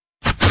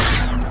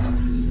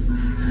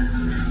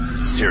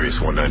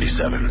Sirius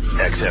 197,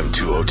 XM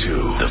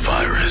 202, The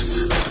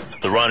Virus.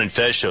 The Ron and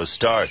Fez show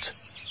starts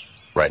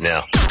right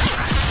now.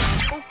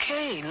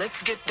 Okay,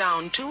 let's get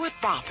down to it,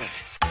 Boppers.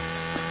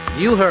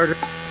 You heard her.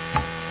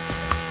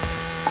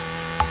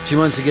 She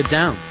wants to get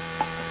down.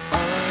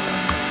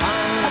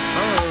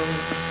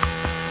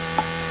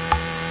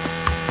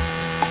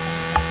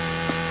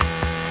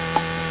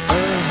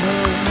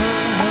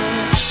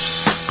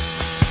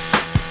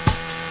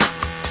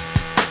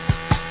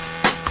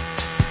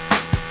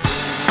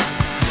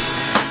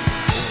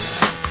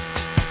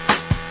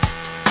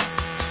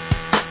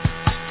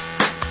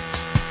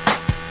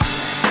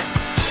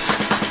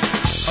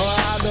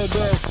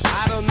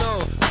 I don't know,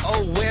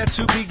 where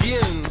to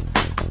begin.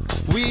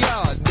 We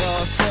are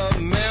North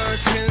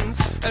Americans,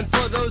 and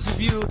for those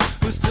of you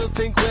who still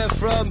think we're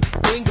from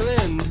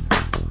England,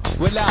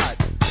 we're not.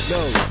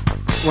 No,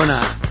 we're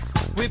not.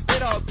 We've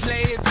been on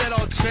planes and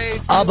on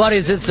trains. Oh,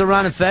 buddies, it's the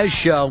Ron and Fez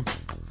show.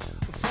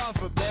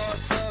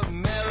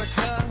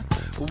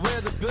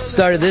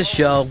 Started this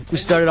show. We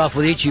started off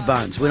with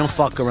Ichibans. We don't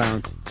fuck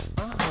around.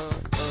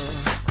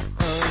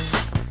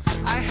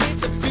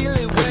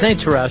 This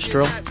ain't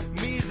terrestrial.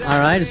 All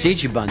right, it's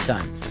Ichiban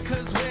time.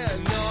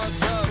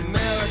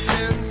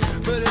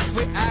 But if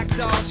we act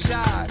all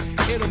shy,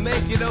 it'll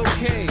make it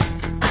okay.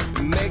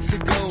 It makes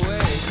it go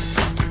away.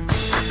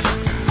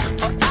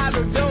 Oh, I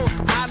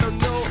don't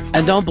know.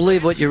 And don't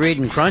believe what you read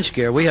in Crunch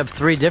Gear. We have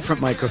 3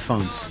 different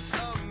microphones.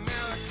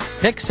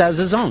 Hicks has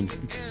his own.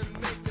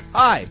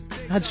 Hi.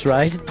 That's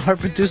right. Our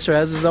producer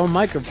has his own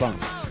microphone.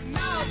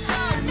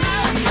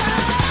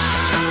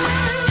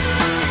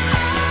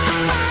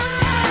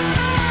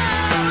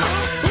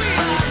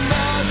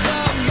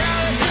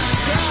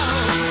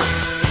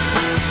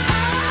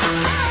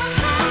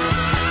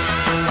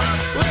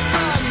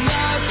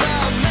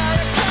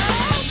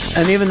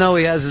 And even though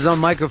he has his own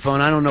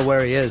microphone, I don't know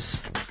where he is.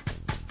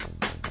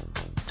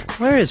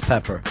 Where is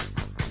Pepper?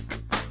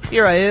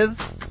 Here I is.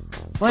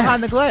 Where?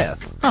 Behind the glass.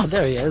 Oh,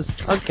 there he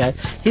is. Okay.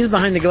 He's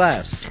behind the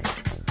glass.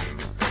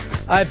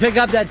 All right, pick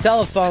up that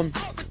telephone.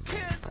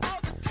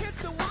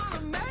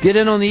 Get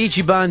in on the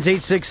Ichibans,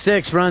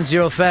 866 Run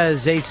Zero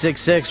Fez,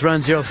 866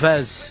 Run Zero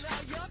Fez.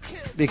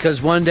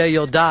 Because one day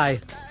you'll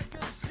die.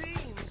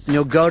 And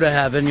you'll go to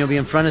heaven, you'll be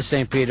in front of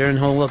St. Peter, and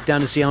he'll look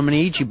down to see how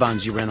many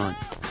Ichibans you ran on.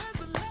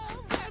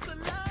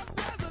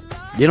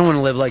 You don't want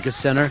to live like a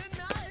sinner.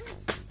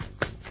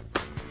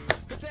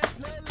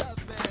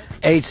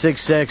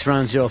 866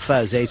 Run Zero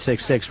Fez,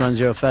 866 Run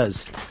Zero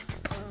Fez.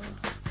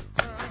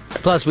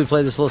 Plus, we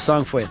play this little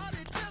song for you.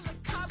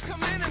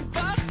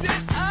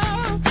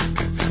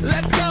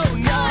 Let's go,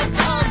 North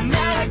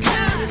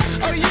Americans.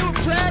 Oh, you were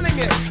planning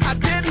it. I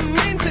didn't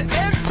mean to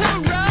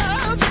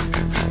interrupt.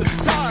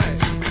 Sorry.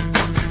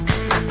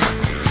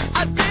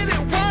 I did it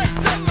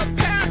once and my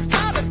parents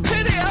got a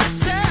pity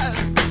upset.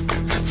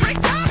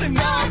 Freaked out in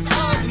North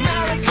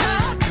America.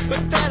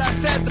 But then I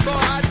said the more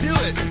I do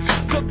it,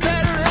 the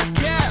better it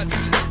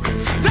gets.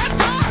 Let's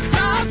go,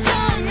 North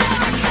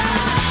America.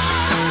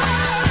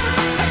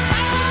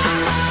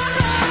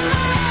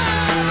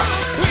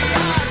 We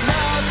are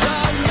North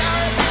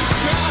American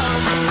scum.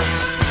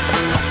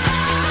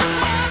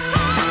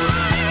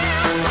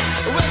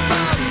 We're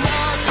from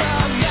North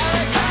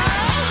America.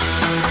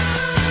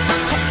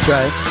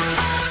 Try it.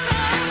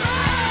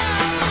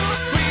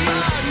 We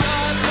are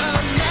North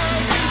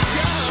American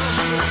scum.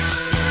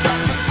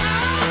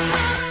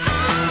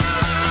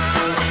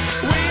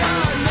 We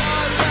are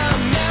North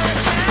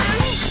American.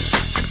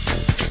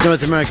 It's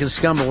North American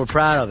scum, but we're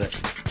proud of it.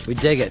 We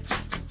dig it.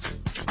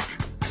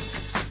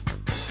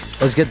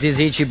 Let's get these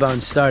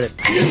Ichibans started.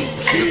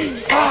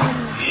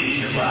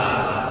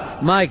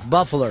 Mike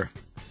Buffalo.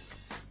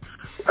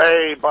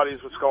 Hey,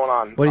 buddies, what's going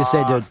on? What do you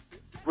say, dude?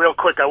 Real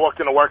quick, I walked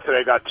into work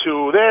today, got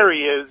 2. There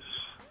he is.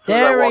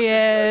 There he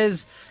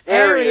is.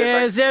 There he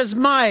is. There's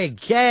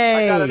Mike.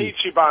 Hey. I got an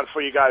Ichiban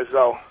for you guys,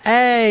 though.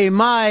 Hey,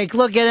 Mike.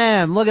 Look at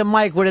him. Look at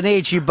Mike with an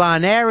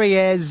Ichiban. There he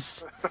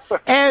is.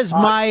 There's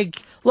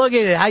Mike. Look at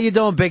it. How you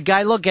doing, big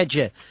guy? Look at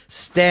you.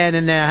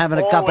 Standing there having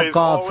a cup of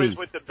coffee. Always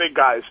with the big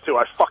guys, too.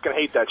 I fucking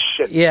hate that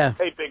shit. Yeah.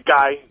 Hey, big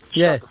guy.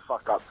 Yeah. Shut the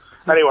fuck up.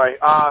 Anyway,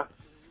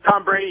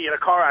 Tom Brady in a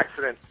car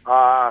accident.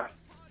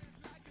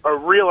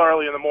 Real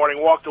early in the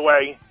morning, walked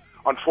away.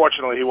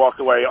 Unfortunately, he walked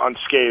away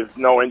unscathed,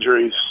 no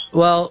injuries.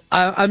 Well,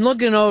 I'm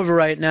looking over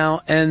right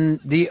now,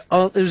 and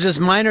there's just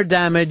minor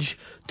damage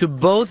to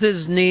both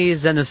his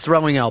knees and his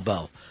throwing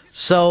elbow.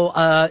 So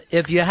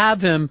if you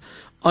have him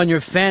on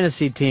your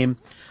fantasy team,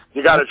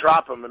 You got to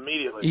drop him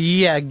immediately.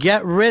 yeah,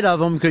 get rid of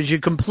him because you're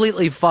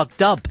completely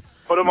fucked up.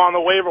 Put him on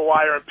the waiver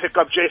wire and pick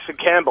up Jason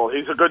Campbell.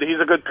 He's a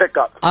good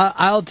pickup.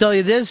 I'll tell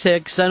you this,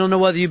 Hicks. I don't know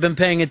whether you've been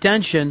paying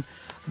attention,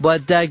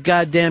 but that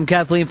goddamn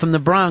Kathleen from the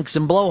Bronx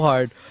and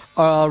Blowhard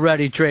are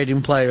already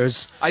trading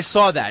players. I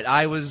saw that.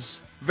 I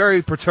was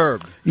very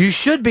perturbed. You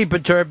should be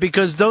perturbed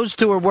because those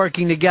two are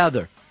working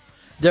together.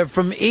 They're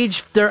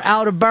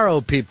outer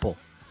borough people.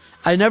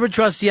 I never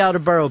trust the outer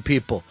borough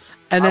people.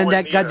 And then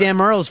that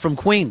goddamn Earl's from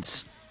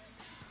Queens.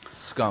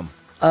 Scum.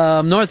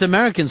 North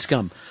American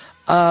scum.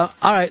 All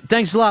right.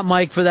 Thanks a lot,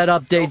 Mike, for that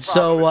update.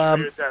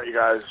 You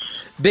guys.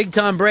 Big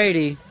Tom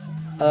Brady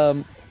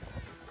in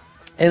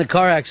a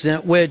car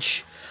accident,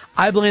 which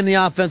I blame the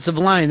offensive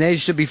line. They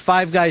should be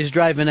 5 guys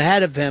driving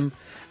ahead of him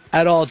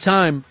at all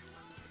time,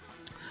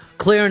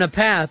 clearing a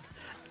path,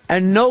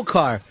 and no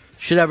car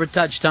should ever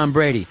touch Tom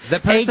Brady. The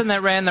person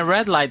that ran the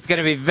red light's going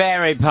to be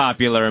very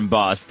popular in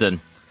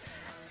Boston.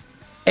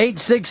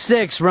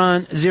 866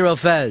 Ron Zero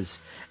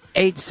Fez.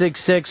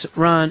 866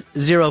 Ron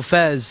Zero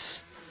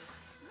Fez.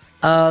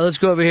 Let's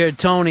go over here,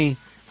 Tony.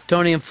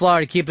 Tony in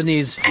Florida, keeping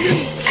these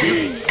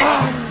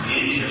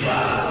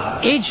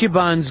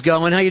Ichibans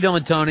going. How you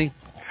doing, Tony?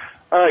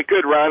 All right,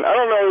 good, Ron. I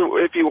don't know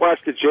if you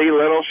watched the Jay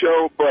Leno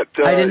show, but...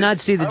 I did not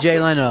see the Jay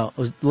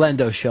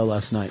Lendo show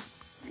last night.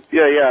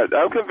 Yeah.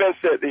 I'm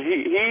convinced that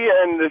he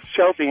and this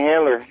Chelsea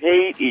Handler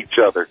hate each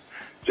other.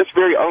 Just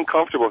very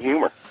uncomfortable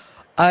humor.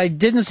 I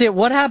didn't see it.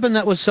 What happened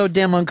that was so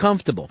damn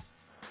uncomfortable?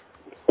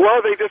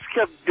 Well, they just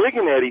kept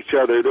digging at each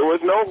other. There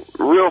was no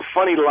real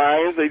funny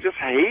lines. They just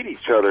hate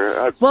each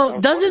other. Well,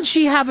 doesn't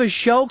she have a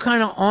show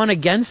kind of on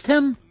against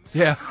him?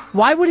 Yeah.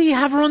 Why would he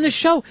have her on the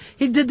show?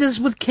 He did this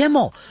with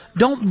Kimmel.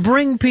 Don't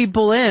bring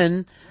people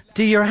in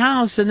to your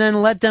house and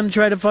then let them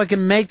try to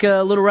fucking make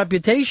a little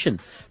reputation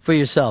for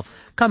yourself.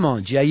 Come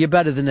on, Jay, you're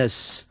better than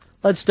this.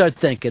 Let's start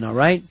thinking, all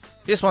right?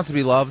 He just wants to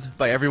be loved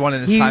by everyone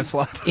in his time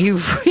slot. He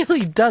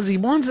really does. He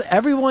wants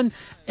everyone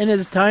in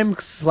his time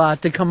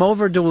slot to come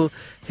over to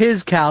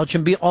his couch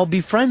and all be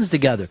friends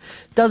together.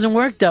 Doesn't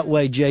work that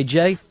way,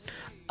 JJ.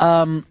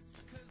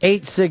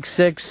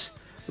 866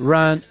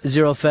 Ron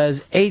Zero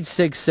Fez.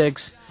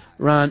 866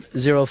 Ron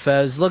Zero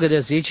Fez. Look at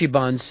this,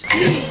 Ichibans.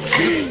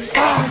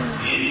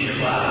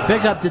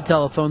 Pick up the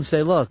telephone,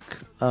 say, look,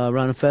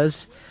 Ron and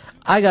Fez,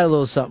 I got a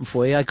little something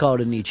for you. I call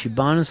it an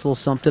Ichiban. It's a little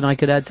something I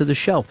could add to the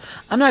show.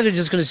 I'm not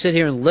just going to sit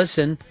here and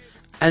listen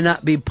and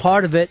not be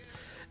part of it.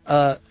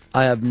 I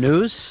have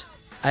news.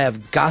 I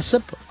have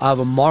gossip. I have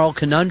a moral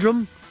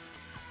conundrum.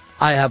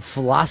 I have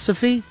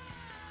philosophy.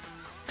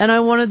 And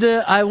I want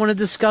to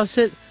discuss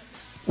it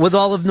with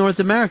all of North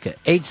America.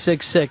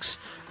 866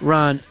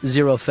 Ron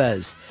Zero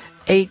Fez.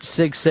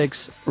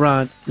 866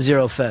 Ron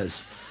Zero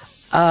Fez.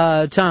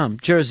 Tom,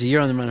 Jersey, you're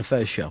on the Ron and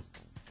Fez show.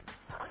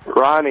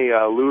 Ronnie,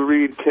 Lou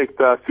Reed kicked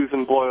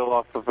Susan Boyle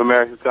off of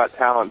America's Got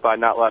Talent by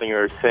not letting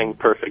her sing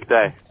Perfect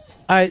Day.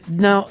 All right,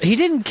 now, he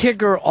didn't kick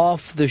her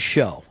off the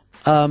show.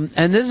 And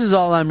this is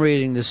all I'm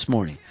reading this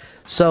morning.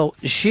 So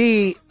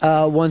she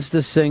wants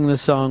to sing the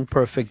song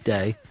Perfect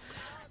Day.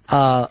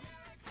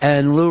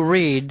 And Lou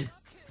Reed,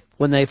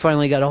 when they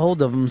finally got a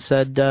hold of him,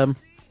 said,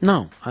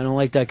 no, I don't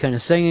like that kind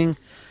of singing.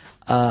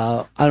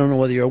 I don't know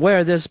whether you're aware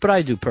of this, but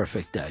I do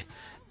Perfect Day.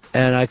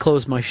 And I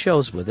close my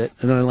shows with it,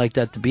 and I like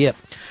that to be it.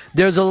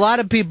 There's a lot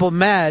of people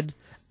mad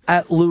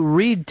at Lou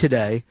Reed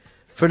today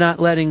for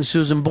not letting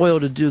Susan Boyle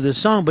to do this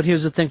song, but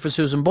here's the thing for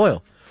Susan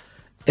Boyle.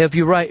 If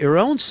you write your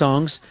own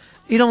songs,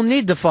 you don't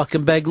need to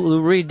fucking beg Lou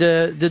Reed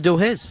to do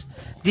his.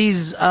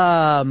 These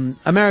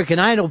American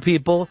Idol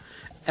people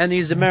and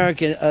these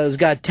American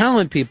Got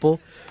Talent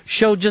people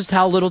show just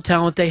how little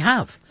talent they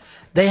have.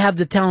 They have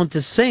the talent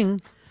to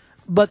sing,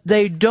 but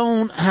they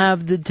don't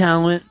have the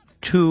talent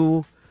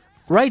to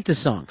write the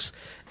songs.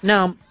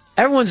 Now,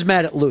 everyone's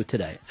mad at Lou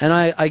today, and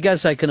I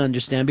guess I can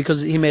understand because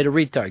he made a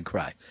retard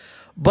cry.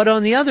 But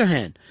on the other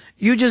hand,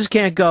 you just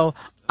can't go,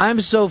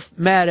 I'm so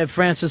mad at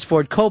Francis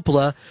Ford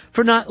Coppola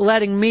for not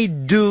letting me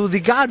do The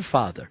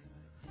Godfather.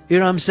 You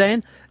know what I'm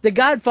saying? The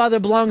Godfather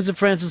belongs to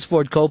Francis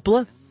Ford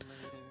Coppola,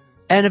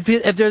 and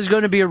if there's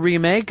going to be a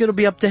remake, it'll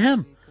be up to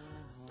him.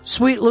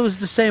 Sweet Lou's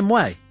the same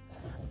way.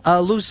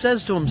 Lou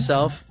says to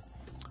himself,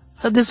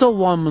 this old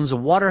woman's a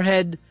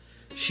waterhead.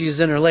 She's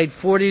in her late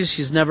 40s.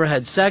 She's never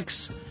had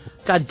sex.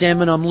 God damn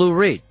it, I'm Lou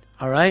Reed.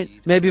 All right?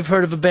 Maybe you've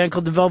heard of a band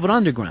called the Velvet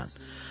Underground.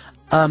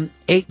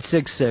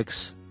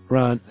 866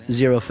 Ron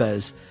Zero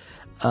Fez.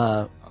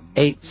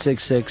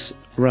 866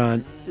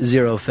 Ron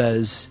Zero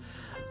Fez.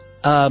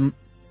 It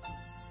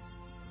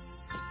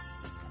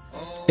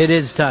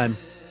is time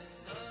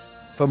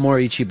for more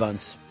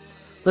Ichibans.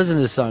 Listen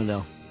to this song,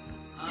 though.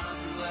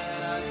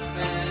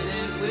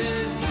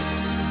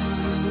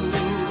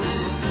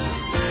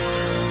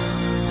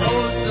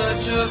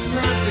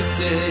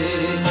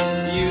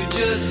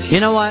 You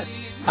know what?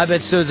 I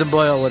bet Susan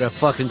Boyle would have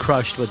fucking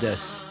crushed with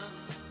this.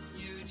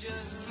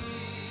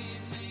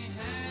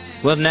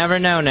 We'll never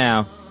know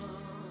now.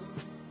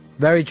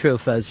 Very true,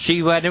 Fez.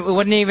 She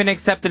wouldn't even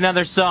accept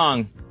another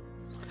song.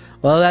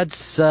 Well,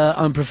 that's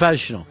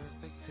unprofessional.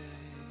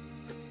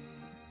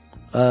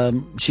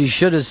 She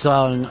should have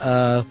sung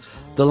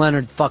the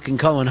Leonard fucking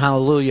Cohen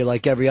Hallelujah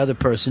like every other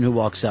person who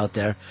walks out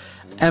there.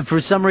 And for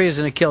some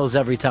reason, it kills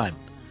every time.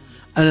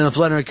 And then if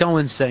Leonard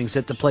Cohen sings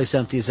it, the place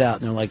empties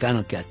out, and they're like, I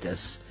don't get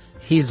this.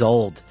 He's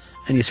old,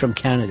 and he's from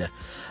Canada.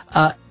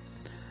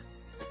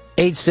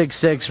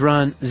 866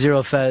 Ron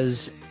Zero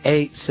Fez.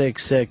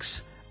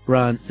 866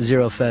 Ron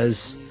Zero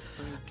Fez.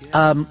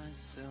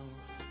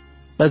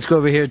 Let's go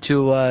over here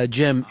to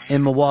Jim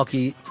in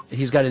Milwaukee.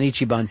 He's got an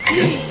Ichiban.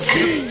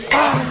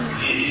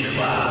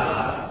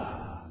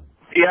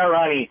 Yeah,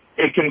 Ronnie.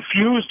 A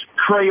confused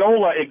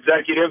Crayola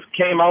executive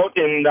came out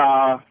and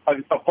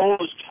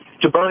opposed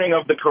to burning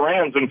of the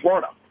Korans in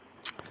Florida.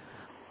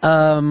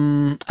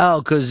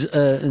 Because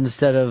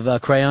instead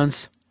of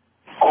crayons?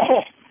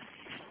 Oh.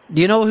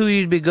 Do you know who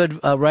you'd be good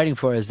writing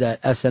for is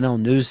that SNL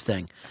news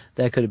thing?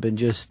 That could have been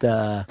just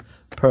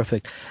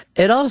perfect.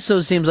 It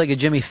also seems like a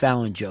Jimmy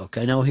Fallon joke.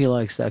 I know he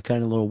likes that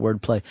kind of little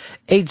wordplay.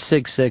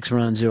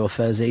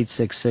 866-RON-0-FEZ,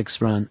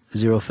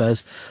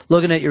 866-RON-0-FEZ.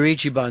 Looking at your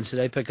Ichibans,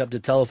 did I pick up the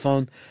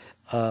telephone?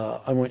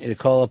 I want you to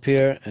call up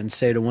here and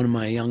say to one of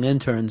my young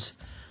interns,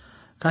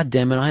 God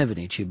damn it, I have an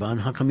Ichiban.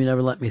 How come you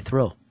never let me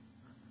through?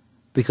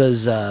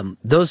 Because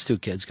those two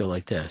kids go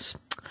like this.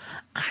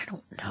 I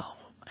don't know.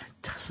 It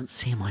doesn't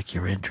seem like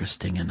you're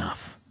interesting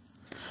enough.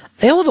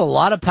 They hold a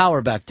lot of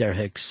power back there,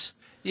 Hicks.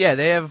 Yeah,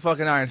 they have a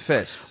fucking iron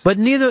fist. But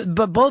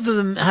both of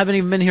them haven't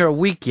even been here a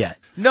week yet.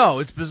 No,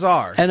 it's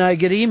bizarre. And I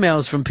get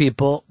emails from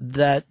people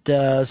that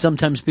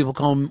sometimes people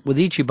call them with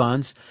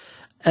Ichibans,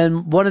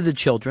 and one of the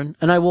children,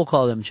 and I will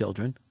call them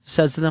children,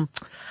 says to them,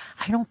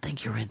 I don't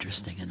think you're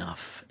interesting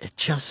enough. It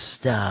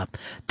just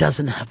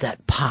doesn't have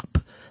that pop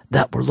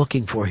that we're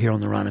looking for here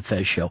on the Ron and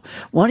Fez show.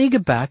 Why don't you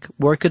get back,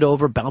 work it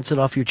over, bounce it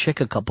off your chick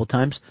a couple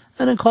times,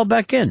 and then call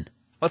back in?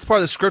 That's part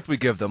of the script we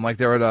give them, like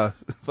they're at a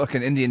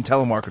fucking Indian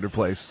telemarketer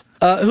place.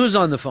 Who's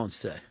on the phones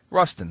today?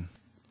 Rustin.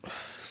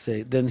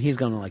 See, then he's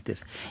going to like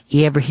this.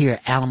 You ever hear of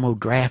Alamo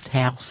Draft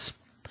House?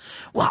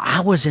 Well, I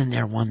was in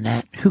there one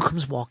night. Who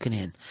comes walking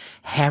in?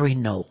 Harry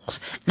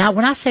Knowles. Now,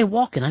 when I say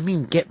walking, I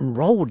mean getting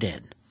rolled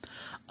in.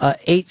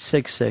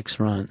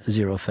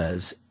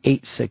 866-RON-0-FEZ.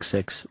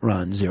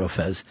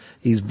 866-RON-0-FEZ.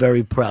 He's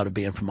very proud of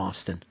being from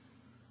Austin.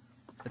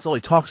 That's all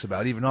he talks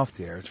about, even off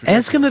the air. It's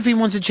Ask him if he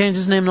wants to change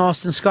his name to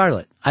Austin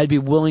Scarlett. I'd be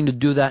willing to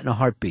do that in a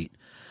heartbeat.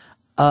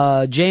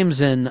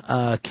 James in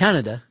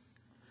Canada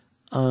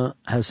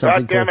has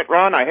something. God damn it,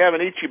 Ron! I have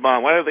an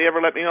Ichiban. Why don't they ever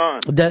let me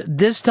on?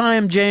 This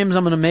time, James,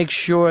 I'm going to make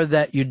sure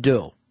that you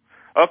do.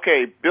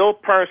 Okay, Bill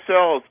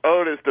Parcells,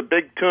 Otis, the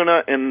big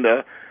tuna in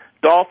the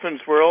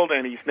Dolphins world,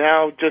 and he's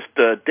now just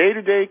a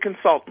day-to-day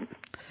consultant.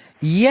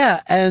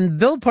 Yeah, and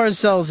Bill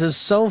Parcells is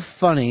so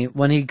funny.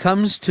 When he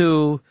comes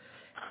to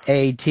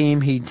a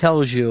team, he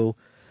tells you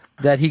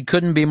that he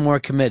couldn't be more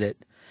committed.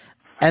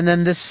 And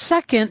then the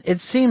second it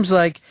seems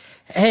like,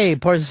 hey,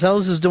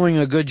 Parcells is doing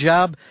a good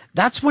job,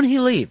 that's when he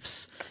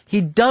leaves.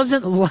 He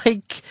just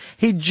likes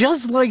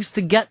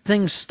to get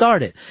things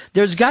started.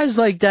 There's guys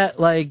like that,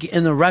 like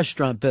in the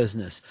restaurant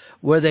business,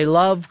 where they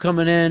love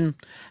coming in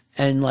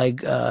and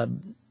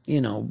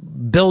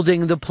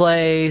building the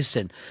place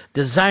and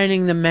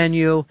designing the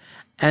menu.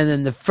 And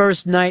then the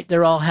first night,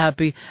 they're all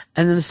happy.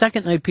 And then the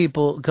second night,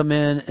 people come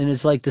in, and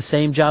it's like the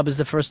same job as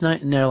the first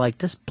night. And they're like,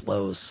 this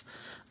blows.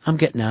 I'm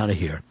getting out of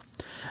here.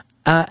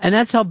 And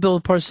that's how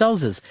Bill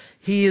Parcells is.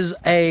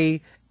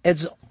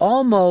 It's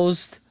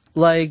almost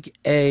like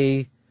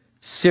a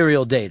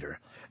serial dater.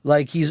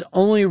 Like he's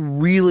only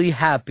really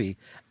happy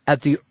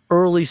at the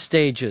early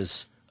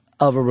stages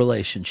of a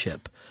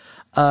relationship.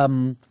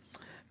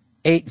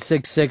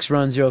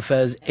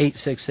 866-RON-0-FEZ,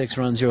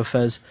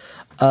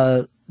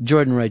 866-RON-0-FEZ.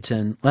 Jordan writes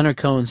in, Leonard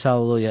Cohen's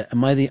Hallelujah.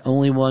 Am I the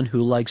only one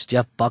who likes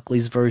Jeff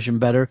Buckley's version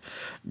better?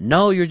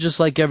 No, you're just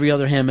like every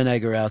other ham and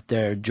egger out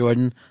there,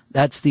 Jordan.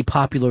 That's the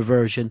popular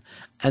version,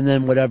 and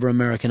then whatever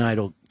American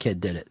Idol kid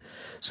did it.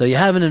 So you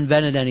haven't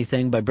invented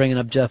anything by bringing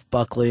up Jeff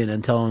Buckley and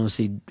then telling us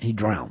he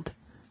drowned.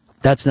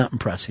 That's not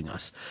impressing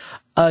us.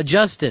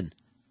 Justin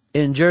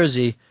in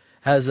Jersey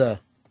has an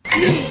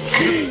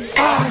Ichiban.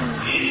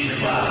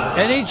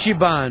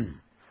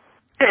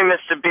 Hey,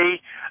 Mr. B.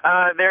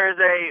 There's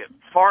a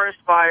forest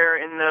fire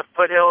in the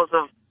foothills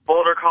of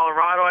Boulder,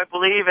 Colorado, I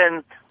believe,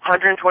 and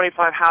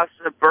 125 houses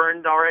have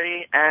burned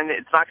already, and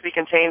it's not going to be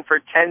contained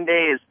for 10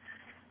 days.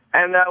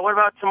 And what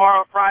about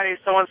tomorrow, Friday,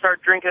 someone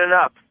start drinking it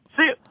up?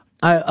 See you.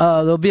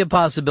 There'll be a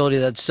possibility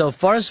that,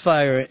 forest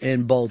fire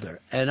in Boulder,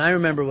 and I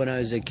remember when I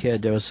was a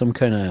kid, there was some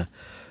kind of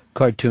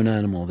cartoon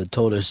animal that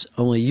told us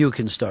only you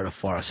can start a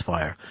forest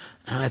fire.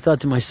 And I thought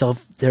to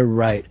myself, they're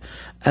right.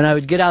 And I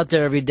would get out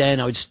there every day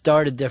and I would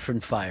start a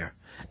different fire.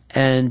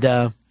 And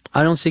I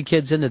don't see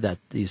kids into that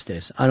these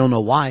days. I don't know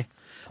why.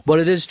 But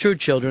it is true,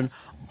 children.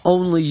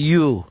 Only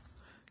you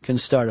can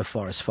start a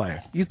forest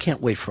fire. You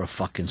can't wait for a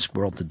fucking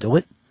squirrel to do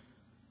it.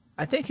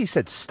 I think he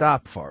said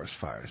stop forest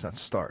fires, not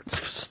start.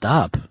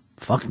 Stop?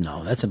 Fuck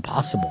no. That's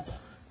impossible.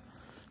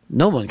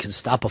 No one can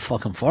stop a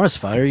fucking forest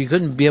fire. You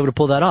couldn't be able to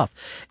pull that off.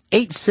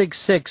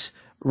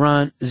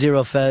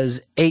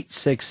 866-RON-0-FEZ.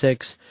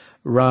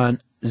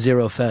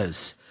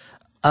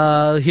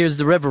 866-RON-0-FEZ. Here's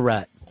the River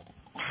Rat.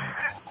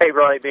 Hey,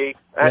 Ronnie B.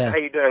 Yeah. How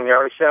you doing? You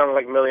already sound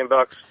like $1 million.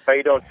 How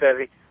you doing,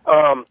 Fezzy?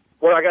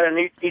 Well, I got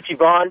an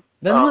Ichiban.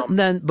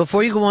 Then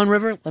before you go on,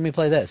 River, let me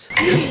play this.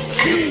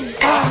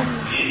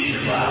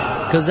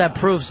 Because that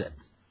proves it.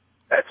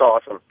 That's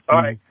awesome. All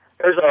right.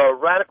 There's a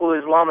radical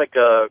Islamic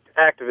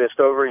activist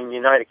over in the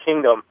United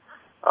Kingdom.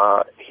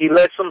 He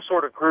led some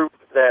sort of group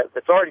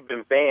that's already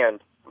been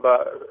banned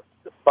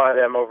by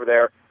them over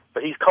there,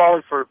 but he's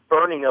calling for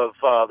burning of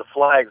the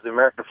flags, the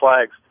American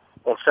flags,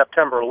 on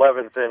September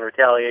 11th in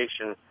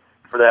retaliation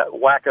for that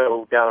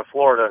wacko down in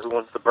Florida who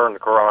wants to burn the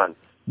Quran.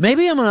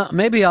 Maybe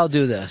I'll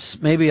do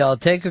this. Maybe I'll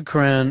take a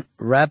Quran,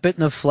 wrap it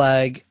in a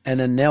flag,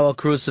 and then nail a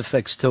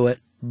crucifix to it,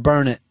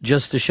 burn it,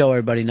 just to show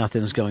everybody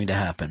nothing's going to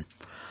happen.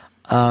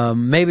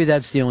 Maybe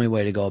that's the only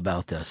way to go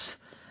about this.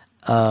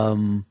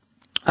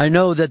 I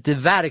know that the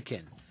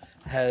Vatican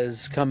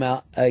has come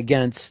out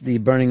against the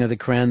burning of the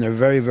Quran. They're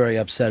very, very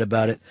upset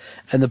about it.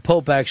 And the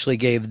Pope actually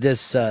gave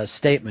this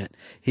statement.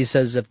 He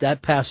says, if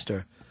that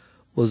pastor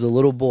was a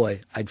little boy,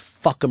 I'd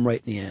fuck him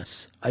right in the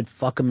ass. I'd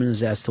fuck him in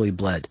his ass till he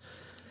bled.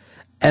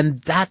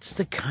 And that's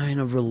the kind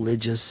of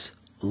religious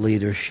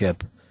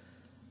leadership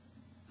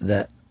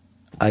that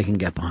I can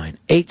get behind.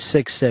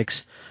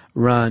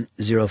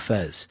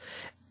 866-RON-0-FEZ.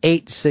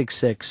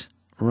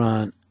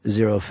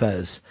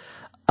 866-RON-0-FEZ.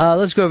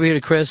 Let's go over here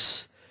to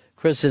Chris.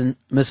 Chris in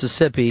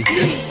Mississippi.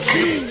 He's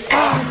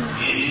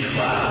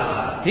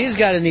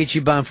got an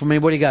Ichiban for me.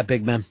 What do you got,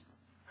 big man?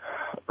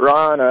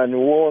 Ron, New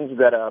Orleans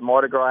got a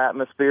Mardi Gras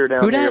atmosphere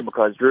down here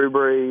because Drew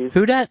Brees.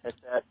 Who dat?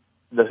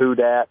 The Who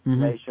Dat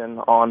Nation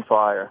on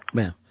fire.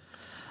 Yeah.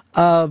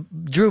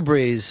 Drew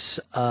Brees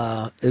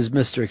is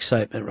Mr.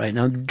 Excitement right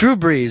now. Drew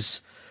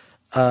Brees,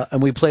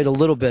 and we played a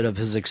little bit of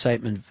his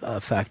excitement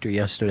factor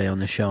yesterday on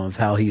the show of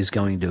how he's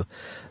going to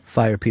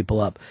fire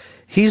people up.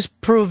 He's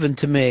proven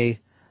to me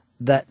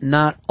that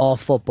not all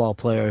football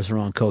players are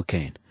on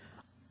cocaine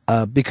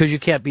because you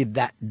can't be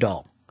that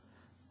dull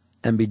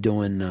and be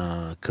doing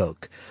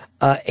coke.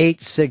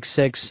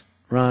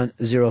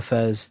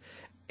 866-RON-0-FEZ.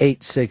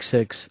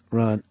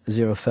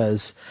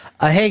 866-RON-0-FEZ.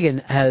 Hagen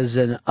has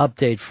an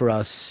update for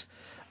us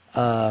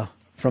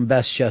from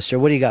Bestchester.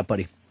 What do you got,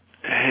 buddy?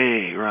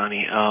 Hey,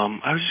 Ronnie.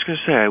 I was just going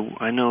to say,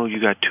 I know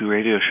you got 2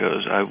 radio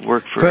shows. I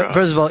work for...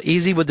 First of all,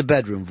 easy with the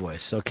bedroom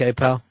voice, okay,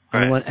 pal? I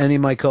don't want any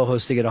of my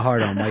co-hosts to get a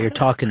hard on while you're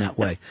talking that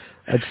way.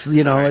 Let's,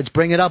 let's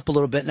bring it up a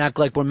little bit and act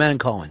like we're men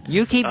calling.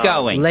 You keep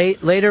going.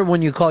 Later,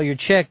 when you call your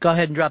chick, go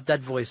ahead and drop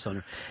that voice on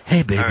her.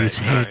 Hey, baby, it's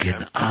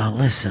Hagen.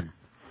 Listen.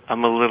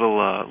 I'm a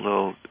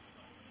little...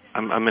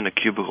 I'm in a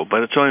cubicle,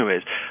 but so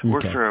anyways,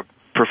 work for a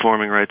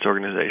performing rights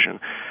organization,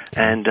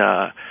 and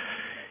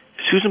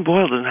Susan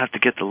Boyle doesn't have to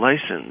get the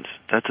license.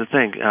 That's the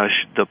thing.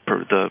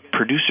 The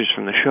producers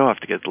from the show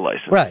have to get the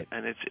license, right?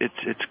 And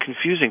it's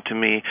confusing to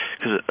me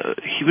because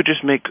he would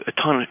just make a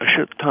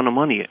shit ton of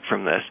money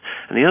from this.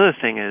 And the other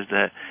thing is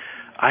that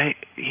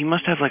he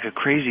must have like a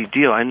crazy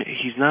deal.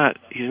 He's not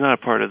a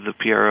part of the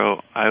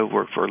PRO I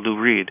work for, Lou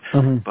Reed,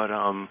 but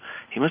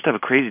he must have a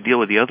crazy deal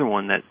with the other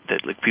one that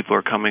like people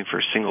are coming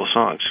for single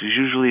songs. Because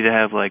usually they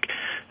have like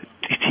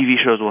TV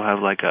shows will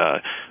have like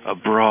a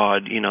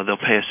broad, they'll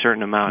pay a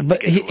certain amount.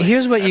 But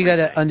here's what you got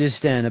to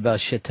understand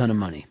about shit ton of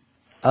money.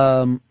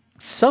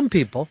 Some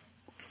people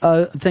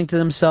think to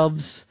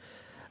themselves,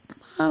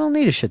 I don't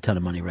need a shit ton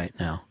of money right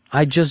now.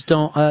 I just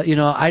don't. I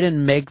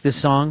didn't make the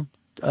song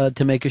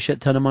to make a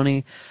shit ton of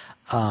money.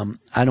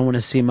 I don't want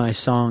to see my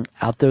song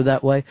out there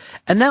that way.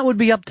 And that would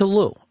be up to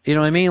Lou. You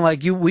know what I mean?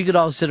 Like we could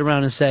all sit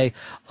around and say,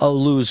 oh,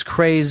 Lou's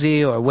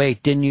crazy, or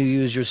wait, didn't you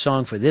use your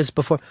song for this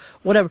before?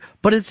 Whatever.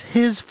 But it's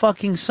his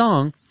fucking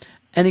song,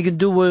 and he can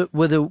do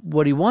with it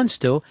what he wants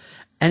to,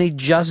 and he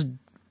just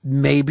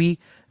maybe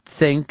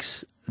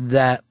thinks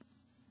that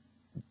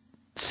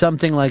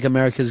something like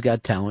America's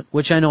Got Talent,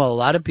 which I know a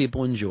lot of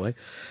people enjoy,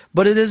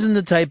 but it isn't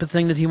the type of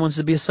thing that he wants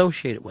to be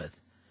associated with.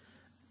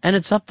 And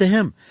it's up to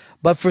him.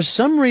 But for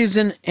some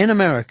reason in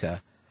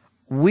America,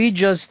 we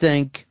just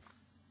think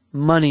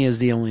money is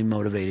the only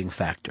motivating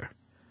factor.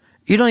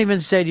 You don't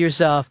even say to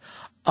yourself,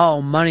 oh,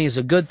 money is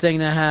a good thing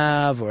to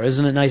have, or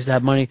isn't it nice to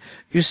have money?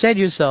 You say to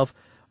yourself,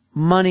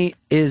 money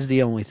is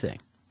the only thing.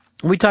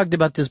 We talked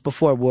about this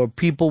before, where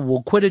people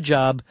will quit a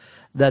job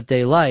that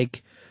they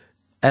like,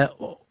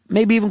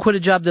 maybe even quit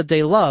a job that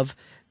they love,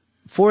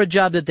 for a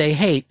job that they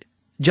hate,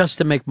 just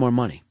to make more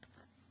money.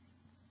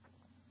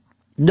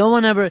 No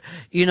one ever,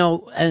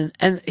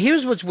 and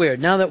here's what's weird.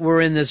 Now that we're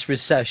in this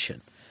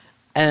recession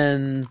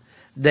and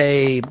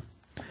they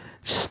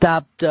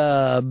stopped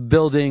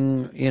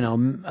building,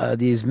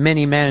 these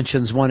mini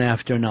mansions one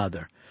after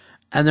another,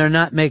 and they're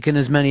not making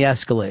as many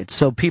Escalades,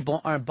 so people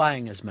aren't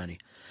buying as many.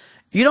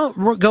 You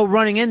don't go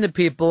running into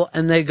people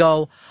and they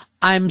go,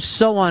 I'm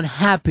so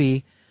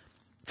unhappy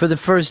for the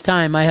first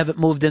time I haven't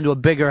moved into a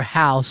bigger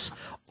house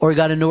or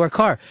got a newer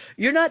car.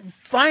 You're not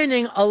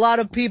finding a lot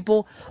of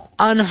people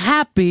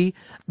unhappy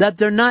that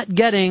they're not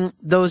getting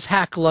those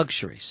hack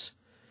luxuries.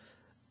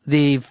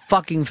 The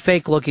fucking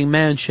fake-looking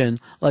mansion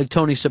like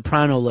Tony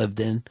Soprano lived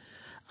in.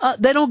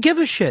 They don't give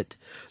a shit.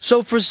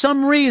 So for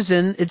some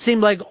reason, it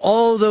seemed like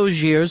all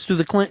those years, through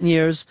the Clinton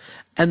years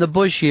and the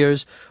Bush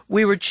years,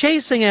 we were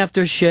chasing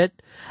after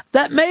shit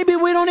that maybe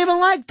we don't even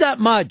like that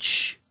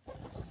much.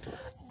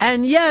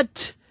 And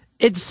yet,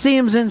 it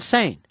seems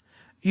insane.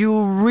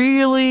 You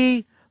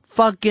really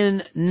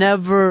fucking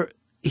never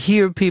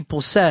hear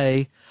people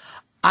say,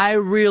 I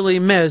really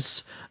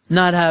miss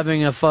not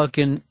having a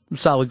fucking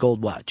solid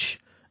gold watch.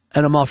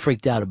 And I'm all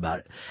freaked out about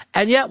it.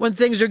 And yet, when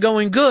things are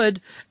going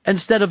good,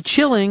 instead of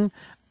chilling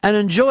and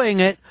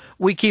enjoying it,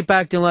 we keep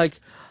acting like,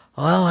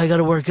 well, I got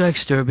to work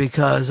extra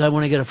because I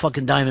want to get a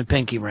fucking diamond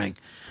pinky ring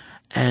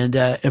and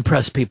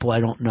impress people I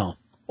don't know.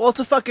 Well,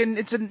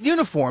 it's a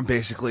uniform,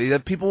 basically,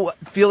 that people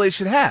feel they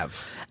should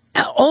have.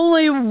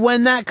 Only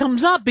when that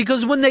comes up,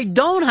 because when they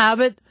don't have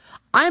it,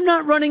 I'm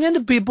not running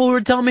into people who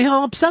are telling me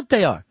how upset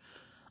they are.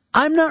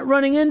 I'm not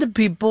running into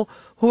people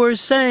who are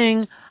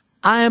saying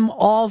I'm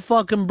all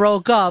fucking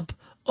broke up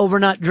over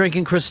not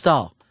drinking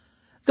Cristal.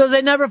 Because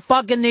they never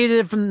fucking needed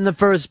it from the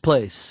first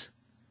place.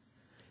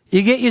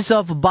 You get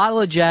yourself a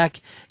bottle of Jack,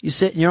 you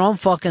sit in your own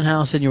fucking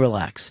house and you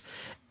relax.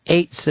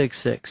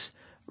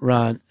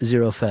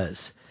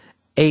 866-RON-0-FEZ.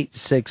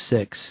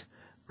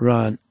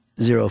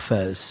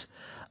 866-RON-0-FEZ.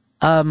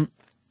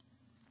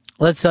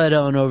 Let's head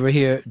on over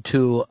here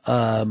to,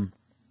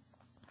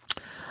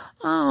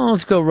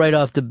 let's go right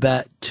off the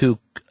bat to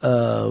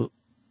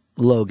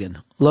Logan.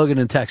 Logan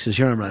in Texas,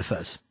 you're on Ron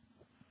Fez.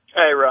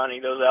 Hey, Ronnie,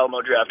 those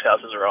Alamo Draft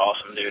Houses are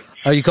awesome, dude.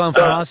 Are you calling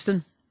for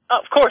Austin?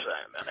 Of course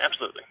I am, man.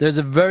 Absolutely. There's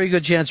a very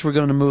good chance we're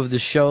going to move the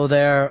show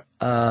there,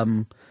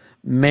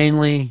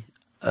 mainly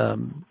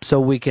so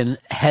we can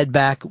head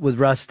back with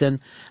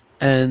Rustin,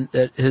 and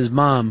that his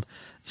mom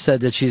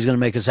said that she's going to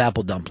make us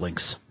apple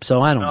dumplings.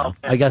 So I don't know.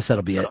 I guess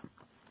that'll be it.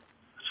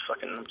 It's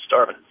fucking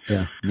starving.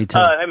 Yeah, me too.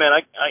 Hey, man,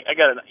 I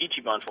got an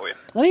Ichiban for you.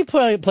 Let me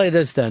play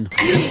this then.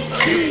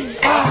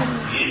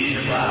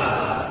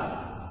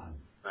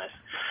 Nice.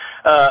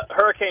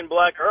 Hurricane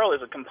Black Earl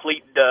is a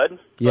complete dud.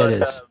 Yeah,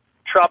 it is.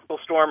 Tropical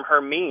Storm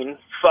Hermine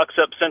fucks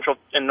up central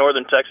and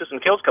northern Texas and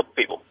kills a couple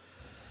people.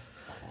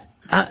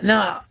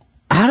 Now,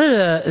 how did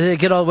it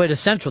get all the way to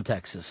central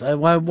Texas?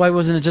 Why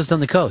wasn't it just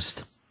on the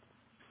coast?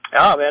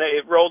 Oh, man,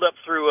 it rolled up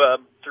through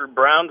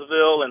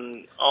Brownsville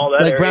and all that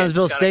Like area.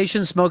 Brownsville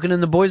Station, smoking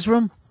in the boys'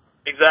 room?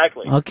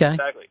 Exactly. Okay.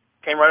 Exactly.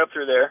 Came right up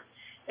through there.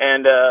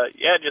 And,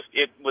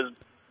 it was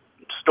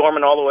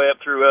storming all the way up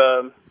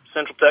through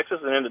central Texas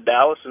and into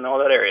Dallas and all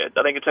that area.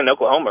 I think it's in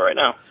Oklahoma right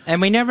now.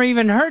 And we never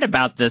even heard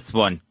about this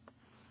one.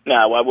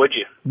 Nah, why would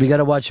you? We got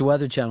to watch the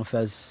Weather Channel,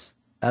 Fez.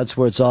 That's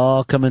where it's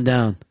all coming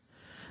down.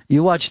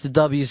 You watch the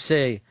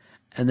WC,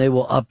 and they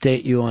will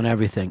update you on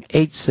everything.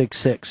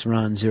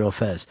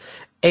 866-RON-0-FEZ.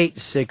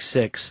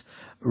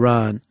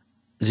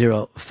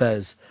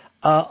 866-RON-0-FEZ.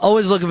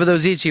 Always looking for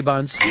those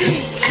Ichibans.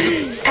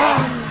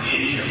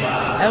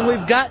 And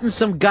we've gotten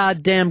some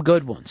goddamn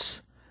good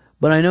ones.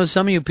 But I know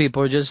some of you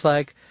people are just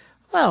like,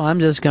 well, I'm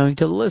just going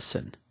to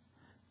listen.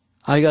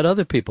 I got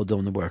other people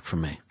doing the work for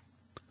me.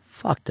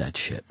 Fuck that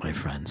shit, my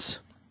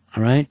friends.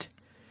 All right?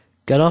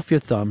 Get off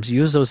your thumbs.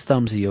 Use those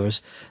thumbs of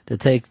yours to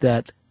take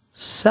that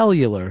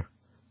cellular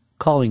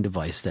calling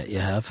device that you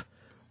have.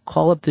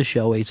 Call up the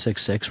show,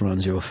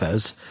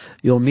 866-RON-0-FEZ.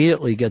 You'll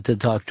immediately get to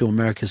talk to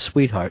America's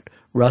sweetheart,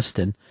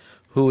 Rustin,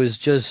 who is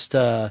just,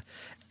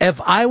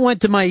 if I went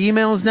to my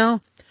emails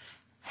now,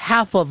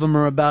 half of them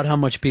are about how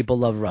much people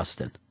love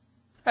Rustin.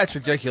 That's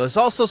ridiculous.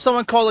 Also,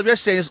 someone called up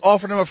yesterday and just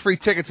offered him a free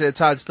ticket to the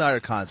Todd Snyder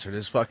concert.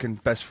 His fucking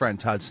best friend,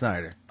 Todd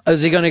Snyder.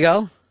 Is he going to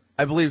go?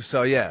 I believe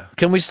so, yeah.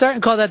 Can we start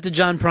and call that the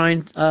John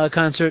Prine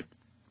concert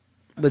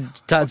with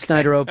Todd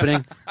Snyder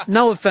opening?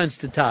 No offense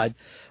to Todd,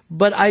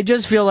 but I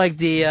just feel like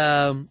the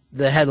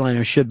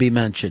headliner should be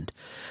mentioned.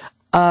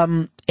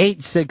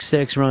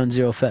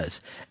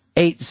 866-RON-0-FEZ.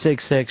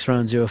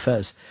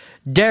 866-RON-0-FEZ.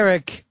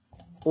 Derek,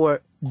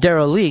 or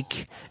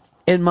Derelique,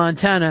 in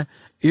Montana,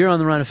 you're on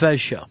the Ron and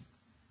Fez show.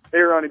 Hey,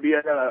 Ronnie B,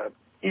 I got a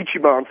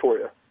Ichiban for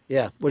you.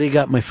 Yeah, what do you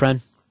got, my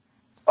friend?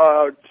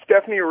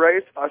 Stephanie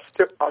Rice,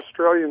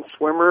 Australian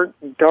swimmer,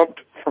 dumped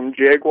from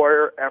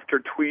Jaguar after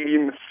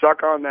tweeting,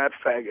 "Suck on that,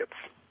 faggots."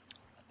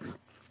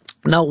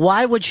 Now,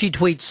 why would she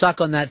tweet,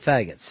 "Suck on that,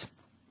 faggots"?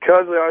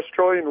 Because the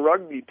Australian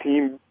rugby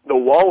team, the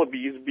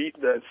Wallabies,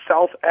 beat the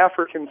South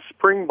African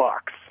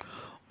Springboks.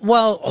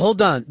 Well,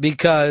 hold on,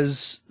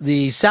 because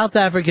the South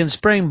African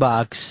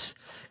Springboks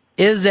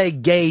is a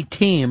gay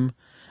team,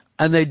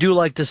 and they do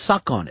like to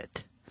suck on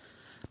it.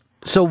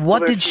 So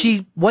what did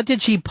she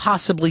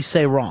possibly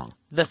say wrong?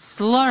 The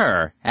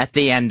slur at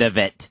the end of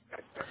it.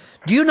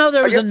 Do you know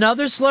there was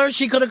another slur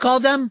she could have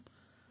called them?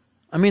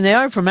 I mean, they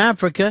are from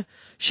Africa.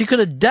 She could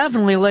have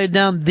definitely laid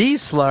down the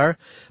slur,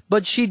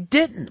 but she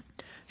didn't.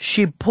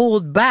 She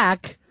pulled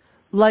back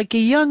like a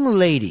young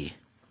lady.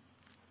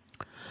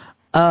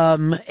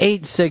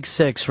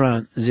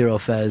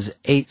 866-RON-0-FEZ.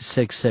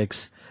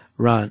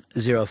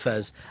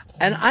 866-RON-0-FEZ.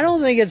 And I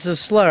don't think it's a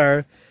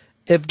slur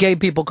if gay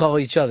people call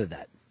each other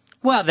that.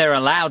 Well, they're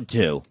allowed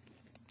to.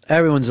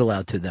 Everyone's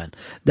allowed to then.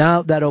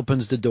 Now that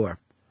opens the door.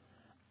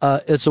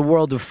 It's a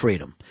world of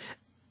freedom.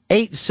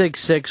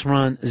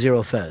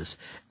 866-RON-0-FEZ.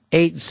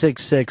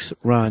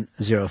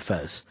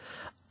 866-RON-0-FEZ.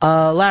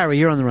 Larry,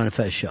 you're on the Ron and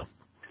Fez show.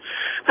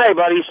 Hey,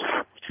 buddies.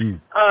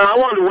 I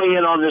wanted to weigh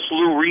in on this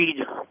Lou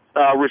Reed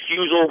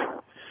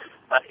refusal.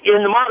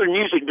 In the modern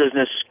music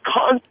business,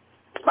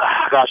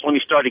 let me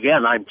start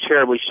again. I'm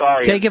terribly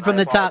sorry. Take it from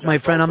the top, my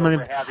friend.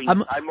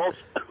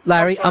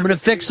 Larry, I'm going to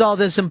fix all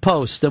this in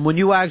post, and when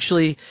you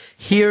actually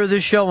hear the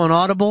show on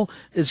Audible,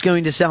 it's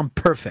going to sound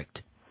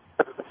perfect.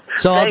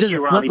 So I'll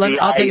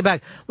take it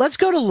back. Let's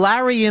go to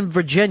Larry in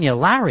Virginia.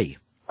 Larry.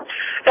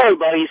 Hey, Hey,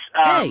 buddies.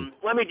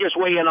 Let me just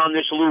weigh in on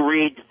this Lou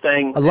Reed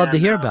thing. I'd love to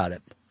hear about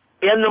it.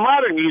 In the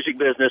modern music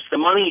business, the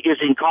money is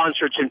in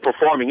concerts and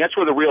performing. That's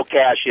where the real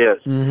cash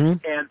is. Mm-hmm.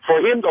 And for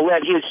him to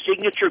let his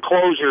signature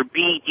closer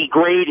be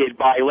degraded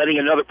by letting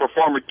another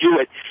performer do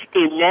it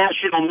in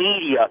national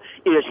media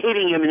is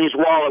hitting him in his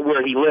wallet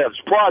where he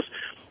lives. Plus,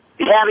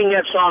 having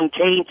that song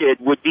tainted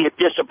would be a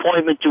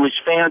disappointment to his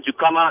fans who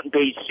come out and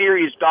pay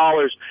serious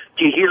dollars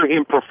to hear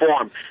him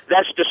perform.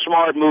 That's the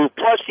smart move,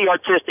 plus the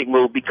artistic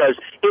move, because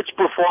it's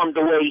performed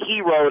the way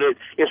he wrote it,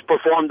 it's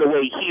performed the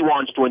way he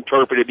wants to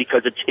interpret it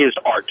because it's his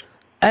art.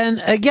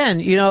 And again,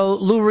 you know,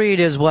 Lou Reed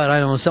is what,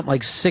 I don't know, something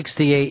like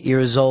 68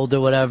 years old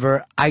or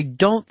whatever. I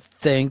don't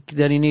think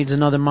that he needs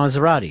another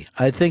Maserati.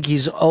 I think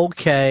he's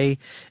okay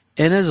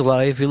in his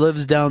life. He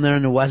lives down there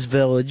in the West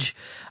Village.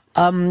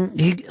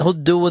 He'll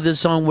do with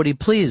his song what he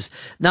please.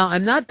 Now,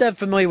 I'm not that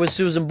familiar with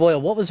Susan Boyle.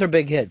 What was her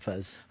big hit,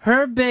 Fez?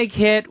 Her big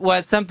hit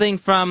was something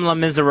from Les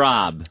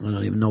Miserables. I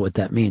don't even know what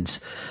that means.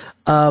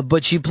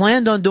 But she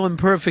planned on doing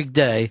Perfect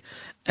Day,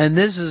 and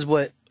this is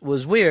what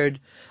was weird.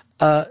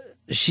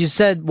 She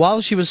said while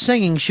she was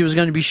singing, she was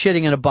going to be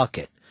shitting in a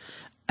bucket.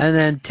 And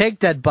then take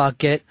that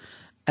bucket,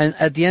 and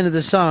at the end of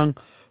the song,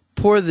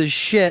 pour the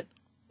shit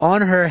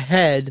on her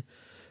head,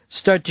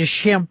 start to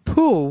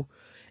shampoo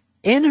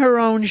in her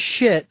own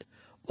shit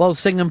while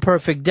singing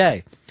Perfect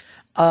Day.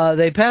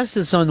 They passed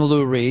this on to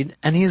Lou Reed,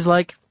 and he's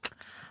like,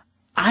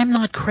 I'm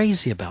not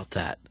crazy about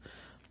that.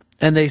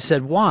 And they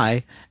said,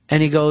 why?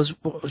 And he goes,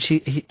 well,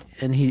 he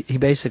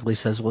basically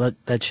says, well,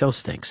 that show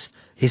stinks.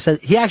 He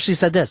actually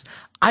said this,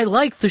 I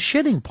like the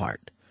shitting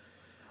part.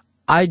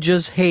 I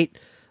just hate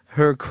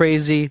her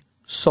crazy,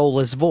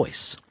 soulless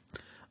voice.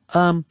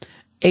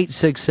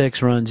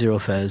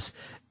 866-RON-0-FEZ.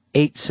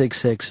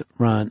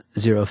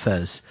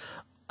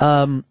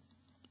 866-RON-0-FEZ.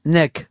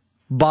 Nick,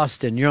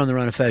 Boston, you're on the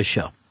Ron and Fez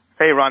show.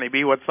 Hey, Ronnie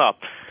B, what's up?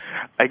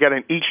 I got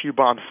an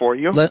Ichiban for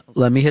you.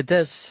 Let me hit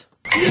this.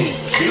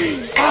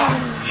 Ichiban!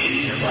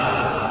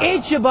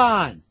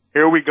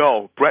 Here we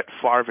go. Brett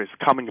Favre is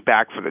coming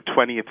back for the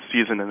 20th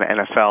season in the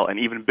NFL, and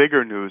even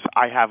bigger news,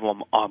 I have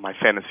him on my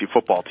fantasy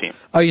football team.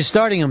 Are you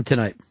starting him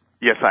tonight?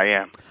 Yes, I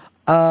am.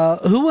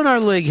 Who in our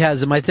league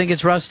has him? I think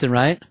it's Rustin,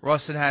 right?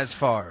 Rustin has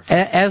Favre.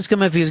 Ask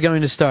him if he's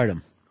going to start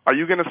him. Are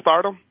you going to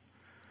start him?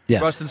 Yeah.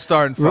 Rustin's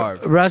starting Favre.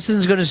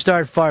 Rustin's going to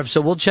start Favre,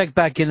 so we'll check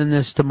back in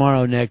this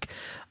tomorrow, Nick.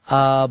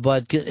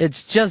 But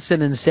it's just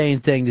an insane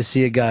thing to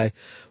see a guy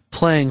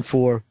playing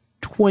for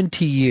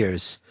 20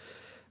 years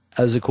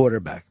as a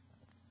quarterback.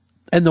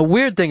 And the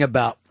weird thing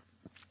about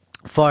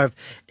Favre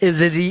is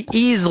that he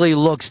easily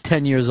looks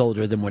 10 years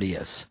older than what he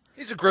is.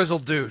 He's a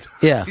grizzled dude.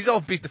 Yeah. He's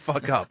all beat the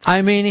fuck up.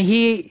 I mean,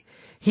 he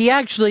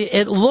actually,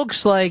 it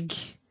looks like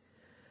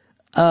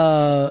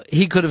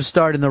he could have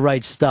started in the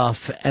right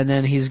stuff, and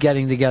then he's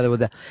getting together with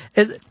that.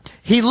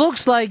 He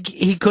looks like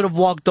he could have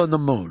walked on the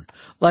moon.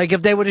 Like,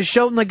 if they would have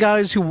shown the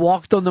guys who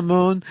walked on the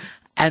moon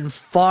and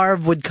Favre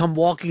would come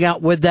walking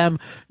out with them,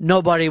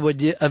 nobody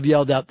would have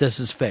yelled out, this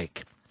is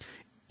fake.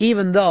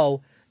 Even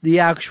though the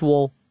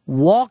actual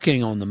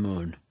walking on the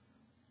moon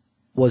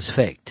was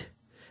faked.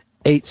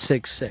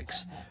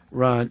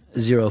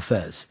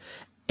 866-RON-0-FEZ.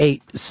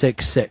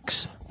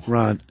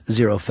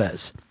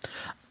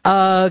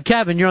 866-RON-0-FEZ.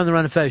 Kevin, you're on the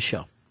Ron and Fez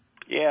show.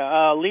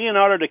 Yeah,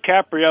 Leonardo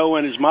DiCaprio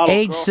and his model.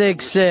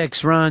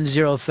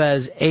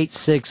 866-RON-0-FEZ.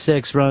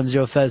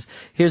 866-RON-0-FEZ.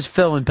 Here's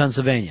Phil in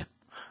Pennsylvania.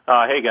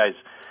 Hey, guys.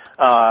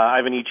 I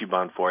have an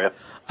Ichiban for you.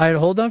 All right,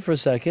 hold on for a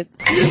second.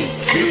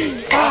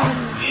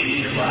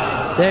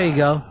 There you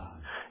go.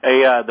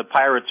 Hey, the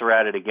pirates are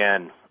at it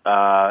again.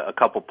 A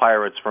couple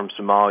pirates from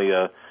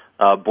Somalia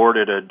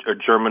boarded a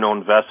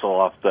German-owned vessel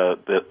off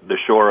the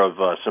shore of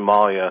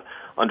Somalia.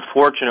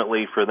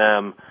 Unfortunately for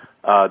them,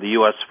 the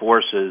U.S.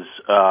 forces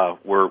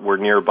were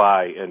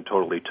nearby and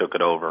totally took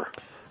it over.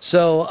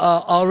 So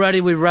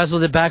already we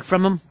wrestled it back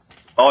from them?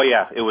 Oh,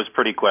 yeah, it was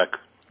pretty quick.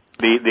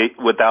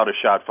 Without a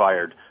shot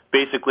fired.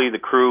 Basically, the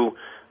crew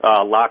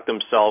locked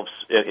themselves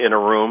in a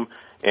room,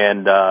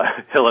 and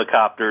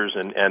helicopters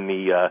and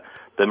the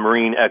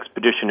Marine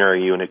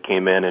Expeditionary Unit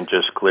came in and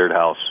just cleared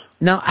house.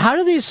 Now, how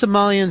do these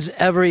Somalians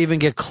ever even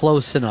get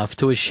close enough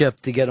to a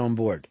ship to get on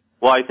board?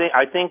 Well, I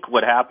think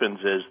what happens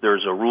is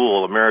there's a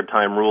rule, a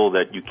maritime rule,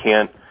 that you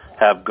can't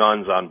have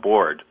guns on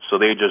board. So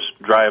they just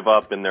drive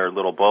up in their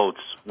little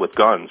boats with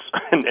guns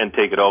and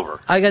take it over.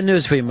 I got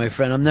news for you, my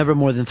friend. I'm never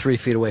more than 3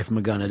 feet away from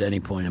a gun at any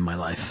point in my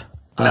life.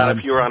 Not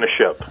if you're on a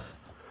ship.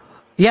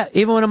 Yeah,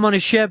 even when I'm on a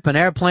ship, an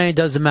airplane,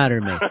 doesn't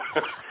matter to me.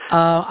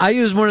 I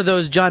use one of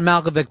those John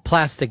Malkovich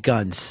plastic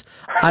guns.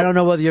 I don't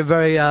know whether you're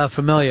very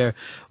familiar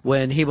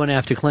when he went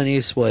after Clint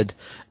Eastwood,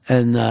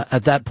 and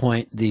at that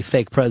point, the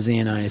fake president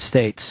of the United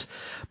States.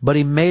 But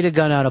he made a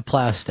gun out of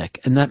plastic,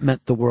 and that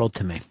meant the world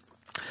to me.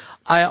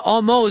 I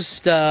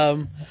almost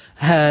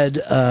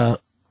had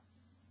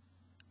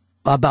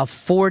about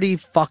 40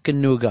 fucking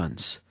new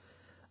guns.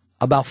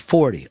 About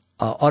 40.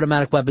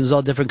 Automatic weapons,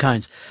 all different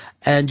kinds.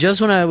 And just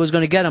when I was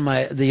going to get them,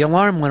 the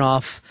alarm went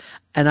off,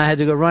 and I had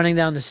to go running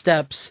down the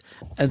steps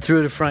and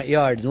through the front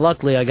yard. And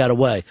luckily, I got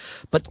away.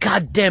 But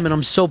God damn it,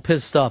 I'm so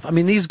pissed off. I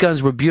mean, these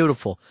guns were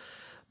beautiful,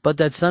 but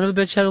that son of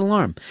a bitch had an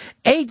alarm.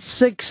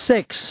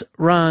 866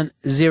 Ron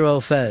Zero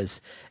Fez.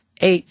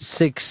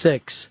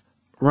 866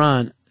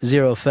 Ron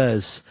Zero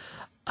Fez.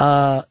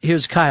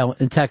 Here's Kyle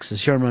in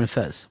Texas. You're on Ron and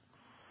Fez.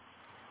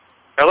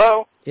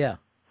 Hello? Yeah.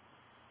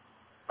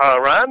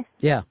 Ron?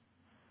 Yeah.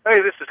 Hey,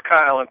 this is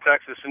Kyle in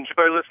Texas.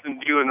 Enjoy listening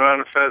to you and Ron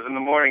and Fez in the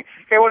morning.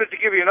 Hey, I wanted to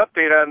give you an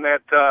update on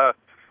that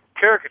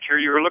caricature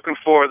you were looking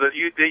for that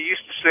they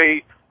used to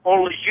say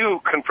only you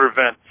can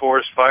prevent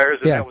forest fires,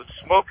 and that was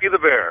Smokey the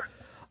Bear.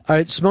 All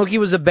right, Smokey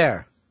was a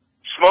bear.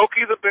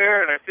 Smokey the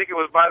Bear, and I think it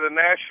was by the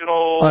National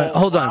All right,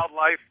 hold on.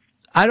 Wildlife.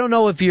 I don't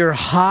know if you're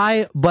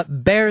high,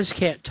 but bears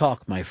can't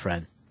talk, my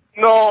friend.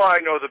 No, I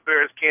know the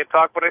bears can't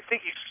talk, but I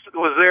think he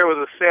was there with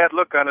a sad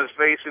look on his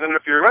face. And then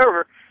if you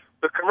remember,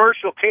 the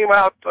commercial came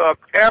out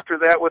after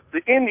that with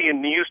the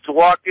Indian. He used to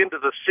walk into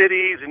the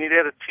cities, and he'd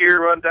had a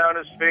tear run down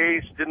his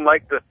face. Didn't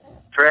like the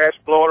trash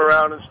blowing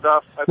around and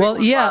stuff.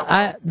 Well,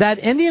 yeah, that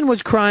Indian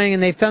was crying,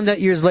 and they found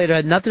out years later it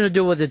had nothing to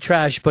do with the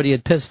trash, but he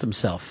had pissed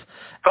himself.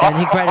 And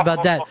he cried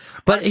about that.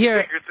 But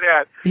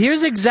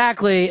here's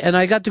exactly, and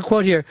I got the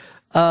quote here,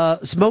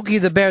 Smokey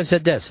the Bear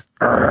said this.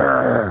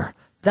 "Arr."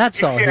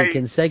 That's all he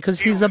can say, because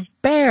he's a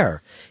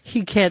bear.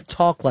 He can't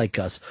talk like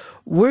us.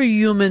 We're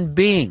human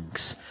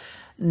beings,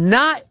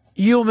 not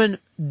human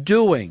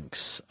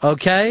doings,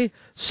 okay?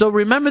 So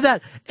remember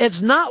that. It's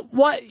not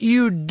what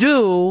you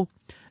do,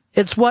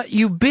 it's what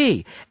you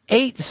be.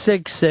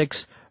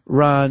 866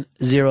 Ron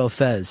Zero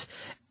Fez.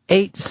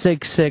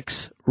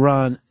 866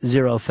 Ron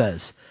Zero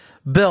Fez.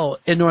 Bill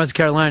in North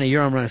Carolina,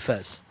 you're on Ron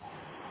Fez.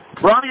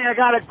 Ronnie, I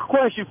got a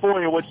question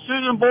for you. Would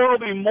Susan Boyle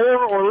be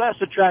more or less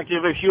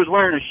attractive if she was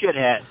wearing a shit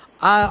hat?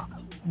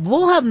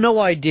 We'll have no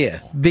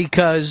idea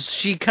because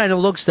she kind of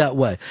looks that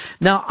way.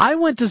 Now, I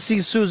went to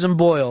see Susan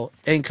Boyle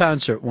in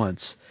concert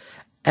once,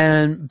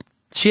 and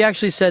she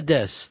actually said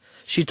this.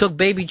 She took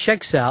baby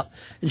chicks out,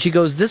 and she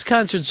goes, "This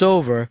concert's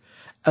over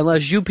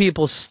unless you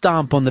people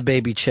stomp on the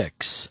baby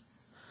chicks."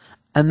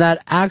 And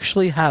that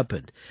actually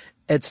happened.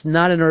 It's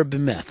not an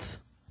urban myth.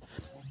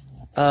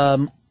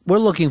 We're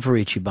looking for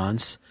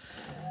Ichibans.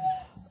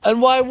 And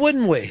why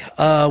wouldn't we?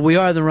 We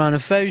are the Ron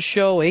and Fez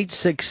Show.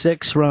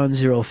 866 Ron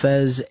Zero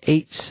Fez.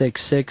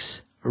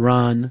 866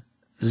 Ron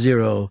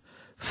Zero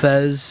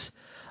Fez.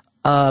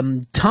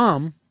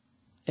 Tom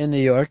in New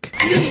York.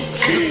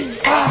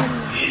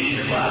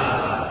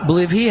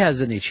 Believe he has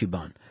an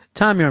Ichiban.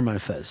 Tom, you're on Ron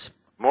and Fez.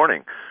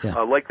 Morning.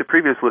 Yeah. Like the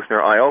previous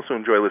listener, I also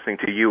enjoy listening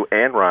to you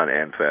and Ron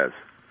and Fez.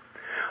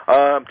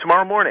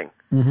 Tomorrow morning,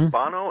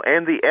 Bono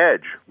and The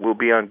Edge will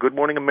be on Good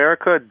Morning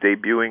America,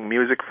 debuting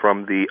music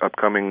from the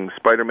upcoming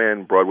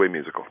Spider-Man Broadway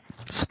musical.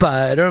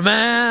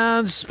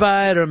 Spider-Man,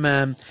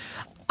 Spider-Man.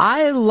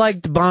 I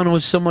liked Bono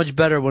so much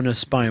better when his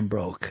spine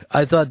broke.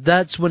 I thought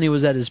that's when he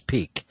was at his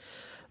peak.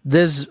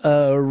 This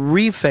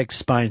refix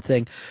spine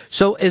thing.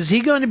 So is he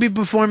going to be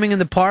performing in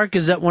the park?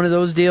 Is that one of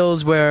those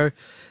deals where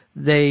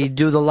they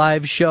do the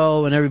live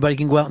show and everybody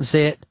can go out and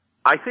see it?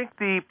 I think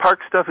the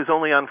park stuff is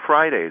only on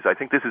Fridays. I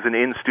think this is an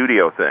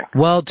in-studio thing.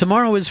 Well,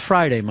 tomorrow is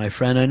Friday, my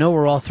friend. I know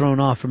we're all thrown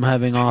off from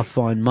having off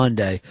on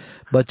Monday,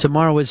 but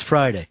tomorrow is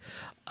Friday.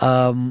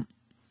 They'll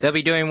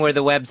be doing Where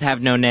the Webs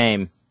Have No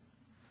Name.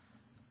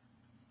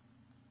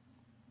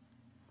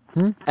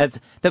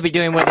 They'll be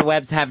doing Where the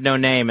Webs Have No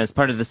Name as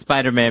part of the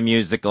Spider-Man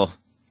musical.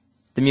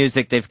 The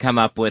music they've come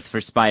up with for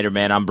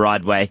Spider-Man on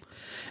Broadway.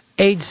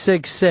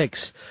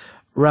 866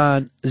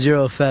 Ron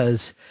Zero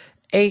Fez.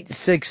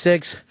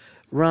 866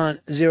 Ron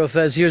Zero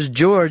Fez. Here's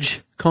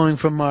George calling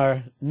from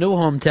our new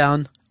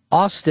hometown,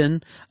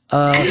 Austin.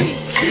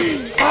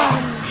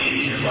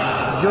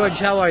 George,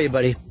 how are you,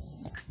 buddy?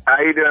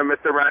 How you doing,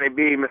 Mr. Ronnie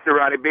B? Mr.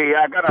 Ronnie B,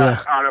 I got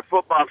on a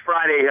Football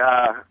Friday.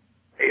 I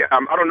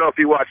don't know if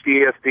you watched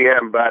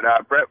ESPN, but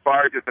Brett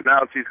Favre just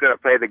announced he's going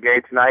to play the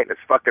game tonight, and it's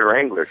fucking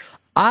Wranglers.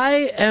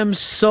 I am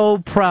so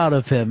proud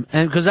of him,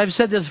 and because I've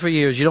said this for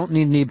years, you don't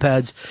need knee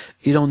pads,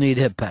 you don't need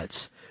hip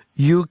pads.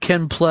 You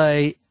can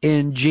play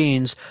in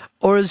jeans,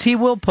 or as he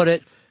will put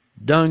it,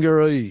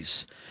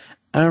 dungarees.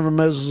 I'm from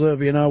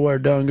Mississippi, and I wear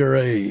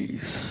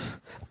dungarees.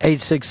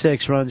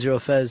 866 Ron Zero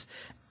Fez.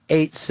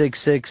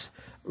 866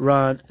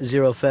 Ron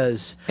Zero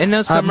Fez. In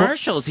those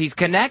commercials, he's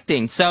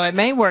connecting, so it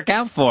may work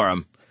out for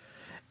him.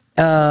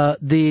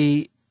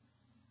 The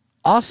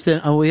Austin,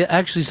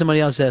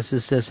 somebody else asked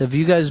us this. If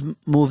you guys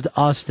moved to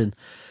Austin,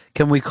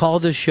 can we call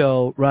the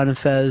show Ron and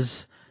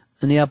Fez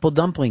and the Apple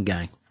Dumpling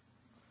Gang?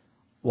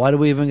 Why do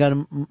we even got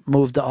to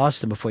move to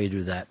Austin before you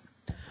do that?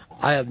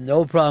 I have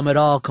no problem at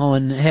all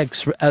calling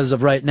Hicks, as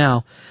of right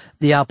now,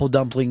 the Apple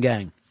Dumpling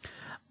Gang.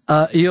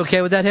 You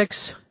okay with that,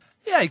 Hicks?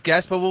 Yeah, I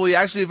guess, but will we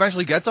actually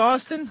eventually get to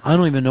Austin? I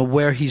don't even know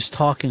where he's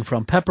talking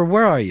from. Pepper,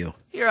 where are you?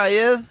 Here I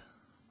is,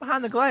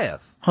 behind the glass.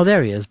 Oh,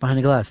 there he is, behind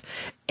the glass.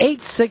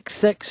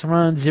 866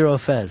 Ron Zero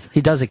Fez. He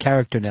does a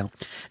character now.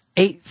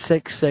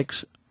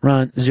 866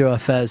 Ron Zero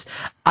Fez.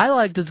 I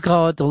like to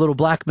call it the little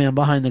black man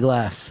behind the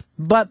glass,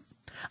 but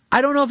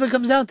I don't know if it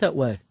comes out that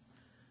way.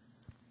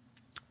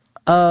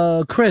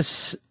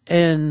 Chris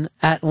in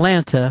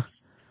Atlanta.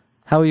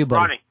 How are you,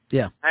 buddy? Ronnie.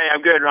 Yeah. Hey,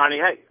 I'm good, Ronnie.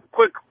 Hey,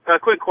 quick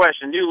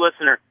question, new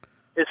listener.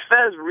 Is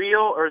Fez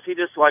real, or is he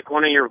just like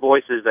one of your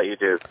voices that you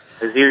do?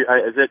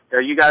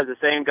 Are you guys the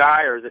same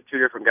guy, or is it two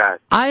different guys?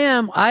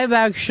 I've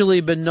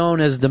actually been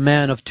known as the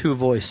man of two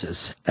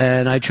voices,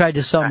 and I tried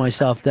to sell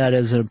myself that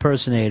as an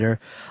impersonator.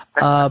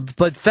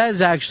 But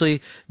Fez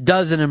actually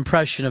does an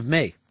impression of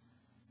me.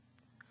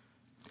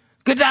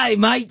 Good day,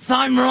 mates.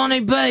 I'm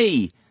Ronnie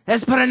B.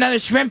 Let's put another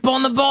shrimp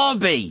on the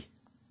barbie.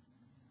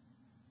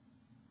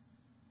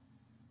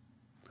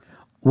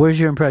 Where's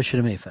your impression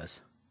of me,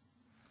 Fez?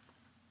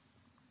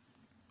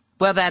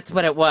 Well, that's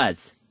what it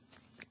was.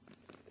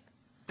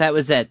 That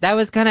was it. That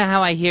was kind of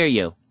how I hear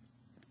you.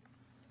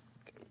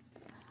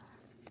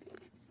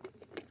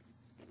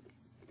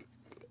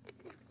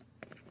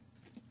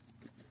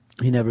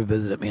 He never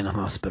visited me in a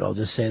hospital. I'll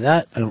just say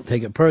that. I don't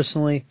take it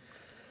personally.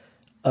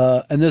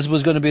 And this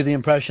was going to be the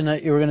impression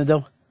that you were going to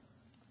do?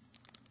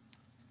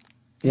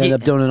 You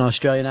ended up doing an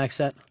Australian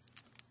accent?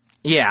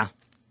 Yeah.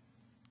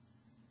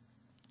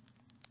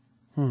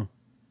 All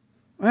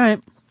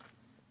right.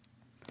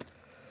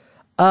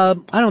 I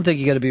don't think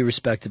you got to be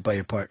respected by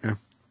your partner.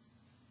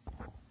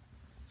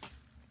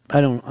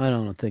 I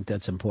don't think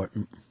that's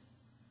important.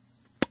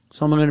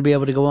 So I'm going to be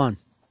able to go on.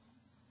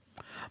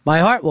 My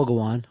heart will go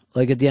on,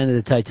 like at the end of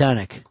the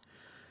Titanic.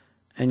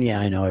 And yeah,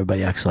 I know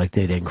everybody acts like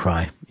they didn't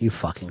cry. You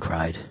fucking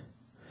cried.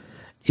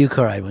 You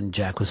cried when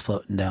Jack was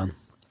floating down.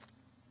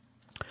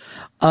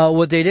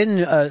 What they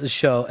didn't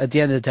show at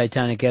the end of the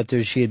Titanic,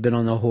 after she had been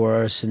on the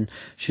horse and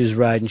she was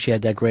riding, she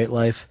had that great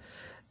life.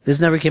 This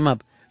never came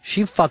up.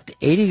 She fucked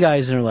 80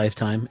 guys in her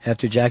lifetime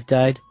after Jack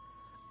died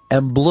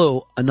and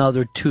blew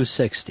another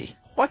 260.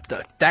 What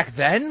the? Back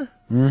then?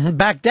 Mm-hmm.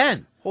 Back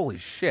then. Holy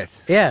shit.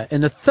 Yeah, in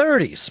the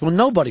 30s when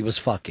nobody was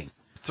fucking.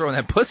 Throwing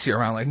that pussy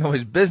around like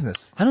nobody's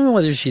business. I don't know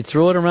whether she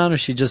threw it around or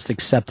she just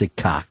accepted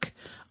cock.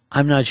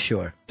 I'm not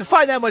sure. To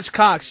find that much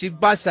cock, she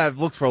must have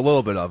looked for a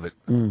little bit of it.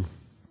 Mm.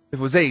 If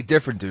it was 8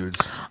 different dudes.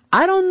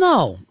 I don't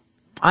know.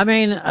 I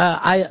mean,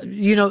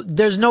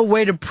 there's no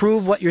way to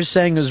prove what you're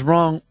saying is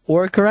wrong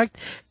or correct.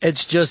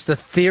 It's just a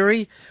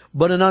theory,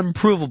 but an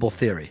unprovable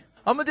theory.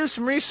 I'm going to do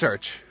some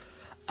research.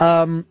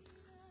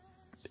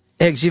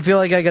 Higgs, you feel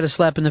like I got a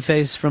slap in the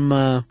face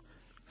from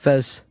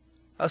Fez?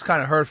 That was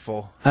kind of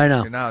hurtful. I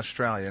know. You're now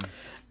Australian.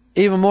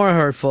 Even more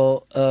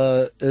hurtful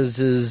is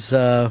his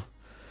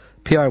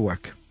PR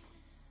work.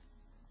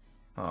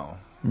 Oh,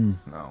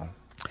 no.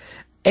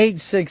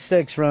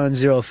 866 Ron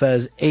Zero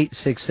Fez.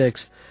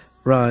 866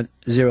 Ron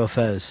Zero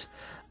Fez.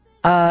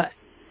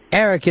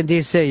 Eric in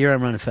D.C., you're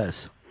on Ron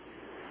Fez.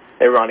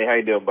 Hey, Ronnie, how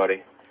you doing,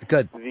 buddy?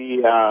 Good.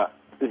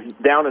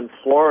 Down in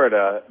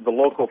Florida, the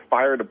local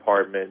fire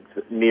department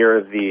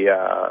near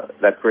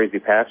that crazy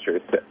pastor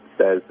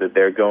says that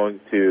they're going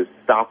to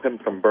stop him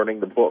from burning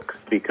the books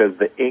because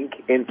the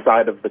ink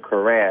inside of the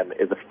Quran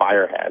is a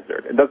fire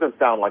hazard. It doesn't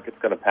sound like it's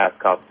going to pass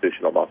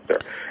constitutional muster.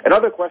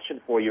 Another question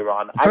for you,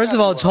 Ron. First of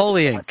all, it's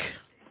holy ink.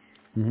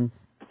 Mm-hmm.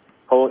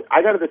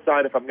 I got to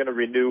decide if I'm going to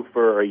renew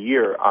for a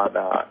year on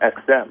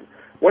XM.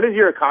 When is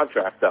your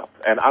contract up?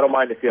 And I don't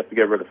mind if you have to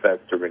get rid of Fez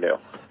to renew.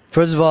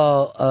 First of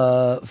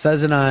all,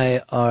 Fez and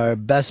I are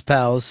best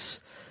pals,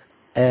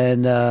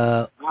 and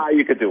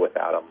you could do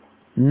without him.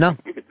 No.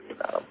 You could do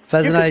without him.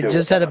 Fez You and I could do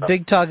just had a without him.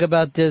 big talk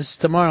about this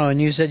tomorrow, and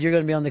you said you're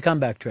going to be on the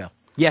comeback trail.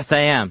 Yes, I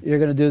am. You're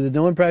going to do the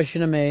new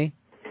impression of me,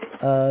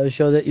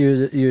 show that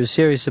you're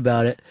serious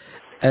about it,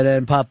 and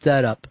then pop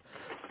that up.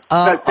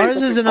 Ours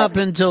isn't up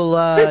until...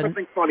 Say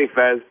something funny,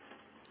 Fez.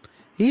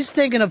 He's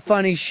thinking of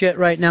funny shit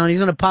right now, and he's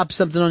going to pop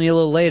something on you a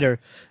little later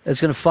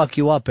that's going to fuck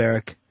you up,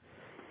 Eric.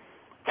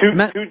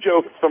 Two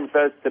jokes from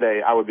Fez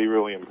today. I would be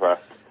really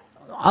impressed.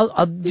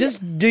 I'll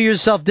just do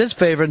yourself this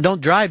favor and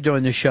don't drive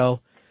during the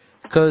show,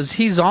 because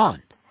he's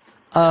on.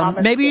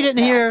 Maybe you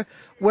didn't hear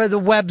where the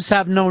webs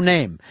have no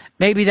name.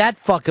 Maybe that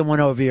fucking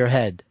went over your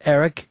head,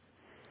 Eric.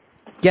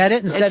 Get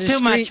it? It's too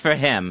much for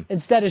him.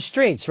 Instead of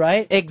streets,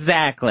 right?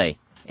 Exactly.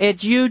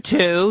 It's you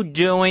two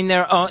doing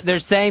their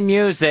same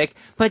music,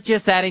 but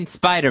just adding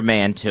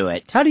Spider-Man to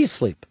it. How do you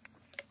sleep?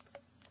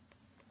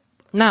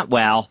 Not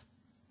well.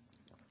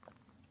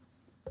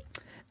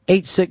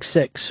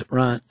 866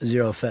 Ron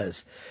Zero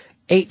Fez.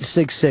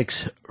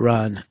 866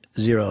 Ron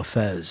Zero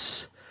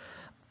Fez.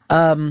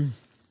 Let's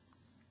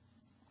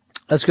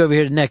go over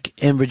here to Nick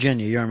in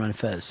Virginia. You're on Ron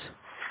Fez.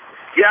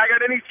 Yeah, I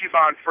got an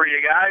Ichiban for you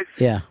guys.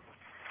 Yeah.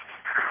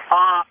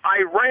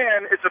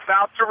 Iran is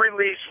about to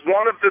release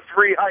one of the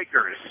 3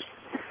 hikers.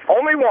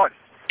 Only one.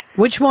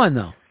 Which one,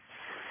 though?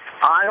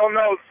 I don't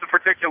know the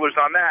particulars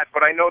on that,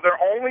 but I know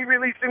they're only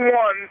releasing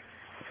one,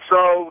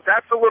 so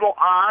that's a little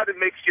odd. It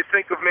makes you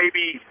think of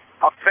maybe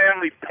a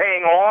family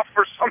paying off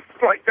or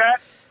something like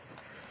that.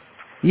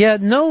 Yeah,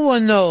 no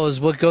one knows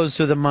what goes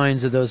through the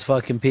minds of those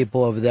fucking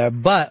people over there.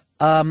 But,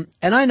 and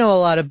I know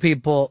a lot of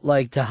people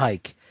like to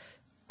hike.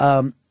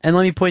 And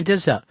let me point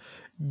this out.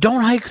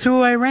 Don't hike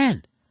through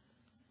Iran.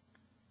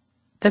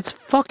 That's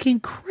fucking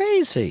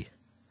crazy.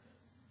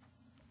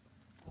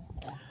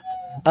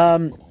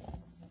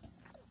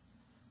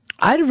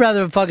 I'd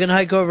rather fucking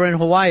hike over in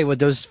Hawaii with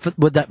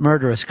that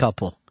murderous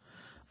couple.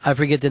 I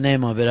forget the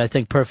name of it. I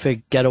think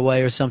Perfect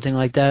Getaway or something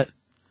like that.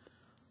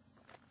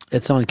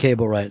 It's on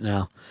cable right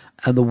now,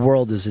 and the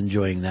world is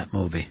enjoying that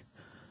movie.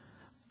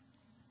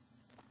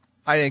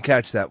 I didn't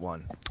catch that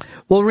one.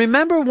 Well,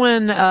 remember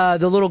when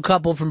the little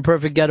couple from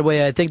Perfect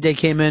Getaway, I think they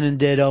came in and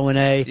did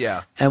O&A.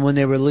 Yeah. And when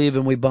they were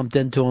leaving, we bumped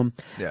into them.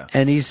 Yeah.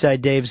 And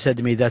Eastside Dave said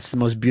to me, "That's the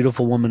most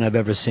beautiful woman I've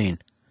ever seen."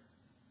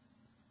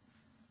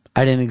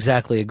 I didn't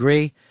exactly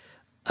agree,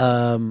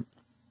 but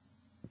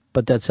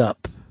that's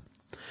up.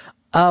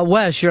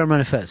 Wes, you're on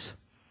Run Fez.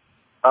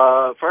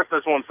 First, I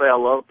just want to say I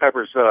love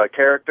Pepper's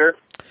character.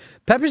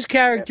 Pepper's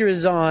character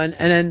is on,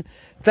 and then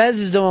Fez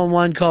is doing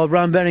one called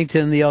Ron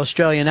Bennington, the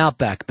Australian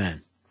Outback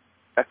Man.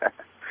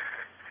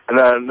 And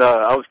then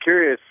I was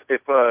curious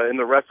if in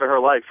the rest of her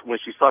life, when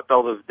she sucked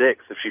all those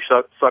dicks, if she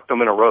sucked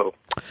them in a row.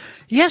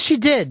 Yes, she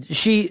did.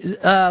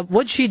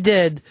 What she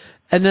did,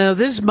 and now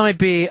this might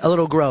be a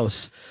little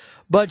gross,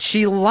 but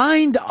she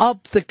lined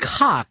up the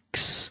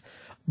cocks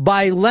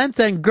by length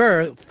and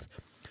girth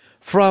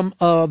from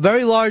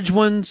very large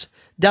ones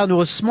down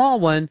to a small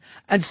one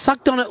and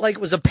sucked on it like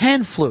it was a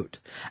pan flute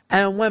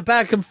and went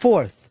back and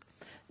forth.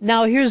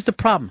 Now, here's the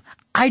problem.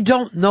 I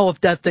don't know if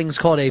that thing's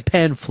called a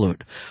pan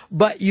flute,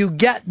 but you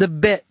get the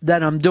bit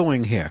that I'm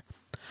doing here.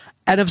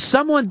 And if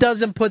someone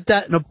doesn't put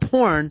that in a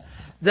porn,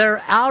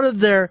 they're out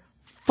of their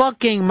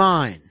fucking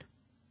mind.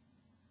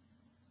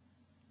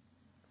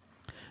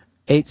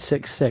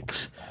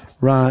 866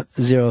 Ron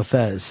Zero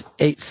Fez.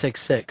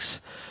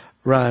 866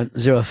 Ron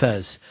Zero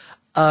Fez.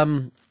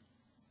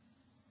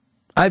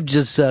 I've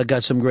just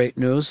got some great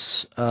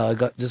news.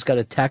 Just got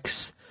a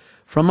text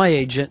from my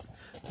agent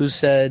who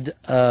said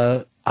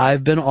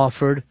I've been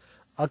offered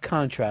a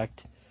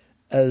contract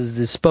as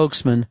the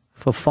spokesman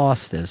for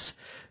Foster's,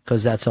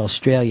 because that's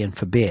Australian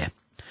for beer.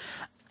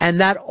 And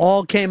that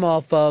all came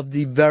off of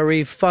the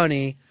very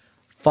funny,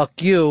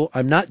 fuck you,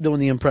 I'm not doing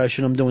the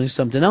impression, I'm doing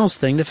something else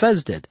thing that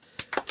Fez did.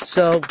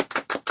 So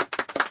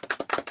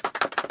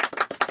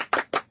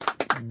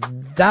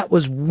that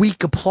was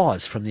weak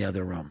applause from the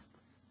other room.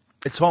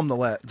 It's home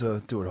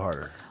to do it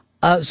harder.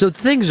 So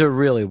things are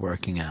really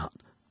working out.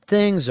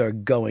 Things are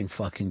going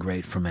fucking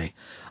great for me.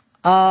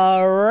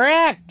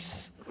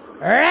 Rex,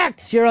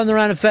 you're on the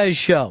Ron and Fez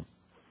show.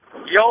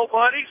 Yo,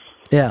 buddies.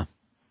 Yeah.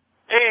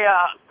 Hey,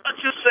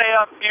 let's just say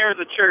I'm near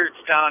the church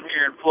down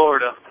here in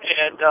Florida,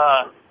 and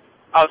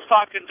I was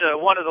talking to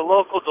one of the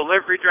local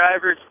delivery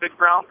drivers, Big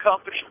Brown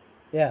Company.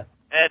 Yeah.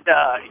 And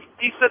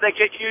he said they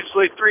get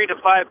usually 3 to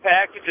 5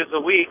 packages a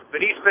week,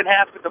 but he's been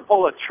having to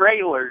pull a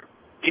trailer.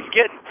 He's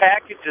getting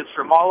packages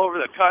from all over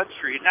the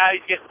country. Now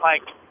he's getting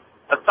like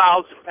 1,000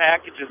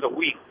 packages a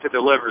week to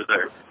deliver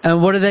there.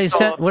 And what do they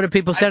send? What are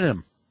people sending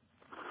him?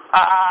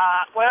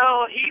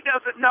 Well, he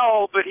doesn't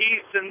know, but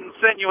he's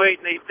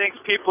insinuating he thinks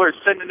people are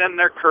sending in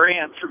their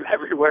crayons from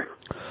everywhere.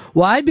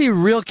 Well, I'd be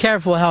real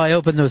careful how I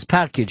open those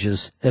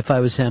packages if I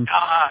was him.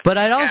 But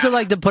I'd also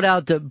like to point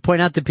out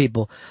to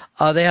people,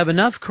 they have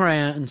enough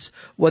crayons.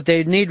 What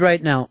they need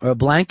right now are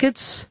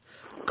blankets,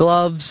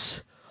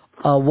 gloves,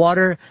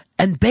 water,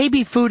 and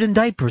baby food and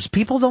diapers.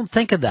 People don't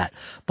think of that.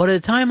 But at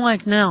a time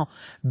like now,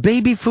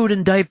 baby food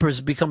and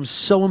diapers become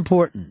so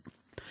important.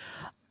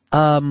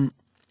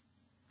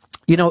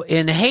 You know,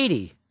 in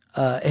Haiti,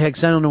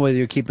 Hicks, I don't know whether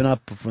you're keeping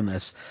up from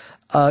this,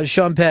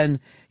 Sean Penn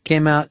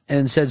came out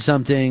and said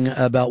something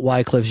about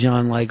Wycliffe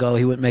Jean, like, oh,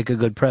 he wouldn't make a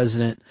good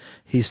president.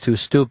 He's too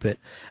stupid.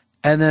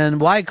 And then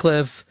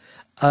Wycliffe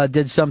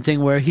did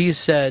something where he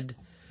said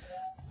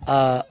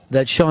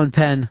that Sean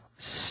Penn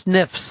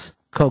sniffs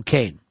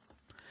cocaine.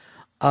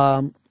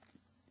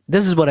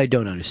 This is what I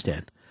don't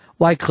understand.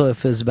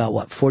 Wycliffe is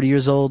about, 40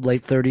 years old,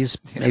 late 30s,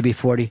 maybe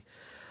 40.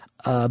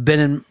 Been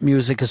in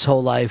music his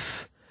whole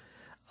life.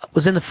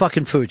 Was in the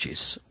fucking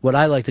Fugees, what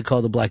I like to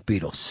call the Black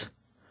Beatles.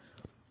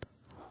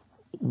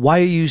 Why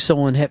are you so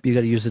unhip? You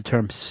got to use the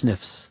term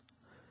sniffs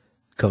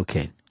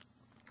cocaine.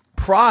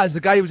 Praz, the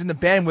guy he was in the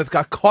band with,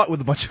 got caught with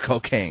a bunch of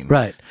cocaine.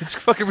 Right. It's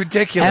fucking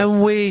ridiculous.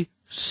 And we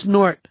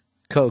snort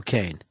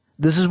cocaine.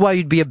 This is why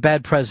you'd be a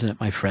bad president,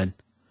 my friend.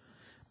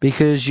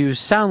 Because you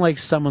sound like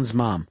someone's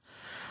mom.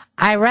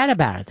 I read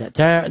about it.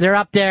 That they're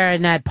up there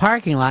in that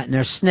parking lot and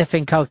they're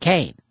sniffing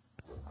cocaine.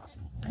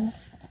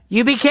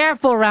 You be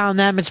careful around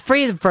them. It's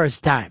free the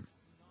first time.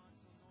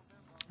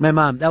 My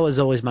mom, that was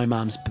always my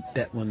mom's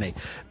bet with me.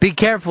 Be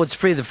careful, it's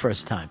free the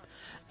first time.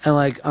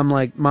 And I'm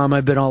like, Mom,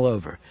 I've been all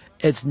over.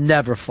 It's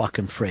never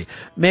fucking free.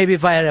 Maybe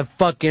if I had a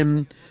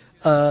fucking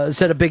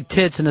set of big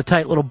tits and a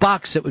tight little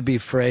box, it would be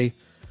free.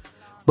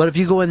 But if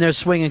you go in there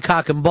swinging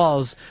cock and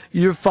balls,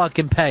 you're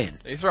fucking paying.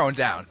 You're throwing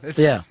down.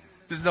 Yeah.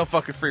 There's no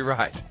fucking free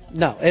ride.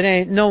 No, it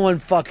ain't. No one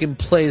fucking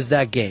plays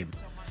that game.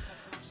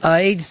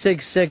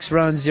 866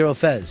 Ron Zero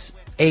Fez.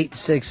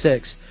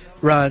 866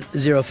 Ron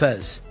Zero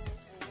Fez.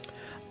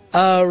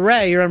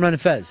 Ray, you're on Ron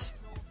and Fez.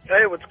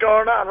 Hey, what's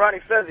going on? Ronnie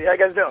Fezzi. How you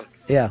guys doing?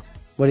 Yeah.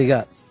 What do you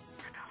got?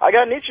 I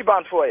got an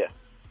Ichiban for you.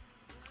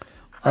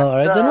 All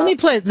right, then let me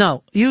play it.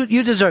 No,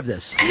 you deserve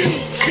this.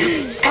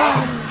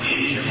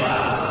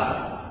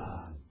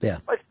 Yeah.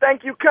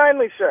 Thank you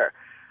kindly, sir.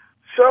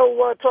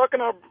 So,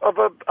 talking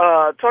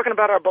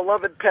about our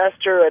beloved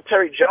pastor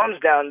Terry Jones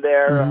down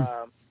there,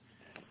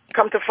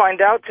 come to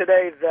find out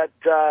today that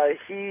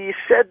he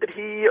said that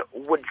he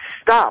would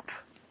stop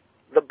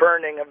the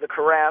burning of the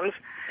Korans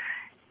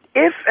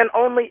if and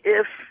only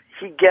if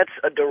he gets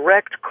a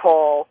direct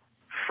call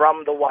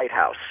from the White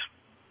House.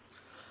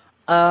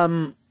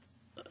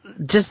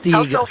 Just the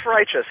How ego.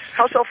 self-righteous.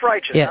 How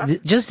self-righteous, Yeah, huh?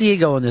 just the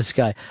ego in this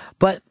guy.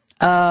 But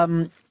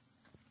I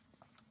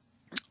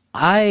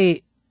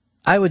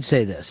would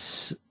say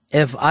this.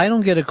 If I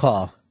don't get a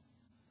call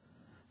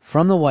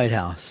from the White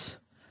House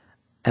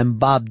and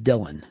Bob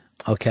Dylan,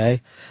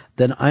 okay,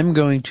 then I'm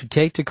going to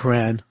take the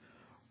Koran,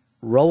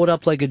 roll it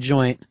up like a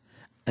joint,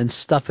 and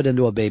stuff it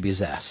into a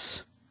baby's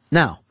ass.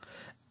 Now,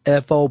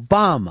 if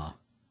Obama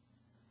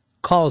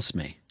calls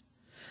me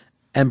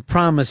and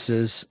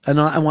promises, and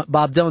I want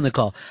Bob Dylan to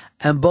call,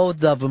 and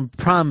both of them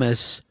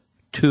promise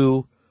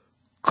to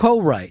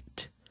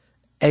co-write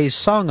a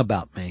song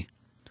about me,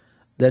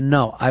 then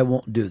no, I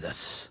won't do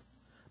this.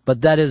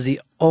 But that is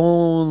the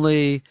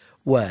only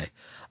way.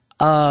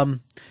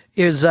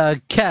 Here's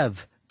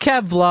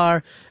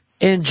Kevlar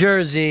in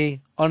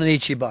Jersey on an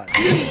Ichiban.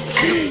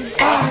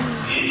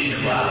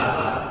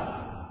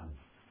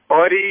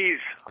 Buddies,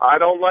 I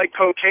don't like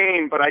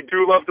cocaine, but I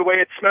do love the way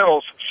it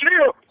smells.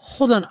 Shoo!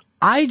 Hold on.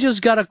 I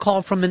just got a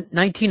call from a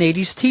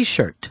 1980s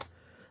t-shirt.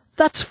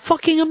 That's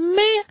fucking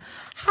amazing.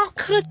 How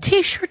could a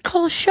t-shirt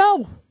call a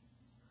show?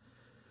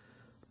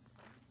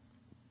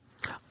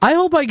 I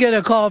hope I get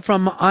a call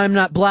from I'm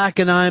not black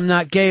and I'm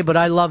not gay, but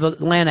I love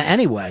Atlanta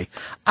anyway.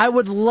 I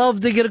would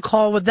love to get a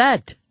call with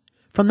that.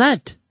 From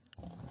that.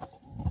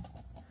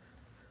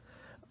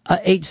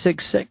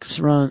 866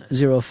 Ron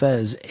Zero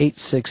Fez.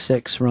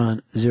 866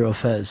 Ron Zero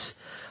Fez.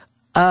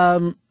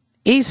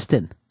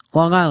 Easton,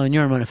 Long Island,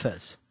 you're on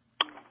Fez.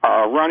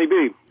 Ronnie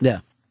B. Yeah.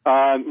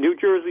 New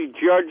Jersey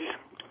judge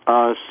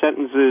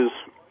sentences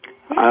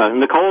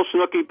Nicole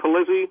Snooki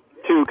Palizzi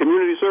to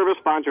community service,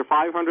 fines her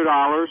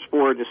 $500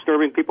 for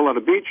disturbing people at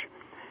a beach,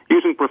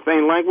 using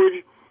profane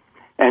language.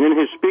 And in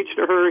his speech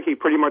to her, he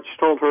pretty much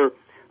told her,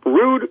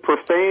 rude,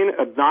 profane,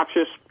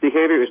 obnoxious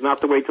behavior is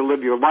not the way to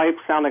live your life,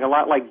 sounding a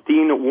lot like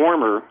Dean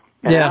Warmer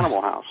in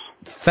Animal House.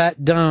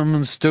 Fat, dumb,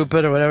 and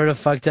stupid, or whatever the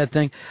fuck that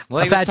thing.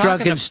 Well, he fat, was talking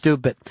drunk, and to-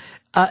 stupid.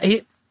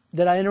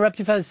 Did I interrupt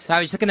you, Fez?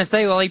 I was just going to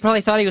say, well, he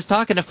probably thought he was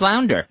talking to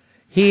Flounder.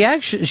 He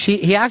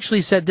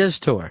actually said this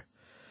to her.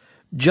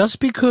 Just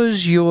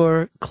because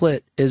your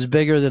clit is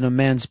bigger than a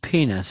man's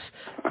penis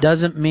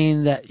doesn't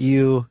mean that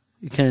you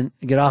can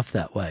get off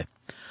that way.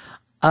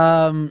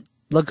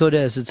 Look who it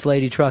is. It's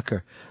Lady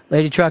Trucker.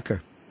 Lady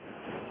Trucker.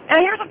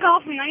 And here's a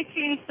call from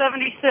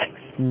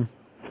 1976.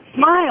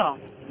 Smile.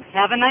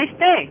 Have a nice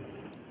day.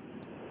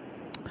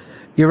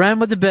 You ran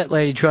with the bit,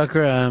 Lady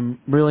Trucker. I'm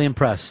really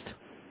impressed.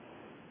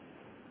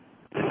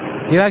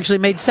 You actually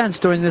made sense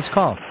during this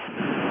call.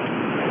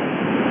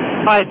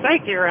 Why,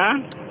 thank you,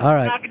 Ron. All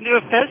right. I can do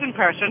a Fez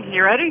impression.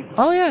 You ready?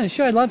 Oh, yeah,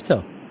 sure. I'd love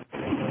to.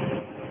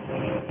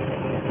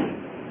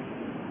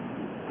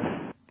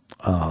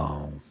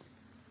 Oh.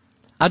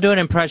 I'll do an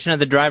impression of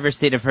the driver's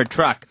seat of her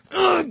truck.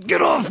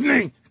 Get off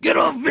me! Get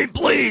off me,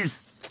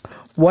 please!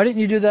 Why didn't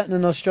you do that in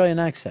an Australian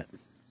accent?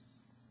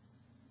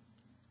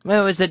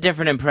 Well, it was a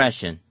different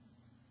impression.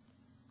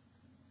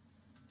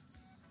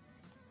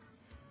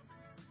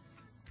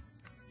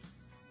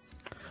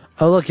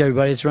 Oh, look,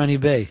 everybody, it's Ronnie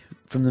B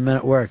from the Men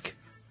at Work.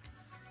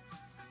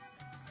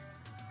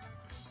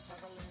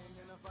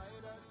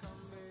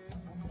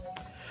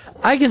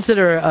 I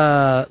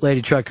consider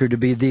Lady Trucker to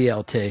be the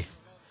LT,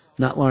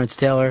 not Lawrence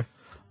Taylor,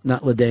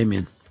 not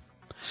LaDamian.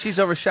 She's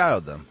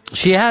overshadowed them.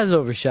 She has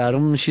overshadowed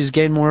him. She's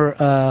gained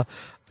more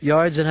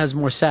yards and has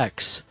more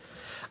sacks.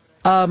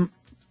 How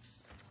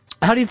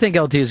do you think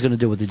LT is going to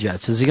do with the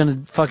Jets? Is he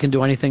going to fucking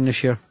do anything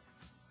this year?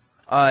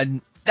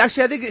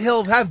 Actually, I think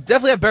he'll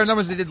definitely have better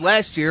numbers than he did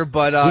last year,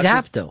 but He'd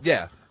have to.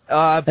 Yeah.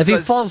 If he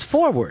falls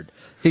forward,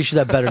 he should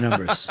have better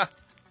numbers.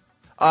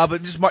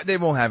 But they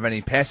won't have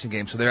any passing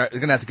games, so they're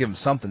going to have to give him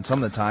something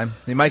some of the time.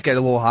 They might get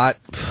a little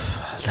hot.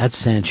 That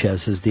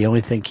Sanchez is the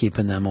only thing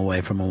keeping them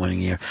away from a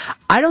winning year.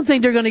 I don't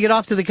think they're going to get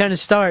off to the kind of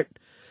start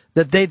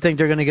that they think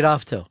they're going to get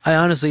off to. I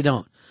honestly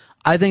don't.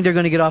 I think they're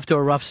going to get off to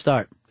a rough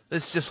start.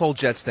 This whole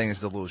Jets thing is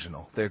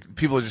delusional.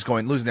 People are just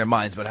losing their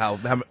minds about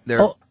how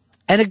they're... Oh,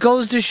 and it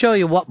goes to show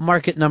you what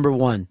market number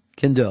one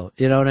can do.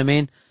 You know what I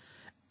mean?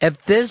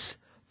 If this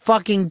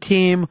fucking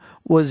team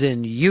was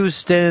in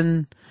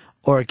Houston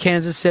or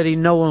Kansas City,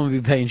 no one would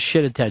be paying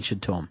shit attention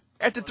to them.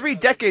 After 3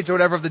 decades or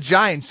whatever of the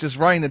Giants just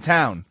running the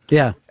town.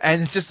 Yeah.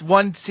 And it's just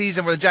one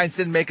season where the Giants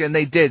didn't make it and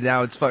they did.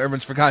 Now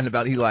everyone's forgotten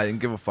about Eli and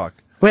give a fuck.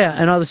 Well, yeah,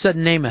 and all of a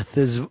sudden Namath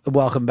is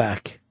welcome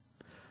back.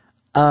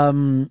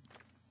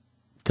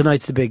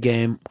 Tonight's the big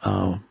game.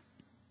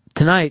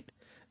 Tonight,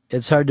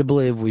 it's hard to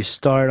believe we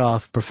start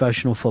off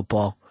professional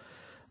football.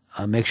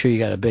 Make sure you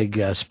got a big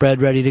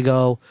spread ready to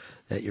go,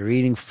 that you're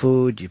eating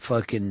food, you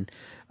fucking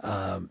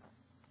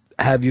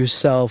have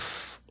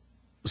yourself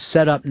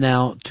set up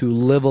now to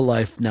live a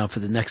life now for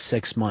the next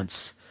 6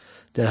 months.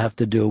 that have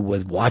to do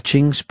with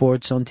watching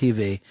sports on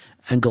TV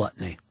and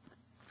gluttony.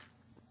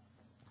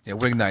 Yeah,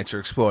 wing nights are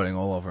exploding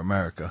all over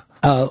America.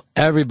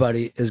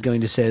 Everybody is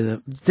going to say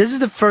that this is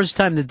the first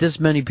time that this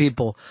many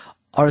people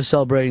are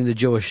celebrating the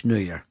Jewish New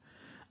Year.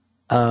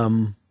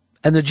 And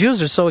the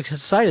Jews are so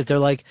excited. They're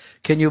like,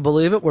 can you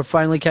believe it? We're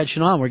finally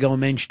catching on. We're going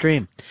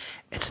mainstream.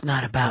 It's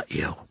not about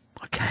you,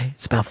 okay?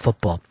 It's about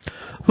football.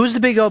 Who's the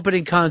big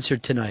opening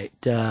concert tonight?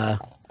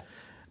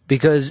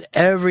 Because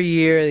every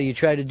year you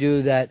try to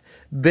do that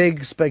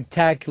big,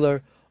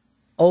 spectacular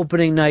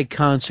opening night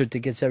concert that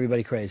gets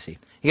everybody crazy.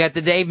 You got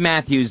the Dave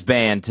Matthews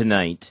Band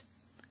tonight.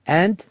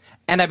 And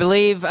I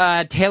believe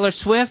Taylor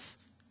Swift?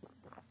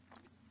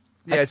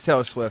 Yeah, it's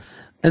Taylor Swift.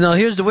 And now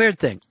here's the weird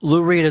thing.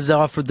 Lou Reed has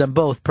offered them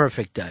both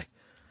Perfect Day.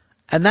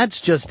 And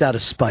that's just out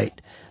of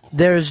spite.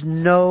 There's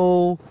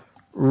no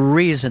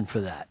reason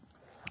for that.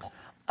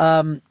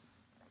 I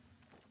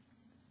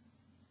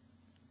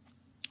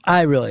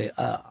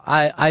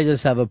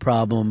just have a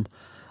problem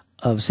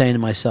of saying to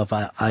myself,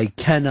 I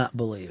cannot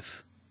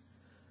believe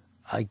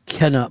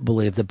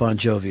that Bon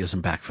Jovi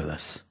isn't back for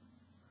this.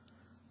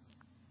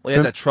 Well, he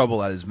had that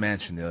trouble at his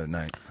mansion the other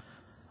night.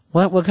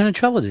 What kind of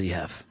trouble did he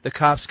have? The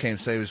cops came,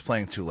 said he was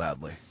playing too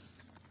loudly.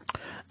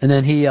 And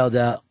then he yelled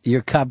out,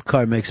 "Your cop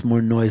car makes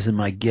more noise than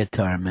my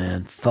guitar,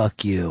 man.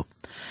 Fuck you."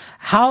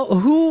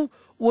 Who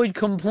would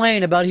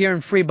complain about hearing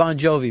free Bon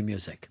Jovi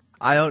music?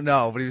 I don't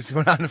know, but he was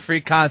going on a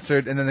free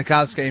concert, and then the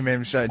cops came in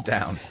and shut it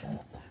down.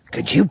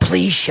 Could you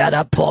please shut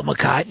up, Paul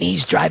McCartney?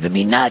 He's driving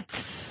me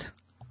nuts.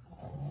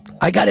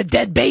 I got a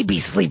dead baby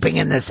sleeping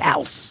in this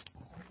house.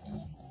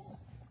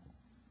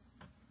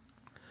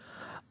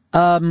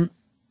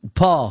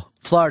 Paul,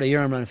 Florida,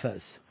 you're on Run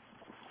Fez.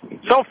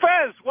 So,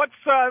 Fez, what's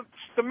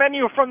the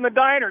menu from the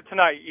diner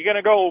tonight? You going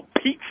to go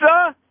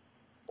pizza,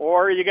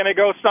 or are you going to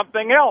go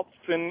something else?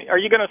 And are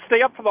you going to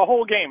stay up for the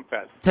whole game,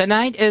 Fez?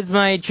 Tonight is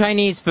my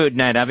Chinese food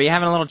night. I'll be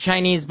having a little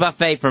Chinese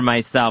buffet for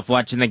myself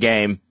watching the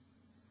game.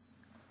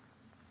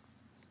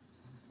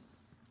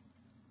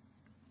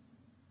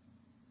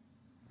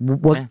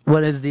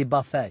 What is the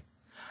buffet?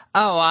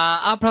 Oh,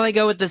 I'll probably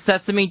go with the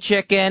sesame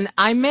chicken.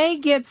 I may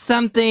get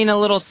something a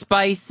little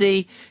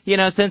spicy,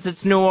 since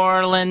it's New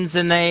Orleans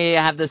and they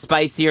have the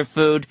spicier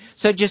food.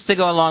 So just to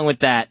go along with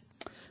that.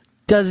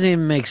 Doesn't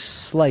even make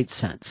slight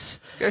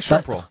sense. Yeah,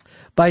 shrimp roll.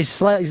 By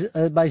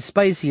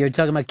spicy, you're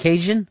talking about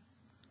Cajun?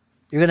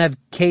 You're going to have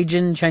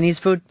Cajun Chinese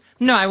food?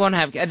 No, I won't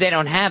have. They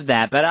don't have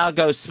that, but I'll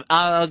go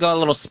a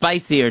little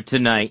spicier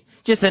tonight,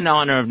 just in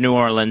honor of New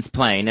Orleans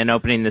playing and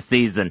opening the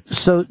season.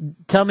 So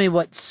tell me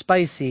what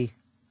spicy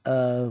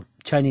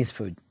Chinese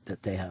food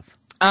that they have.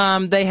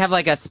 They have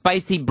like a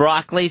spicy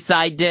broccoli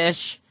side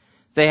dish.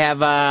 They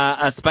have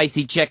a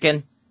spicy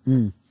chicken.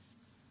 Jay,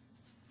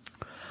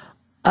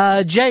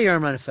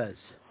 you're on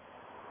Fez.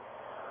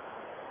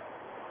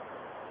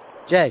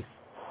 Jay.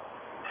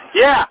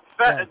 Yeah,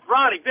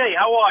 Ronnie B,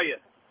 how are you?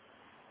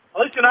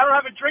 Listen, I don't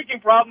have a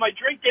drinking problem. I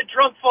drink, get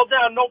drunk, fall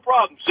down, no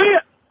problem. See ya!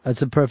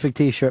 That's a perfect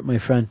T-shirt, my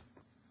friend.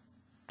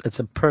 That's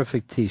a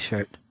perfect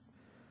T-shirt.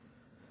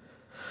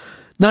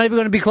 Not even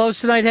going to be close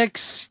tonight,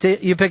 Hicks?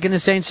 You picking the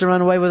Saints to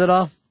run away with it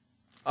all?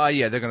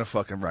 Yeah, they're going to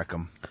fucking wreck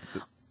them.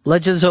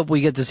 Let's just hope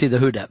we get to see the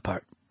Who Dat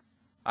part.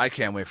 I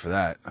can't wait for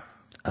that.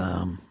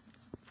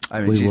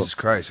 Jesus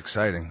Christ,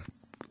 exciting.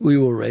 We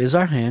will raise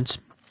our hands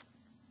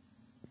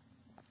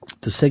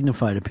to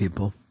signify to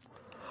people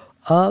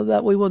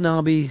that we will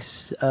now be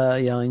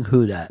yelling,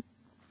 "Who dat?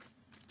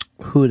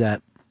 Who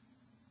dat?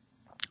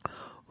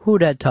 Who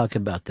dat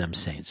talking about them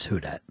Saints? Who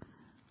dat?"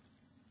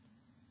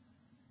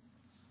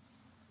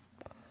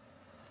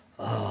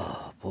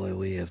 Oh, boy,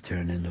 we have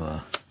turned into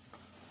a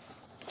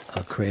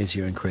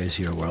crazier and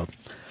crazier world.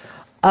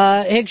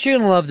 Hicks, you're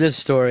going to love this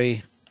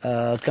story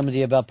coming to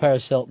you about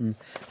Paris Hilton.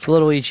 It's a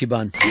little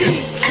Ichiban.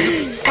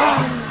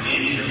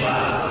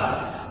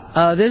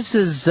 This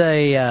is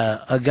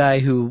a guy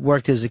who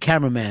worked as a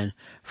cameraman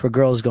for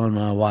Girls Gone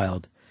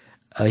Wild.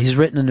 He's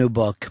written a new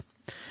book,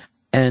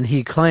 and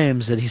he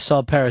claims that he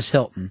saw Paris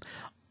Hilton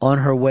on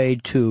her way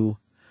to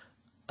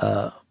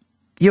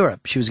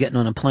Europe. She was getting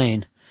on a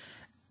plane,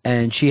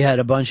 and she had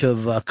a bunch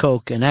of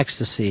coke and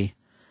ecstasy.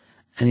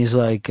 And he's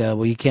like,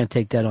 well, you can't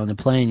take that on the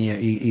plane.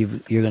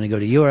 You're going to go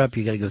to Europe.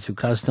 You got to go through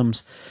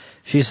customs.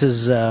 She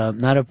says,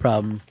 not a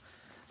problem.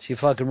 She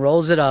fucking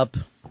rolls it up,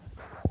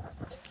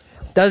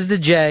 does the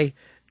J,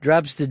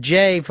 drops the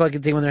J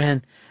fucking thing with her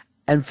hand,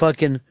 and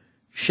fucking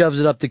shoves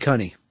it up the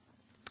cunny.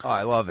 Oh,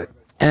 I love it.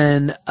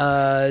 And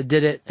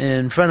did it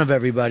in front of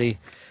everybody.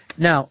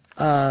 Now,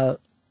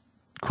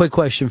 quick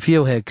question for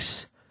you,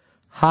 Hicks.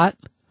 Hot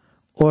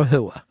or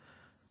hua?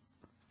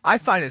 I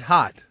find it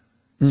hot.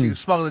 She was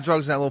smuggling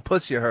drugs in that little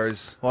pussy of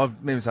hers. Well,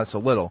 maybe it's not so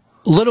little.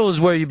 Little is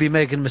where you'd be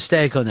making a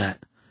mistake on that.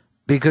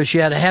 Because she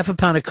had a half a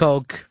pound of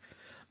coke,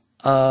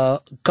 a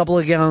couple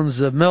of gallons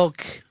of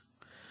milk,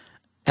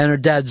 and her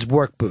dad's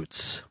work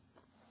boots.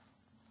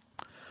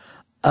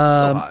 Still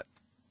hot.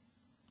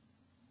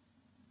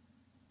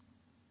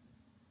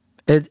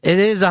 It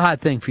is a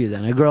hot thing for you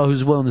then, a girl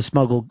who's willing to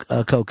smuggle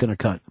coke in her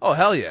cunt. Oh,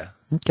 hell yeah.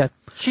 Okay.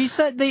 She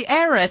said the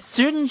heiress,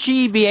 shouldn't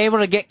she be able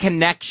to get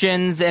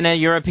connections in a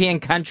European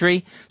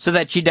country so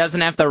that she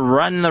doesn't have to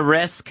run the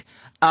risk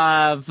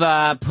of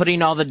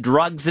putting all the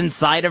drugs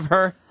inside of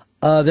her?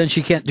 Then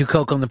she can't do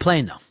coke on the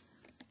plane, though.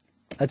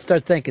 Let's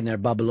start thinking there,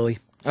 Baba Louie.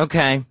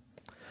 Okay.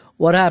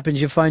 What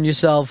happens? You find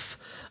yourself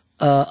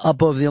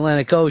up over the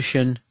Atlantic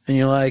Ocean, and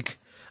you're like,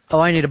 oh,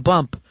 I need a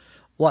bump.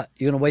 What?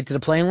 You're going to wait till the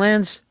plane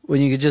lands?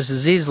 When you could just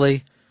as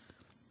easily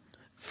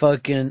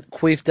fucking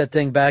queef that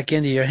thing back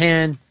into your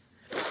hand,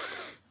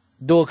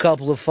 do a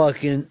couple of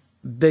fucking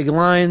big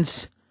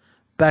lines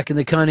back in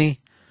the cunny,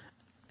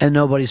 and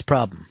nobody's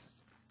problem.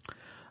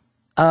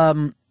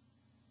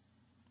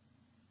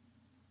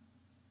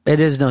 It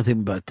is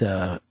nothing but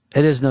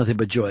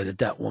joy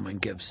that woman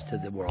gives to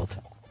the world.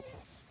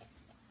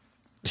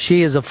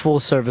 She is a full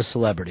service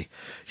celebrity.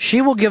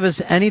 She will give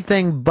us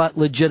anything but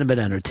legitimate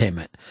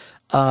entertainment.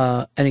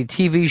 Any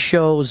TV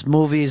shows,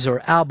 movies,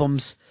 or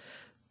albums.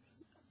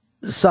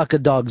 Suck a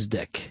dog's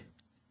dick.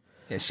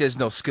 Yeah, she has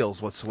no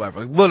skills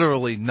whatsoever.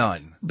 Literally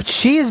none. But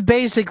she is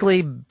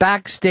basically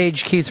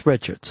backstage Keith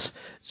Richards.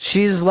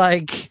 She's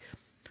like,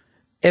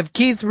 if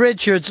Keith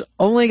Richards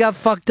only got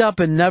fucked up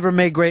and never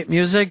made great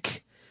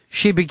music,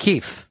 she'd be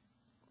Keith.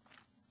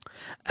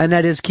 And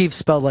that is Keith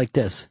spelled like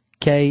this.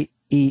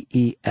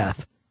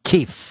 K-E-E-F.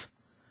 Keith.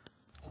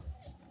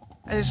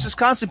 And it's just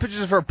constant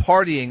pictures of her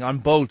partying on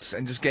boats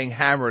and just getting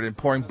hammered and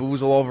pouring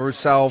booze all over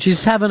herself.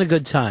 She's having a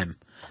good time.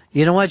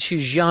 You know what?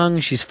 She's young.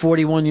 She's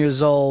 41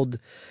 years old.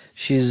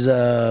 She's,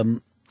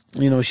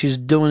 she's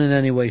doing it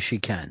any way she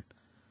can.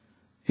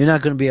 You're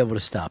not going to be able to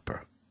stop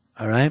her.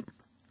 All right?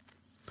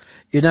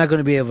 You're not going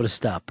to be able to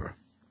stop her.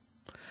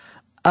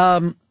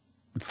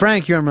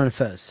 Frank, you're on Run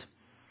Fez.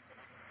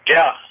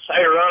 Yeah.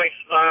 Hey, Ronnie.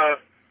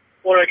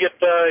 Want to get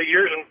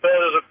yours and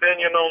Fez's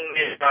opinion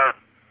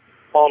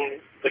on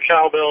the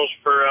Cowbells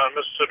for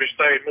Mississippi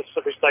State.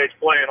 Mississippi State's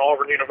playing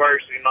Auburn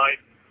University tonight.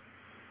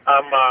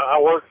 I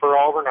work for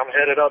Auburn. I'm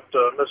headed up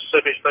to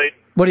Mississippi State.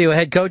 What are you, a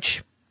head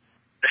coach?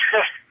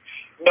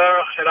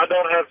 No, and I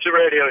don't have 2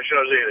 radio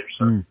shows either.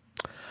 So.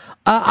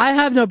 I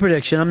have no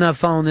prediction. I'm not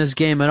following this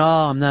game at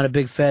all. I'm not a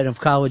big fan of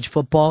college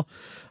football.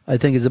 I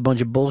think it's a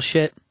bunch of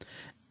bullshit,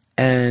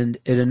 and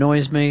it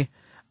annoys me.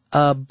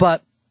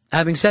 But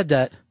having said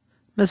that,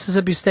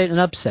 Mississippi State an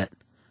upset.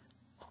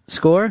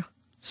 Score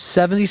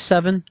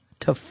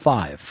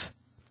 77-5.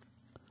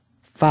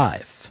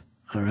 5.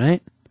 All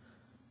right.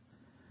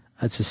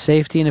 That's a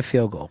safety and a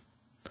field goal.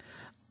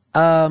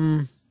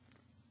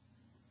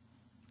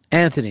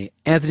 Anthony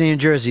in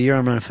Jersey, you're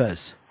on Run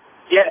Fez.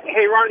 Yeah,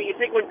 hey, Ronnie, you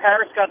think when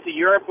Paris got to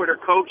Europe with her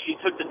coach, she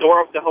took the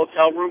door off the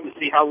hotel room to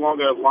see how long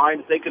a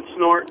lines they could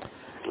snort?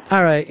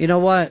 All right, you know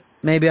what?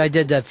 Maybe I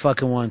did that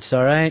fucking once,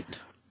 all right?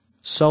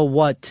 So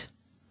what?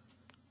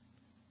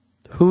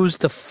 Who's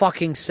to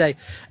fucking say?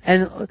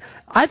 And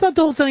I thought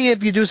the whole thing,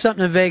 if you do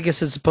something in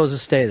Vegas, it's supposed to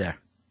stay there.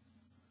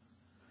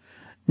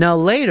 Now,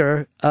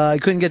 later, I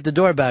couldn't get the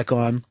door back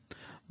on,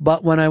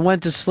 but when I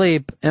went to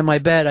sleep in my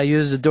bed, I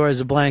used the door as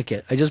a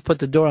blanket. I just put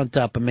the door on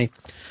top of me.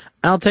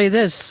 And I'll tell you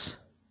this,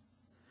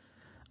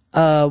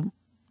 and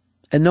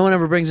no one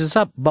ever brings this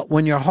up, but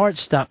when your heart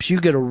stops, you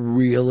get a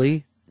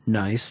really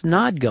nice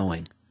nod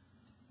going.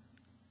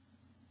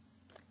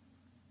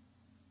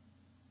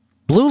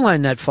 Blue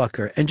line that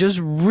fucker and just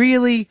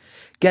really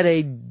get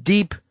a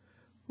deep,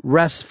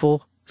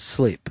 restful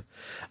sleep.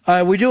 All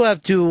right, we do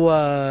have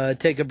to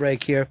take a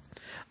break here.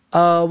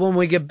 When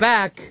we get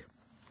back,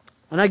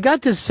 and I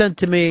got this sent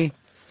to me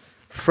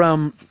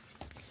from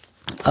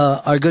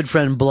our good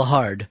friend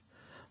Blahard.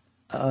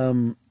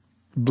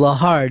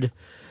 Blahard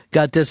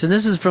got this, and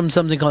this is from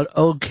something called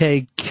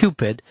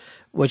OkCupid,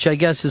 which I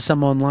guess is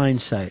some online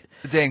site.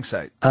 The dating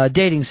site.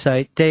 Dating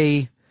site.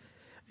 They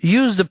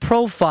use the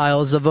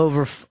profiles of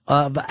over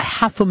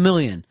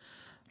 500,000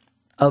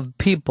 of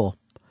people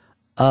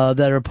that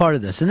are part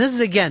of this. And this is,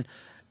 again,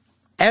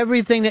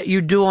 everything that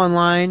you do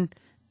online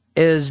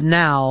is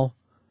now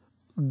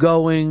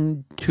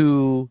going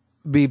to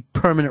be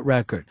permanent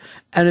record.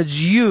 And it's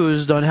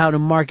used on how to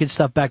market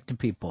stuff back to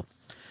people.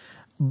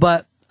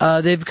 But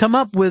they've come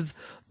up with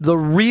the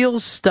real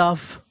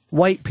stuff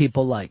white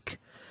people like.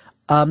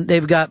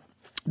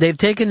 They've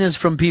taken this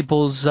from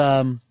people's,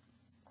 that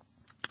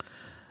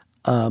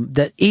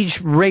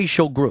each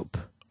racial group,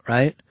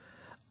 right,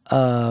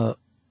 will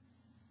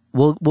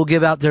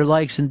give out their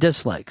likes and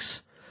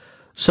dislikes.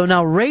 So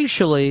now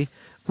racially,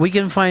 we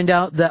can find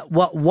out that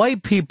what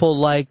white people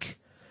like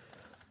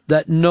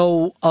that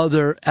no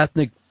other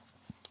ethnic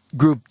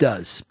group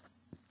does.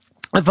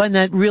 I find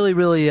that really,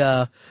 really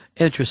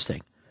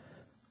interesting.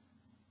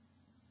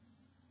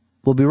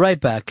 We'll be right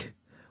back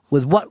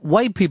with what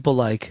white people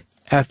like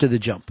after the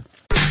jump.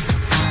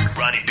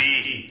 Ronnie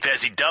B,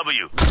 Fezzy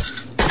W.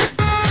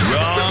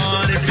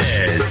 Ron and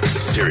Fez.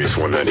 Sirius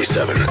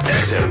 197,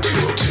 XM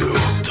 202.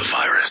 The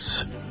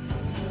Virus.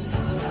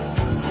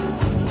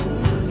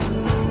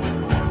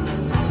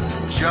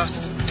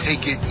 Just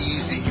take it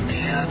easy,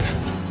 man.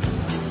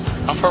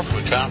 I'm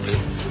perfectly calm, dude.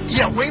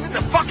 Yeah, waving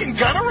the fucking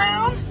gun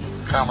around?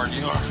 Calmer than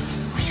you are.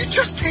 Will you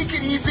just take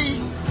it easy?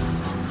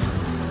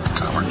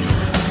 calmer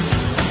humor.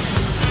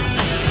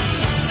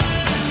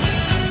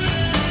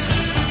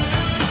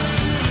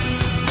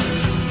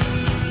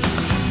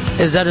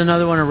 Is that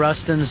another one of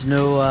Rustin's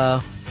new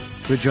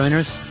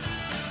rejoiners?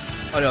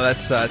 Oh no,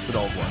 that's an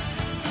old one.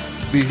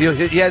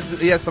 He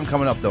has some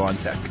coming up though on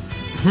tech.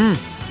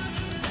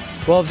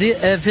 Well,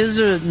 if his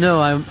are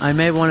no, I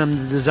may want him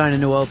to design a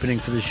new opening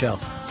for the show.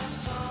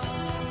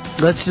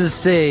 Let's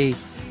just see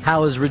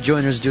how his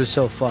rejoiners do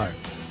so far.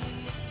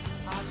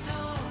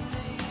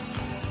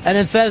 And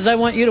then Fez, I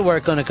want you to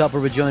work on a couple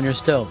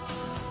rejoiners too.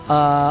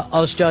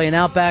 Australian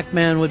Outback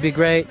Man would be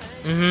great.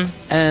 Mm-hmm.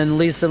 And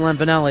Lisa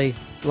Lampanelli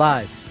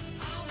live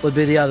would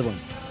be the other one.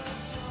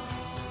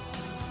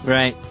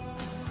 Right.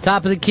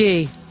 Top of the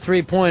key,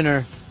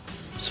 3-pointer,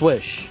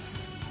 swish.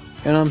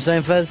 You know what I'm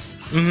saying, Fez?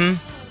 Mm-hmm.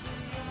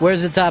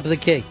 Where's the top of the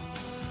key?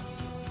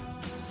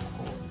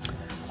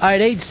 All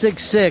right,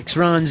 866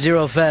 Ron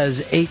Zero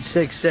Fez.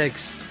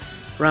 866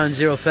 Ron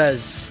Zero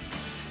Fez.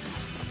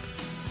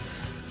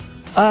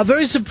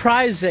 Very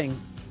surprising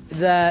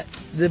that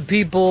the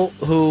people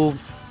who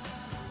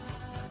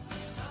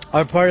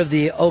are part of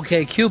the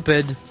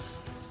OkCupid,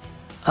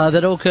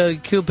 that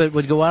OkCupid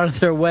would go out of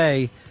their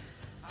way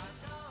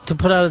to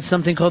put out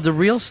something called the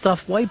real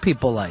stuff white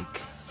people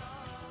like.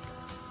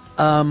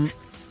 And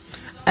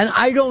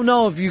I don't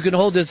know if you can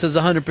hold this as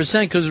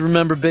 100%, because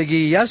remember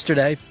Biggie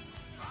yesterday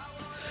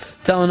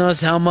telling us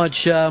how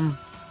much, how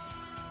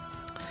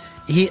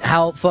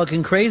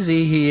fucking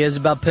crazy he is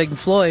about Pink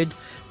Floyd,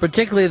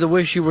 particularly the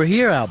Wish You Were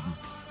Here album.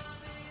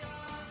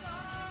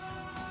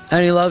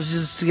 And he loves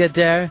just to get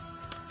there,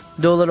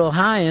 do a little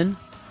high-end,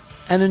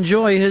 and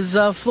enjoy his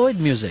Floyd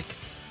music.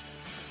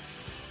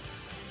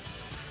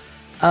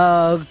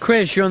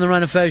 Chris, you're on the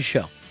Ron and Fez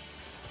show.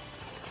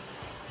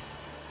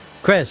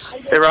 Chris.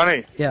 Hey,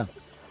 Ronnie. Yeah.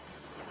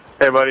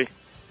 Hey, buddy.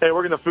 Hey, I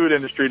work in the food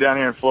industry down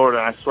here in Florida,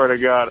 and I swear to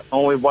God,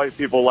 only white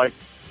people like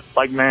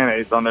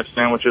mayonnaise on their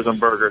sandwiches and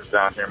burgers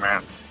down here,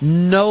 man.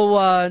 No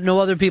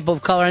other people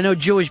of color. I know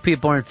Jewish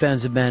people aren't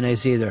fans of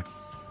mayonnaise either.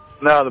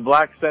 No, the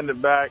blacks send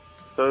it back,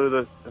 so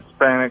do the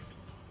Hispanics.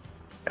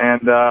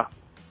 And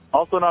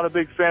also not a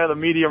big fan of the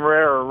medium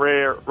rare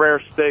or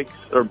rare steaks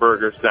or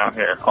burgers down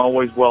here.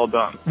 Always well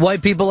done.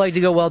 White people like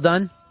to go well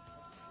done?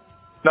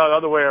 No, the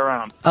other way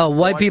around. Oh,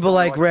 white people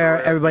like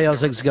rare, everybody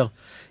else likes to go.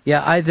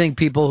 Yeah, I think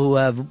people who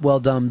have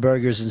well-done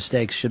burgers and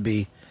steaks should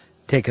be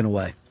taken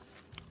away.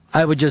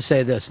 I would just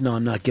say this. No,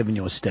 I'm not giving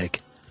you a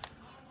steak.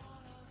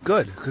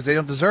 Good, because they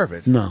don't deserve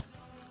it. No.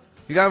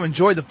 You gotta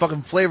enjoy the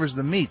fucking flavors of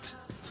the meat.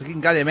 It's like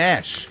eating goddamn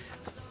ash.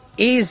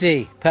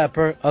 Easy,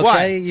 Pepper.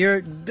 Okay,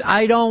 Why?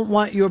 I don't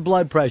want your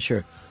blood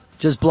pressure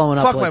just blowing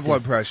up. Fuck like my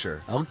blood this.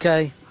 pressure.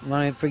 Okay,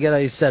 I forget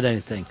I said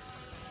anything.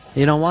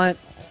 You know what?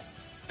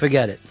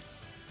 Forget it.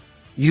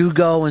 You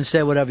go and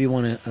say whatever you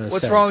want to say.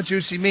 What's wrong with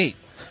juicy meat?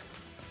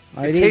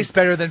 It tastes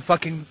better than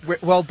fucking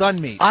well done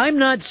meat. I'm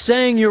not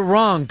saying you're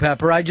wrong,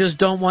 Pepper. I just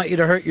don't want you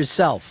to hurt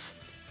yourself.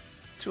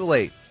 Too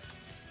late.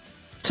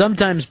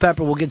 Sometimes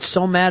Pepper will get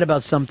so mad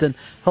about something,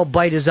 he'll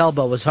bite his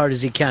elbow as hard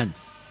as he can.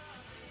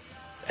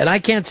 And I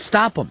can't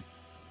stop him.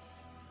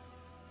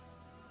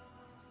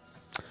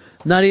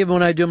 Not even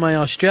when I do my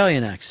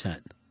Australian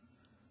accent.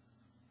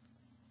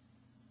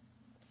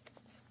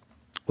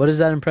 What is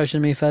that impression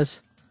of me,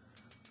 Fez?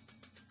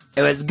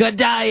 It was good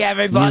day,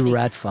 everybody. You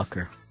rat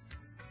fucker.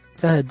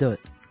 Go ahead, do it.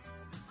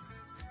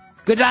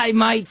 Good day,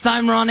 mates.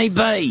 I'm Ronnie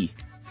B.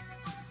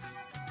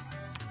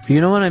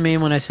 You know what I mean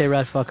when I say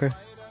rat fucker?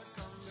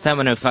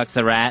 Someone who fucks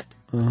a rat.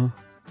 Uh-huh.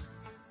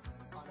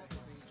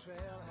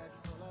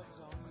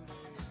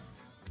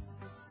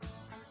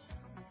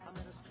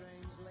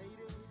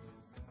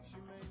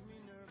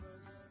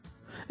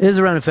 It is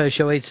the Ron and Fez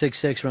show,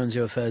 866 Ron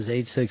Zero Fez,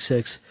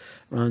 866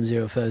 Ron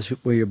Zero Fez.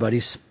 We're your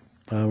buddies.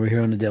 We're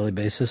here on a daily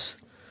basis.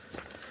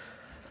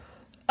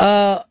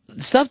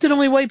 Stuff that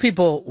only white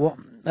people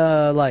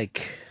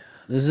like.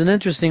 This is an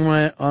interesting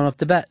one on off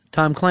the bat.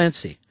 Tom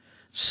Clancy.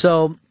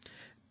 So,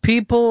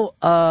 people,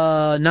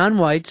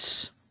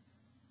 non-whites,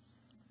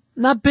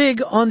 not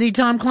big on the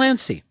Tom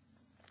Clancy.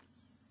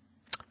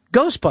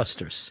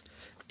 Ghostbusters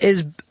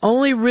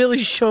only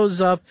really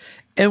shows up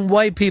in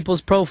white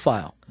people's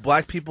profile.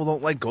 Black people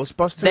don't like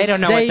Ghostbusters? They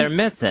don't know what they're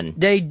missing.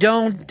 They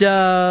don't,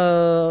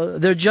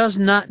 they're just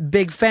not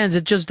big fans.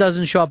 It just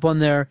doesn't show up on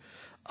their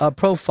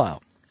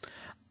profile.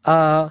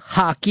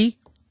 Hockey,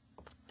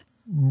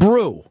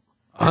 brew,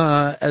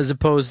 as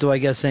opposed to, I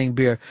guess, saying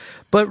beer.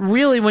 But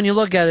really, when you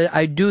look at it,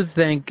 I do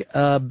think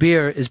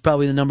beer is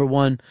probably the number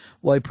one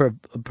white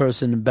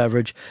person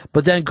beverage.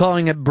 But then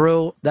calling it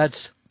brew,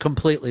 that's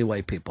completely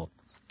white people.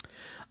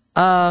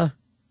 Van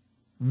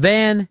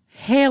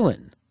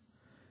Halen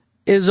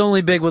is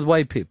only big with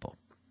white people.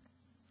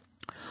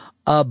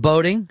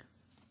 Boating.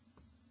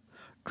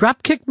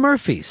 Dropkick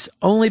Murphys,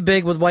 only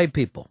big with white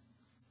people.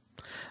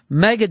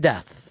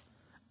 Megadeth.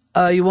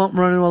 You won't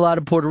run into a lot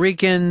of Puerto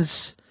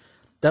Ricans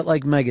that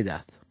like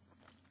Megadeth.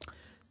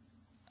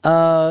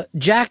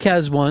 Jack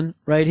has one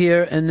right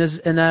here, and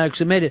I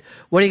actually made it.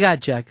 What do you got,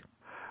 Jack?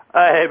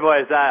 Hey,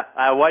 boys.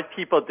 White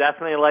people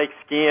definitely like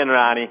skiing,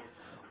 Ronnie.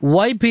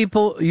 White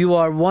people, you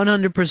are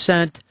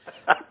 100%.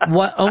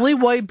 Only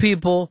white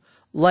people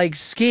like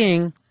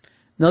skiing.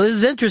 Now, this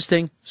is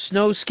interesting.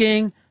 Snow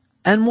skiing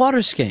and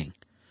water skiing.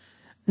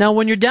 Now,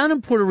 when you're down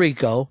in Puerto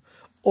Rico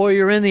or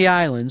you're in the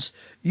islands,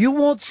 you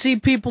won't see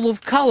people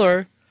of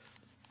color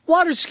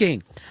water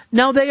skiing.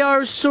 Now, they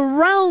are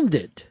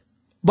surrounded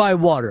by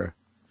water.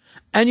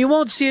 And you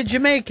won't see a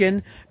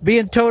Jamaican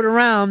being towed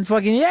around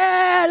fucking,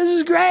 yeah, this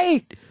is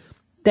great.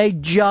 They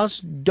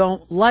just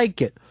don't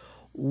like it.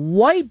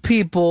 White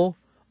people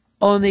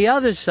on the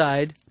other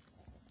side,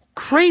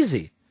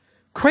 crazy.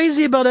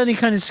 Crazy about any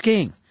kind of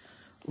skiing.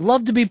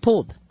 Love to be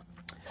pulled.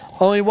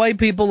 Only white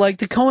people like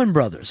the Coen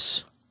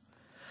brothers.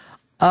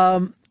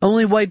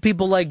 Only white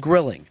people like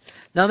grilling.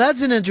 Now,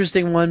 that's an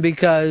interesting one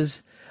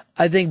because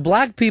I think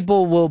black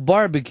people will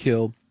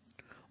barbecue,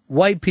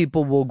 white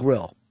people will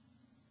grill.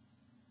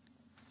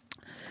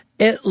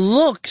 It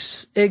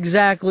looks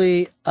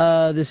exactly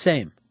the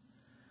same.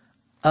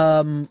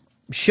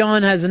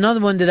 Sean has another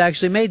one that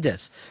actually made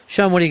this.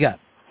 Sean, what do you got?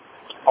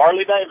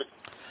 Harley Davidson.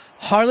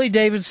 Harley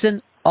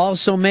Davidson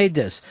also made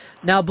this.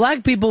 Now,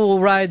 black people will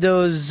ride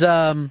those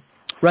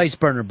rice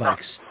burner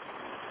bikes.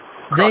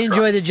 They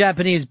enjoy the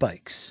Japanese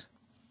bikes.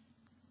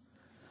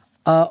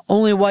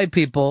 Only white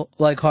people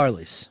like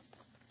Harleys.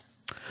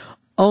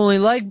 Only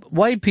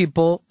white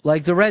people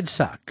like the Red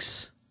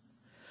Sox.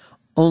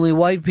 Only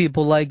white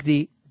people like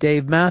the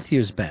Dave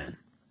Matthews Band.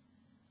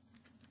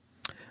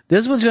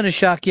 This one's going to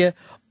shock you.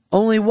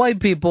 Only white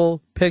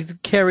people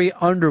picked Carrie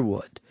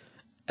Underwood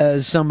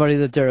as somebody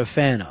that they're a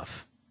fan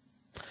of.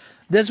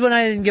 This one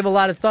I didn't give a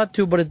lot of thought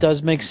to, but it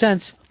does make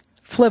sense.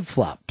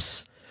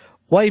 Flip-flops.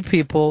 White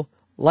people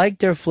like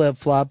their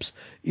flip-flops.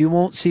 You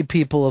won't see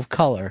people of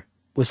color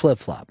with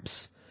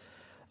flip-flops.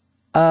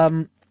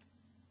 Only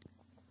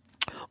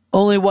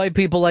white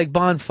people like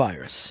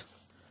bonfires.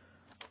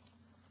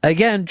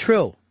 Again,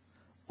 true.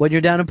 When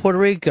you're down in Puerto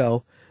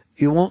Rico,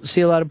 you won't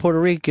see a lot of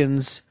Puerto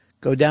Ricans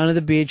go down to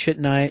the beach at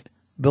night,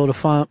 build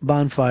a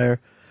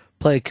bonfire,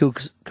 play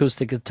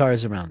acoustic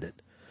guitars around it.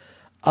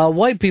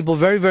 White people,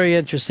 very, very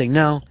interesting.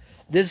 Now,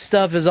 this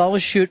stuff is all a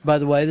shoot, by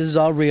the way. This is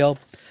all real.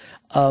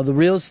 The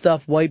real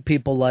stuff white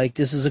people like.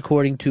 This is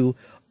according to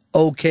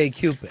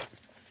OkCupid.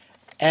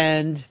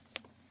 And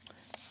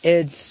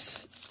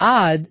it's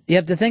odd. You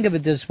have to think of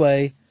it this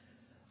way.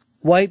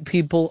 White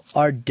people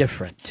are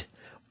different.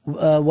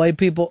 White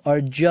people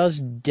are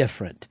just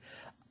different.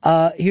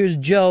 Here's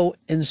Joe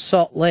in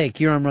Salt Lake.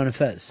 You're on Run of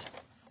Fez.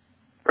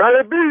 Run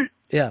a beat.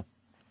 Yeah.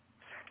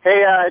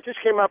 Hey, I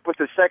just came up with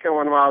the second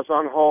one while I was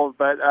on hold,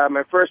 but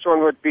my first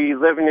one would be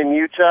living in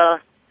Utah.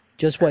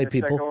 Just white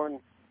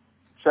people.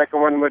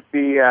 Second one would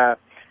be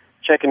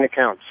checking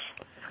accounts.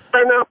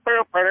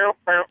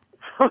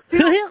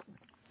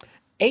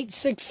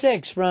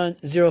 866 Ron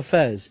Zero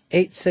Fez.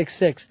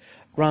 866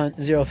 Ron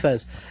Zero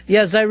Fez.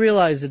 Yes, I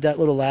realize that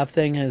little laugh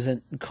thing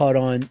hasn't caught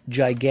on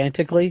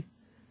gigantically,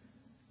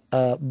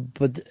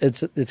 but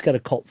it's got a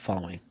cult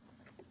following.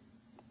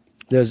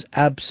 There's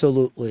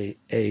absolutely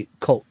a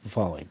cult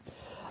following.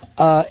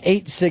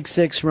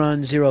 866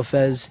 Ron Zero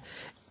Fez.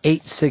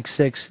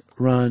 866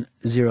 Ron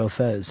Zero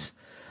Fez.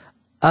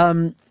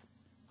 John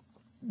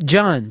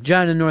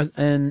in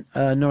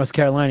North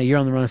Carolina. You're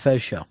on the Ron of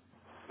Fez show.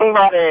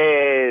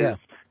 Buddies. Yeah.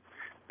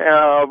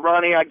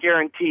 Ronnie, I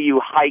guarantee you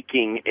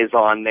hiking is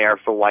on there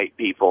for white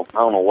people.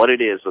 I don't know what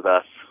it is with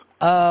us.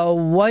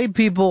 White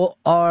people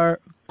are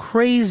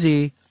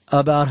crazy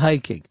about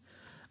hiking.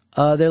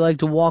 They like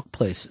to walk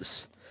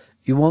places.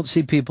 You won't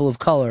see people of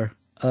color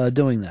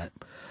doing that.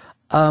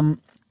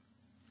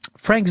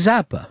 Frank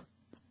Zappa,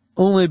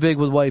 only big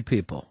with white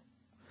people,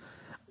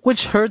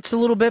 which hurts a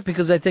little bit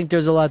because I think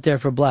there's a lot there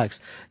for blacks.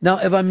 Now,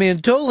 if I'm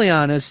being totally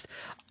honest,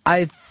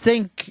 I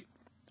think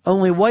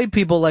only white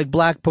people like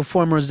black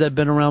performers that have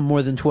been around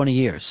more than 20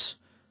 years.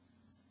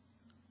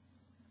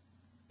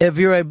 If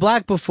you're a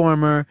black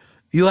performer,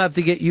 you have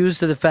to get used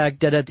to the fact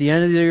that at the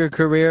end of your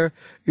career,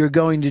 you're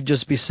going to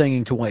just be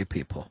singing to white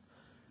people.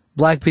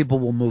 Black people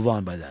will move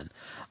on by then.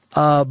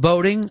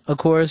 Boating, of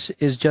course,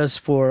 is just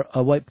for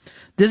white.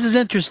 This is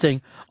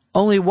interesting.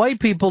 Only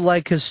white people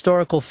like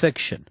historical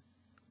fiction.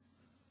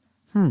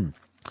 That's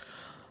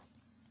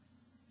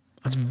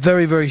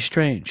very, very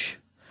strange.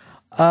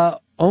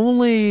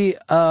 Only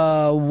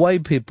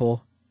white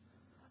people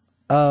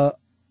have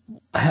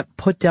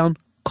put down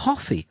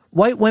coffee.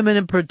 White women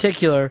in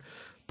particular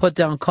put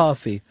down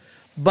coffee.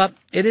 But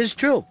it is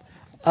true.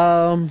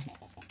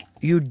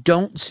 You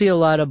don't see a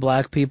lot of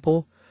black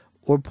people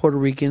or Puerto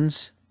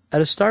Ricans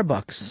at a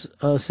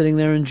Starbucks sitting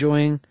there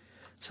enjoying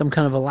some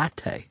kind of a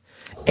latte.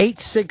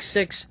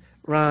 866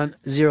 Ron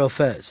Zero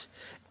Fez.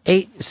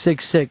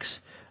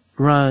 866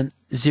 Ron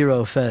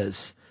Zero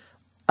Fez.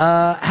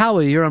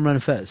 Howie, you're on Ron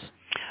Fez.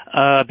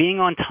 Being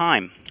on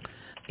time.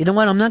 You know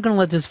what? I'm not going to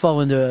let this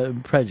fall into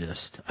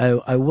prejudice.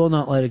 I will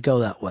not let it go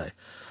that way.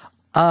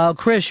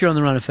 Chris, you're on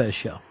the Ron of Fez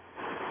show.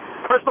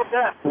 Crystal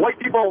meth. White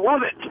people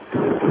love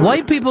it.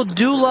 White people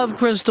do love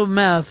crystal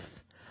meth.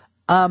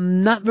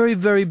 Not very,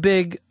 very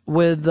big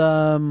with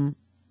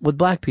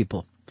black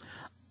people.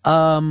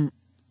 Bobby,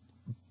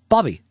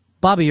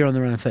 Bobby, you're on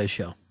the Ron and Fez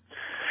show.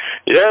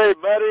 Yeah, hey,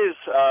 buddies.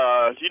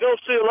 You don't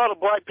see a lot of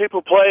black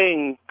people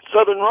playing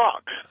Southern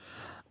rock.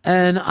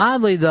 And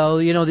oddly, though,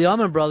 you know, the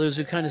Allman Brothers,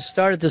 who kind of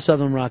started the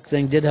Southern rock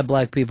thing, did have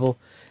black people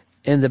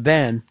in the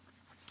band.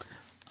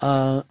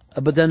 But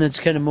then it's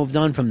kind of moved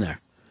on from there.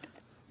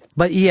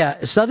 But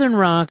yeah, Southern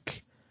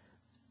rock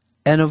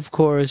and, of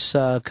course,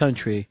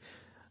 country.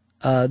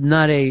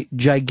 Not a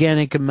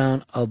gigantic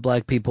amount of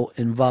black people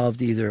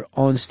involved either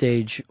on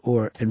stage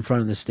or in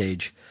front of the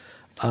stage.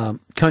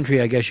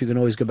 Country, I guess you can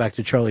always go back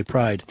to Charlie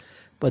Pride,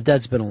 but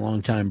that's been a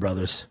long time,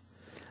 brothers.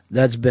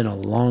 That's been a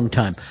long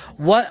time.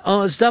 What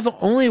stuff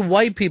only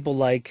white people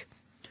like.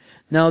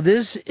 Now,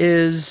 this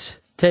is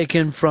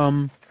taken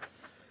from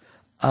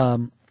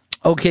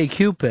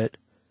OkCupid,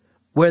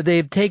 where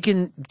they've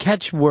taken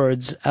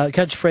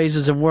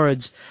catchphrases and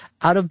words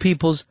out of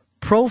people's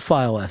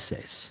profile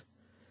essays.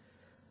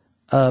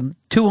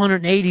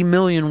 280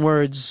 million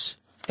words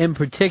in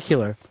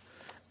particular.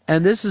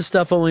 And this is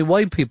stuff only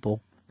white people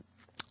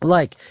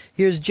like.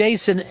 Here's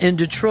Jason in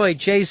Detroit.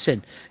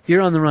 Jason,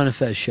 you're on the Ron and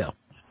Fez show.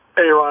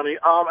 Hey, Ronnie.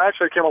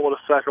 Actually, I came up with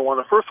a second one.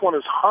 The first one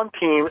is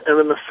hunting, and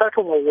then the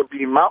second one would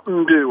be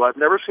Mountain Dew. I've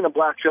never seen a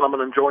black gentleman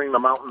enjoying the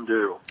Mountain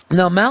Dew.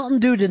 Now, Mountain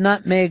Dew did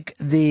not make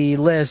the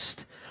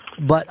list,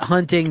 but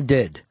hunting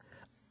did.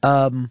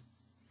 And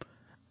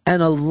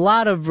a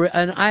lot of,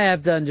 and I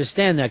have to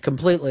understand that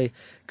completely,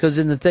 because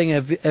in the thing,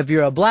 if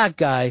you're a black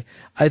guy,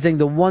 I think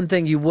the one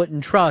thing you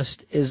wouldn't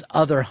trust is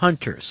other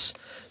hunters.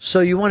 So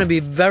you want to be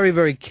very,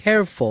 very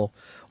careful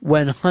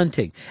when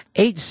hunting.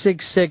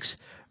 866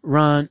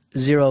 Ron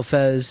Zero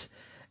Fez.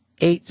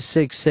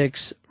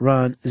 866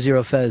 Ron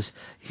Zero Fez.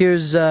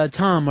 Here's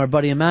Tom, our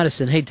buddy in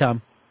Madison. Hey,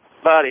 Tom.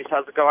 Buddies,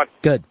 how's it going?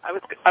 Good. I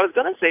was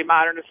going to say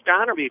modern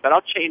astronomy, but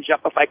I'll change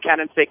up if I can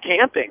and say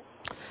camping.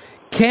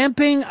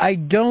 Camping, I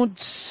don't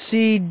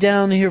see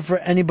down here for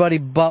anybody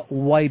but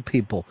white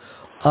people.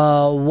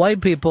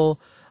 White people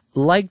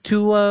like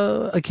to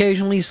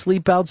occasionally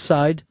sleep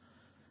outside,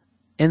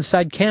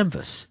 inside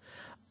canvas.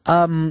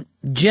 Jim,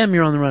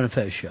 you're on the Ron and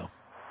Fez show.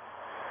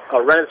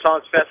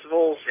 Renaissance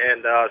festivals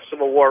and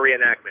Civil War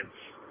reenactments.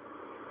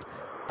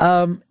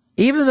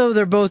 Even though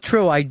they're both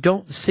true, I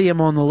don't see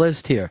them on the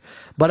list here.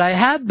 But I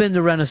have been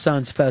to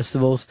Renaissance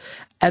festivals,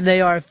 and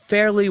they are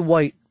fairly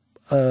white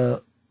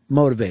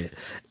motivated.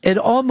 It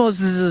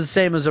almost is the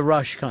same as a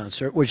Rush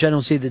concert, which I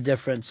don't see the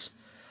difference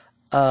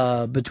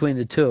between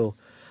the two.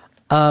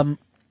 I'm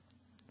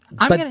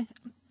gonna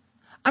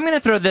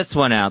throw this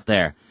one out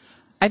there.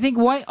 I think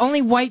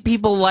only white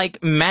people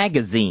like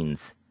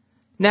magazines.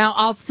 Now,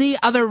 I'll see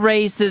other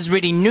races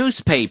reading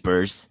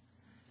newspapers,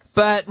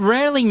 but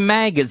rarely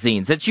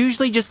magazines. It's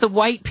usually just the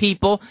white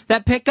people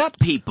that pick up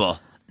people.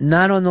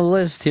 Not on the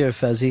list here,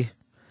 Fezzy.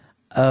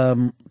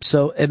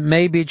 So it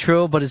may be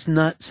true, but it's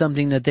not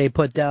something that they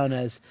put down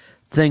as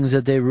things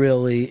that they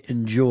really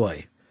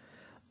enjoy.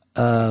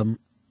 But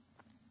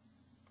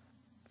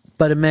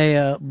it may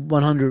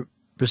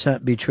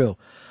 100% be true.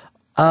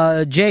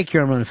 Jake,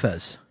 you're on Ron and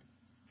Fez.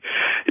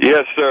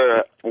 Yes,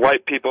 sir.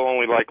 White people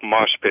only like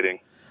mosh pitting.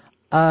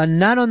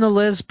 Not on the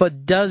list,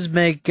 but does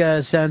make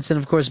sense. And,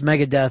 of course,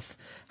 Megadeth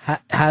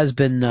has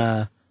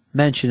been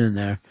mentioned in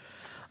there.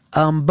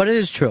 But it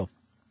is true.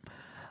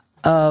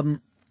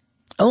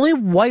 Only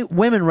white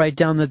women write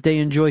down that they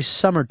enjoy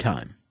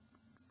summertime.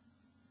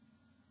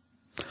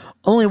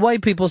 Only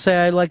white people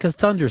say, I like a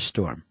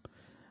thunderstorm.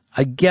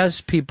 I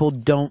guess people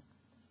don't,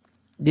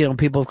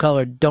 people of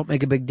color don't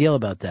make a big deal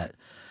about that.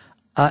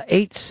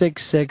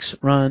 866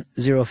 Ron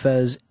Zero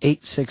Fez.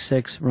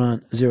 866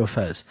 Ron Zero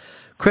Fez.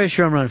 Chris,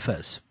 you're on Ron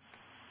Fez.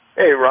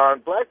 Hey, Ron,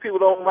 black people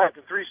don't like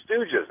the Three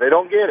Stooges. They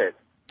don't get it.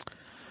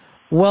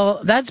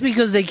 Well, that's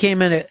because they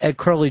came in at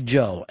Curly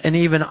Joe, and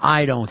even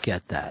I don't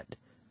get that.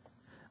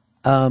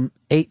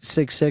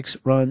 866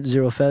 Ron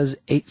Zero Fez.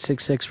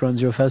 866 Ron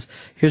Zero Fez.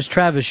 Here's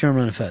Travis, you're on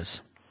Ron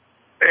Fez.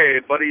 Hey,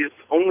 buddies,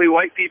 only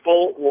white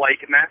people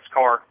like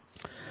NASCAR.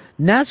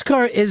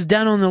 NASCAR is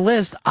down on the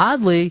list,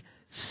 oddly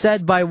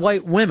said by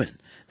white women.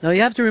 Now,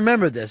 you have to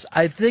remember this.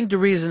 I think the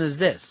reason is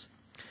this.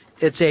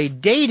 It's a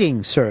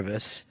dating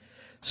service,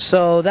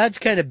 so that's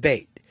kind of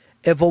bait.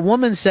 If a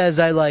woman says,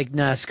 I like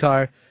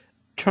NASCAR,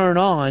 turn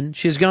on,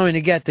 she's going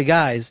to get the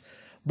guys.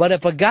 But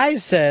if a guy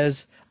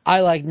says,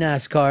 I like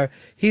NASCAR,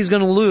 he's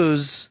going to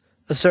lose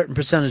a certain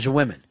percentage of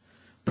women,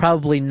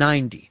 probably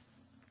 90.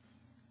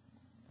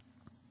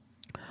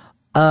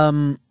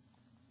 Let's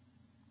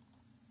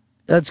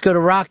go to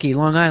Rocky,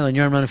 Long Island.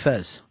 You're on Ron and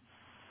Fez.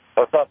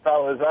 What's up,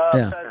 fellas?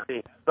 Yeah. Fezzy,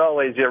 as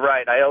always, you're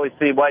right. I always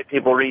see white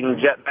people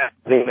reading Jet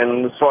Magazine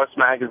and Source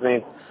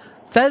Magazine.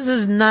 Fez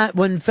is not,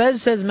 when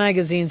Fez says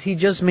magazines, he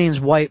just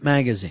means white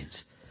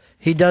magazines.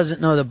 He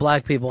doesn't know that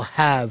black people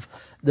have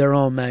their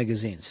own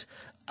magazines.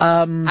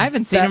 I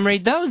haven't seen him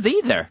read those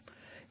either.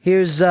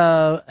 Here's,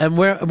 and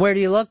where do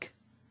you look?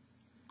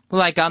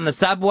 Like on the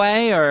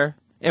subway or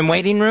in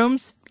waiting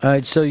rooms? All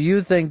right, so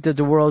you think that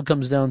the world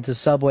comes down to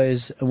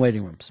subways and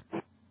waiting rooms?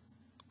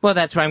 Well,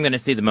 that's where I'm going to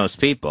see the most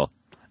people.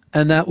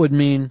 And that would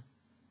mean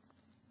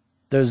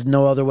there's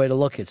no other way to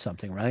look at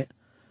something, right?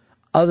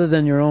 Other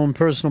than your own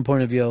personal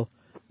point of view,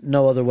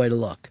 no other way to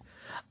look.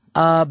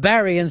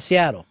 Barry in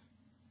Seattle.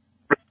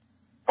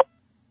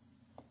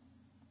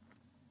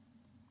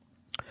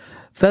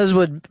 Fez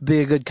would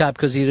be a good cop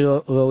because he'd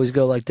always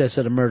go like this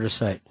at a murder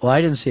site. Well,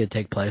 I didn't see it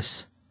take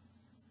place.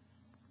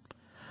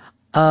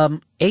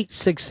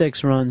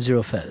 866 Ron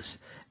Zero Fez.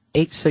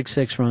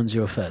 866 Ron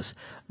Zero Fez.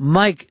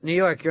 Mike, New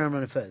York, you're on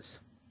Ron Fez.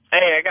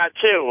 Hey, I got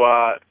two.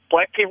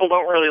 Black people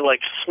don't really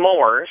like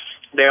s'mores.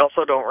 They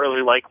also don't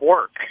really like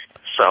work.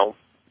 So,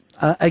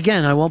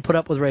 again, I won't put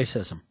up with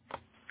racism.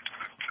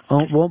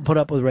 Won't put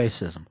up with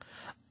racism.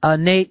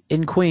 Nate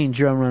in Queens,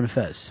 you're on Ron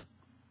Fez.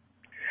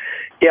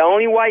 Yeah,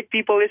 only white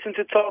people listen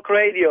to talk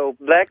radio.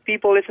 Black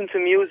people listen to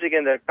music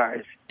in their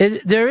cars.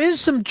 There is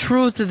some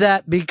truth to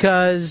that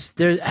because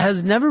there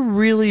has never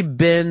really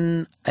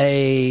been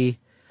a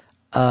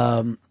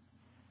kind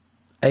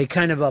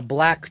of a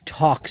black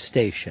talk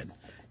station.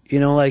 You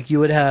know, like you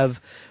would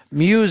have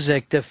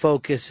music that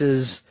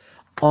focuses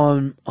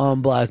on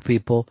black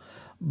people,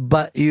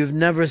 but you've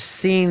never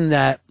seen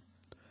that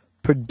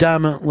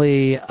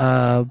predominantly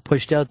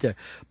pushed out there.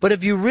 But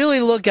if you really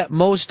look at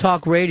most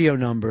talk radio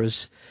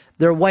numbers,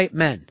 they're white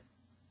men.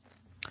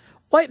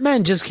 White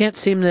men just can't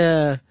seem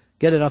to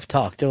get enough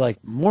talk. They're like,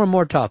 more and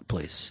more talk,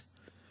 please.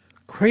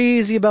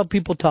 Crazy about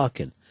people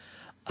talking.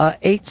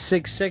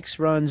 866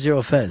 Ron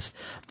Zero Fez.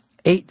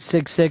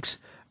 866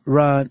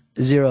 Ron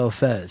Zero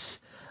Fez.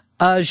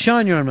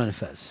 Sean, you're on Ron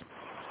Fez.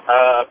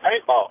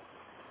 Paintball.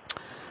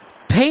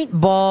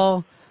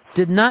 Paintball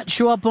did not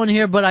show up on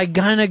here, but I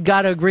kind of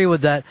got to agree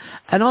with that.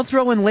 And I'll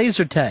throw in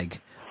laser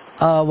tag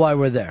while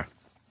we're there.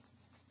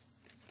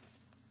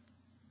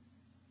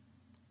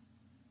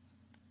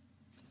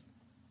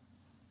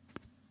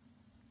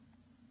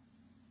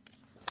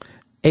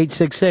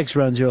 (866)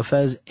 Ron Zero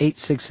Fez.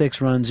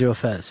 866 Ron Zero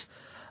Fez.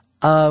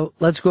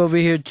 Let's go over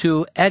here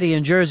to Eddie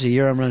in Jersey.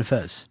 You're on Ron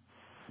Fez.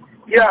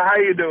 Yeah, how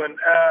you doing?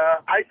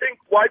 I think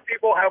white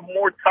people have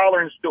more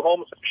tolerance to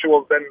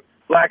homosexuals than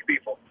black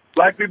people.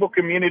 Black people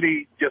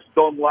community just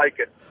don't like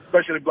it,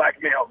 especially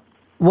black males.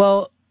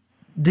 Well,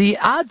 the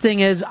odd thing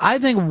is, I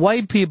think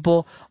white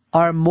people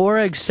are more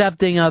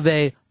accepting of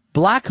a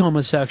black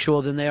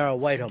homosexual than they are a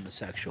white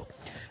homosexual.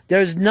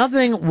 There's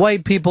nothing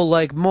white people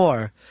like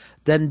more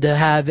than to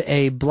have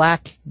a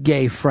black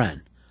gay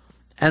friend.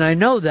 And I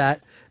know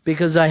that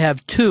because I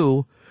have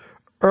two,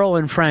 Earl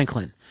and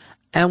Franklin.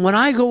 And when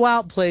I go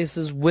out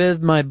places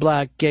with my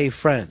black gay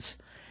friends,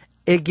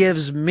 it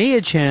gives me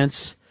a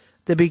chance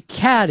to be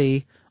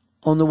catty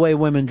on the way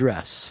women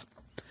dress.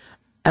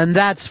 And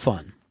that's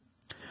fun.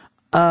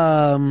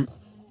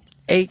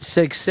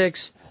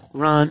 866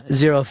 Ron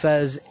Zero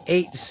Fez.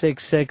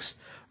 866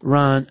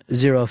 Ron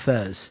Zero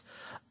Fez.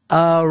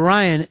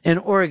 Ryan in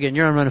Oregon,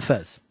 you're on Ron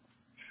Fez.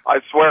 I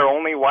swear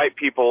only white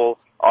people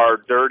are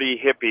dirty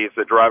hippies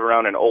that drive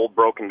around in old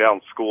broken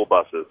down school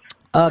buses.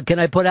 Can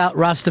I put out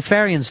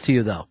Rastafarians to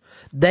you, though?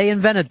 They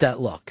invented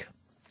that look.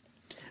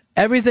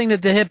 Everything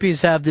that the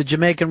hippies have, the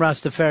Jamaican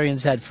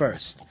Rastafarians had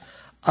first.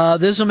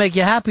 This will make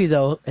you happy,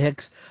 though,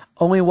 Hicks.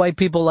 Only white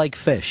people like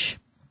fish.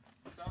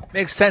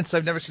 Makes sense.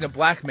 I've never seen a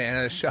black man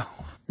at a show.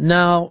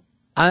 Now,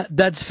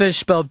 that's fish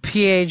spelled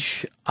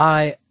Phish,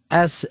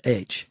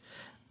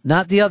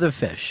 not the other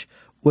fish,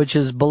 which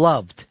is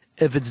beloved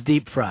if it's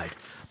deep fried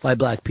by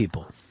black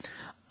people.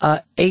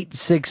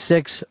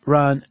 866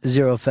 Ron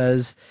Zero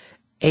Fez.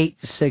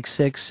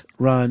 866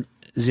 Ron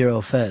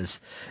Zero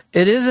Fez.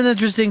 It is an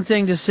interesting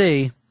thing to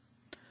see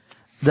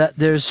that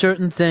there's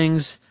certain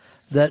things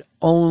that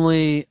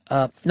only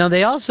now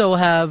they also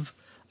have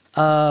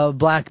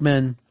black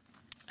men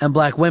and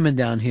black women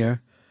down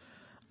here.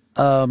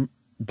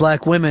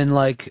 Black women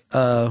like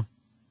Maya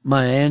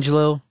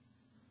Angelou,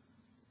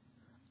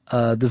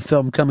 the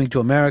film Coming to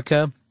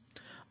America,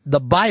 the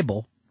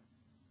Bible.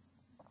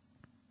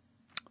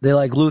 They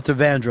like Luther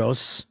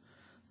Vandross.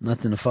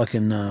 Nothing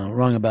fucking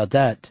wrong about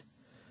that.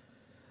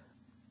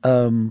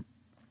 Tyler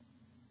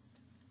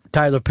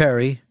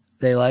Perry,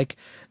 they like.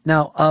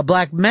 Now,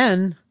 black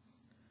men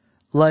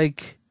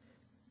like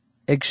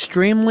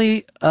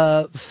extremely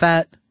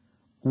fat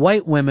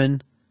white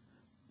women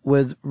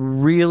with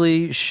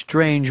really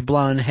strange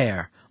blonde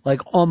hair,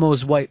 like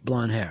almost white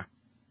blonde hair.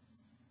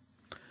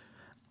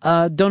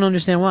 Don't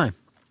understand why.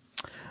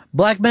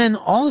 Black men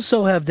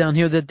also have down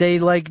here that they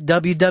like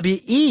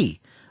WWE,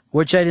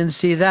 which I didn't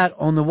see that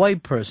on the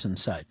white person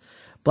side.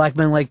 Black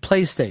men like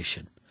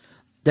PlayStation.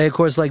 They, of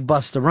course, like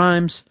Busta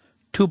Rhymes,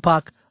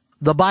 Tupac,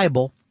 the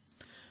Bible.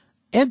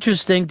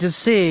 Interesting to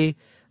see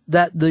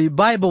that the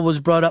Bible was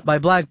brought up by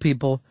black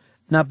people,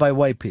 not by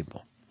white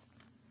people.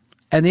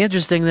 And the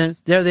interesting thing,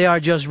 there they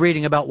are just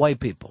reading about white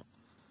people.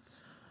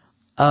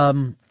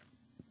 I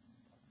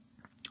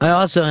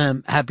also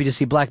am happy to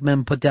see black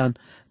men put down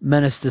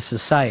Menace to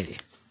Society.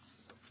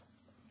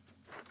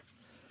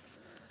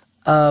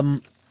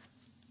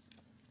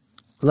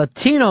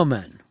 Latino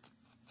men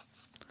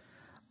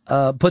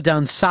put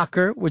down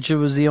soccer, which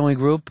was the only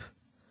group.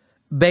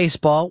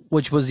 Baseball,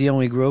 which was the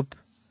only group.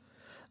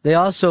 They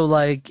also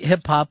like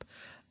hip-hop.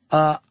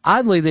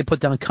 Oddly, they put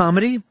down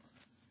comedy.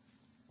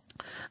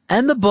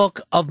 And the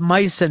book of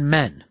Mice and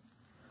Men.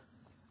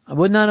 I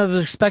would not have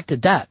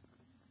expected that.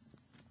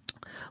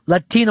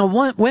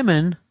 Latino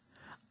women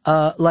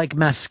like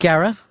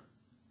mascara,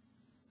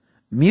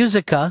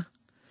 musica,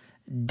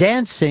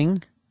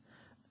 dancing,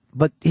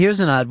 but here's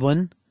an odd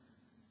one,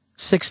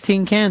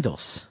 16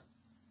 candles.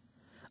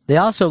 They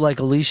also like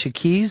Alicia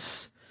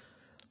Keys,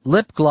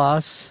 lip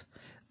gloss,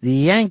 the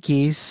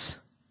Yankees,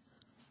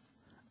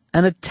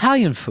 and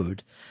Italian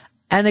food.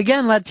 And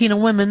again, Latino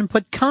women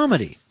put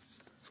comedy.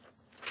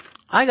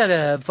 I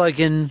gotta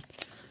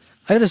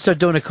start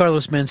doing a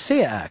Carlos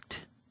Mencia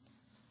act.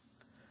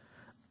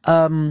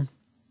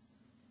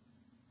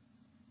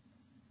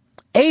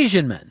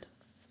 Asian men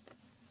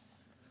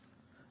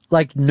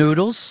like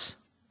noodles,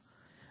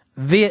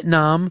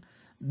 Vietnam.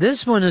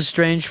 This one is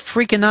strange.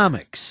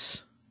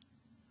 Freakonomics.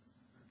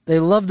 They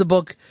love the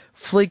book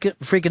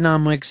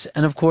Freakonomics,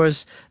 and of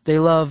course, they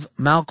love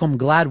Malcolm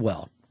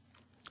Gladwell.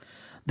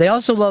 They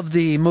also love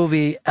the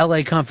movie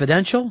L.A.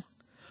 Confidential.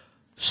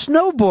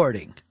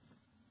 Snowboarding.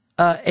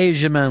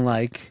 Asian men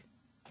like.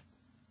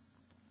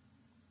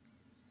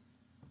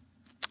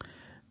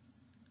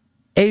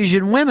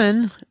 Asian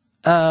women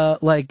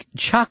like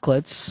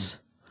chocolates,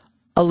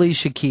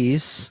 Alicia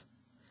Keys,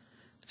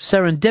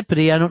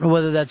 Serendipity. I don't know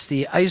whether that's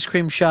the ice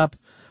cream shop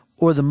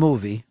or the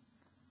movie.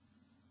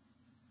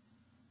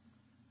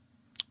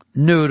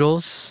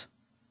 Noodles.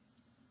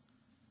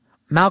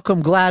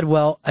 Malcolm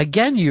Gladwell,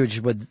 again huge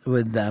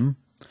with them.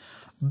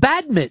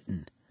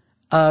 Badminton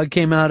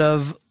came out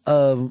of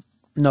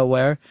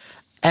nowhere.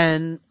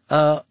 And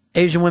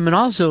Asian women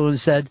also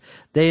said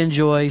they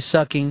enjoy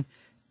sucking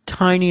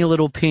tiny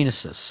little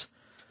penises.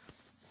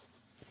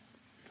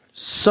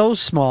 So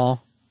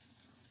small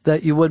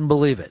that you wouldn't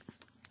believe it.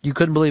 You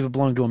couldn't believe it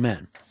belonged to a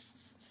man.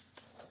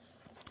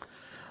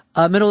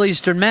 Middle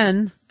Eastern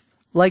men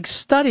like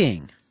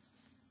studying.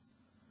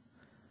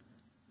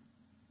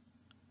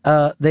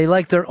 They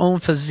like their own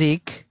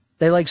physique.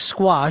 They like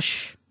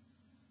squash.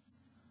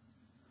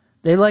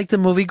 They like the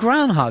movie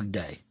Groundhog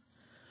Day.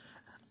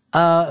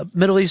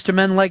 Middle Eastern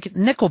men like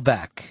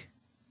Nickelback,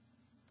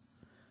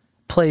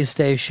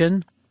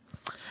 PlayStation,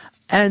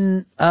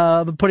 and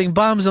putting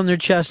bombs on their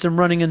chest and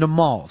running into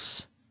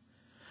malls.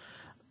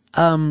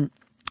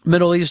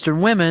 Middle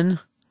Eastern women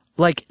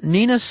like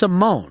Nina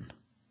Simone,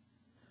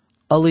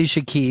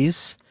 Alicia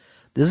Keys.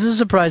 This is a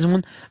surprising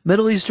one.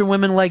 Middle Eastern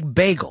women like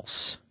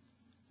bagels.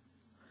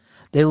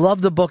 They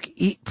love the book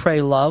Eat,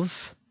 Pray,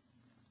 Love.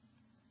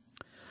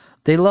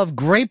 They love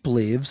grape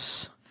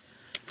leaves.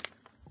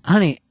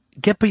 Honey,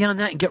 get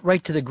beyond that and get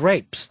right to the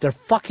grapes. They're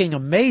fucking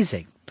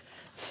amazing.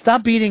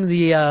 Stop eating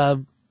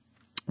the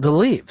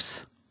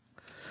leaves.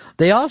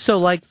 They also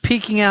like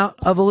peeking out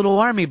of a little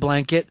army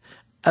blanket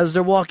as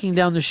they're walking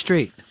down the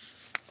street.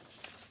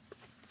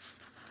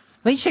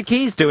 Alicia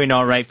Keys doing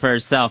all right for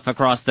herself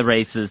across the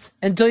races.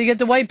 Until you get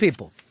the white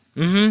people.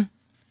 Mm-hmm.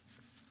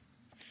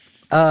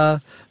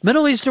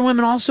 Middle Eastern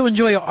women also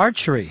enjoy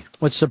archery,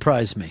 which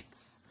surprised me.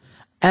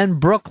 And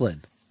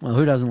Brooklyn. Well,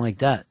 who doesn't like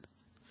that?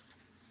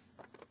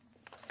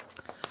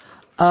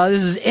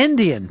 This is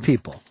Indian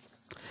people.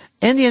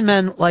 Indian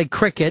men like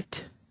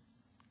cricket.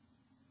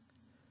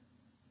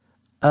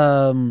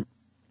 Gandhi.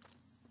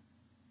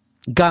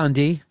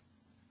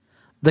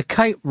 The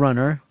Kite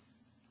Runner.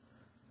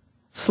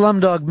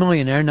 Slumdog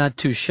Millionaire, not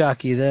too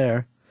shocky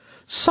there.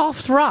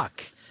 Soft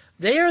rock.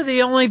 They are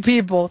the only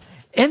people,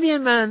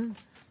 Indian men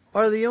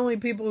are the only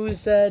people who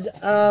said,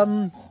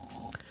 I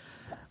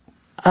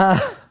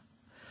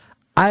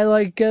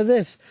like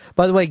this.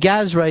 By the way,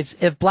 Gaz writes,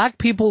 if black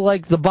people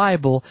like the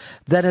Bible,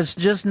 then it's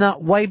just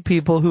not white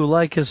people who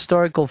like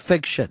historical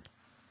fiction.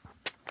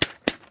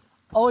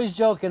 Always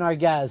joking, our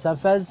Gaz, huh,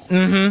 Fez?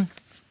 Mm-hmm.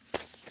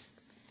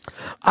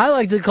 I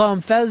like to call him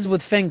Fez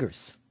with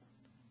fingers.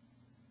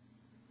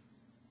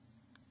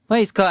 Well,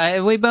 he's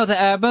close. We both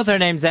our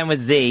names end with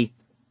Z.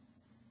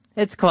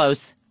 It's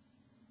close.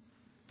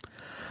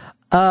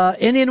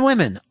 Indian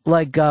women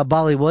like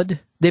Bollywood.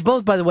 They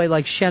both, by the way,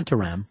 like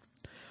Shantaram.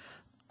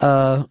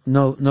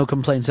 No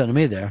complaints out of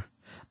me there.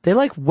 They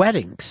like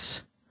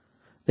weddings.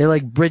 They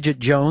like Bridget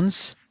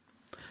Jones.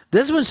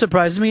 This one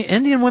surprises me.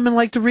 Indian women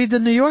like to read The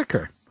New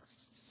Yorker.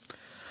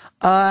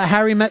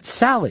 Harry Met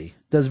Sally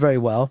does very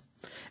well.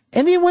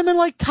 Indian women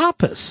like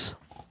tapas.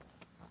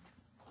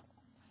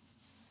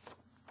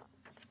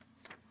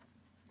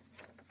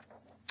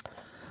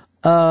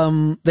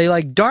 They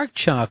like dark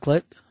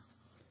chocolate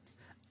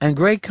and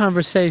great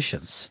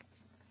conversations.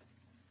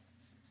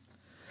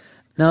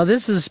 Now,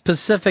 this is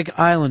Pacific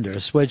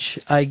Islanders, which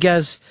I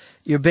guess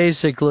you're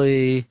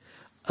basically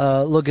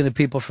looking at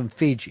people from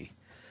Fiji.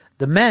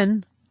 The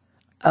men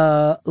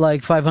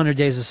like 500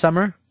 Days of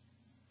Summer,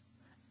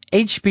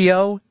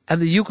 HBO,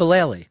 and the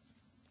ukulele.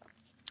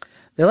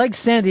 They like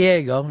San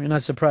Diego, you're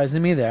not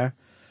surprising me there,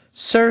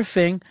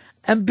 surfing,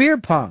 and beer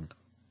pong.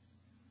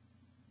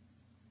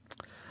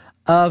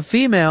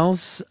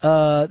 Females,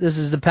 this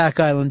is the Pac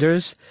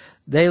Islanders.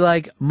 They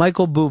like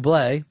Michael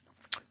Bublé,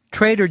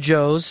 Trader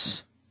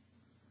Joe's,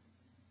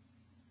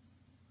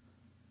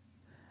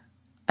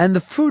 and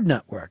the Food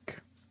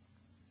Network.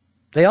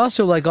 They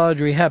also like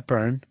Audrey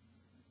Hepburn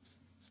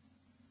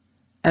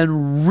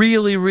and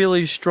really,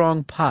 really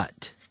strong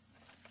pot.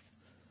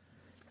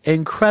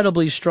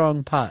 Incredibly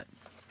strong pot.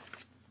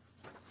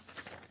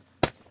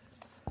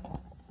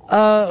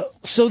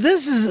 So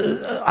this is,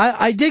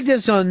 I dig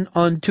this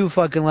on two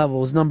fucking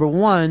levels. Number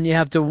one, you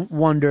have to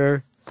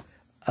wonder,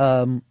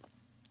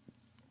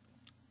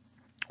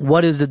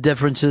 what is the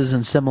differences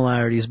and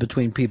similarities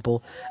between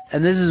people?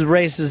 And this is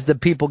races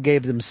that people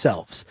gave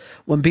themselves.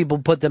 When people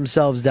put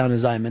themselves down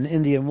as I'm an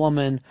Indian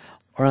woman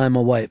or I'm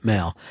a white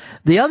male.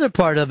 The other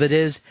part of it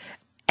is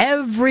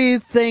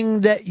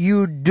everything that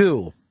you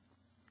do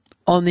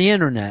on the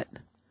internet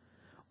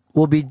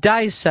will be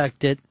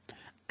dissected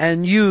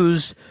and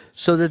used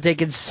so that they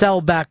can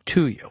sell back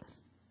to you.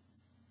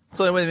 It's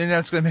the only way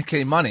that's going to make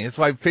any money. That's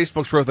why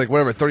Facebook's worth like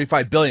whatever,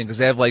 $35 billion, because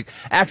they have like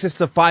access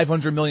to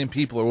 500 million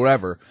people or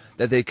whatever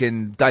that they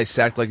can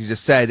dissect, like you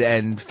just said,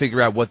 and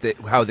figure out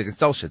how they can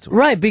sell shit to them.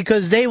 Right,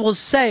 because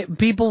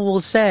people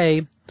will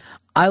say,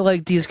 I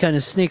like these kind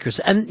of sneakers.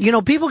 And,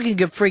 people can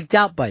get freaked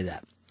out by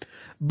that.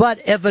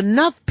 But if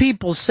enough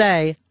people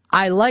say,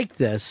 I like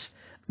this,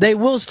 they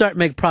will start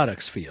make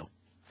products for you.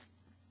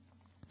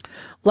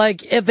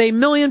 Like, if 1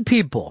 million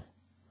people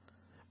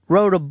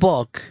wrote a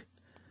book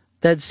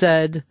that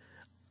said,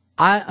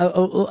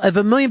 if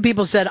 1 million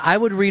people said I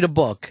would read a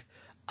book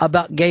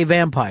about gay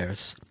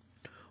vampires,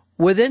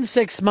 within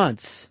 6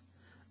 months,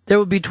 there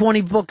would be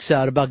 20 books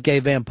out about gay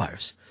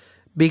vampires.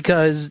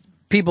 Because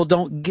people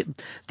don't get,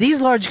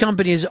 these large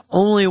companies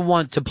only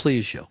want to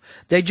please you.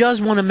 They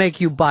just want to make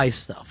you buy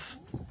stuff.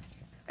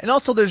 And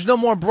also, there's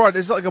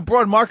like a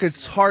broad market.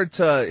 It's hard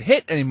to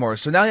hit anymore.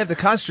 So now you have to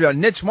concentrate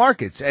on niche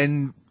markets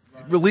and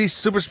release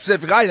super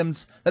specific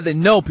items that they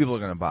know people are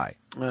going to buy.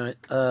 All right.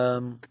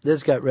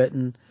 This got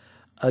written,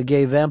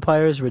 gay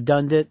vampires,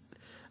 redundant,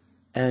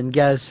 and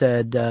Gaz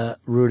said,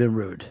 rude and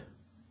rude.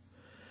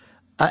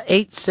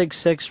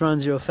 866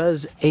 run zero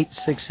fez,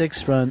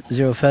 866 run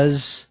zero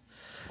fez.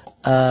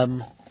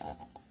 There's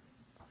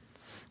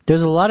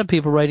a lot of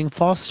people writing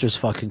Foster's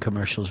fucking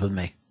commercials with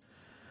me.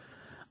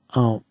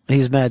 Oh,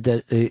 he's mad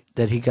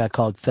that he got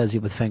called Fezzy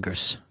with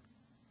fingers.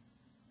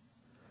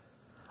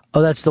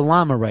 Oh, that's the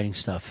llama writing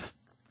stuff.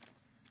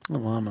 The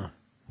llama.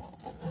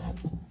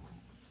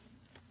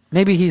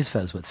 Maybe he's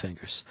Fez with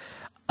fingers.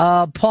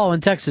 Paul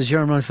in Texas, you're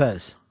on Run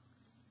Fez.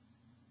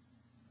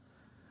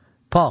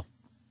 Paul.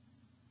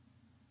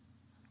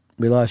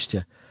 We lost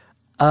you.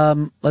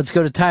 Let's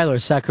go to Tyler,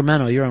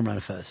 Sacramento. You're on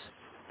Run Fez.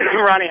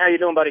 Ronnie, how you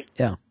doing, buddy?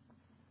 Yeah.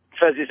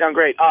 Fez, you sound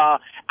great.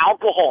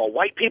 Alcohol.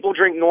 White people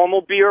drink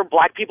normal beer.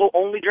 Black people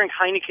only drink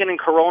Heineken and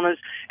Coronas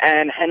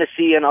and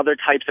Hennessy and other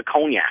types of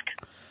cognac.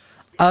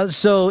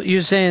 So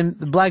you're saying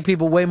black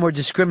people way more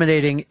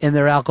discriminating in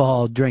their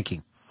alcohol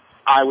drinking?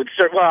 I would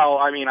say, well,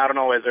 I mean, I don't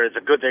know whether it's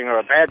a good thing or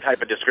a bad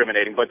type of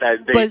discriminating, but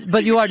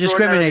But you are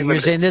discriminating.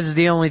 You're saying this is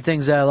the only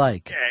things that I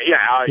like.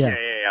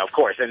 Yeah, of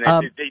course. And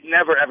they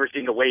never ever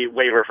seem to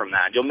waver from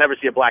that. You'll never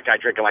see a black guy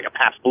drinking like a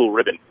Pabst Blue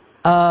Ribbon.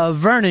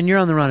 Vernon, you're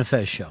on the Ron and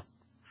Fez show.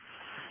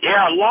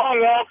 Yeah, long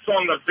walks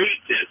on the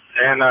beaches,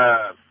 and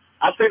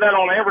I see that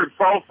on every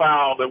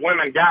profile that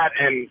women got,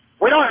 and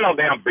we don't have no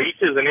damn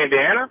beaches in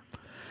Indiana.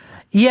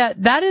 Yeah,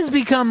 that has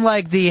become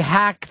like the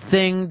hack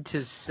thing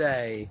to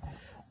say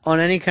on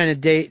any kind of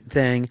date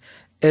thing,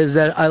 is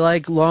that I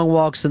like long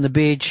walks on the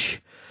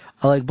beach,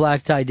 I like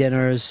black tie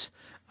dinners,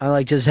 I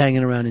like just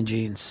hanging around in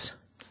jeans.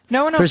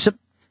 No one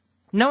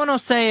will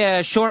say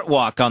a short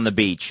walk on the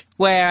beach,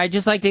 where I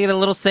just like to get a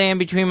little sand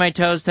between my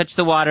toes, touch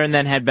the water, and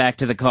then head back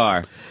to the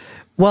car.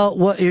 Well,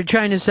 what you're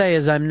trying to say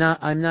is I'm not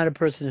a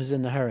person who's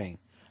in the hurrying.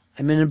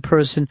 I'm a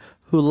person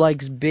who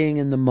likes being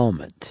in the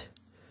moment.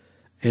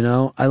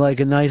 I like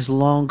a nice,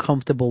 long,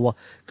 comfortable walk.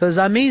 Because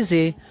I'm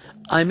easy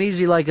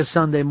like a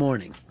Sunday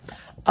morning.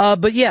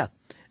 But yeah,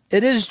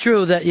 it is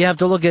true that you have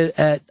to look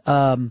at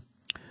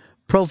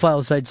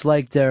profile sites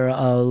like they're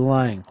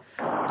lying.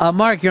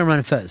 Mark, you're on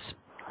Run Fez.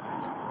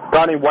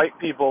 Ronnie, white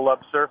people love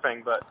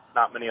surfing, but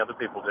not many other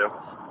people do.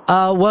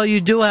 Well, you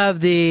do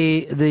have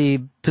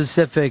the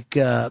Pacific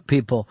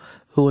people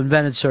who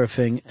invented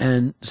surfing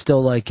and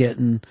still like it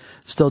and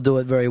still do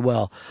it very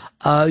well.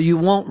 You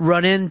won't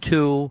run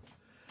into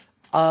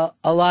a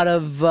lot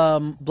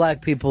of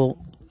black people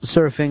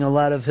surfing, a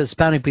lot of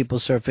Hispanic people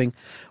surfing,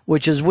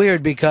 which is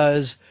weird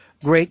because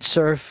great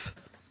surf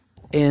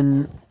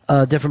in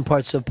different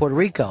parts of Puerto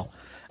Rico.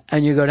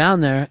 And you go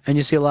down there and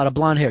you see a lot of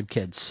blonde-haired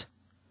kids.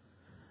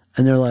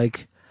 And they're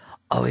like,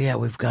 oh yeah,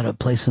 we've got a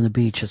place on the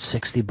beach. It's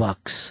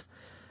 $60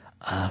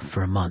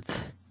 for a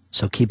month.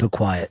 So keep it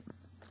quiet.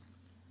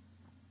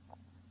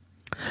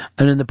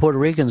 And then the Puerto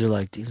Ricans are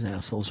like, these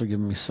assholes are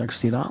giving me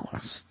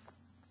 $60.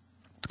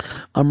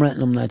 I'm renting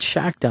them that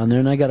shack down there,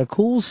 and I got a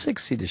cool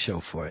 60 to show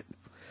for it.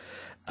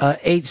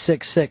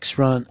 866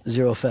 Ron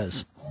Zero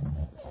Fez.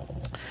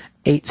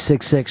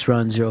 866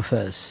 Ron Zero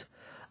Fez.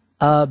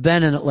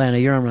 Ben in Atlanta,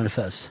 you're on Ron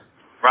Fez.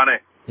 Ronnie.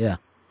 Yeah.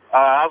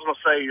 I was going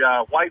to say,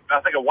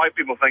 I think a white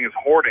people thing is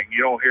hoarding.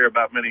 You don't hear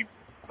about many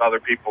other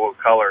people of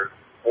color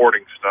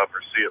hoarding stuff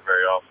or see it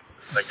very often.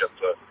 I think that's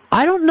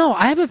I don't know.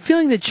 I have a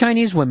feeling that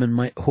Chinese women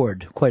might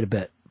hoard quite a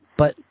bit,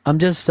 but I'm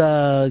just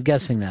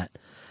guessing that.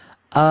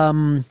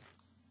 Let's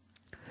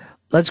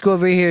go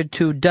over here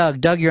to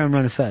Doug. Doug, you're on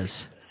Run of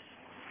Fez.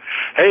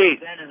 Hey.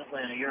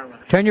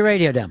 Turn your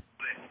radio down.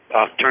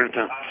 Turn it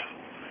down.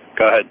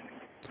 Go ahead.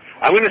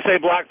 I'm going to say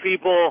black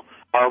people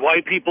or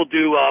white people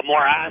do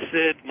more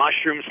acid,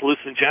 mushrooms,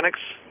 hallucinogenics.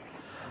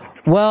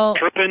 Well,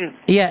 Tripping.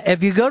 yeah,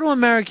 if you go to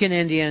American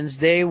Indians,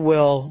 they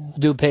will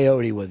do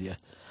peyote with you.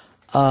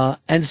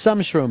 And some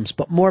shrooms,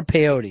 but more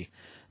peyote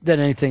than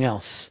anything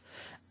else.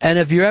 And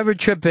if you're ever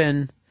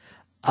tripping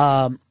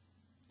in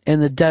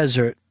the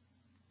desert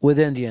with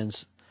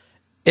Indians,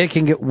 it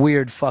can get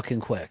weird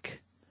fucking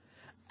quick.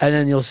 And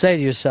then you'll say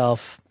to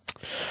yourself,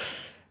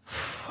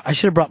 I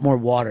should have brought more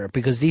water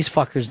because these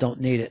fuckers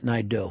don't need it, and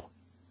I do.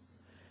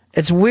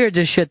 It's weird,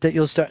 this shit that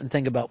you'll start to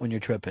think about when you're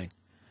tripping.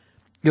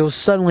 You'll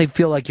suddenly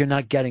feel like you're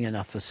not getting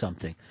enough of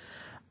something.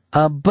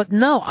 But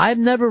no, I've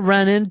never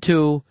ran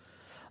into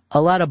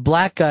a lot of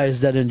black guys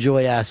that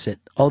enjoy acid,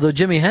 although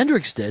Jimi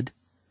Hendrix did.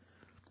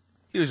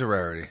 He was a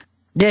rarity.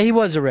 Yeah, he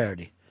was a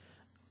rarity.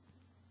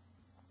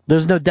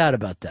 There's no doubt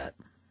about that.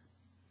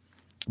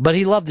 But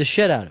he loved the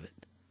shit out of it.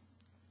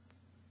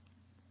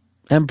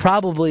 And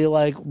probably,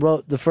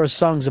 wrote the first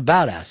songs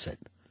about acid.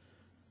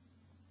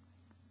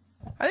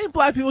 I think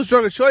black people's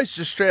drug of choice is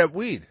just straight up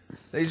weed.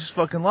 They just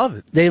fucking love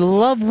it. They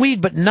love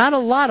weed, but not a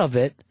lot of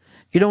it.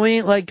 You know what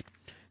I mean?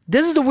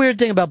 This is the weird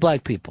thing about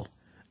black people.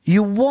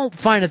 You won't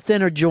find a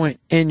thinner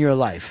joint in your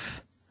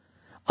life.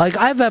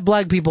 I've had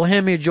black people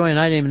hand me a joint, and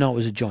I didn't even know it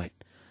was a joint.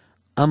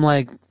 I'm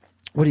like,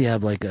 what do you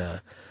have,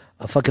 a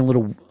fucking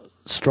little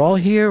straw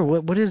here?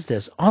 What is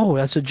this? Oh,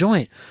 that's a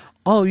joint.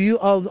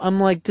 I'm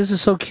like, this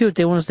is so cute.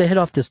 They want us to hit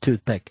off this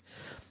toothpick.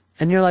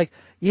 And you're like,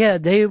 yeah,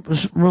 they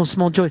roll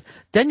small joint.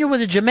 Then you're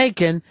with a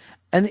Jamaican,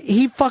 and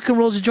he fucking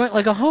rolls a joint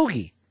like a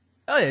hoagie.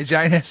 Oh yeah,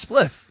 giant ass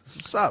spliff. That's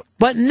what's up.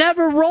 But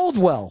never rolled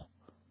well.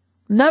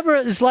 Never,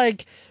 it's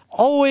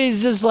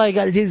always just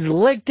he's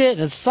licked it,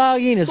 and it's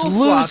soggy, and it's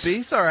loose. Sloppy,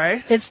 it's all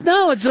right. It's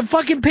a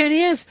fucking pain in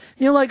the ass.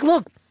 You're like,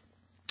 look,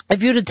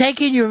 if you'd have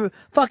taken your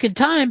fucking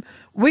time,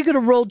 we could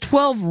have rolled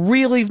 12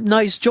 really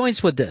nice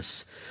joints with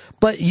this.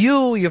 But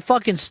you're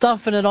fucking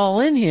stuffing it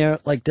all in here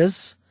like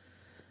this.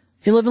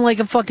 You're living like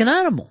a fucking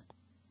animal.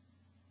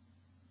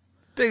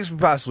 Big as we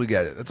possibly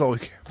get it. That's all we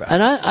care about.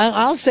 And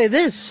I'll say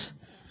this.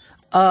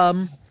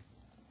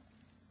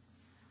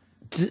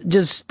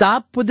 Just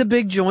stop with the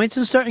big joints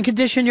and start and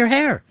condition your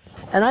hair.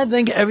 And I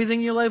think everything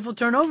in your life will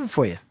turn over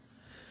for you.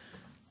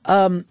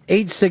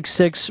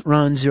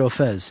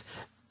 866-RON-0-FEZ.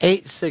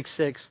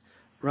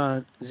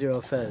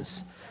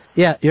 866-RON-0-FEZ.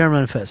 Yeah, you're on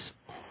Run Fez.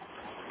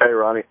 Hey,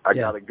 Ronnie, I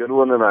got a good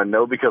one, and I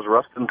know because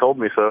Rustin told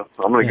me so.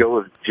 I'm going to go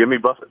with Jimmy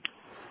Buffett.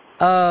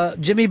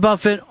 Jimmy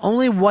Buffett,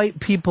 only white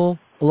people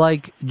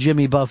like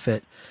Jimmy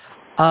Buffett.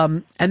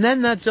 And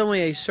then that's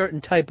only a certain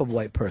type of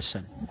white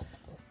person.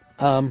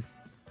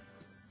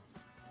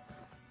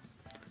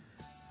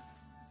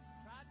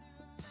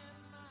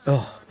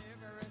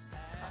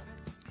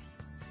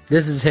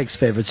 This is Hick's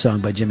favorite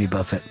song by Jimmy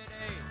Buffett.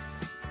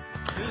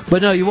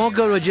 But no, you won't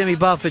go to a Jimmy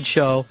Buffett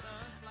show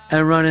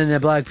and run into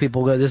black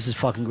people go, this is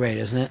fucking great,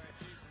 isn't it?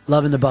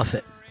 Loving the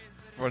Buffett.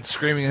 Everyone's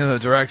screaming in the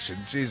direction.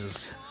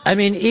 Jesus. I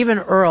mean, even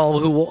Earl,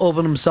 who will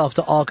open himself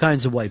to all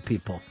kinds of white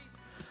people.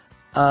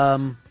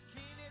 Franklin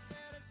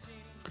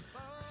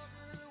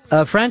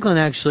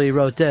actually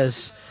wrote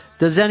this.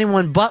 Does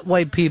anyone but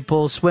white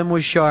people swim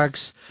with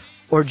sharks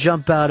or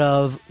jump out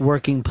of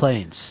working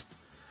planes?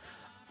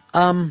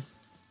 There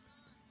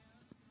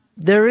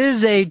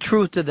is a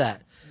truth to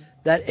that.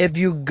 That if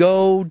you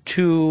go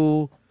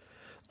to,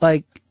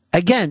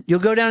 again, you'll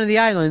go down to the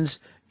islands,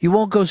 you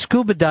won't go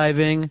scuba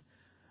diving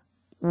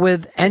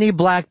with any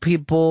black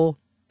people,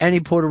 any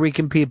Puerto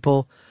Rican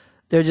people.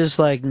 They're just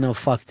like, no,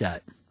 fuck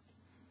that.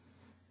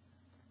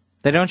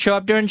 They don't show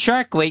up during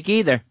Shark Week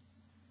either.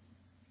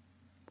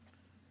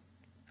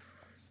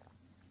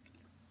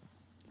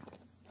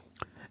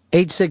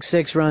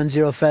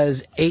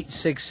 (866-RON-0-FEZ).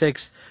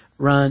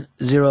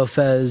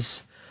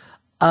 866-RON-0-FEZ.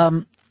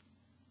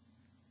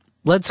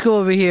 Let's go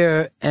over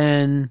here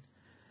and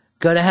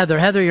go to Heather.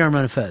 Heather, you're on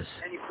Run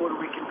Fez. Any Puerto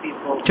Rican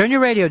people. Turn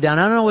your radio down.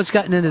 I don't know what's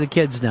gotten into the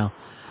kids now.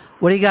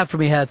 What do you got for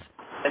me, Heath?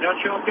 They don't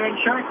show up during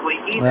Shark Week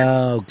either.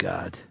 Oh,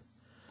 God.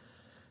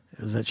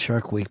 It was that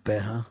Shark Week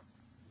bit, huh?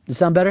 Does it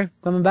sound better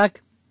coming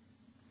back?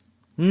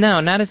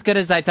 No, not as good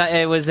as I thought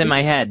it was in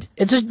my head.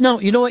 It's just, no,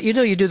 you know what you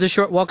do? You do the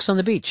short walks on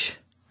the beach.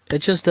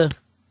 It's just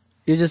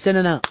you're just in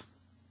and out.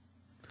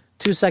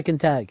 2-second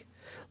tag.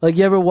 Like,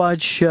 you ever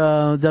watch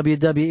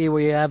WWE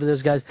where you have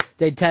those guys,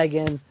 they tag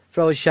in,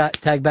 throw a shot,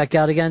 tag back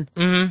out again?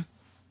 Mm-hmm.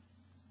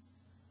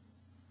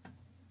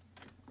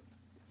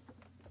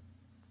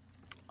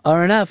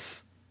 RNF.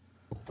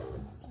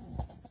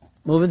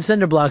 Moving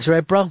cinder blocks,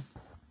 right, bro?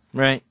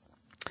 Right.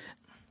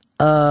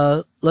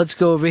 Let's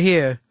go over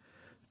here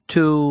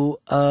to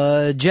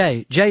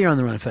Jay. Jay, you're on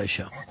the Ron Fez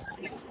show.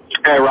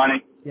 Hey,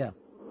 Ronnie. Yeah.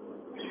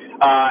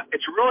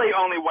 It's really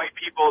only white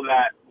people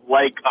that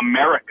like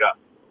America.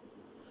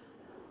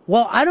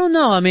 Well, I don't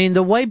know. I mean,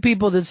 the white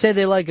people that say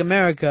they like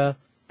America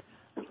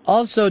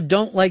also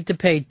don't like to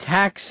pay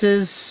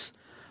taxes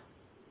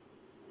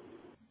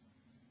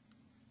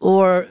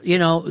or,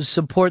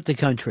 support the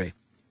country.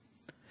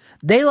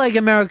 They like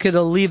America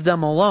to leave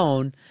them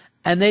alone,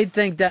 and they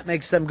think that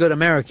makes them good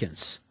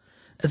Americans.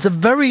 It's a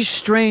very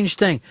strange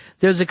thing.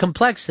 There's a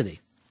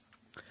complexity.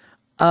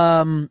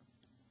 Let's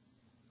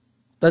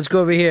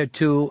go over here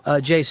to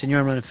Jason.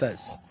 You're on Run and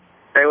Fez.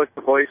 Hey, what's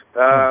the voice?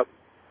 I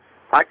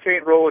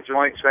can't roll a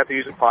joint, so I have to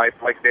use a pipe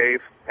like Dave,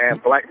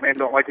 and black men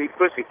don't like to eat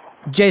pussy.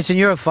 Jason,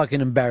 you're a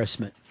fucking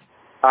embarrassment.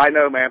 I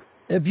know, man.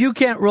 If you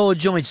can't roll a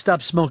joint,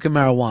 stop smoking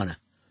marijuana.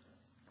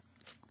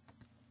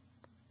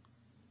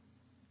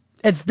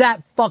 It's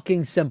that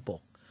fucking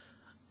simple.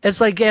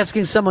 It's like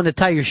asking someone to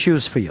tie your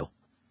shoes for you.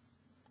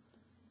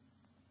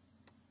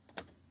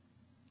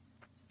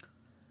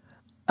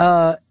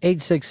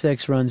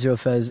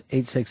 866-RUN-0-FEZ,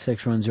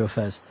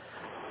 866-RUN-0-FEZ.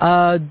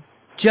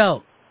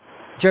 Joe,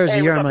 Jersey,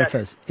 Hey, you're what's on up, my guys?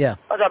 Fez. Yeah.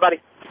 What's up, buddy?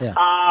 Yeah.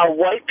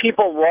 White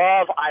people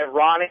love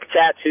ironic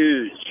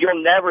tattoos.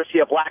 You'll never see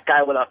a black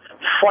guy with a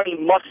funny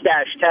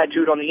mustache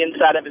tattooed on the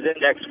inside of his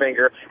index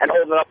finger and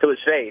holding it up to his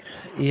face.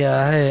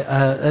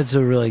 Yeah, that's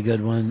a really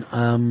good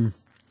one.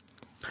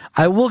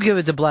 I will give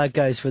it to black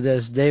guys for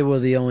this. They were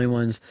the only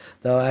ones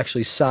that'll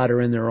actually solder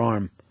in their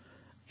arm.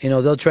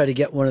 They'll try to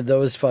get one of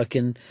those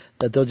that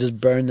they'll just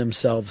burn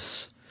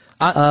themselves.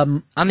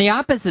 On the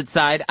opposite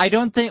side,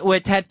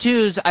 with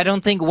tattoos, I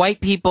don't think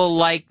white people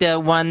like the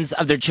ones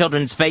of their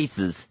children's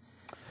faces.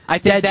 I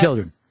think dead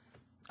children.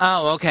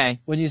 Oh, okay.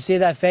 When you see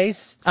that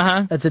face,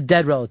 that's a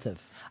dead relative.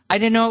 I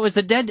didn't know it was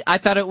a dead. I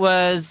thought it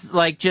was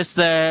like just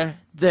their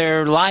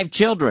live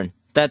children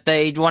that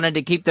they wanted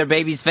to keep their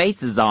babies'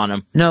 faces on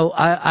them. No,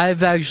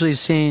 I've actually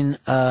seen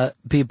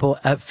people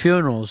at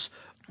funerals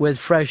with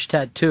fresh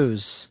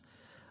tattoos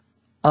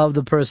of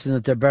the person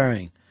that they're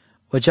burying,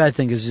 which I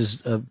think is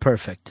just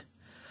perfect.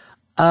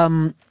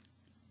 The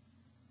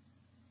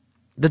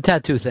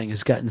tattoo thing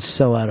has gotten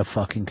so out of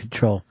fucking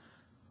control.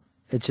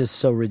 It's just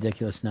so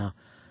ridiculous now.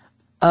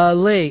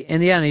 Lee,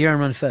 Indiana, you're on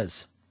Run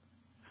Fez.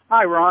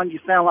 Hi, Ron. You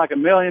sound like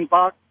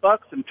 $1,000,000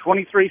 and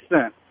 23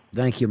 cents.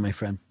 Thank you, my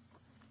friend.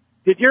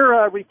 Did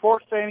your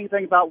report say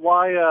anything about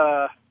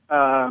why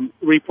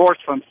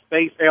reports from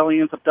space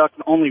aliens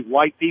abducting only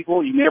white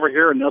people? You never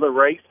hear another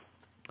race?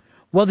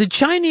 Well, the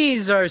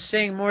Chinese are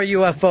seeing more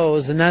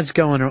UFOs, and that's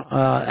kind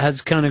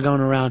of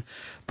going around.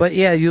 But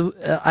yeah,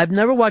 I've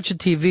never watched a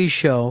TV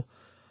show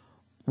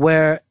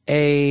where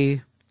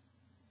a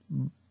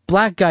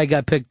black guy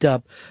got picked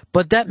up,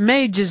 but that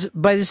may just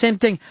by the same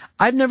thing.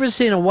 I've never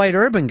seen a white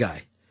urban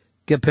guy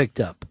get picked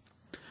up.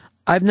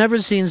 I've never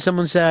seen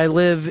someone say, I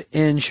live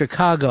in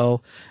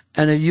Chicago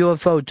and a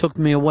UFO took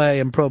me away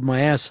and probed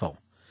my asshole.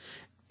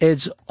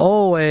 It's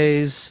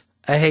always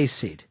a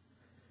hayseed.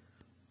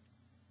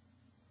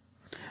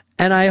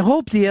 And I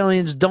hope the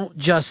aliens don't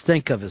just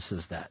think of us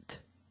as that.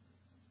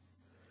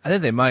 I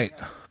think they might.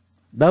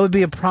 That would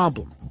be a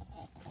problem.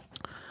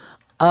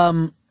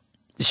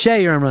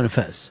 Shay, you're on Run and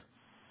Fez.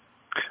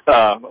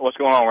 What's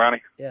going on,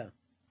 Ronnie? Yeah.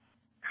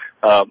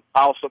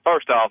 Also,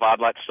 first off, I'd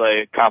like to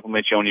say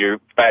compliment you on your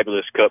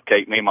fabulous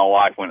cupcake. Me and my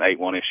wife went and ate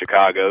one in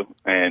Chicago,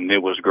 and it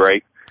was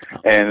great.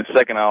 And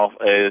second off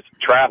is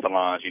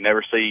triathlons. You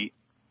never see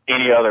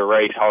any other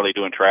race hardly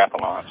doing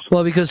triathlons.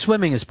 Well, because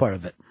swimming is part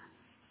of it.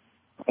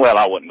 Well,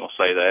 I wasn't going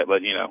to say that,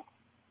 but,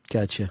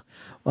 Gotcha.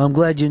 Well, I'm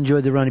glad you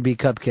enjoyed the Ronnie B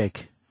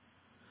cupcake.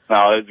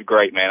 No, it was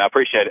great, man. I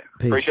appreciate it.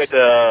 Peace. Appreciate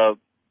the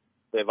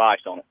advice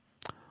on it.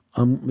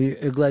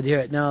 We're glad to hear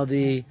it. Now,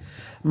 the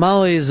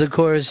Molly is, of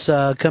course,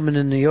 coming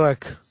to New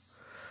York,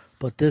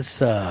 but this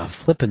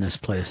flipping this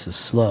place is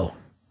slow.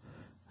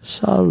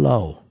 So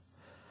low.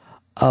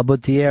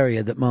 But the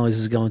area that Molly's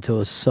is going to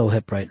is so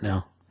hip right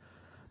now.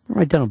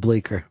 Right down a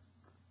Bleecker.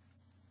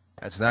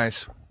 That's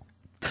nice.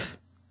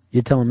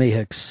 You're telling me,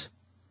 Hicks.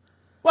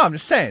 Well, I'm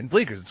just saying,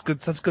 Bleeckers,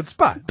 that's a good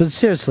spot. But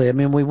seriously, I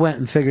mean, we went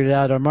and figured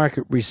out our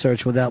market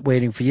research without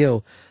waiting for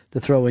you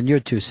to throw in your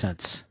 2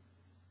 cents.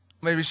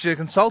 Maybe you should have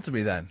consulted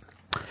me then.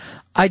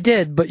 I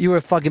did, but you were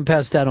fucking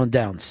passed out on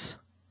Downs.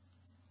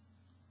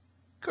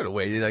 Could have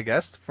waited, I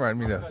guess, for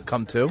me to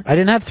come to. I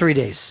didn't have 3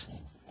 days.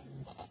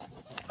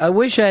 I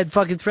wish I had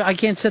fucking 3. I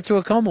can't sit through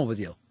a coma with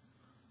you.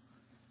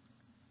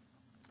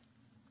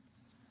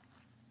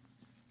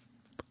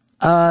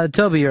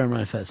 Toby, you're on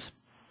my Fez.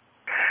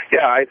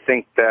 Yeah, I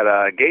think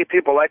that gay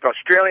people like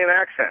Australian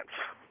accents.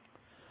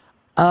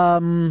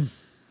 I'm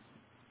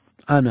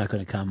not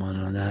going to comment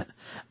on that.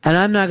 And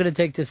I'm not going to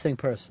take this thing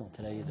personal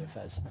today either,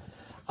 Fez.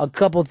 A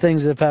couple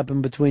things that have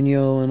happened between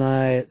you and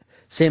I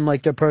seem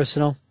like they're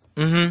personal.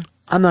 Mm-hmm.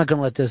 I'm not going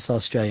to let this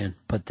Australian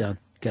put down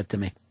get to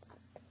me.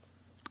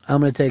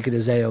 I'm going to take it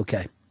as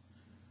A-okay.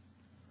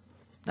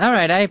 All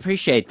right, I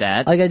appreciate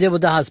that. Like I did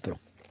with the hospital.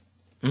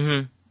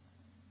 Mm-hmm.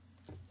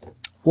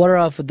 Water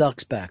off a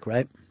duck's back,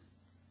 right?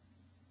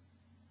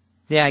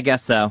 Yeah, I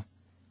guess so.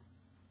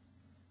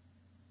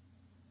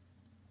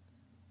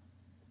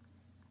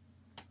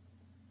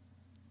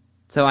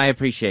 So I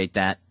appreciate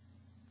that.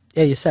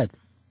 Yeah, you said.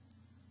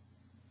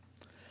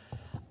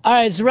 All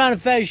right, it's the Ron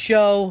and Fez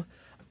show.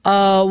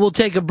 We'll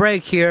take a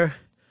break here.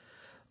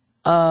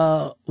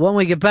 When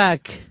we get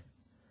back,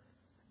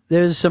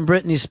 there's some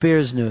Britney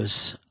Spears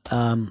news.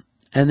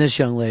 and this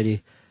young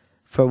lady,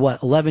 for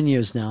 11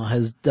 years now,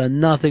 has done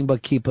nothing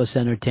but keep us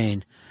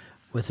entertained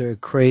with her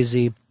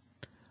crazy,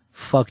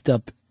 fucked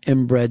up,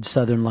 inbred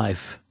Southern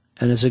life.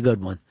 And it's a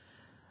good one.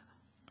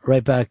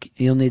 Right back.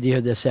 You'll need to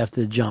hear this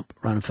after the jump.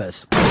 Ron and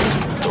Fez.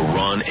 The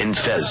Ron and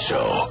Fez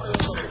Show.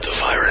 The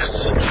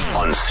Virus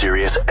on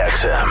Sirius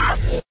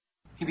XM.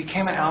 He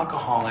became an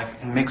alcoholic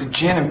and mixed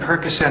gin and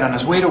Percocet on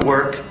his way to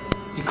work.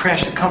 He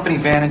crashed a company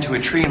van into a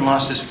tree and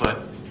lost his foot.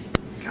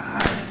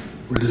 God.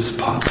 Where does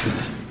the pot fit?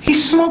 He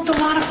smoked a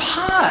lot of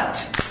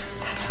pot.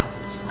 That's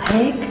a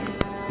leg?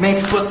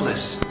 Made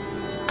footless.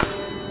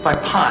 By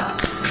pot.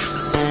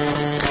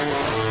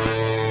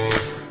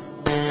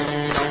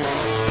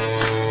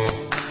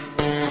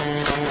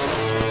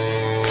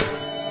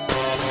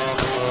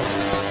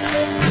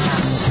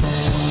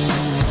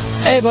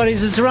 Hey,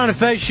 buddies, it's the Ron and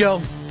Fez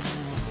Show.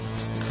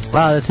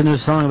 Wow, that's a new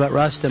song about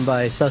Rustin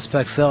by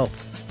Suspect Phil.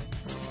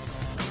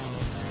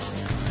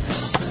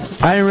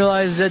 I didn't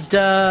realize that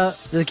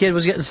the kid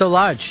was getting so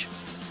large.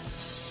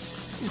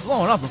 He's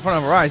blowing up in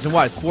front of our eyes in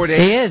what, 4 days?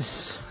 He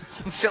is.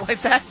 Some shit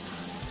like that?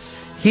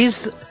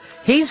 He's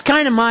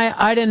kind of my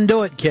I didn't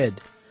do it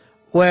kid,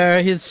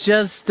 where he's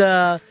just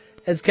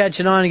it's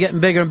catching on and getting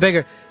bigger and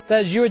bigger.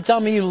 Fez, you were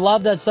telling me you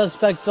love that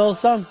Suspect Phil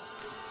song?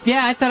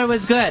 Yeah, I thought it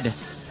was good.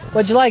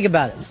 What'd you like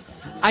about it?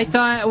 I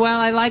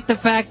like the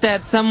fact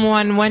that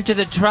someone went to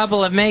the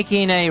trouble of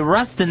making a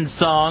Rustin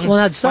song. Well,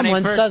 not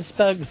someone,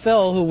 Suspect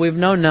Phil, who we've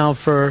known now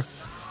for,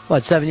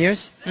 7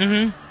 years?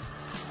 Mm-hmm.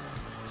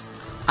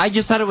 I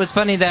just thought it was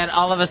funny that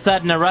all of a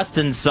sudden a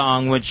Rustin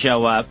song would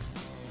show up.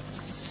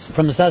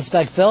 From the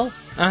Suspect Phil?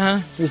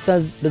 Uh-huh. Who's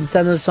been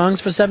sending us songs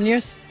for 7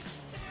 years?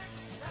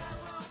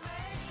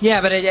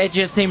 Yeah, but it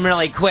just seemed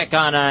really quick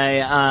on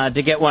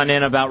to get one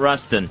in about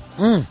Rustin.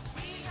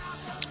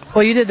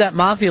 Well, you did that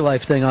Mafia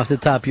Life thing off the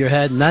top of your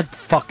head, and that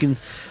fucking,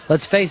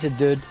 let's face it,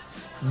 dude,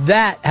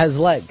 that has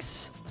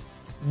legs.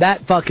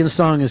 That fucking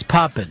song is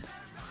popping.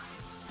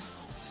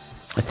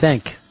 I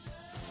think.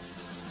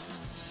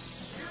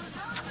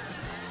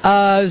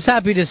 I was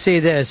happy to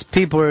see this.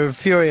 People are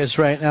furious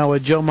right now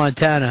with Joe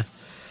Montana.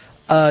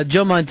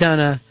 Joe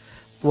Montana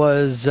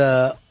was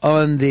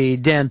on the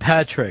Dan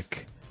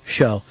Patrick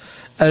show.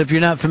 If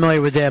you're not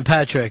familiar with Dan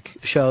Patrick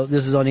show,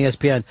 this is on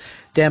ESPN.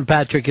 Dan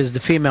Patrick is the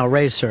female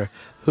racer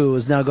who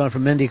is now going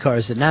from Indy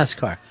cars to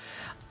NASCAR.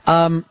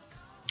 And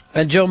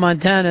Joe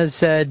Montana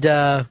said,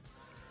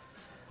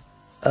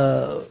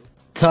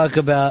 talk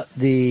about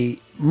the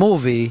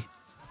movie,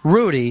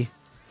 Rudy,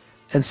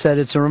 and said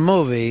it's a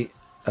movie.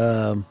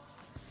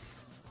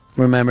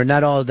 Remember,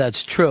 not all of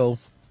that's true.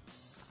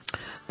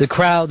 The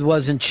crowd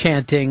wasn't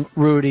chanting,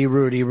 Rudy,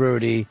 Rudy,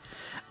 Rudy,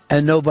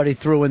 and nobody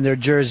threw in their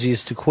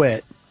jerseys to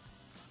quit.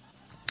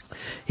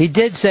 He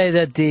did say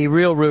that the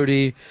real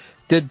Rudy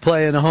did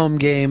play in a home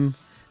game,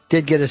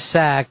 did get a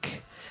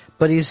sack,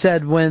 but he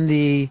said when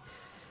the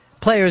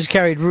players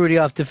carried Rudy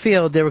off the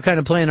field, they were kind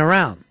of playing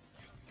around.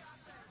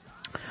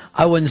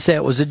 I wouldn't say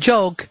it was a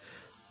joke,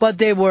 but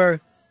they were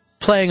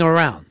playing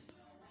around.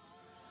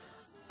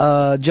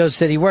 Joe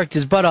said he worked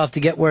his butt off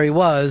to get where he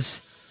was,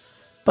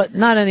 but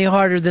not any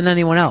harder than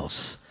anyone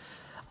else.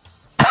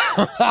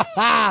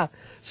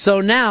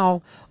 So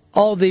now,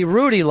 all the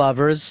Rudy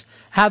lovers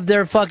have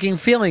their fucking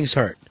feelings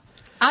hurt.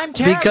 I'm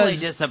terribly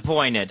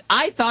disappointed.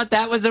 I thought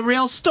that was a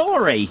real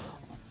story.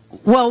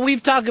 Well,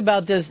 we've talked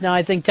about this now,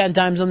 I think, 10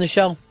 times on the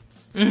show.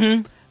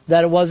 Mm-hmm.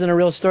 That it wasn't a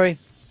real story.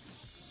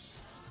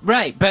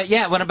 Right, but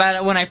yeah,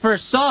 when I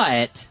first saw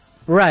it...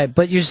 Right,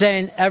 but you're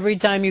saying every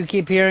time you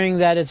keep hearing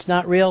that it's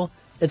not real,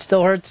 it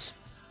still hurts?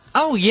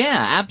 Oh,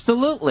 yeah,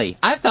 absolutely.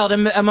 I felt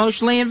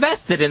emotionally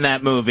invested in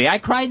that movie. I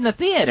cried in the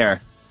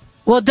theater.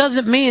 Well, it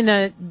doesn't mean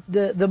that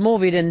the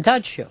movie didn't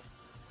touch you.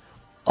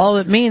 All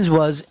it means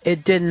was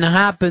it didn't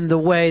happen the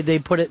way they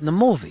put it in the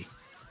movie.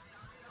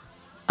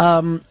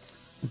 But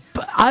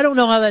I don't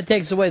know how that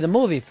takes away the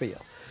movie for you.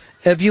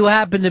 If you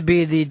happen to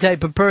be the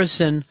type of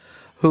person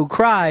who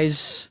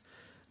cries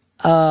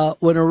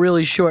when a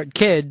really short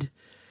kid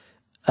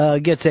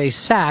gets a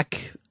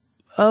sack,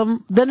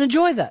 then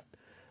enjoy that.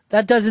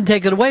 That doesn't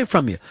take it away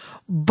from you.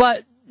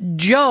 But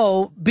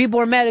Joe, people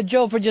are mad at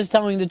Joe for just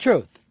telling the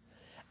truth.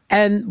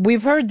 And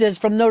we've heard this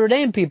from Notre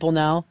Dame people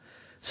now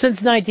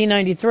since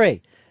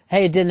 1993.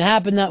 Hey, it didn't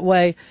happen that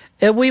way.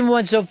 And we even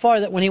went so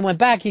far that when he went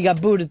back, he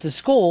got booed at the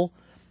school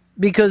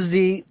because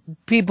the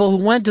people who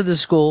went to the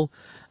school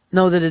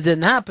know that it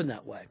didn't happen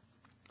that way.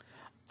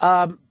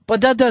 But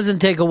that doesn't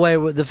take away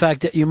with the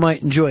fact that you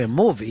might enjoy a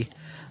movie.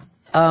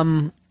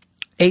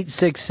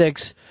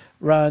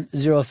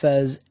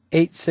 866-RON-0-FEZ,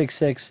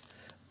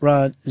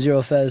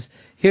 866-RON-0-FEZ.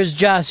 Here's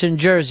Josh in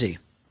Jersey.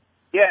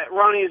 Yeah,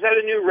 Ronnie, is that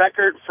a new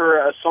record for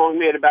a song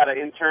made about an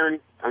intern?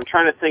 I'm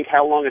trying to think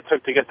how long it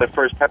took to get the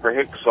first Pepper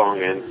Hicks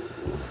song in.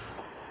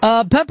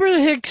 Pepper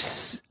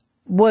Hicks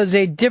was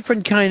a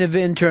different kind of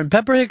intern.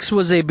 Pepper Hicks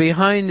was a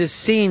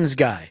behind-the-scenes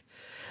guy.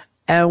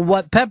 And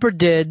what Pepper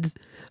did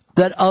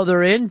that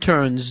other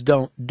interns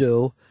don't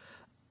do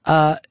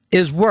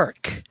is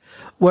work.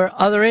 Where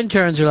other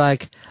interns are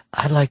like,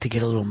 I'd like to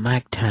get a little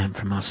Mac time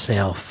for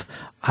myself.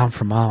 I'm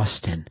from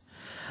Austin.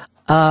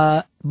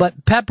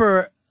 But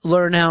Pepper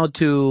learned how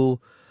to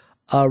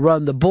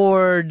run the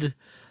board,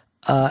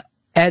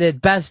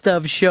 edit best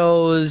of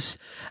shows,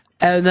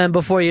 and then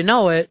before you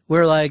know it,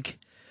 we're like,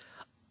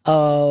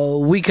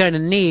 we kind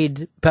of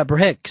need Pepper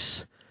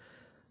Hicks.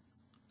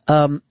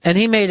 And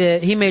he made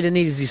an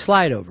easy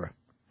slide over.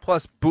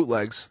 Plus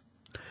bootlegs.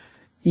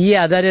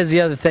 Yeah, that is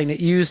the other thing. That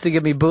you used to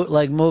give me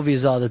bootleg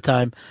movies all the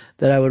time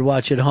that I would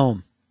watch at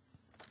home.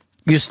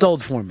 You stole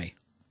it for me.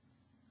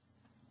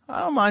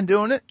 I don't mind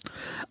doing it.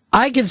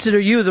 I consider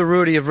you the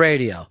Rudy of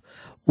radio,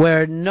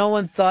 where no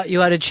one thought you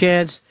had a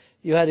chance.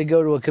 You had to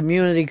go to a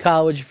community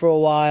college for a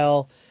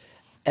while,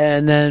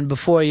 and then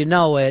before you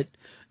know it,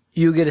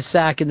 you get a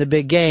sack in the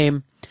big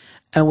game,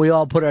 and we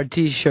all put our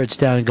T-shirts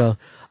down and go,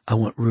 I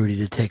want Rudy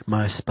to take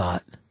my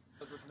spot.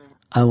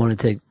 I want to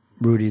take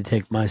Rudy to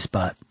take my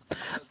spot.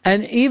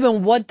 And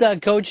even what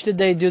coach did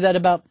they do that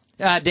about?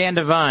 Dan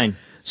Devine.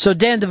 So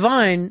Dan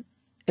Devine,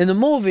 in the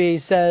movie,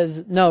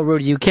 says, no,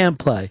 Rudy, you can't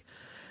play.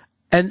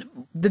 And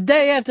the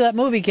day after that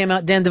movie came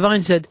out, Dan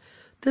Devine said,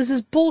 this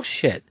is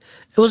bullshit.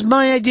 It was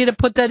my idea to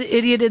put that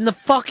idiot in the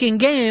fucking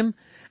game,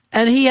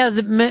 and he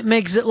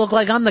makes it look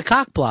like I'm the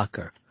cock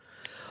blocker.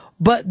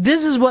 But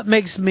this is what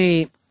makes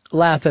me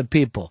laugh at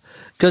people,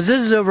 because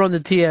this is over on the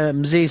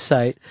TMZ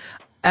site,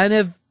 and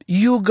if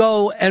you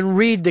go and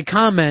read the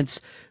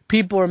comments,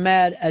 people are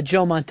mad at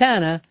Joe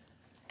Montana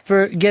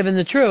for giving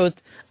the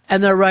truth,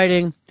 and they're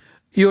writing,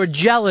 you're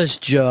jealous,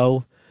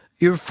 Joe.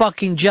 You're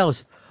fucking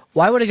jealous.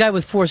 Why would a guy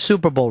with 4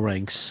 Super Bowl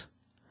rings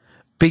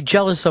be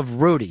jealous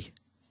of Rudy?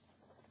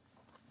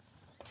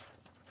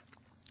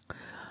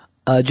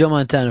 Joe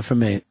Montana, for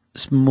me,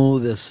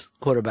 smoothest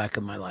quarterback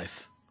of my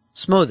life.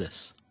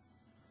 Smoothest.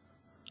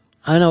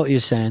 I know what you're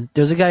saying.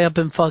 There's a guy up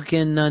in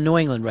fucking New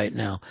England right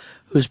now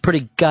who's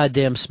pretty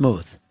goddamn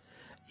smooth.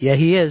 Yeah,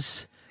 he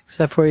is.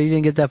 Except for he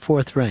didn't get that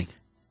 4th ring.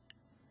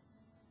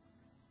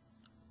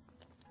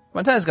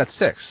 Montana's got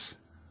 6.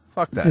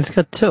 Fuck that. He's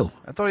got 2.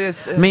 I thought he had...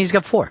 I mean, he's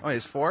got 4. Oh, he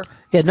has 4?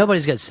 Yeah,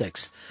 nobody's got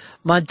 6.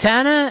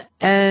 Montana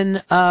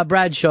and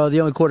Bradshaw are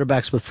the only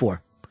quarterbacks with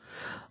 4.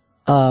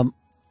 And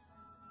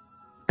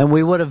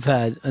we would have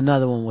had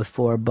another one with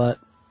 4, but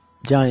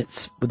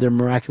Giants with their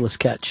miraculous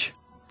catch.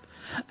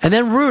 And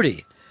then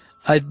Rudy,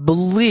 I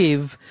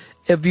believe,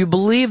 if you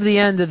believe the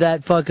end of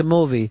that fucking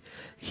movie,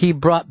 he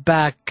brought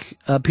back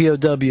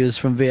POWs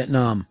from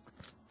Vietnam.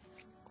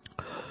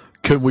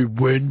 Can we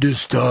win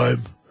this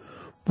time?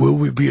 Will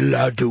we be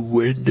allowed to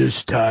win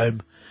this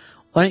time?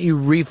 Why don't you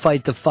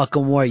refight the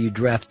fucking war, you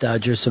draft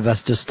dodger,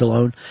 Sylvester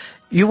Stallone?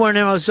 You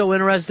weren't so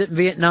interested in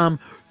Vietnam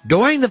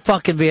during the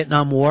fucking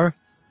Vietnam War.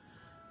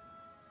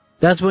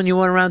 That's when you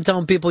went around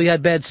telling people you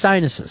had bad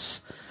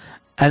sinuses.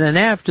 And then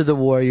after the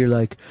war, you're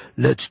like,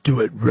 let's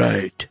do it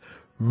right.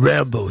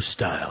 Rambo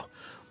style.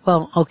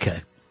 Well,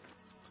 okay.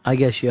 I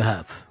guess you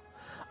have.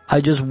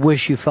 I just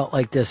wish you felt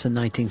like this in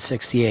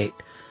 1968.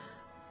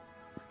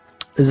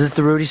 Is this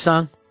the Rudy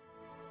song?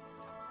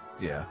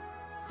 Yeah.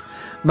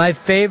 My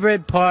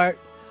favorite part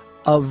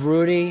of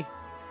Rudy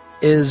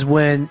is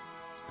when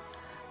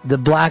the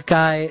black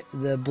guy,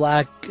 the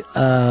black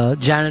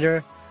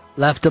janitor,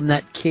 left him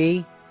that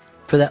key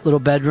for that little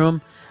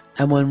bedroom.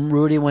 And when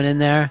Rudy went in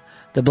there,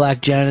 the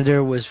black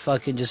janitor was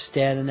fucking just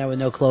standing there with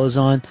no clothes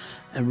on.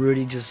 And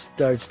Rudy just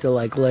starts to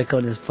like lick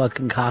on his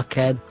fucking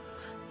cockhead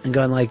and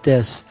going like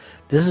this.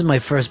 This is my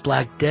first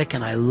black dick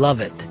and I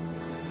love it.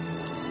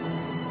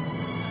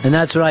 And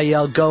that's when I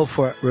yell, go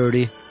for it,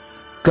 Rudy.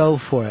 Go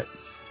for it.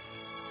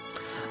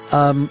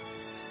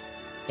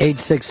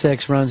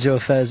 866 Ron Zero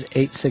Fez.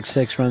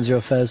 866 Ron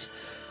Zero Fez.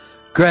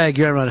 Greg,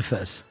 you're on Ron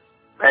Fez.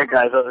 Hey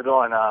guys, how's it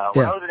going? When I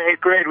was in 8th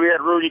grade, we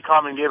had Rudy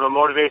come and give a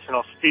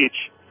motivational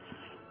speech.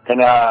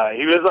 And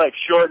he was like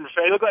short and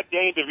fat. He looked like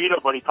Danny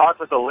DeVito, but he talked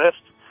with a lisp.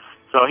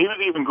 So he was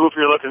even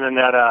goofier looking than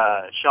that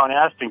Sean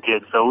Astin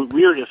kid. So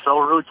we were just so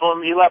rude to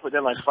him. He left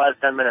within like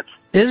 5-10 minutes.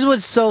 This is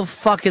what's so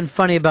fucking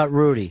funny about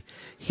Rudy.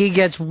 He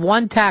gets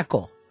 1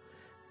 tackle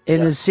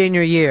in his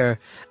senior year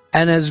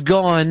and has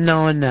gone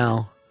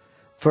now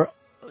for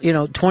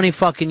 20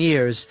 fucking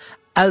years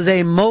as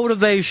a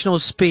motivational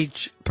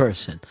speech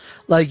person.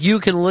 Like you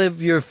can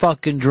live your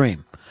fucking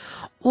dream.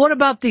 What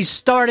about these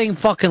starting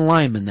fucking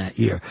linemen that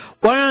year?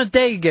 Why aren't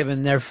they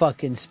giving their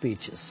fucking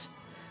speeches?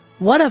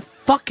 What a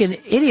fucking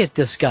idiot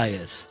this guy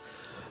is.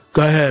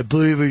 Go ahead,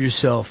 believe in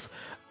yourself,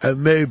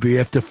 and maybe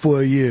after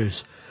 4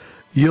 years,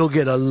 you'll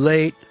get a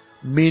late,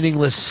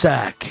 meaningless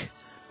sack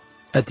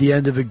at the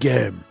end of a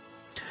game.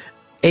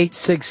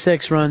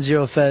 866 Ron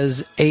Zero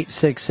Fez.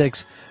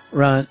 866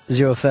 Ron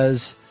Zero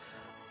Fez.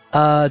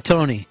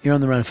 Tony, you're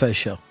on the Ron Fez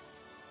show.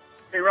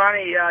 Hey,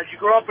 Ronnie, did you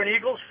grow up an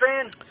Eagles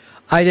fan?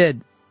 I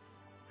did.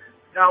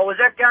 Now, was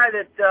that guy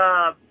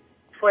that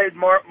played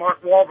Mark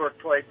Wahlberg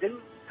played?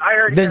 I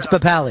heard Vince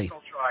Papale.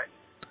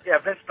 Yeah,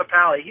 Vince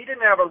Papale. He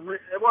didn't have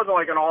it wasn't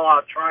like an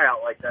all-out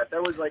tryout like that.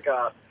 That was like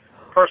a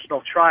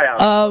personal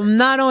tryout.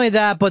 Not only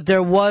that, but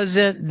there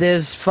wasn't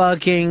this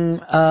fucking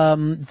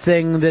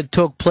thing that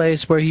took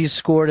place where he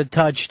scored a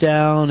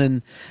touchdown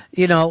and,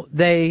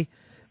 they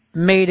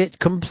made it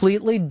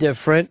completely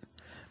different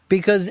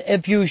because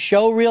if you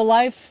show real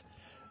life,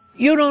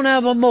 you don't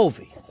have a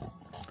movie.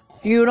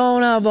 You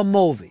don't have a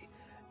movie.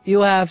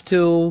 You have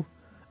to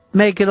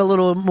make it a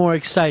little more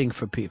exciting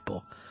for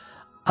people.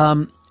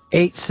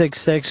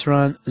 866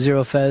 Ron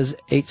Zero Fez.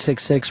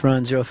 866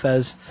 Ron Zero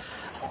Fez.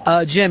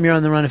 Jim, you're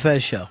on the Ron and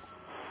Fez show.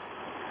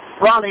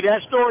 Ronnie,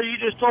 that story you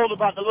just told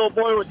about the little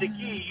boy with the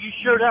key, you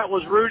sure that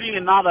was Rudy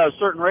and not a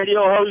certain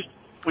radio host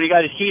when he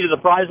got his key to the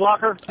prize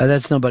locker?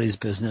 That's nobody's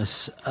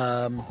business.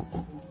 As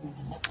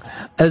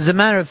a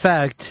matter of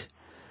fact,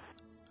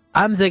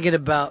 I'm thinking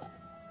about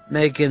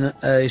making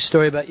a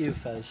story about you,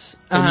 Fez,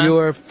 and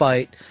your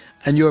fight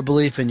and your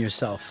belief in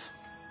yourself.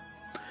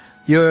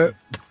 Your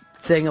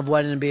thing of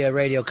wanting to be a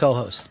radio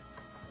co-host.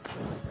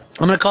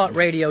 I'm going to call it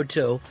Radio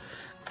 2,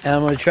 and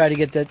I'm going to try to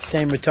get that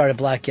same retarded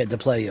black kid to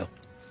play you.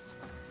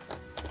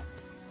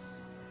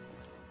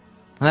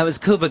 Well, that was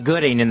Cuba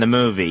Gooding in the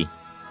movie.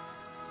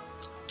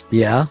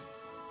 Yeah?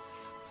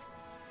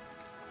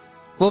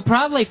 We'll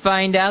probably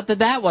find out that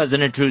that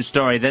wasn't a true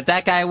story,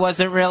 that guy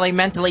wasn't really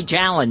mentally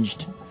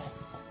challenged.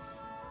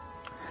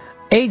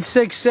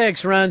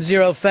 866 Ron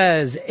Zero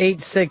Fez.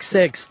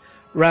 866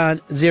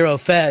 Ron Zero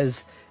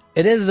Fez.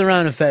 It is the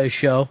Ron and Fez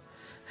show.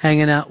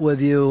 Hanging out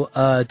with you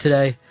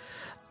today.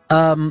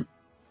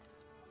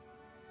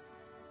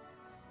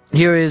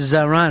 Here is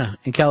Rana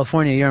in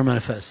California. You're on Ron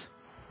and Fez.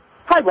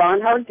 Hi,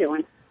 Ron. How are you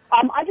doing?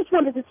 I just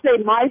wanted to say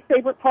my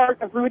favorite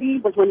part of Rudy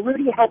was when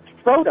Rudy helped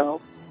Frodo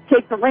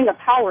take the Ring of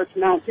Power to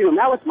Mount Doom.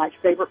 That was my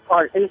favorite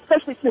part, and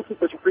especially since it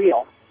was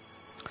real.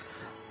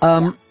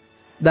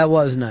 That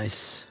was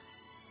nice.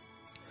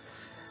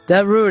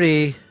 That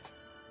Rudy,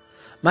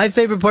 my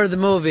favorite part of the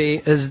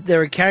movie is they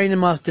were carrying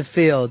him off the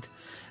field,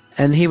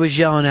 and he was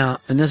yelling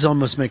out, and this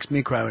almost makes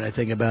me cry when I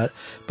think about it,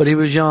 but he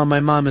was yelling, "My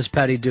mom is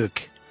Patty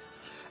Duke."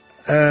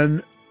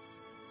 And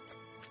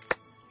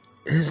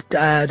his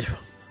dad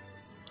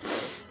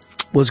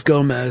was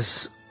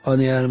Gomez on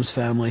the Addams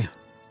Family.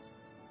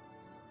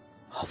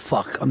 Oh,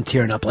 fuck. I'm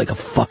tearing up like a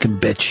fucking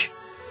bitch.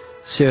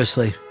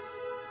 Seriously.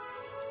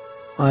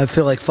 I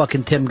feel like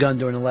fucking Tim Gunn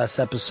during the last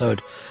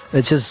episode.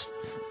 It's just...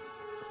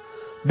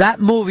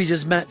 That movie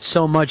just meant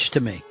so much to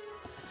me.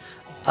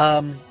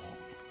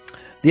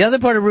 The other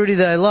part of Rudy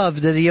that I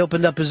loved, that he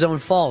opened up his own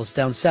falls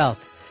down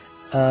south.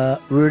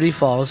 Rudy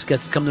Falls.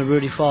 Get to come to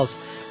Rudy Falls.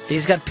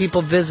 He's got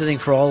people visiting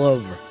from all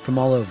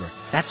over.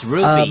 That's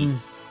Ruby.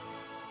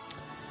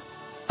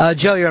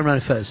 Joe, you're on Ron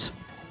and Fez.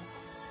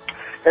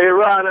 Hey,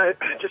 Ron, I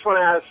just want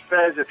to ask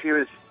Fez if he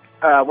was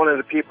one of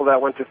the people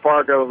that went to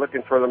Fargo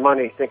looking for the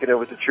money, thinking it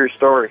was a true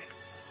story.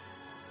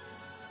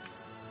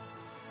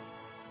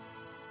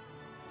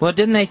 Well,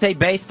 didn't they say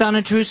based on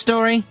a true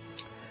story?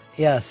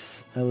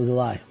 Yes, that was a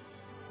lie.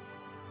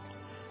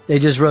 They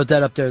just wrote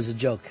that up there as a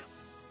joke.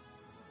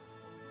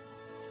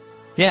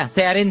 Yeah,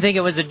 see, I didn't think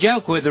it was a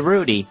joke with the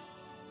Rudy.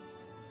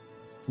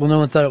 Well, no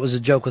one thought it was a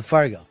joke with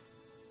Fargo.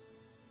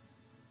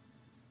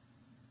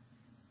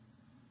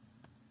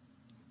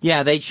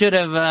 Yeah, they should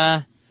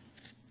have,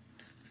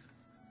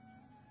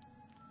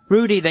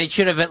 Rudy, they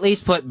should have at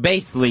least put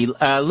loosely,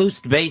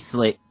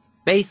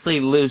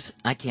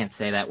 I can't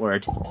say that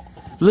word.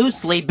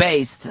 Loosely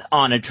based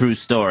on a true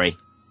story.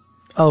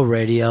 Oh,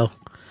 radio.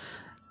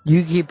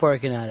 You keep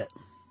working at it.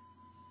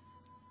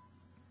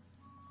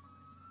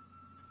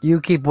 You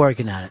keep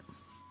working at it.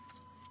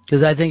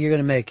 Because I think you're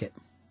going to make it.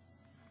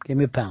 Give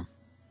me a pound.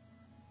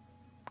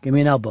 Give me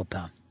an elbow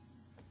pound.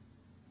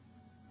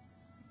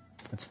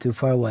 That's too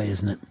far away,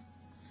 isn't it?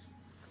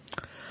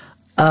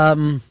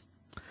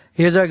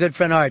 Here's our good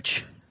friend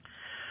Arch.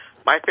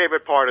 My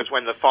favorite part is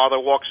when the father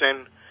walks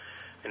in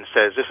and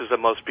says, "This is the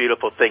most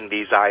beautiful thing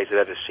these eyes have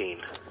ever seen."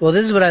 Well,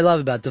 this is what I love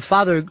about it. The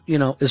father,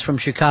 is from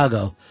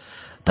Chicago.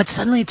 But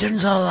suddenly it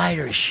turns all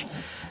Irish.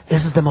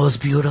 "This is the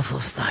most beautiful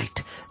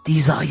sight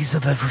these eyes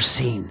have ever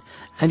seen."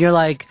 And you're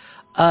like,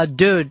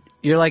 dude,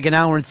 you're like an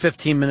hour and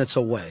 15 minutes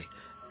away.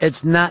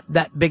 It's not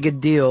that big a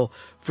deal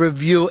for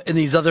you in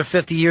these other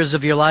 50 years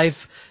of your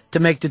life to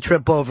make the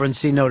trip over and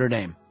see Notre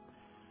Dame.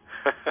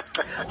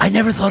 I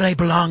never thought I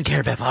belonged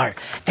here before.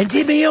 And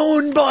then my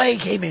own boy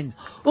came in.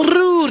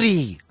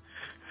 Rudy.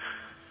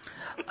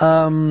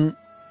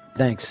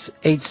 Thanks.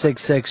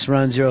 866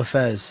 Ron Zero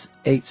Fez.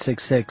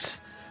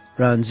 866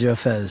 Ron Zero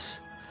Fez.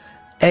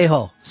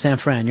 A-hole, San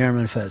Fran, you're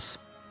on Fez.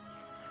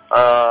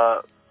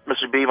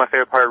 Mr. B, my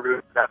favorite part of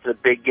Rudy after the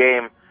big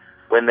game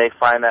when they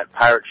find that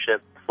pirate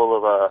ship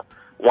full of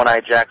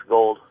One-Eye Jack's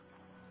gold.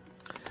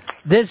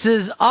 This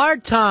is our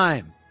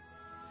time.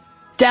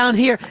 Down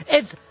here.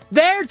 It's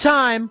their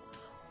time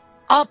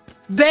up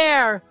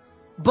there,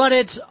 but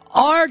it's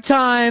our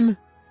time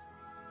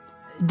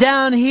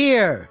down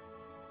here.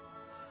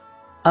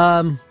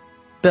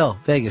 Bill,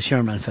 Vegas, you're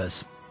on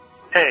Fez.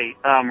 Hey,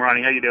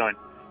 Ronnie, how you doing?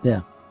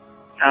 Yeah.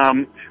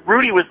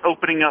 Rudy was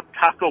opening up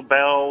Taco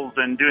Bells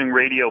and doing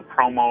radio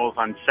promos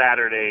on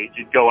Saturdays.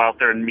 You'd go out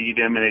there and meet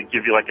him, and it'd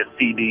give you like a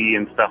CD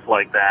and stuff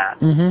like that.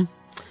 Mm-hmm.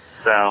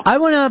 So I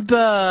went up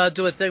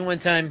to a thing one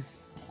time,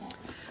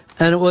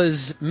 and it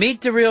was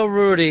Meet the Real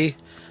Rudy,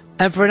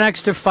 and for an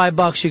extra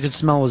 $5 you could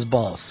smell his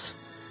balls.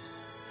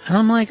 And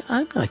I'm like,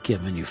 I'm not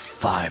giving you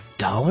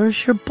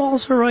 $5. Your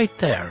balls are right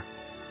there.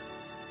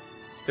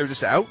 They were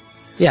just out?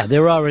 Yeah, they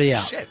were already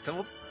out. Shit.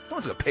 Well, no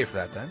one's going to pay for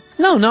that then.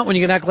 No, not when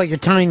you can act like you're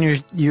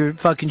tying your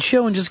fucking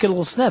shoe and just get a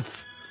little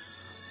sniff.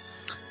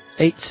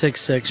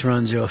 866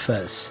 Ron Zero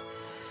Fez.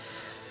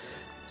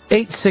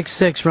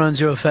 866 Ron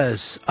Zero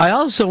Fez. I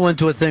also went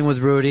to a thing with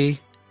Rudy.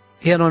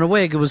 He had on a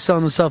wig. It was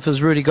selling himself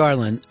as Rudy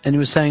Garland, and he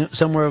was saying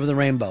Somewhere Over the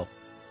Rainbow.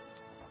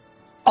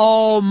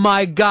 Oh,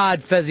 my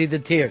God, Fezzy, the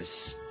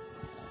tears.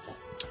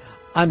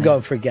 I'm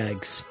going for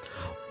gags.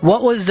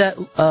 What was that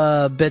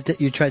bit that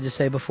you tried to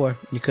say before?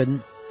 You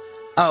couldn't?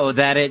 Oh,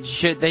 that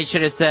they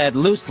should have said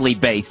loosely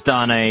based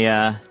on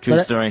a true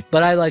story.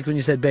 But I liked when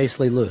you said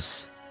basically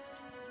loose.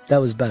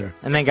 That was better.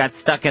 And then got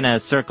stuck in a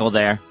circle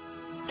there.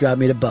 Drop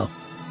me to Bo.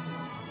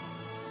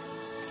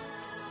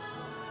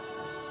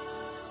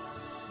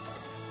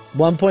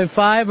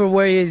 $1.5 or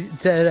where are you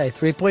today?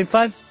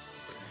 3.5?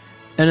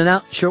 In and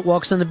out, short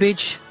walks on the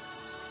beach,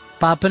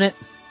 popping it.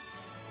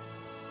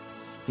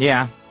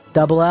 Yeah.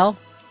 Double L?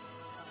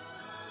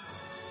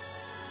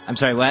 I'm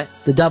sorry, what?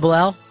 The double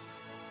L?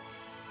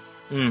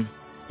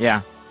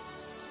 Yeah.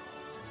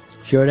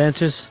 Short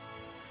answers?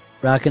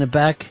 Rocking it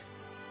back?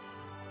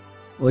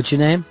 What's your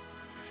name?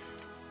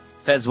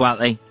 Fez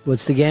Watley.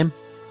 What's the game?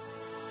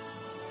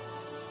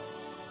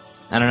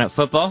 I don't know,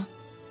 football?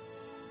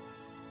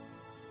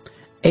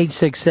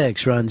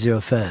 866 Ron Zero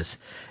Fez.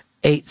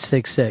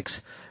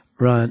 866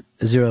 Ron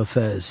Zero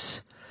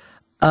Fez.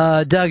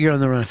 Doug, you're on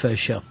the Ron Fez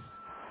show.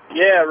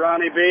 Yeah,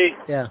 Ronnie B.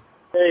 Yeah.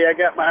 Hey, I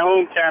got my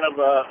own kind of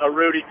a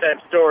Rudy type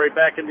story.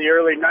 Back in the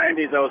early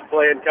 90s, I was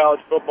playing college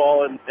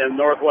football in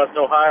Northwest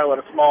Ohio at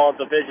a small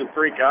Division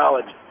III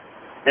college.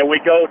 And we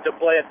go to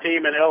play a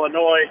team in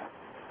Illinois,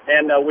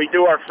 and we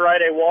do our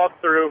Friday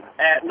walkthrough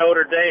at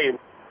Notre Dame.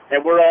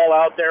 And we're all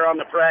out there on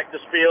the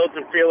practice fields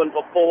and feeling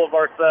full of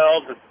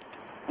ourselves. And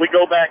we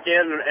go back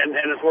in, and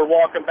as we're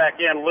walking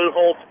back in, Lou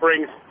Holtz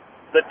brings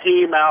the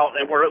team out,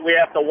 and we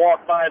have to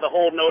walk by the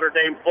whole Notre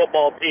Dame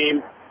football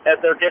team as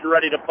they're getting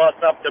ready to bus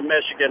up to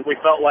Michigan. We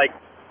felt like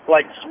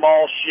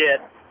small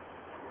shit.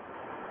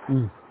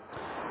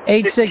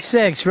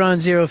 866 Ron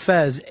Zero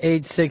Fez.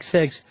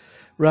 866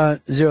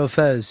 Ron Zero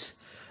Fez.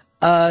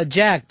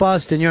 Jack,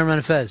 Boston, you're on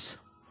Ron Fez.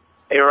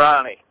 Hey,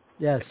 Ronnie.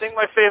 Yes. I think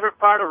my favorite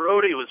part of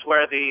Rudy was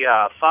where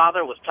the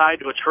father was tied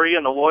to a tree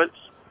in the woods.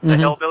 The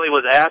hillbilly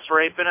was ass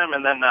raping him,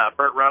 and then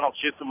Burt Reynolds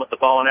shoots him with the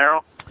bow and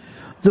arrow.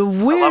 The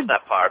weird, I love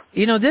that part.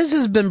 You know, this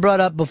has been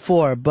brought up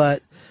before,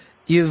 but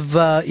you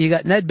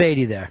got Ned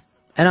Beatty there,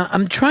 and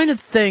I'm trying to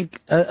think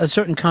a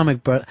certain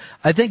comic, but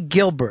I think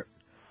Gilbert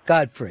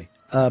Godfrey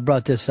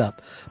brought this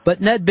up.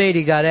 But Ned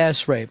Beatty got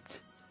ass raped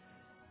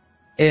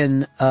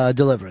in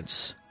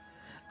Deliverance,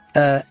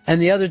 and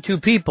the other two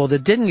people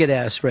that didn't get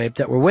ass raped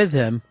that were with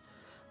him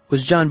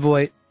was John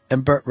Voight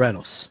and Burt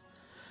Reynolds.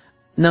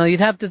 Now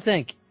you'd have to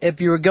think if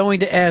you were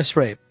going to ass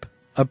rape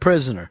a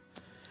prisoner,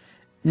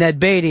 Ned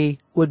Beatty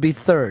would be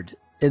third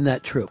in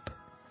that troop.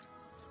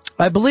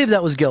 I believe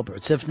that was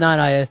Gilbert's. If not,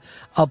 I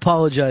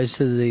apologize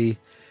to the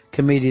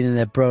comedian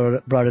that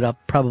brought it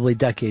up probably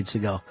decades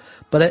ago.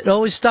 But it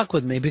always stuck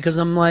with me because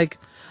I'm like,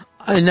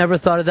 I never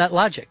thought of that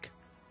logic.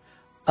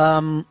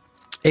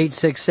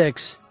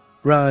 866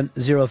 Ron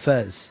Zero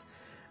Fez.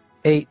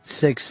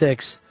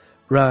 866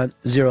 Ron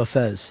Zero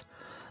Fez.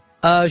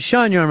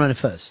 Sean, you're on Ron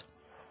Fez.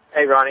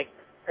 Hey, Ronnie.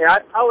 Hey,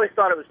 I always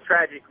thought it was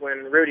tragic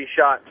when Rudy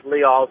shot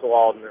Lee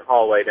Oswald in the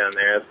hallway down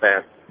there. That's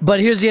bad. But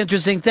here's the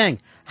interesting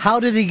thing. How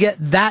did he get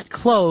that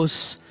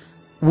close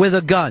with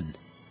a gun?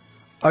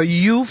 Are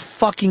you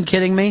fucking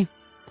kidding me?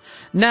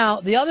 Now,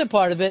 the other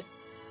part of it,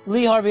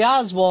 Lee Harvey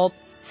Oswald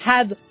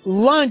had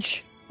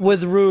lunch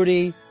with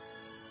Rudy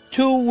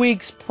 2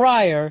 weeks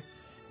prior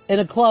in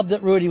a club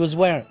that Rudy was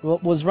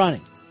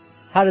running.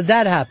 How did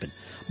that happen?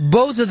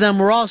 Both of them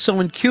were also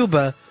in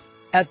Cuba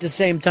at the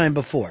same time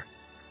before.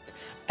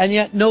 And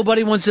yet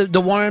nobody wants to,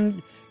 the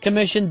Warren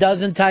Commission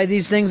doesn't tie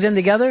these things in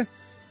together?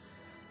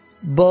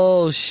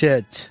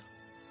 Bullshit.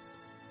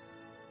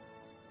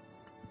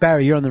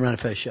 Barry, you're on the Ron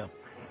Fez show.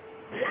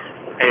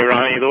 Hey,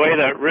 Ronnie, the way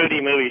that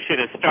Rudy movie should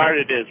have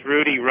started is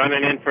Rudy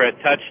running in for a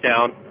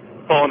touchdown,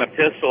 pulling a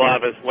pistol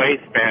out of his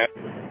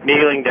waistband,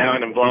 kneeling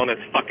down and blowing his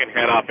fucking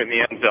head off in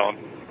the end zone.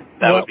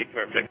 That would be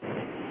perfect.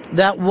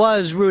 That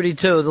was Rudy,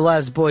 too, the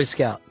last Boy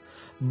Scout.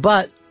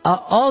 But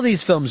all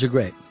these films are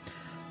great.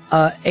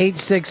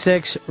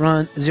 866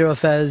 Ron Zero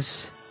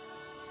Fez.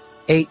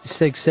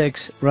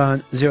 866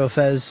 Ron Zero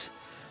Fez.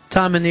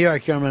 Tom in New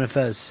York, you're on Ron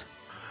Fez.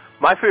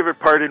 My favorite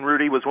part in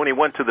Rudy was when he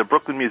went to the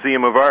Brooklyn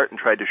Museum of Art and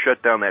tried to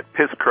shut down that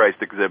Piss Christ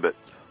exhibit.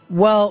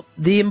 Well,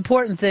 the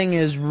important thing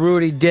is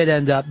Rudy did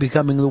end up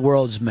becoming the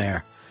world's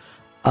mayor.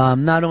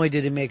 Not only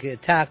did he make a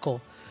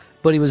tackle,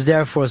 but he was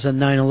there for us on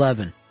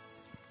 9/11.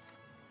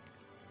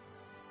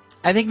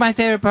 I think my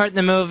favorite part in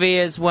the movie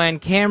is when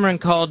Cameron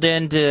called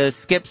in to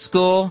skip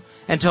school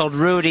and told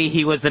Rudy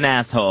he was an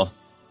asshole.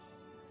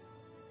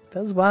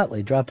 Fez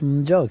Watley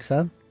dropping jokes,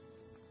 huh?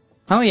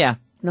 Oh, yeah.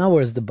 Now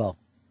where's the bow?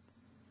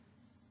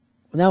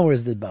 Now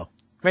where's the bow?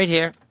 Right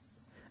here.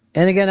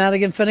 And again, out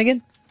again,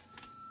 Finnegan?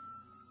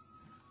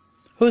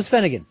 Who's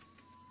Finnegan?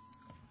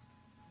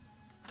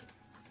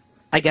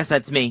 I guess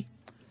that's me.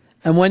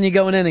 And when you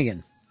going in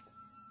again?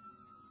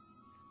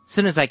 As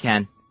soon as I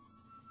can.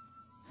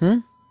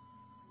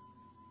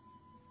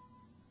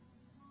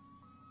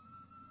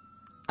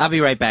 I'll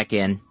be right back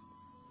in.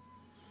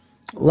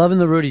 Loving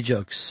the Rudy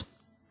jokes.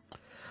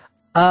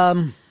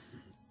 John,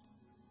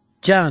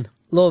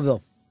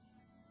 Louisville.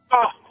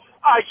 Oh,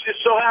 I'm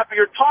just so happy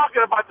you're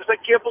talking about this. I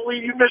can't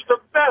believe you missed the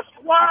best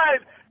line.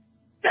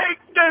 Take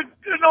the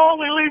and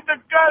only leave the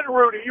gun,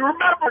 Rudy. You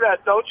remember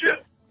that, don't you?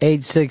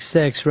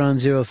 866 Ron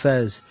Zero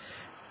Fez.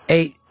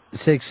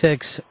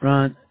 866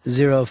 Ron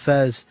Zero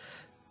Fez.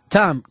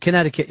 Tom,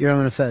 Connecticut, you're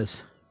on a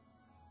Fez.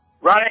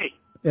 Ronnie,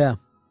 Yeah.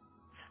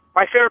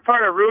 my favorite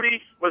part of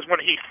Rudy was when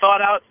he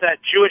thought out that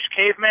Jewish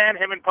caveman,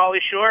 him and Pauly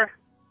Shore,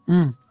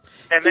 and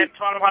then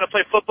taught him how to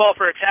play football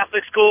for a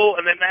Catholic school,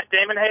 and then Matt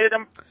Damon hated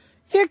him.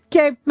 You're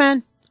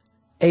caveman.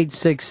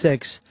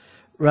 866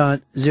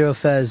 Ron Zero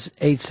Fez.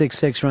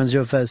 866 Ron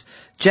Zero Fez.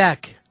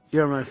 Jack,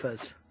 you're on a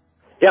Fez.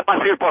 Yeah, my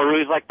favorite part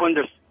really is like when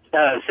they're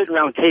sitting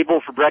around a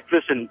table for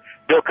breakfast and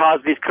Bill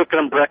Cosby's cooking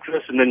them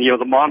breakfast and then,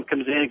 the mom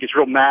comes in and gets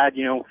real mad,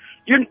 you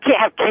can't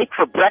have cake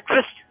for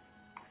breakfast.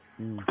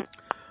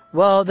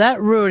 Well,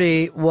 that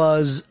Rudy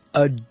was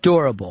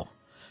adorable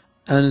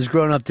and has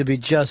grown up to be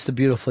just a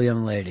beautiful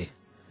young lady.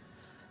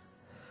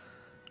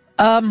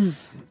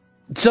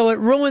 So it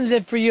ruins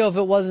it for you if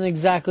it wasn't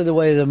exactly the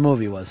way the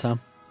movie was, huh?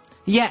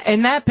 Yeah,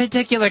 in that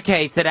particular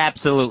case, it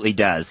absolutely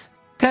does.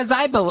 Because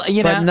I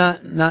believe, But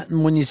not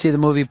when you see the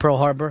movie Pearl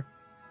Harbor?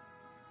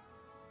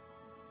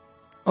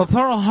 Well,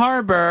 Pearl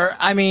Harbor,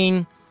 I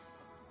mean...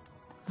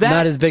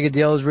 Not as big a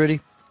deal as Rudy?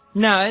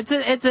 No,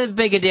 it's a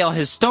big a deal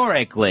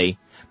historically.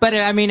 But,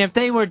 I mean, if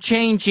they were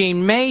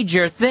changing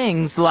major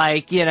things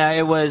like,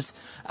 it was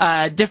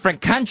a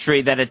different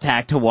country that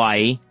attacked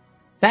Hawaii,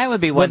 that would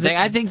be one thing.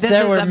 I think this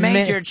is a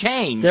major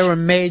change. There were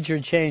major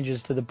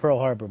changes to the Pearl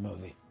Harbor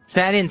movie.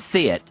 So I didn't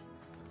see it.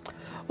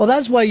 Well,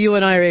 that's why you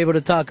and I are able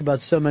to talk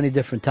about so many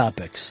different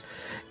topics.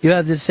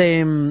 That's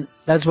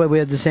why we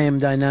have the same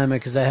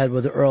dynamic as I had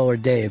with Earl or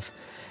Dave,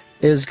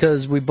 is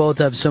because we both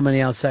have so many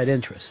outside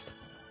interests.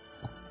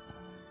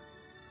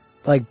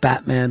 Like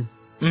Batman.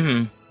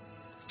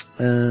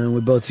 Mm-hmm.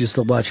 We both used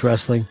to watch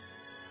wrestling.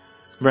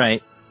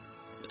 Right.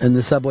 And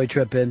the subway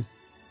trip in.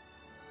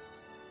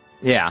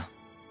 Yeah.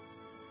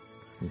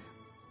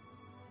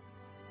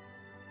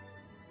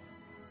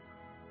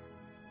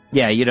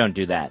 Yeah, you don't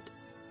do that.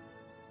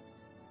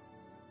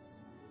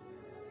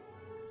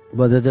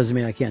 Well, that doesn't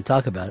mean I can't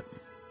talk about it.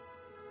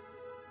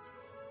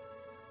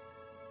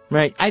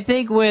 Right. I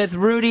think with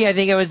Rudy, I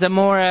think it was a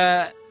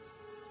more...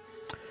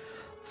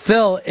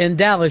 Phil, in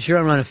Dallas, you're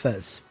on Run of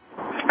Fez.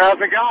 How's it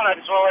going? I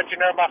just want to let you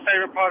know my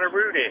favorite part of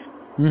Rudy.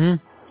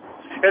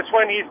 Mm-hmm. It's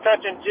when he's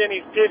touching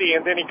Jenny's titty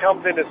and then he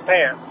comes in his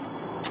pants.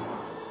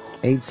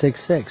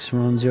 866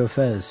 Ron Zero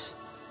Fez.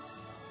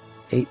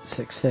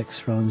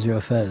 866 Ron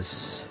Zero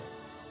Fez.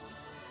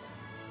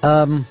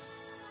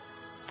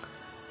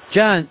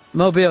 John,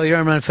 Mobile, you're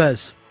on Run of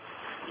Fez.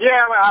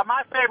 Yeah,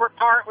 my favorite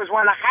part was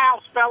when the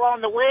house fell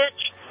on the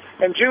witch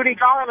and Judy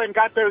Garland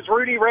got those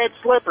Rudy red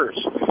slippers.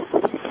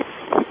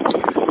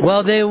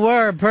 Well, they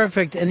were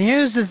perfect. And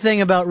here's the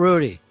thing about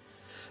Rudy.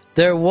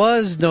 There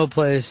was no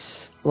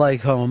place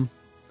like home.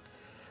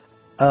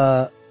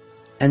 And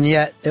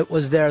yet it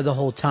was there the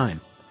whole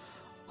time.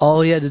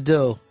 All he had to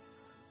do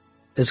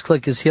is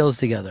click his heels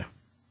together.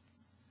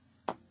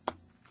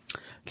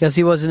 Guess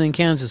he wasn't in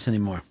Kansas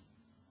anymore.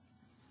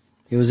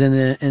 He was in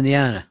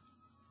Indiana.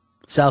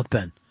 South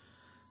Bend,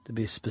 to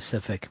be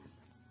specific.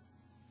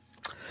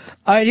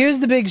 All right, here's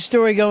the big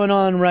story going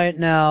on right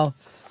now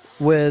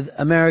with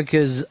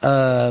America's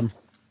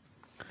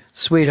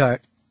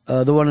sweetheart,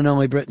 the one and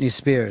only Britney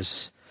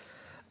Spears.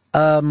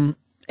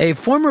 A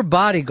former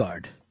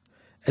bodyguard,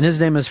 and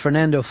his name is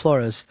Fernando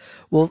Flores,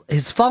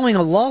 is filing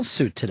a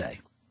lawsuit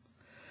today,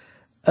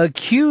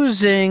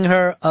 accusing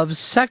her of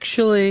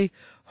sexually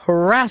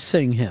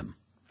harassing him.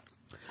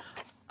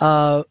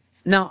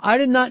 Now, I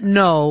did not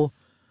know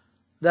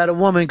that a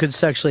woman could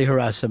sexually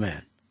harass a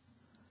man.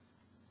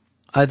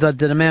 I thought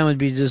that a man would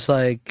be just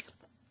like,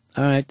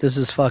 all right, this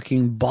is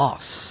fucking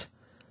boss.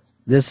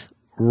 This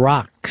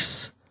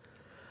rocks.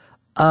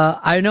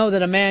 I know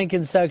that a man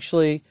can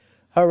sexually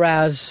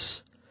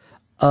harass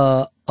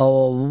a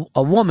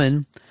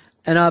woman,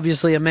 and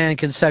obviously a man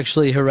can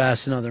sexually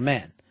harass another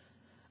man.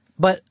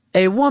 But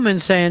a woman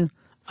saying,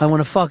 I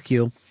want to fuck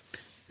you,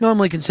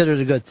 normally considered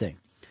a good thing.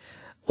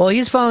 Well,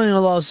 he's filing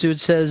a lawsuit,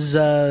 says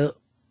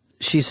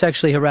she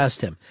sexually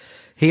harassed him.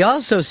 He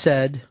also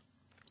said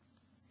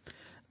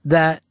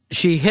that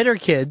she hit her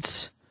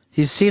kids.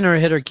 He's seen her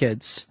hit her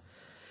kids.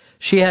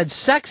 She had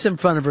sex in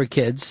front of her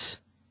kids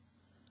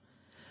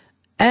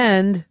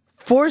and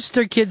forced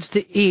her kids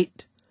to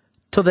eat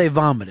till they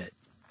vomited.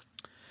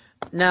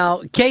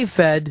 Now,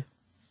 K-Fed,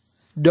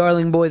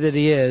 darling boy that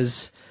he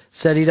is,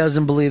 said he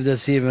doesn't believe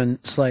this even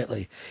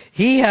slightly.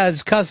 He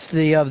has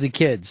custody of the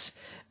kids,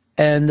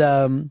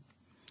 and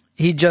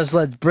he just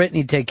lets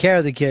Britney take care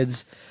of the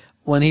kids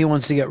when he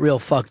wants to get real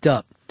fucked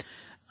up.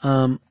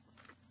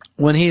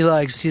 When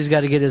he's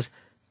got to get his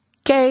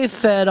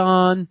K-Fed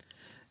on,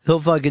 He'll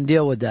fucking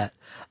deal with that.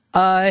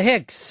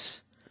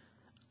 Hicks,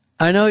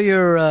 I know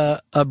you're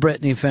a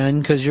Britney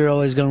fan because you're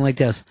always going like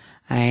this.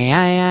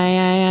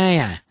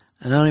 I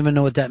don't even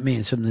know what that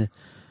means from the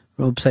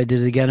Oops, I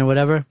Did It Again or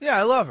whatever. Yeah,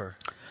 I love her.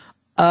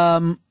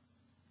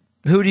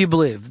 Who do you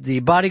believe, the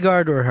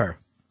bodyguard or her?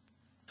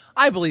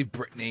 I believe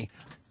Britney.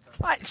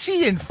 She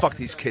didn't fuck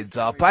these kids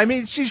up. I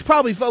mean, she's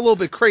probably a little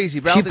bit crazy.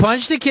 But She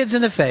punched the kids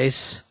in the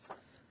face,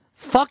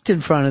 fucked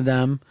in front of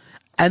them,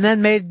 and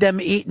then made them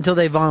eat until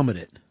they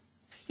vomited.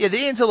 Yeah,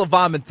 the until the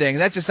vomit thing,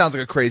 that just sounds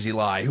like a crazy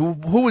lie. Who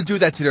would do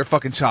that to their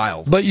fucking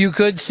child? But you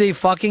could see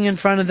fucking in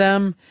front of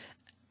them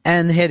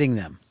and hitting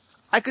them.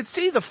 I could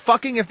see the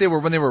fucking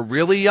when they were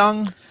really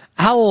young.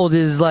 How old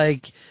is all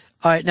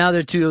right, now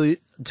they're too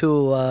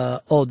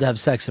old to have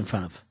sex in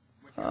front of?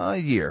 A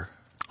year.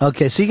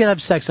 Okay, so you can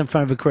have sex in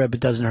front of a crib, it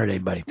doesn't hurt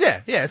anybody.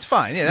 Yeah, it's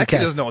fine. Yeah, that kid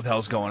doesn't know what the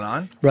hell's going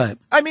on. Right.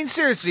 I mean,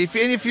 seriously,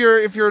 if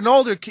you're an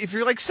older, if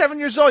you're like 7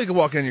 years old, you can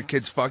walk in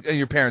on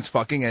your parents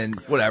fucking and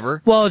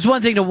whatever. Well, it's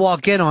one thing to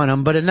walk in on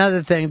them, but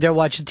another thing, they're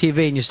watching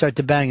TV and you start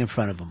to bang in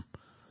front of them.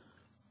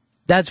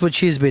 That's what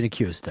she's being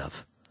accused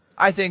of.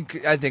 I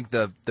think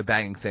the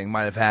banging thing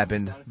might have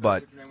happened,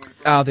 but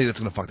I don't think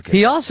that's gonna fuck the kid.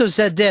 He also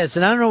said this,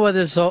 and I don't know whether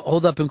this will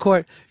hold up in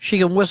court. She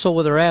can whistle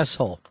with her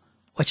asshole,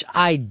 which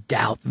I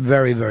doubt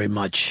very, very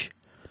much.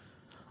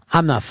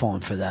 I'm not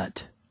falling for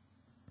that.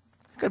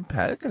 It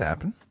could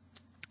happen.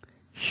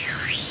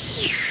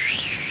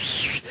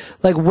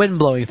 Like wind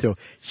blowing through.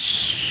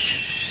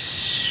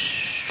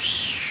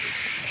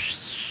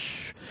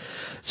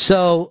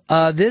 So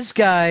this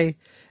guy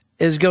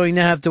is going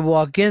to have to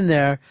walk in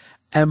there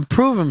and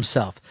prove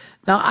himself.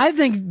 Now, I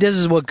think this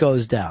is what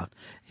goes down.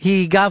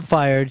 He got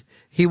fired.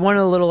 He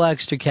wanted a little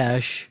extra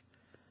cash.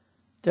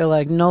 They're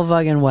like, no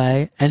fucking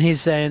way. And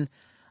he's saying,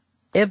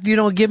 if you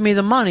don't give me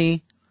the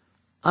money,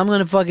 I'm going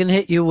to fucking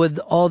hit you with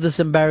all this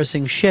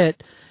embarrassing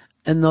shit,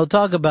 and they'll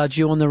talk about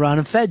you on the Ron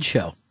and Fed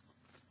show.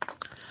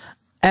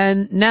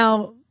 And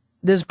now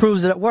this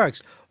proves that it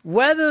works.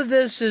 Whether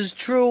this is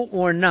true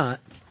or not,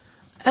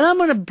 and I'm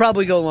going to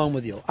probably go along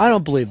with you. I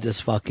don't believe this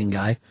fucking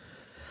guy.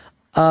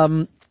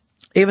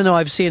 Even though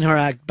I've seen her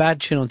act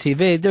batshit on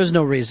TV, there's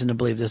no reason to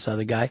believe this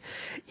other guy.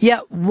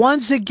 Yet,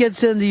 once it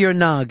gets into your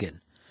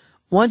noggin,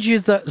 once you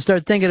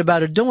start thinking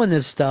about her doing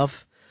this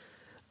stuff,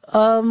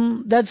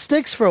 that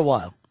sticks for a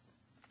while.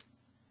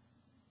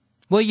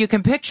 Well, you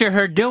can picture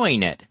her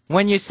doing it.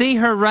 When you see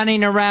her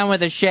running around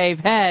with a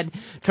shaved head,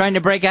 trying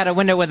to break out a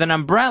window with an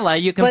umbrella,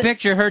 you can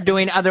picture her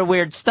doing other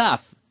weird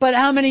stuff. But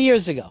how many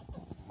years ago?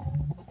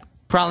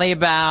 Probably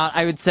about,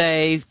 I would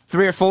say,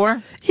 3 or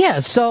 4.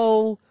 Yeah,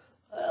 so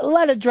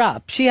let it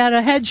drop. She had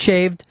her head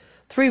shaved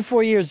 3 or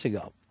 4 years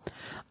ago.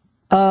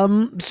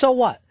 So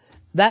what?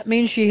 That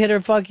means she hit her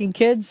fucking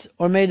kids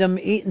or made them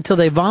eat until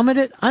they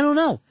vomited? I don't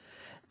know.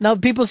 Now,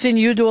 people seen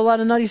you do a lot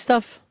of nutty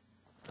stuff?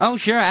 Oh,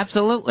 sure,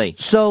 absolutely.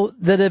 So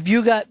that if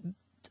you got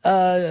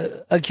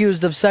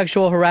accused of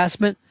sexual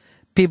harassment,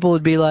 people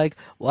would be like,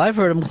 well, I've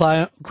heard him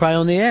cry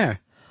on the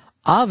air.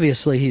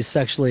 Obviously, he's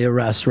sexually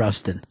harassed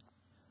Rustin.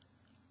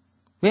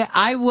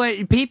 Yeah,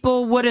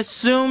 people would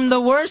assume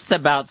the worst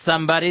about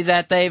somebody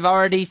that they've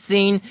already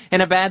seen in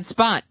a bad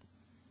spot.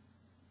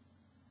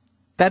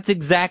 That's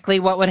exactly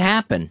what would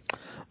happen.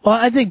 Well,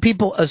 I think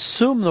people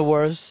assume the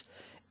worst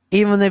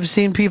even when they've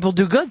seen people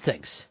do good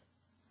things.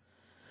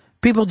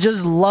 People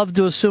just love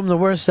to assume the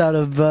worst out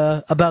of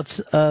about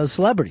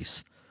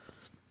celebrities.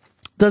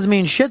 Doesn't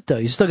mean shit, though.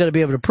 You still got to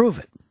be able to prove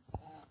it.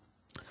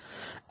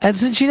 And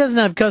since she doesn't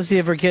have custody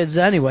of her kids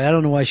anyway, I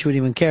don't know why she would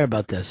even care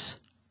about this.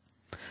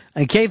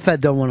 And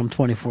K-Fed don't want him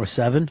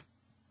 24/7.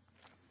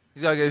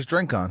 He's got to get his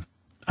drink on.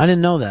 I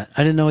didn't know that.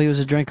 I didn't know he was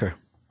a drinker.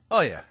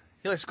 Oh, yeah.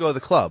 He likes to go to the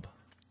club.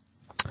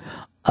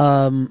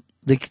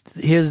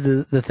 Here's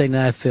the thing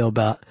that I feel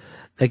about.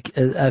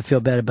 I feel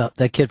bad about.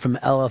 That kid from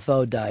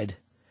LFO died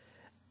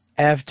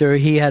after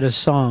he had a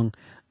song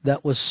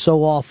that was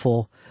so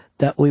awful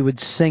that we would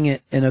sing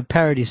it in a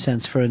parody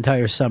sense for an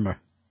entire summer.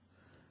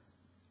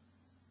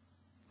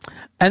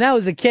 And that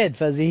was a kid,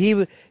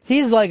 Fuzzy.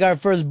 He's like our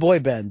first boy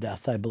band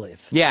death, I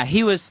believe. Yeah,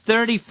 he was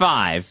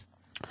 35.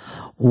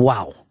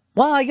 Wow.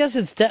 Well, I guess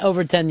it's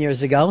over 10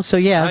 years ago. So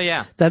yeah, oh,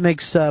 yeah. That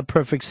makes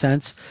perfect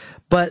sense.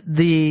 But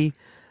the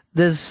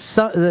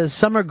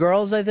Summer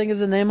Girls, I think is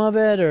the name of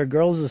it, or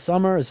Girls of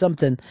Summer or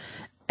something,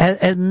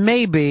 and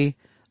maybe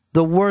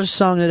the worst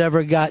song that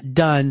ever got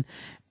done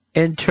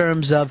in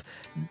terms of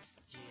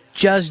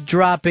just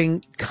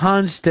dropping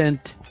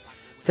constant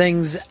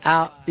things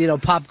out,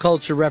 pop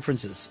culture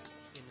references.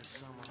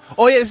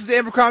 Oh, yeah, this is the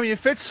Abercrombie &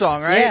 Fitch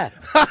song, right? Yeah.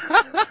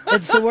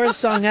 It's the worst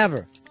song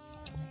ever.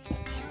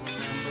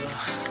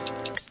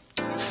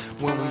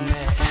 When we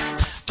met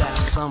that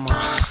summer,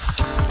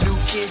 new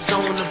kids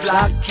on the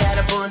block had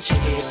a bunch of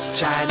hits.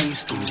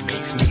 Chinese food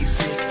makes me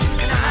sick,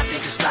 and I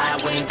think it's fly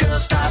when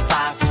girls stop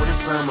by for the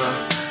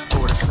summer.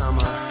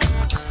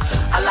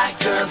 I like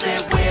girls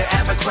that wear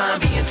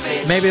Abercrombie &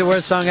 Fitch. Maybe the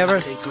worst song ever.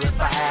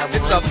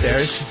 It's up there.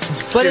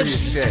 But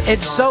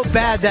it's so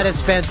bad that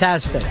it's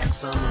fantastic.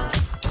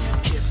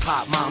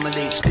 Pop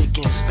marmalade, stick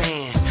and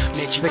span.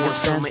 Met you one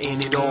summer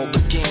and it all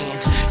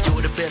began.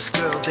 You're the best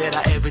girl that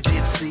I ever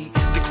did see.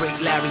 The great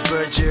Larry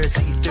Bird,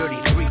 Jersey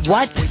 33.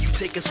 What? When you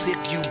take a sip,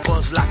 you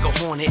buzz like a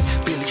hornet.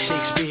 Billy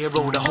Shakespeare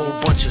wrote a whole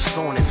bunch of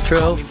sonnets. True.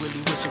 Call me Willie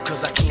Whistle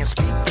cause I can't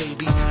speak,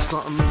 baby.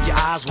 Something in your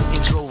eyes went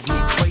and drove me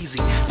crazy.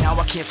 Now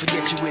I can't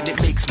forget you and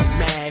it makes me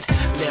mad.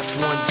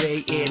 Left one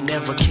day and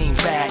never came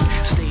back.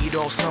 Stayed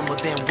all summer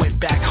then went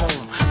back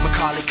home.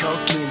 Macaulay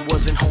Culkin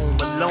wasn't home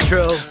alone.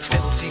 True.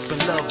 Fell deep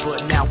in love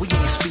but now we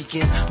ain't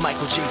speaking.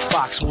 Michael J.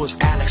 Fox was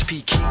Alex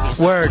P.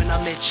 Keaton. Word. When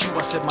I met you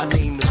I said my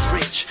name is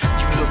Rich.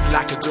 You look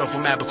like a girl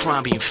from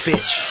Abercrombie and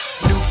Fitch.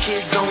 New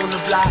kids on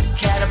the block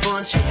had a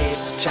bunch of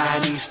hits.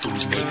 Chinese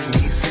food makes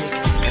me sick.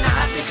 And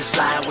I think it's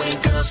fly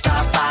when girls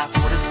stop by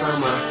for the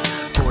summer.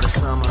 For the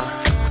summer.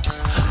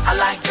 I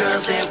like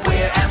girls that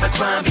wear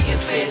Abercrombie and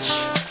Fitch.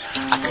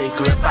 I take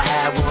her if I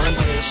had one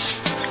wish.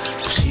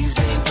 But she's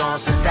been gone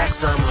since that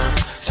summer.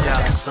 Since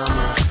that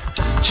summer.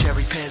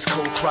 Cherry Pants,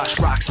 Cold Crush,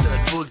 Rockstud,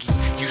 Boogie.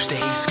 Used to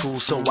hate school,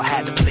 so I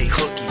had to play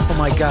hooky. Oh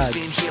my God. Always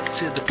been hip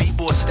to the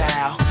b-boy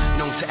style.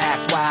 Known to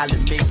act wild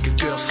and make a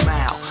girl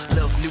smile.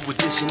 Love New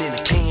Edition and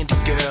a Candy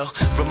Girl.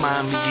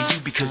 Remind me of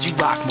you because you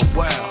rock my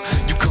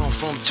world. You come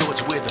from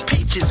Georgia where the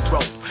peaches grow.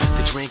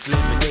 They drink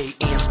lemonade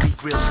and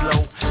speak real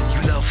slow.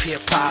 You love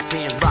hip-hop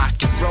and rock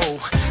and roll.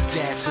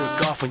 Dad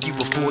took off when you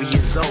were 4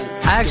 years old.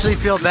 I actually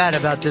feel bad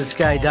about this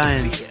guy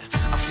dying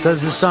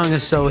because the song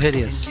is so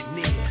hideous.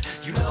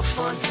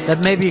 That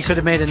maybe you could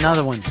have made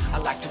another one. I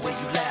like the way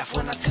you laugh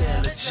when I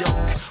tell a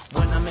joke.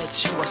 When I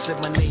met you, I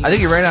said my name. I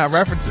think you ran out of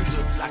references.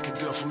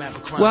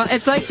 Well,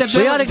 it's like the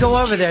We ought to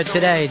go over there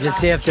today to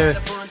see if they're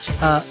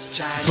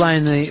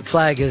flying the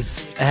flag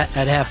is at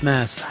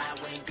half-mast.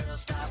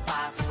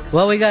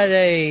 Well, we got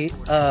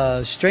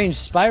a strange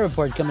spy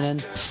report coming in.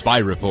 Spy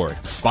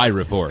report. Spy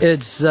report.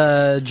 It's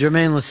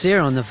Jermaine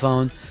Lassier on the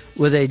phone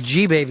with a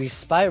G-Baby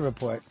spy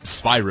report.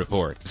 Spy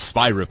report.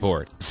 Spy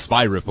report.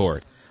 Spy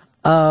report.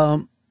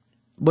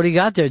 What do you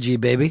got there,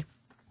 G-Baby?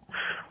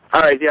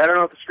 All right, yeah, I don't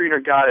know if the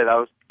screener got it. I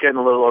was getting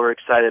a little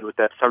overexcited with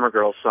that Summer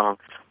Girls song.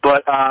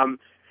 But,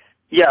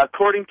 yeah,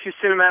 according to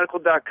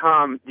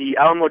Cinematical.com, the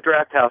Alamo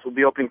Drafthouse will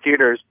be opening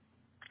theaters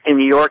in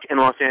New York and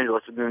Los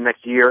Angeles within the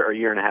next year or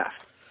year and a half.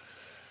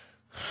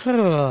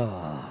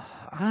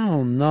 I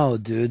don't know,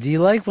 dude. Do you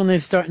like when they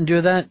start and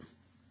do that?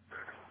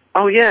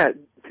 Oh, yeah.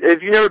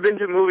 If you've never been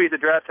to a movie at the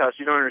Drafthouse,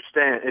 you don't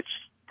understand. It's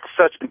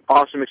such an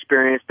awesome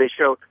experience. They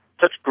show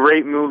such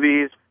great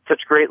movies,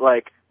 such great,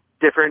 like,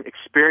 different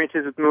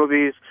experiences with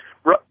movies.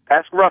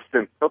 Ask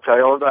Rustin. He'll tell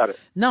you all about it.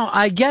 No,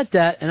 I get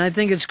that, and I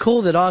think it's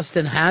cool that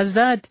Austin has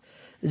that.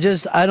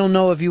 Just, I don't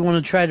know if you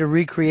want to try to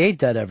recreate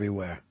that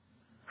everywhere.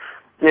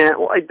 Yeah,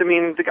 well, I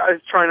mean, the guy's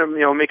trying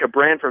to, make a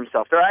brand for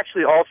himself. They're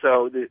actually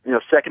also,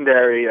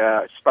 secondary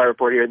spy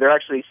report here. They're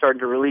actually starting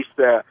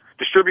to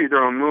distribute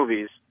their own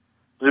movies.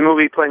 There's a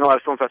movie playing a lot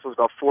of film festivals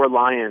called Four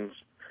Lions.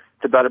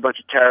 It's about a bunch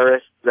of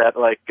terrorists that,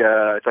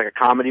 it's like a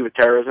comedy with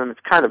terrorism.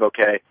 It's kind of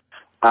okay.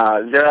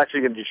 They're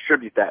actually going to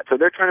distribute that. So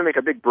they're trying to make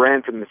a big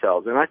brand for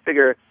themselves. And I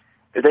figure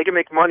if they can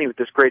make money with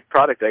this great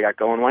product they got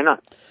going, why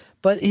not?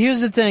 But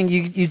here's the thing.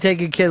 You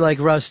take a kid like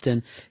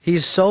Rustin.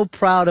 He's so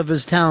proud of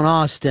his town,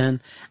 Austin.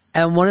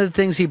 And one of the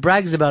things he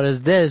brags about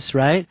is this,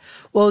 right?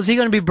 Well, is he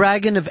going to be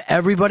bragging if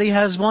everybody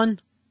has one?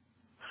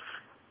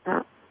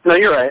 No,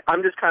 you're right.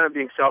 I'm just kind of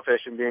being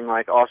selfish and being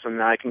like, awesome,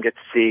 now I can get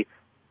to see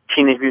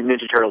Teenage Mutant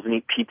Ninja Turtles and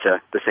eat pizza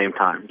at the same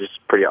time. Just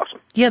pretty awesome.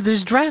 Yeah,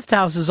 there's draft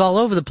houses all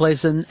over the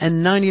place, and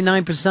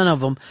 99% of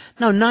them,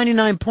 no,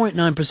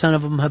 99.9%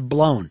 of them have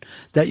blown.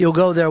 That you'll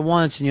go there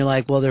once and you're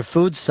like, well, their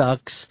food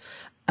sucks,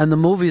 and the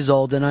movie's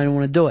old, and I don't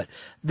want to do it.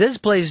 This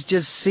place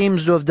just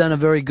seems to have done a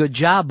very good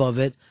job of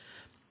it,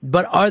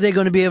 but are they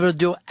going to be able to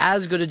do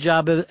as good a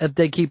job if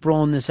they keep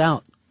rolling this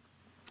out?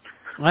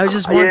 I was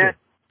just wondering.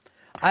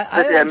 I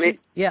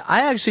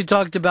actually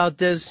talked about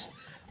this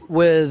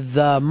with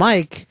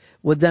Mike,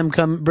 with them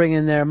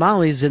bringing their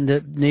Mollies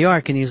into New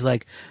York, and he's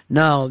like,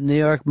 no, New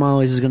York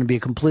Mollies is going to be a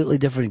completely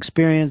different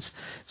experience.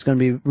 It's going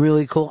to be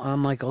really cool.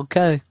 I'm like,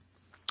 okay,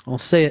 I'll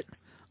see it.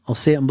 I'll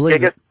see it and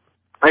believe it.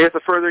 I guess the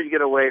further you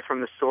get away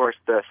from the source,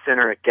 the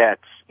thinner it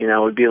gets. It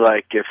would be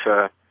like if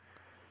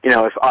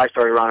I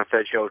started Ron and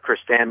Fed show with Chris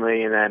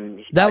Stanley, and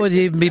then... That would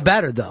even be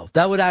better, though.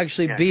 That would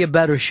actually be a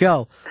better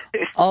show.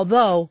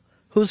 Although,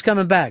 who's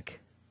coming back?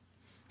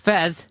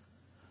 Fez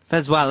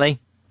Whatley.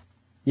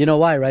 You know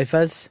why, right,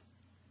 Fez?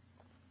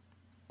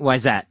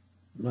 Why's that?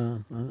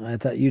 I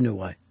thought you knew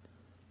why.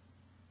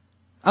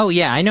 Oh,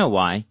 yeah, I know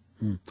why.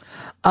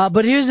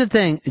 But here's the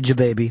thing,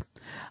 J-Baby.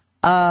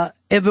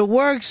 If it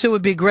works, it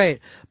would be great.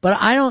 But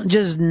I don't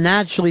just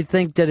naturally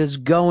think that it's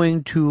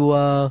going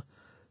to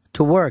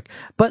work.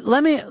 But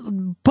let me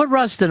put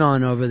Rustin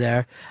on over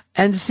there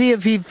and see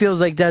if he feels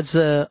like that's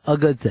a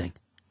good thing.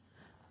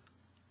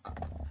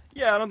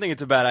 Yeah, I don't think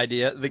it's a bad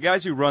idea. The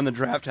guys who run the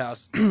Draft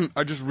House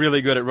are just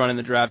really good at running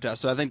the Draft House,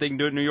 so I think they can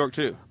do it in New York,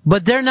 too.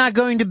 But they're not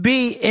going to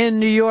be in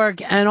New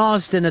York and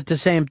Austin at the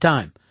same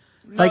time.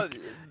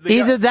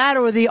 Either that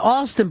or the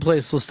Austin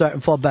place will start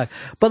and fall back.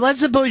 But let's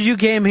suppose you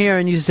came here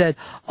and you said,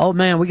 oh,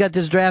 man, we got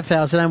this Draft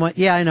House. And I went,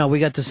 yeah, I know, we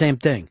got the same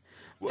thing.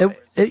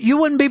 You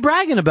wouldn't be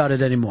bragging about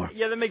it anymore.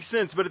 Yeah, that makes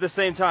sense. But at the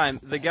same time,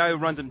 the guy who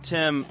runs them,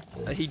 Tim,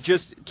 he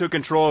just took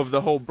control of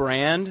the whole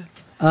brand.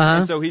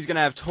 And so he's going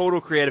to have total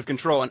creative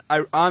control. And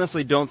I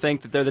honestly don't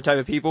think that they're the type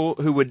of people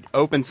who would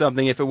open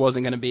something if it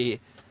wasn't going to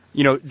be,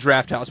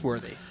 Draft House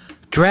worthy.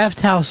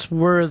 Draft House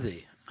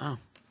worthy. Oh,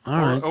 all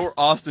right. Or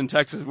Austin,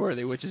 Texas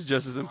worthy, which is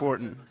just as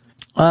important.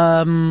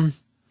 And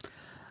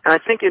I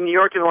think in New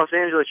York and Los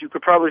Angeles, you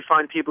could probably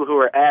find people who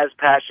are as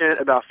passionate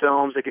about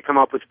films. They could come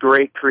up with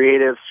great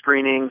creative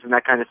screenings and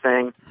that kind of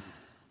thing.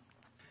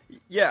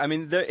 Yeah, I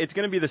mean, it's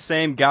going to be the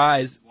same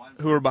guys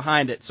who are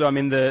behind it. So, I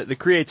mean, the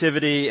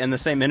creativity and the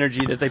same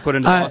energy that they put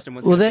into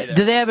Austin. Do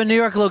they have a New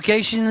York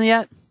location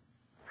yet?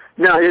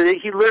 No,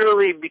 he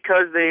literally,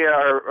 because they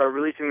are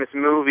releasing this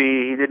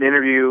movie, he did an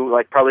interview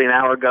like probably an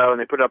hour ago, and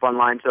they put it up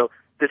online. So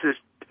this is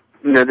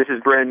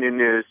brand new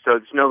news. So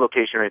there's no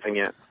location or anything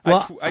yet.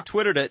 Well, I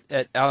Twittered it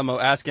at Alamo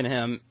asking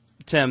him,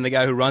 Tim, the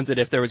guy who runs it,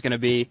 if there was going to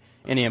be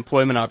any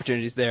employment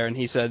opportunities there, and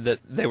he said that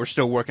they were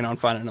still working on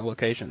finding a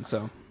location.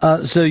 So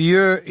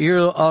you're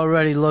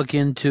already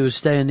looking to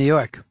stay in New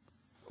York.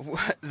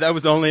 That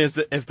was only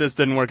if this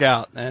didn't work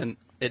out, and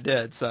it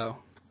did. So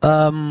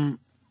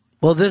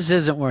well, this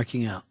isn't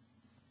working out.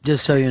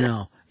 Just so you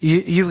know,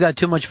 you've got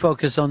too much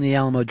focus on the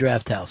Alamo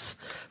Draft House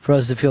for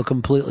us to feel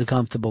completely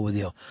comfortable with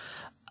you.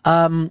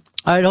 All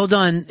right, hold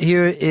on.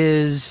 Here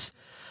is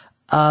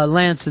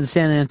Lance in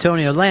San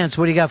Antonio. Lance,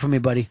 what do you got for me,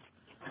 buddy?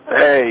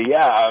 Hey,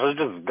 yeah, I was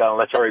just gonna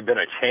let you already been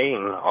a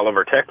chain all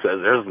over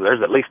Texas.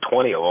 There's at least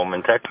 20 of them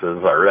in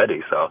Texas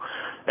already, so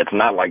it's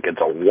not like it's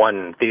a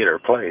one theater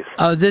place.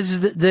 Oh, this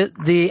is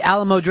the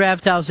Alamo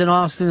Draft House in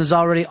Austin is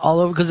already all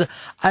over, because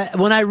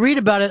when I read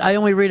about it, I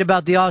only read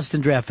about the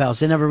Austin Draft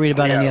House. I never read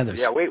about any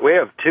others. Yeah, we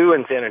have 2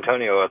 in San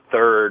Antonio, a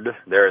third.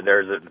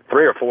 There's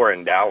 3 or 4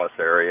 in Dallas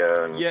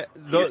area, and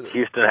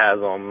Houston has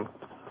them.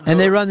 And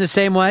they run the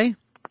same way?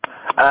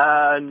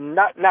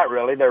 Not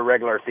really. They're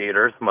regular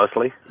theaters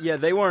mostly. Yeah,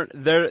 they weren't.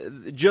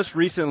 Just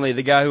recently,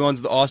 the guy who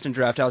owns the Austin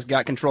Draft House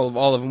got control of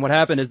all of them. What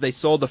happened is they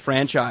sold the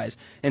franchise,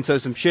 and so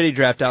some shitty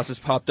draft houses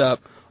popped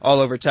up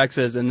all over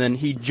Texas, and then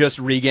he just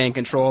regained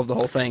control of the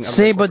whole thing.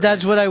 See, but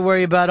that's what I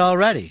worry about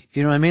already.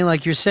 You know what I mean?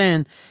 Like you're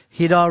saying,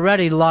 he'd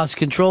already lost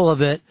control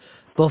of it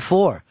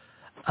before.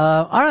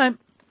 All right,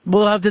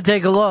 we'll have to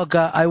take a look.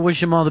 I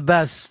wish him all the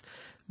best,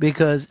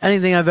 because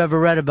anything I've ever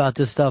read about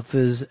this stuff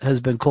has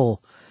been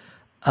cool.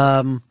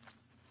 All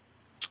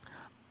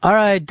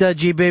right,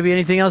 G baby.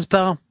 Anything else,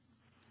 pal?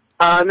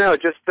 No,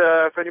 just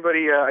if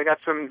anybody, I got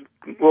some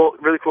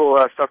really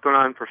cool stuff going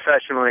on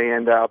professionally,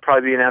 and I'll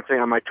probably be announcing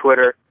on my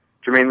Twitter,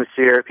 Jermaine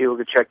Lucier. People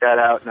can check that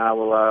out, and I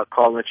will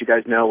call and let you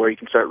guys know where you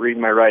can start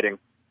reading my writing.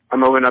 I'm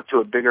moving up to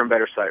a bigger and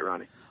better site,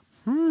 Ronnie.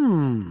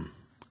 Am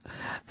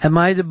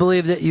I to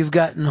believe that you've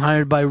gotten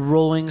hired by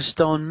Rolling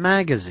Stone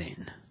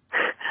magazine?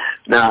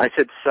 No, I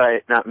said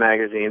site, not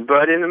magazine.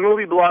 But in the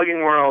movie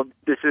blogging world,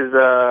 this is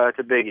it's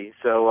a biggie.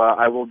 So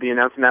I will be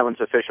announcing that one's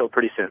official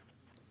pretty soon.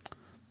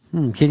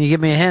 Can you give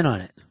me a hint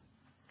on it?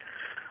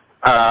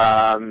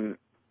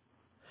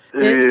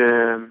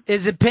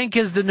 Is it Pink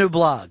is the new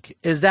blog?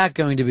 Is that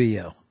going to be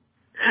you?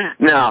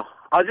 No,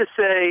 I'll just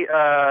say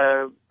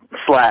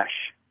Slash.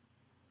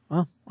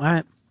 Well, all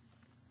right.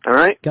 All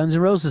right. Guns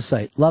N' Roses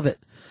site. Love it.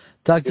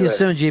 Talk to you Good.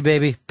 soon, G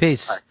baby.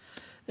 Peace.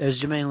 There's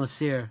Jermaine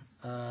Lucier.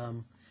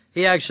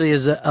 He actually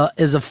is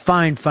a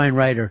fine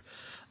writer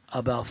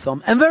about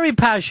film and very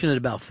passionate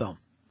about film.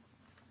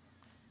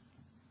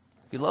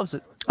 He loves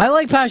it. I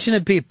like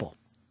passionate people.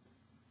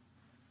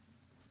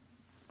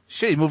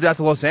 Shit, he moved out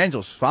to Los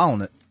Angeles,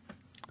 following it.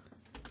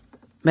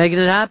 Making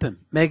it happen.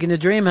 Making the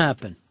dream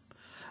happen.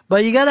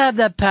 But you got to have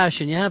that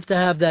passion. You have to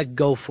have that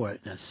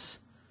go-for-itness.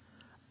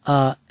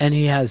 And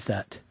he has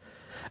that.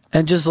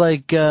 And just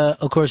like,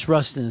 of course,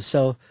 Rustin is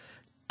so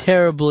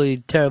terribly,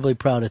 terribly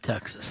proud of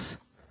Texas.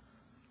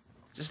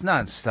 Just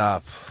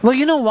nonstop. Well,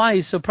 you know why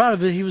he's so proud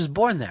of it? He was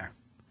born there.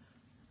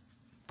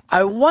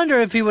 I wonder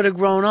if he would have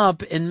grown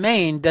up in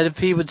Maine, that if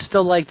he would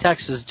still like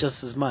Texas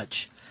just as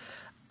much.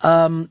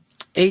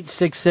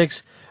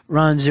 866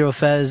 Ron Zero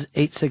Fez.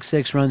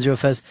 866 Ron Zero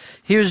Fez.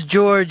 Here's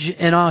George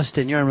in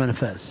Austin. You're on Ron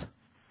Fez.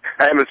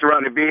 Hey, Mr.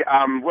 Ronnie B.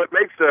 What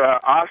makes the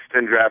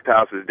Austin Draft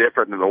Houses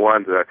different than the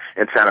ones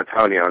in San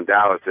Antonio and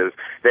Dallas is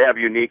they have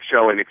unique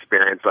showing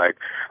experience. Like,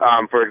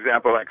 for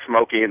example, like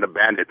Smokey and the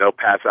Bandit, they'll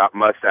pass out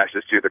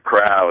mustaches to the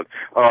crowd,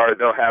 or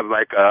they'll have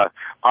like a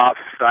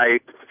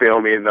off-site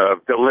filming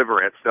of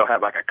Deliverance. They'll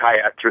have like a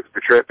kayak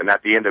trip, and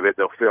at the end of it,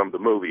 they'll film the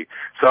movie.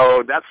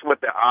 So that's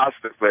what the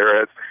Austin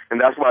flair is, and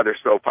that's why they're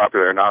so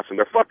popular in Austin.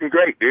 They're fucking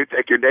great, dude.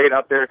 Take your date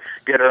out there,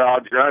 get her all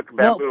drunk,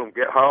 boom,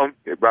 get home,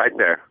 get right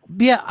there.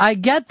 Yeah, I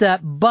get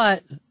that,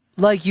 but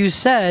like you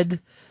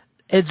said,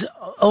 it's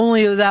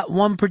only that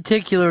one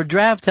particular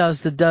draft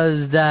house that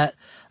does that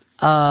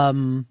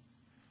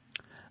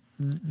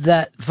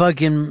that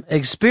fucking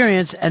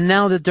experience, and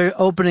now that they're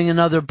opening in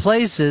other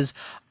places,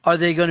 are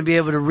they going to be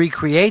able to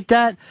recreate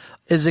that?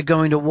 Is it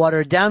going to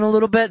water it down a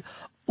little bit?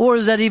 Or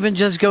is that even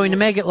just going to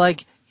make it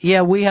like,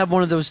 yeah, we have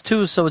one of those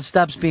too, so it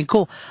stops being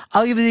cool.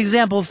 I'll give you the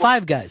example of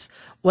Five Guys.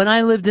 When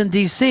I lived in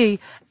D.C.,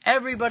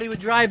 everybody would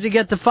drive to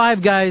get the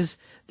Five Guys.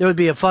 There would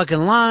be a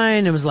fucking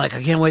line. It was like,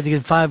 I can't wait to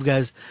get Five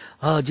Guys.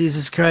 Oh,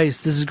 Jesus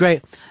Christ, this is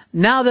great.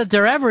 Now that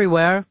they're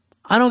everywhere,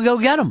 I don't go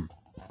get them.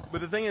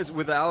 But the thing is,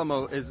 with the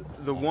Alamo, is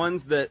the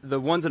ones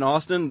in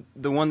Austin,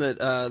 the one that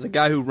the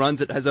guy who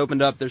runs it has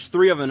opened up. There's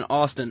 3 of them in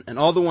Austin, and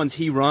all the ones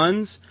he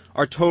runs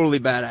are totally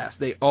badass.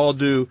 They all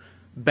do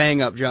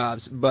bang up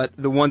jobs, but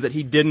the ones that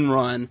he didn't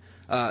run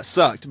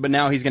sucked. But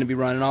now he's going to be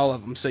running all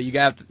of them. So you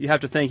have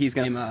to think he's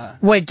going to.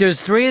 Wait, there's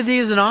 3 of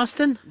these in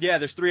Austin? Yeah,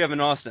 there's 3 of them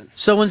in Austin.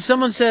 So when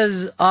someone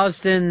says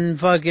Austin,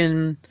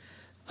 fucking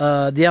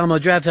the Alamo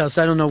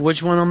Drafthouse, I don't know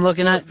which one I'm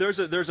looking at.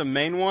 There's a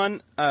main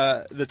one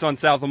that's on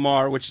South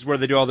Lamar, which is where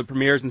they do all the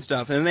premieres and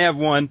stuff. And then they have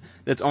one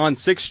that's on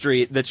 6th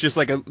Street that's just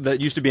like that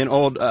used to be an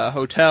old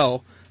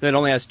hotel that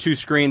only has 2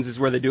 screens, is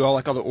where they do all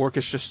the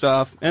orchestra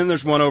stuff. And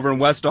there's one over in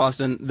West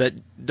Austin that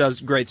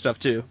does great stuff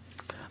too.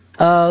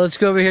 Let's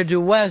go over here to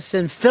Wes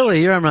in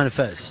Philly. You're on Ron and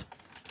Fez.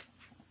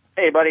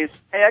 Hey, buddies.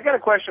 Hey, I got a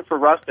question for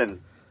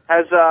Rustin.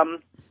 Has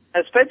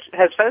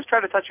Fez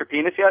tried to touch your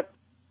penis yet?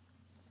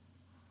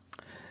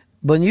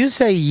 When you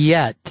say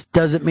yet,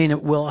 doesn't mean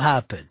it will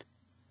happen.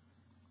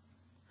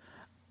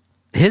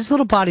 His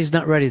little body's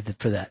not ready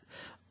for that.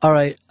 All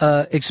right,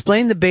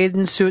 explain the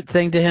bathing suit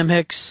thing to him,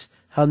 Hicks.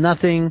 How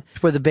nothing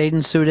where the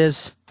bathing suit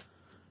is.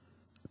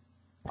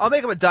 I'll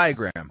make him a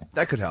diagram.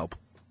 That could help.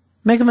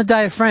 Make him a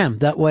diaphragm.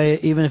 That way,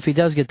 even if he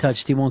does get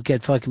touched, he won't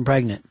get fucking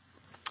pregnant.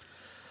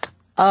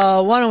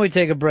 Why don't we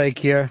take a break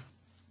here?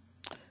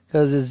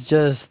 Because it's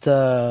just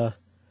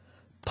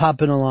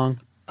popping along.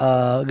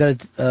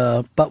 But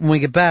when we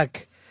get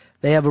back,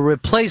 they have a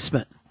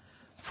replacement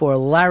for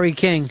Larry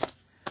King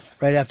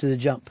right after the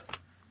jump.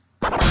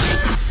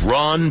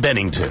 Ron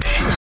Bennington.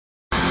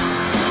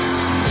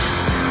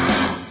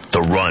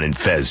 The Ron and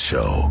Fez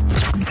Show.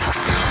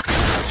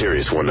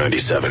 Sirius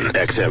 197,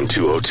 XM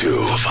 202.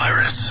 The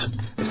Virus.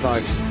 It's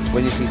like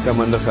when you see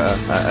someone look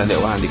at a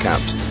little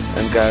handicapped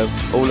and go,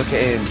 oh, look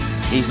at him.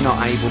 He's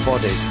not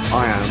able-bodied.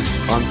 I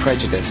am. I'm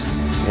prejudiced.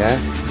 Yeah?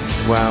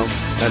 Well,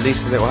 at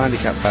least the little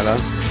handicapped fella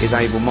is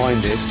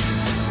able-minded.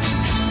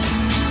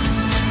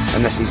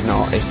 Unless he's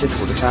not. It's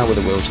difficult to tell with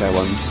the wheelchair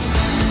ones.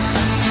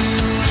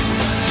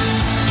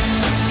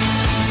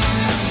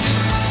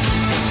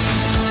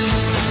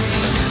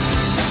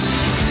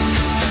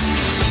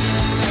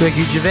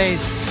 Ricky Gervais,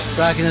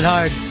 rocking it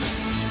hard.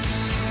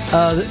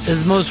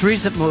 His most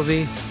recent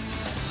movie,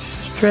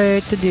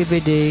 straight to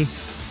DVD,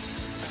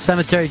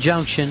 Cemetery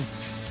Junction.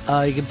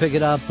 You can pick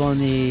it up on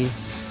the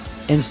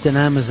instant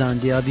Amazon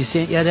deal. Have you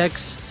seen it yet,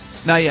 X?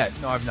 Not yet.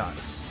 No, I've not.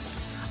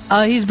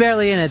 He's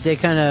barely in it. They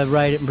kind of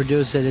write it and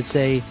produce it. It's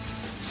a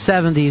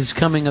 70s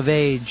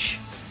coming-of-age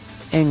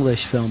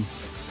English film.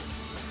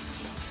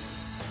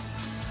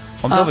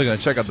 I'm definitely going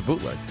to check out the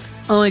bootleg.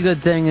 Only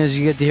good thing is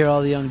you get to hear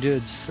all the young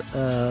dudes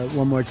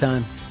one more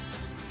time.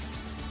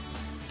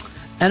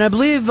 And I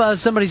believe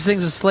somebody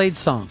sings a Slade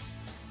song.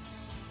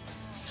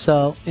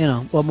 So,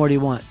 what more do you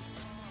want?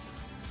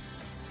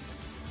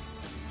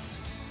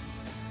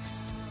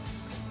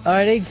 All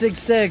right,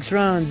 866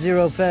 Ron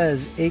Zero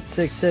Fez.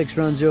 866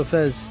 Ron Zero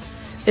Fez.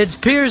 It's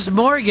Piers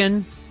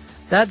Morgan.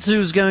 That's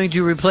who's going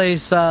to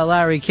replace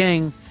Larry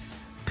King.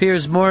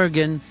 Piers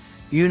Morgan,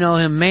 you know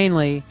him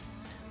mainly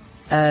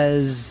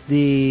as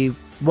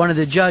one of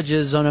the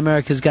judges on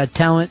America's Got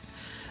Talent.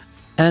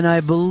 And I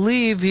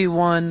believe he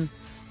won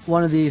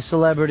one of the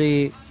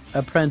Celebrity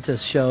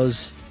Apprentice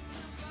shows.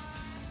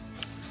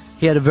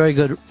 He had a very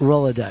good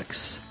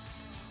Rolodex.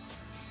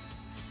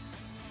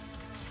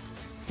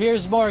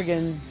 Piers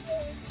Morgan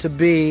to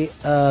be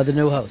the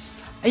new host.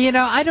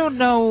 I don't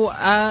know.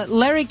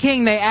 Larry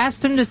King, they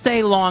asked him to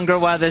stay longer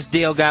while this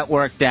deal got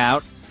worked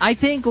out. I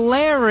think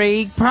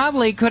Larry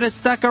probably could have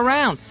stuck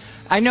around.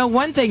 I know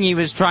one thing he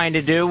was trying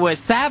to do was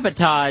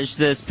sabotage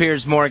this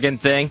Piers Morgan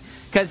thing,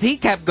 because he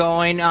kept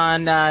going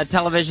on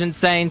television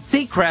saying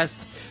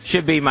Seacrest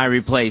should be my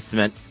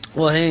replacement.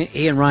 Well,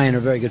 he and Ryan are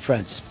very good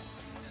friends.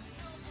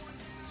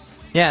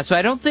 Yeah, so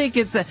I don't think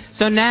it's...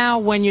 So now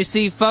when you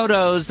see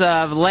photos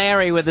of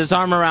Larry with his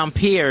arm around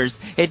Piers,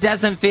 it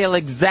doesn't feel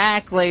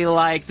exactly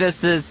like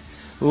this is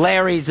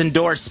Larry's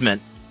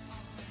endorsement.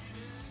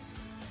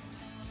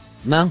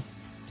 No?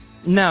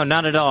 No,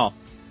 not at all.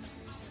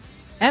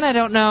 And I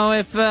don't know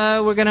if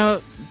we're going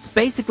to... It's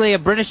basically a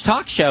British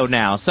talk show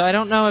now, so I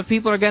don't know if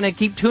people are going to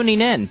keep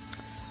tuning in.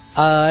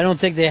 I don't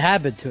think they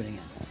have been tuning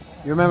in.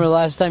 You remember the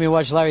last time you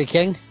watched Larry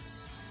King?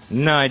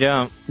 No, I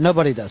don't.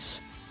 Nobody does.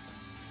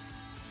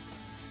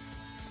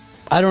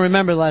 I don't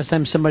remember the last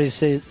time somebody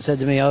said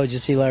to me, oh, did you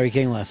see Larry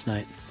King last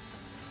night?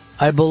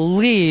 I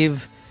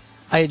believe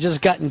I had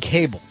just gotten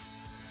cable.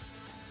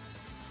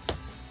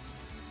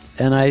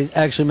 And I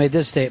actually made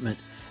this statement.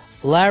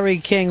 Larry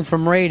King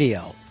from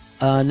radio.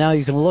 Now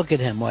you can look at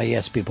him while he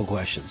asks people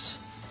questions.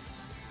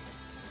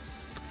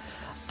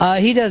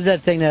 He does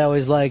that thing that I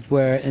always liked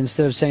where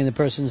instead of saying the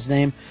person's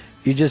name,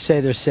 you just say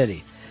their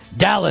city.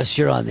 Dallas,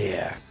 you're on the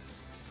air.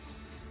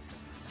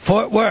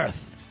 Fort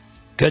Worth,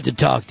 good to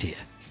talk to you.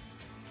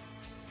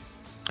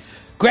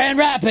 Grand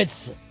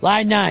Rapids,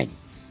 line 9.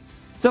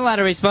 It's a lot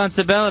of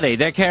responsibility.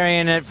 They're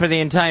carrying it for the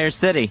entire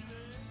city,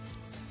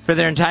 for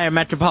their entire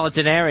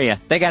metropolitan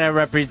area. They got to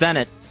represent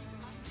it.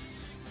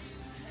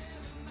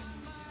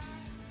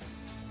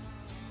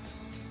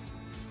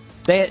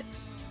 They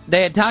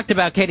had talked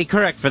about Katie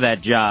Couric for that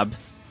job.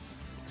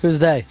 Who's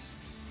they?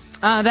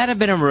 That had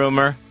been a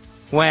rumor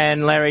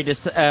when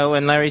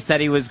Larry said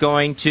he was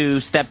going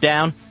to step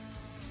down.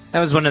 That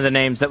was one of the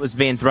names that was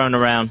being thrown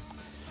around.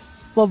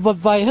 Well,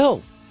 but by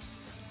who?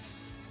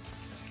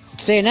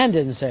 CNN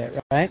didn't say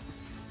it, right?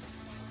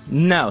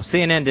 No,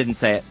 CNN didn't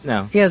say it,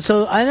 no. Yeah,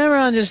 so I never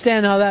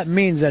understand how that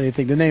means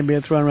anything, the name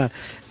being thrown around.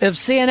 If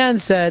CNN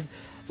said,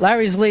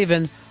 Larry's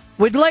leaving,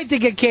 we'd like to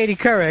get Katie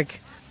Couric,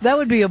 that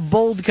would be a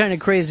bold, kind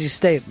of crazy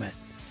statement.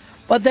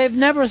 But they've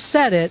never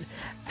said it,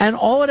 and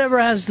all it ever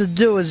has to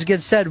do is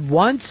get said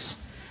once,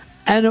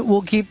 and it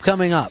will keep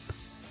coming up.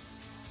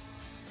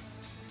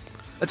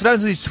 That's what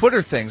happens with these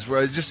Twitter things,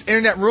 where just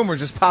internet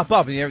rumors just pop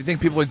up, and you think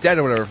people are dead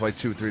or whatever for like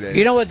 2 or 3 days.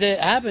 You know what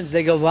happens?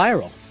 They go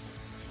viral.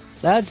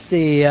 That's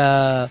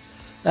the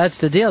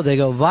deal. They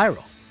go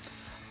viral.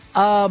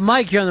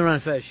 Mike, you're on the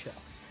Ron Fez show.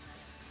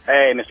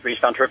 Hey, Mr. B, you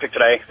sound terrific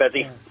today.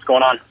 Fezzy, what's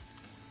going on?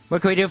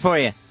 What can we do for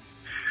you?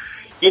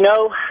 You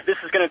know, this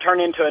is going to turn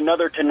into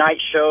another Tonight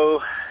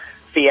Show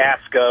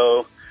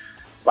fiasco,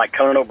 like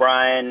Conan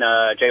O'Brien,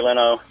 Jay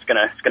Leno.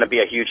 It's gonna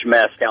be a huge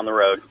mess down the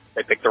road.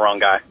 They picked the wrong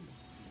guy.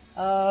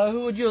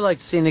 Who would you like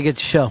to see to get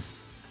the show?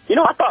 You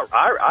know, I thought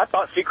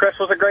Seacrest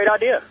was a great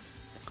idea.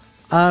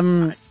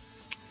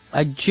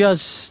 I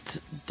just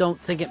don't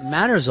think it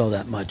matters all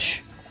that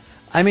much.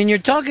 I mean, you're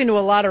talking to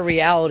a lot of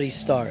reality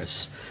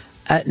stars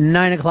at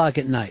 9 o'clock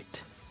at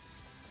night.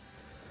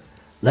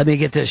 Let me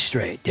get this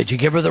straight. Did you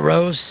give her the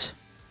rose?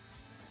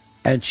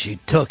 And she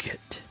took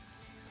it.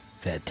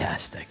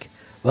 Fantastic.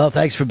 Well,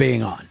 thanks for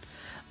being on.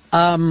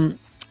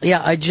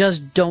 Yeah, I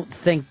just don't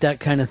think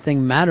that kind of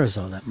thing matters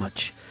all that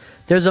much.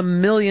 There's a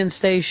million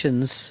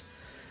stations,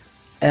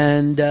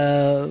 and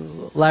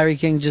Larry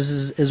King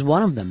just is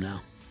one of them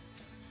now.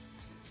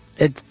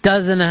 It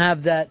doesn't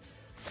have that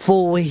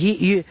full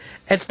heat.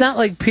 It's not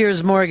like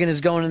Piers Morgan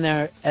is going in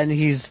there and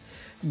he's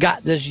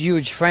got this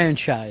huge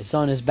franchise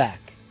on his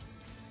back.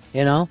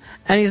 You know?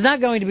 And he's not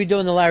going to be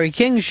doing the Larry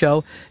King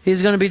show.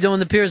 He's going to be doing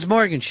the Piers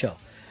Morgan show.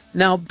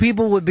 Now,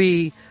 people would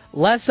be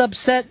less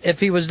upset if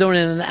he was doing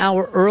it an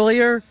hour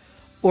earlier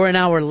or an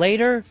hour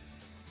later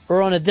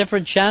or on a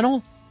different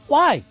channel.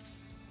 Why?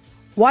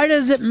 Why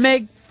does it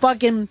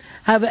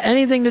have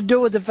anything to do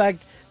with the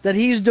fact that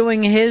he's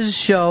doing his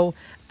show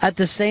at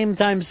the same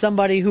time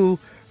somebody who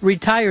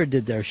retired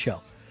did their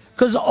show?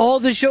 Because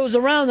all the shows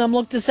around them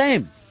look the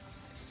same.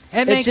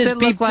 It makes it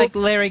look like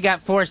Larry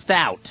got forced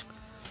out.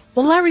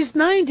 Well, Larry's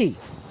 90.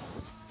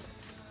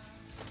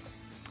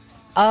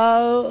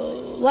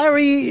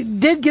 Larry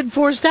did get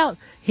forced out.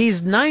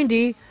 He's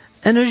 90,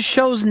 and his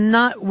show's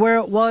not where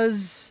it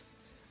was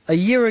a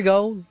year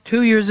ago,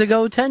 2 years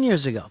ago, 10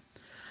 years ago.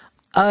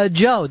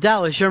 Joe,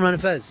 Dallas, you're on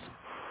Fez.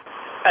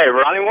 Hey,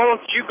 Ronnie, why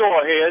don't you go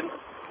ahead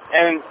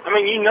and, I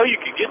mean, you know you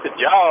could get the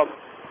job.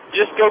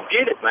 Just go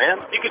get it, man.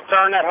 You could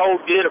turn that whole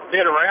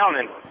bit around,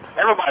 and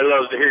everybody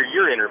loves to hear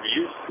your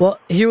interviews. Well,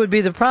 here would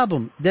be the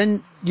problem.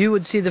 Then you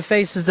would see the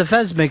faces the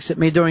Fez makes at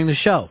me during the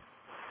show.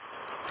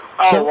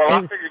 Oh,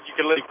 I figured you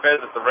could leave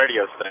Fez at the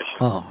radio station.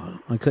 Oh,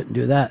 I couldn't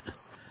do that.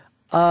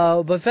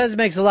 But Fez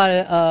makes a lot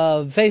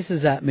of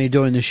faces at me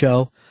during the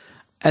show,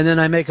 and then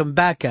I make them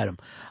back at him.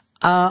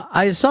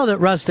 I saw that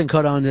Rustin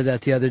caught on to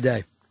that the other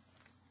day.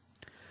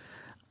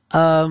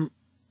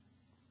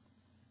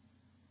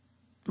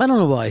 I don't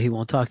know why he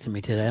won't talk to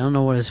me today. I don't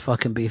know what his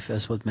fucking beef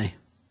is with me.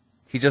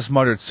 He just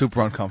muttered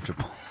super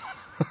uncomfortable.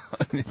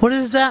 What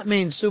does that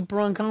mean, super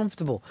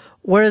uncomfortable?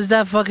 Where does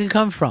that fucking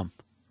come from?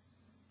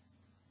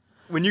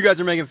 When you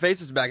guys are making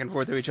faces back and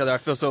forth to each other, I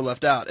feel so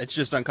left out. It's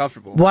just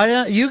uncomfortable. Why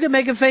not? You can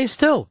make a face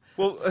too.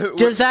 Well,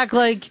 just act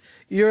like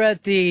you're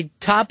at the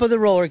top of the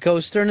roller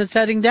coaster and it's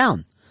heading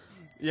down.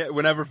 Yeah,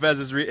 whenever Fez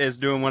is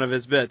doing one of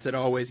his bits, it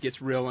always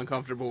gets real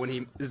uncomfortable when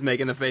he is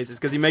making the faces,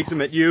 because he makes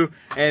them at you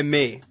and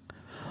me.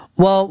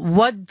 Well,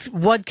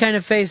 what kind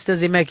of face does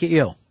he make at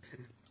you?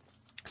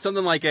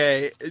 Something like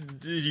do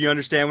you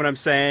understand what I'm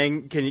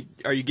saying?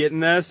 Are you getting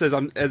this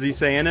as he's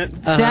saying it?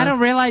 See, I don't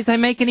realize I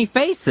make any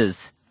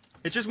faces.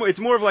 It's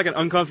more of like an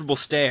uncomfortable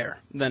stare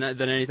than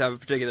any type of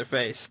particular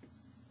face.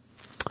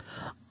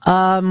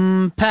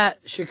 Pat,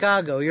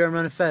 Chicago, you're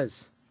on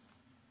Fez.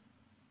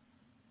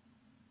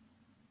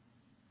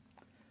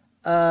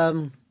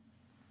 Yeah,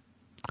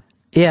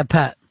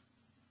 Pat.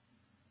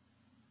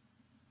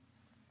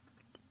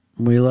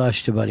 We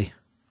lost you, buddy.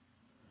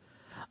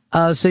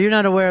 So you're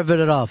not aware of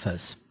it at all,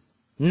 Fez?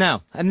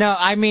 No.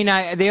 I mean,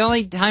 the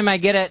only time I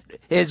get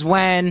it is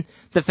when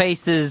the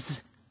face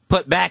is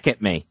put back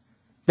at me.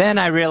 Then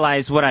I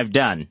realize what I've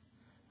done.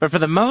 But for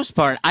the most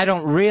part, I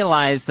don't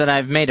realize that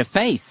I've made a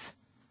face.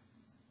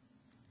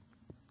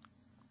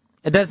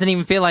 It doesn't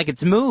even feel like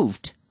it's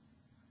moved.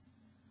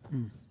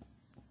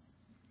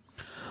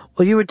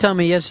 Well, you were telling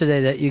me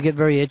yesterday that you get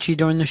very itchy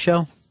during the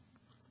show.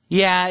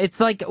 Yeah, it's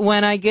like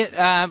when I get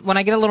a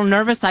little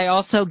nervous, I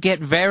also get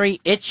very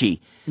itchy,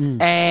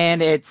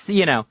 and it's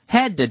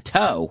head to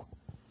toe,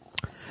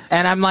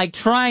 and I'm like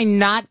trying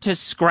not to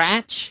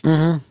scratch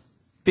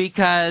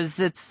because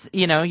it's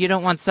you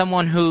don't want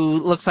someone who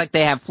looks like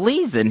they have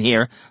fleas in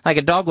here, like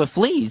a dog with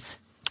fleas.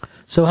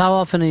 So how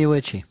often are you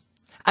itchy?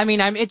 I mean,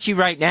 I'm itchy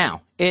right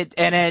now. It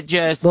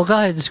just Well, go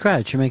ahead and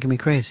scratch. You're making me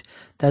crazy.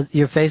 That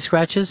your face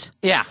scratches?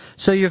 Yeah.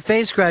 So your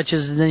face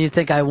scratches, and then you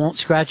think I won't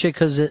scratch it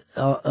because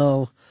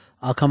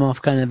I'll come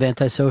off kind of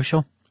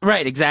antisocial?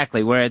 Right,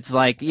 exactly. Where it's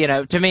like,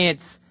 to me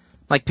it's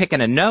like picking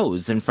a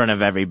nose in front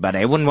of everybody.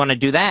 I wouldn't want to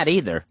do that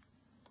either.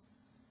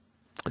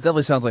 It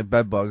definitely sounds like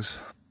bed bugs.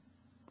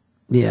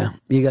 Yeah,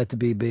 you got the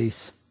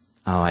BBs.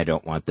 Oh, I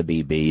don't want the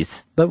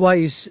BBs. But why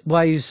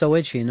are you so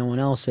itchy and no one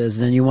else is?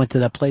 Then you went to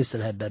that place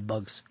that had bed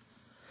bugs.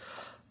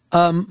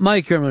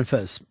 Mike, you're on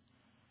Fez.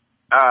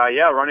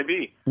 Yeah, Ronnie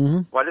B. Mm-hmm.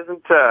 Why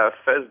doesn't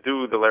Fez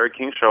do the Larry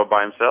King show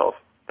by himself?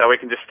 That way he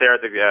can just stare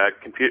at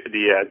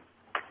the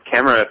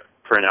camera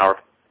for an hour.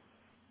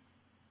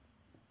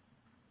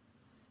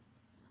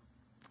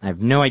 I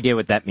have no idea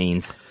what that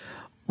means.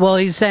 Well,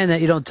 he's saying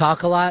that you don't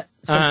talk a lot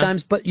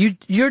sometimes, but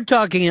you're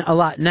talking a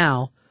lot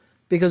now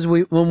because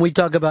when we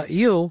talk about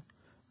you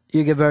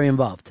get very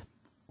involved.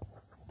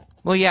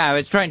 Well, yeah, I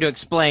was trying to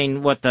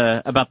explain about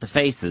the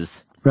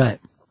faces. Right.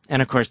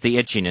 And, of course, the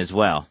itching as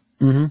well.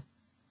 Mm-hmm.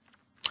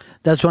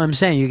 That's what I'm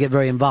saying. You get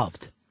very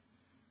involved.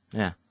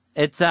 Yeah.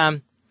 It's, I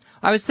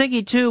was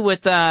thinking, too,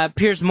 with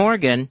Piers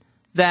Morgan,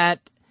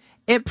 that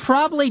it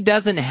probably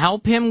doesn't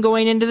help him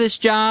going into this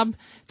job,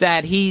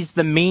 that he's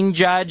the mean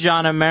judge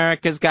on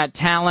America's Got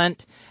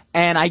Talent,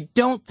 and I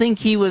don't think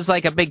he was,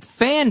 like, a big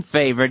fan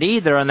favorite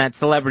either on that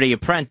Celebrity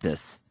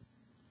Apprentice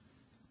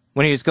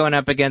when he was going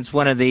up against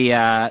one of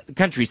the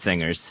country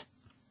singers.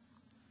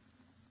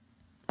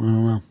 I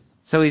don't know.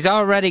 So he's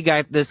already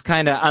got this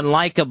kind of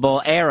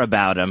unlikable air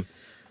about him.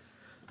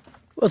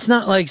 Well, it's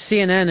not like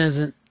CNN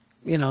isn't,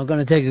 going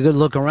to take a good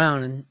look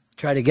around and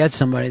try to get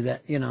somebody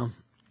that, I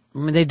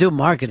mean, they do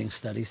marketing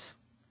studies.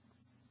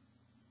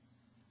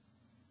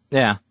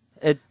 Yeah.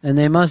 And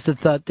they must have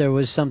thought there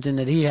was something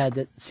that he had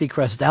that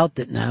Seacrest Out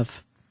didn't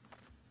have.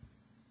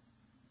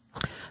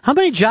 How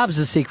many jobs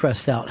does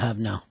Seacrest Out have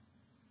now?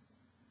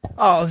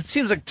 Oh, it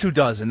seems like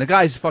 24. The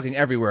guy's fucking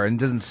everywhere and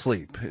doesn't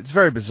sleep. It's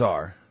very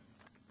bizarre.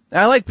 And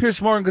I like Piers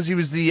Morgan because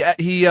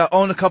he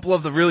owned a couple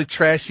of the really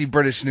trashy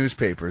British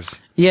newspapers.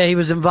 Yeah, he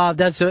was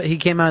involved. He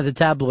came out of the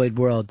tabloid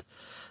world.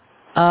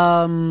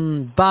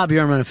 Bob,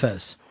 you're on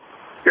Fez.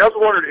 Yeah, I was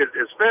wondering,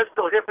 is Fez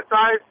still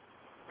hypnotized?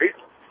 He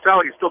sounds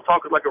like he's still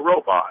talking like a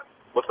robot.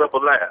 What's up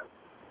with that?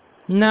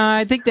 No,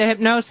 I think the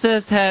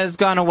hypnosis has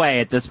gone away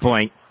at this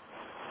point.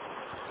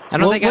 I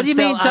don't think I'm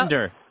still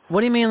under.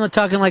 What do you mean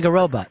talking like a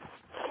robot?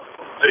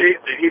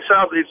 He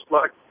sounds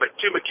like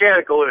too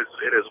mechanical in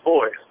his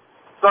voice.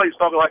 So he's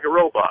talking like a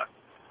robot.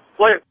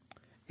 Play it.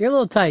 You're a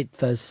little tight,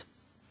 Fez.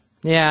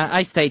 Yeah,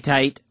 I stay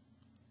tight.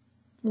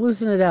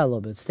 Loosen it out a little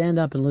bit. Stand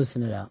up and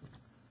loosen it out.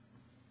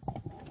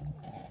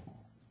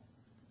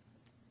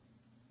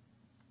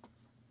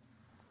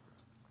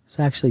 It's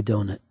actually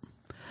doing it.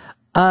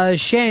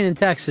 Shane in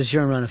Texas,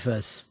 you're on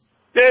Fez.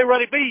 Hey,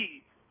 Ronnie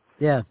B.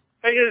 Yeah.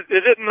 Hey, is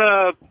it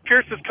in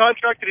Pierce's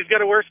contract that he's got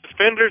to wear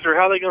suspenders, or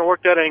how are they going to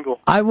work that angle?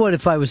 I would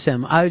if I was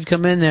him. I would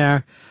come in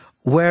there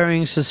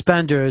wearing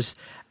suspenders,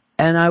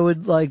 and I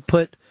would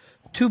put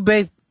two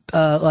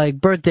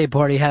birthday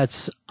party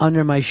hats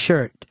under my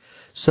shirt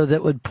so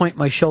that would point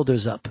my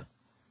shoulders up.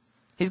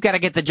 He's got to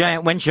get the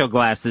giant windshield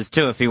glasses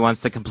too if he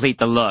wants to complete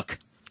the look.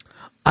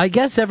 I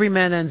guess every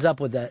man ends up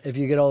with that if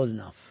you get old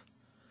enough.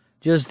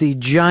 Just the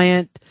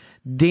giant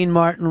Dean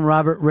Martin,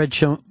 Robert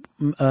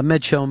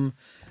Mitchum.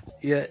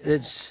 Yeah,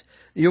 it's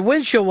your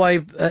windshield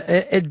wipe.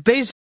 It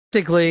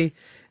basically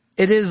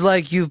is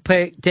like you've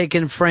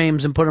taken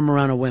frames and put them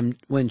around a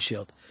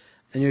windshield,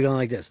 and you're going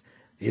like this.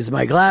 These are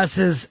my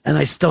glasses, and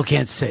I still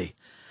can't see.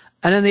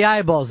 And then the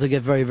eyeballs, they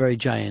get very, very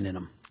giant in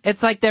them.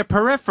 It's like their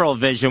peripheral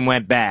vision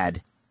went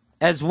bad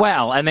as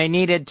well, and they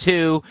needed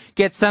to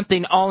get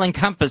something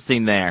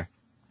all-encompassing there.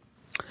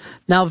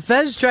 Now,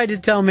 Fez tried to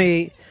tell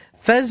me,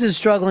 Fez is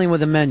struggling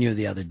with a menu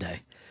the other day.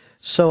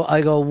 So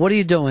I go, what are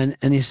you doing?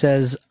 And he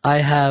says, I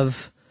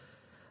have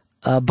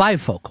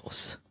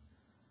bifocals.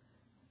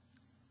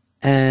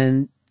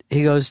 And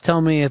he goes, tell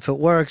me if it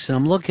works. And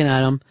I'm looking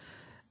at him.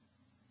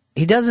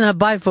 He doesn't have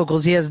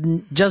bifocals. He has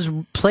just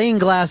plain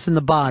glass in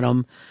the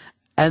bottom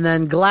and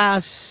then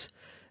glass,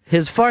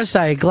 his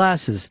farsighted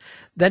glasses.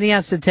 Then he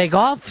has to take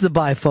off the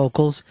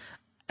bifocals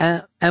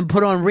and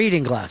put on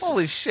reading glasses.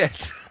 Holy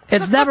shit.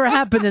 It's never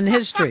happened in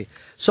history.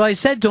 So I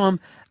said to him,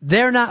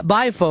 they're not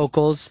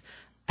bifocals.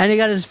 And he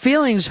got his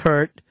feelings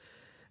hurt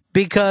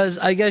because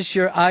I guess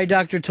your eye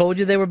doctor told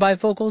you they were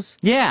bifocals?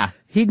 Yeah.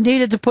 He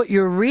needed to put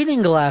your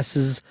reading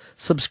glasses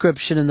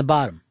subscription in the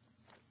bottom.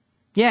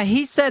 Yeah,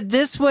 he said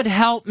this would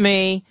help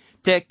me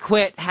to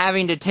quit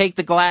having to take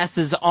the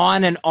glasses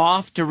on and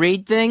off to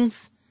read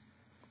things.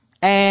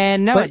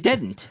 And no, it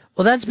didn't.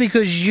 Well, that's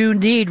because you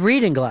need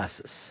reading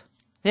glasses.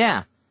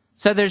 Yeah.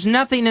 So there's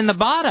nothing in the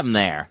bottom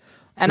there.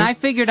 And I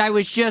figured I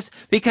was just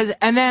because,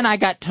 and then I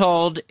got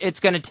told it's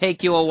going to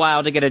take you a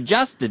while to get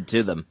adjusted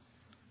to them.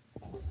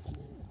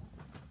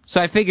 So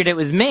I figured it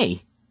was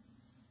me.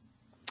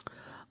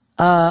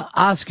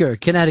 Oscar,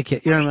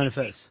 Connecticut. You're on Run and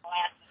Fez.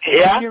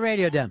 Yeah? Turn your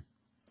radio down.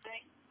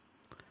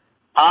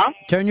 Huh?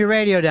 Turn your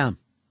radio down.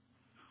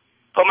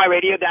 Put my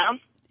radio down?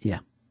 Yeah.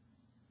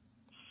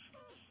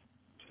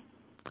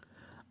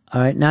 All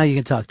right, now you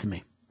can talk to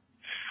me.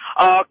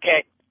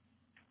 Okay.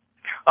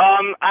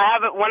 I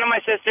have one of my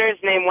sisters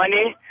named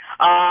Wendy.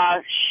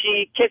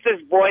 She kissed this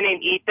boy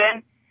named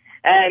Ethan,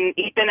 and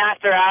Ethan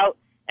asked her out,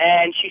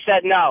 and she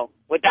said no.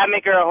 Would that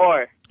make her a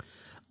whore?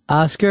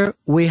 Oscar,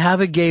 we have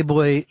a gay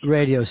boy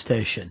radio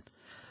station.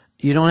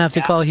 You don't have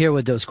to call here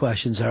with those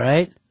questions, all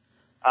right?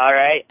 All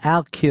right.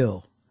 Al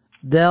Q.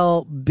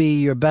 They'll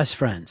be your best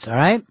friends, all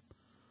right?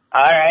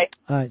 All right.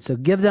 All right, so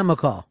give them a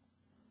call.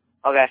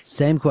 Okay.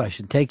 Same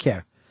question. Take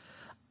care.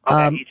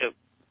 Okay, you too.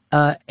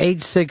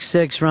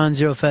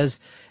 866-RON-0-FEZ.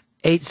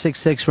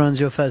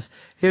 866-RON-0-FEZ.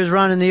 Here's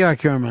Ron in New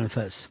York. You're on Ron and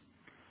Fez.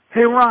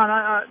 Hey,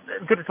 Ron,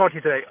 good to talk to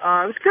you today.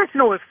 I was curious to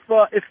know if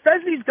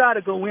Fezzi's got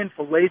to go in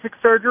for LASIK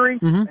surgery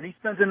and he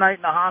spends the night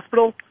in the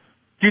hospital,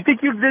 do you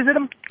think you'd visit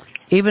him?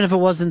 Even if it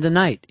wasn't the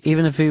night,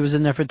 even if he was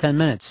in there for 10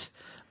 minutes,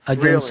 I'd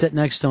go and sit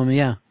next to him,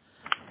 yeah,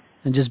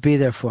 and just be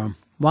there for him.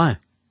 Why?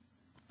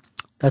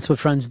 That's what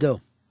friends do.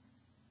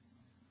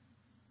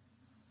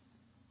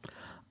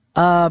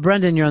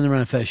 Brendan, you're on the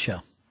Ron and Fez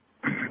show.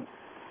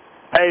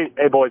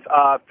 Hey, boys.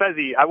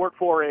 Fezzi, I work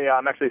for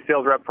I'm actually a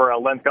sales rep for a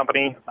lens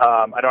company.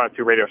 I don't have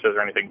 2 radio shows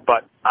or anything,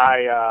 but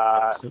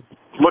I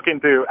looking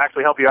to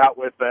actually help you out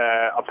with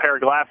a pair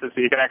of glasses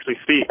so you can actually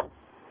see.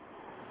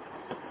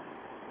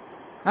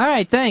 All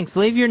right, thanks.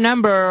 Leave your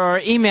number or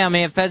email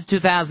me at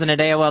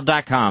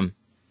fez2000@aol.com.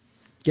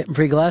 Getting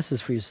free glasses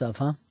for yourself,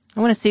 huh? I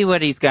want to see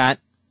what he's got.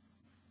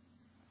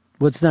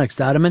 What's next,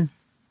 Ottoman?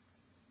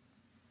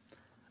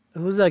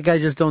 Who's that guy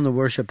just doing the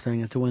worship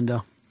thing at the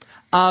window?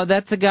 Oh,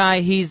 that's a guy.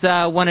 He's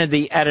one of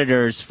the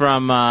editors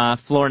from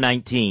Floor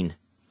 19.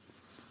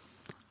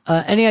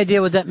 Any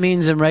idea what that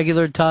means in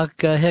regular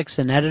talk, Hicks?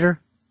 An editor?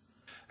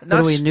 What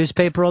are we, a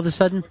newspaper all of a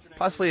sudden?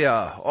 Possibly a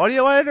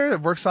audio editor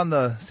that works on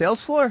the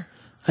sales floor?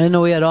 I didn't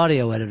know we had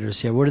audio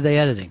editors here. What are they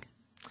editing?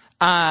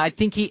 I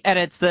think he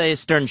edits the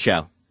Stern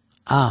Show.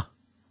 Ah.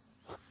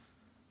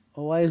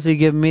 Well, why is he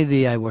giving me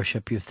the I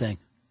worship you thing?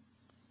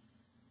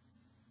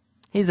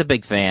 He's a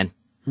big fan.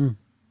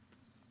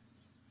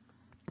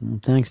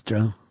 Thanks,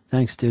 Drew.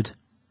 Thanks, dude.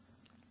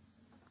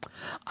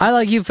 I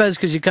like you, Fez,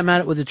 because you come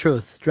at it with the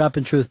truth,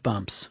 dropping truth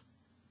bombs.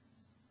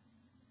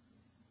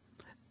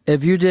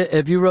 If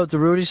you wrote the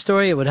Rudy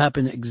story, it would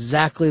happen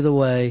exactly the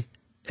way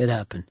it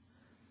happened.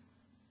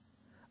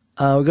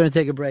 We're going to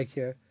take a break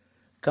here.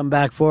 Come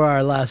back for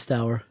our last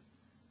hour.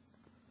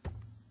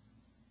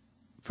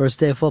 First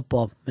day of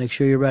football. Make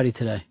sure you're ready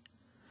today.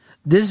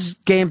 This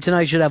game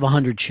tonight should have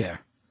 100 share.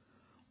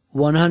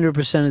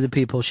 100% of the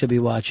people should be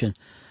watching.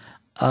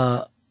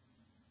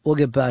 We'll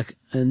get back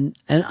and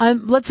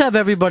let's have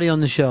everybody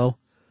on the show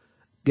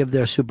give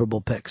their Super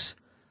Bowl picks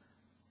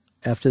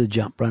after the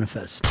jump. Ron and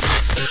Fez.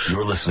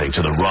 You're listening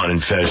to the Ron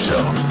and Fez show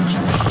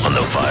on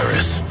the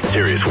Virus,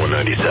 Sirius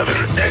 197,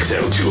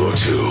 XM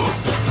 202.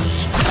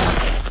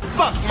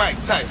 Fuck Mike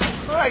Tyson.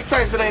 Mike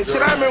Tyson ain't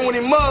shit. I remember when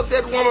he mugged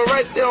that woman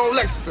right there on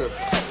Lexington.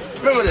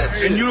 Remember that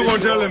shit. And you were going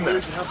to tell him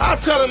that? I'll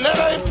tell him that.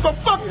 I ain't fuck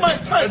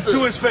Mike Tyson. That's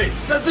to his face.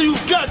 That's you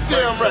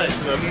goddamn right. I ain't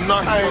shit no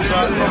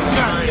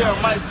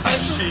goddamn Mike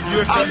Tyson. Shit,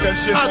 you'll take that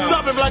shit I'll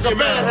drop him like a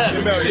bad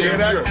habit. Yeah,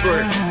 that's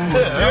correct.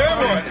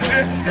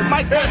 Yeah. If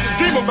Mike Tyson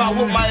dream about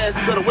whooping my ass,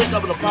 he better wake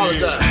up and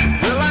apologize.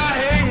 Well, I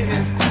hate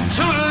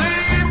to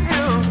leave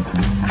you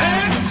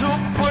and to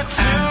put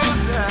you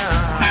down.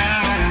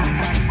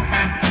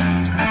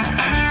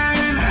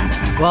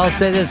 Well, I'll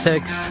say this,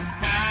 Hicks.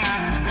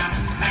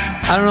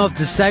 I don't know if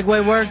the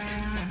segue worked,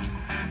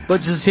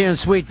 but just hearing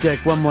Sweet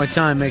Dick one more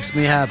time makes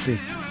me happy.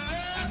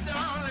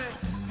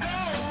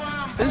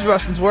 This is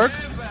Rustin's work.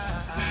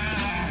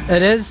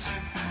 It is?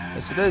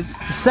 Yes, it is.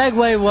 The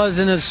segue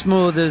wasn't as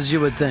smooth as you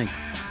would think.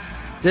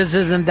 This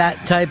isn't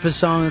that type of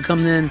song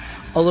coming in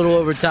a little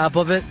over top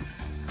of it.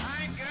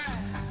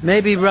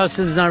 Maybe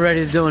Rustin's not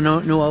ready to do a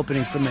new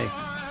opening for me.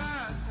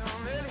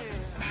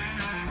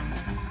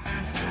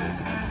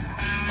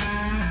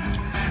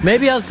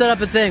 Maybe I'll set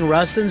up a thing.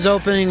 Rustin's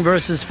opening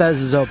versus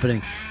Fez's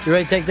opening. You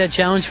ready to take that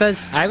challenge,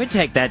 Fez? I would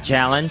take that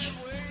challenge.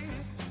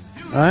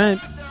 All right.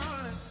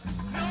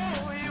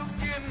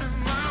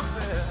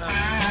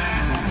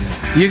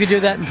 You could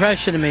do that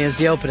impression of me as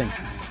the opening.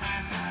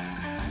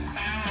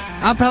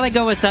 I'll probably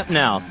go with something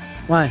else.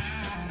 Why?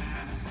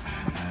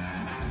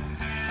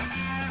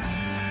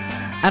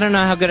 I don't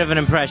know how good of an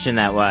impression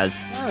that was.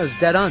 Oh, it was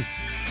dead on.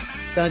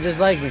 Sounded just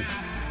like me.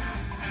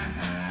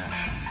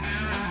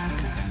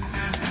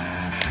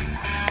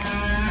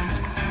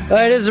 All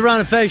right, it is the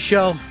Ron and Fez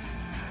show.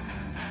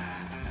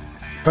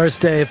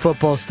 First day of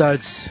football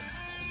starts.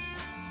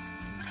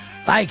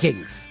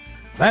 Vikings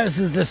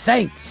versus the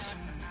Saints.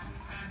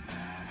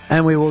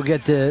 And we will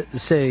get to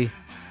see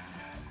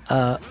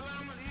that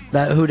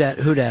who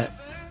dat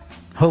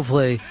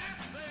hopefully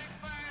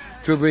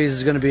Drew Brees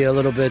is going to be a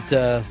little bit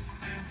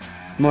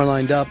more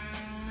lined up.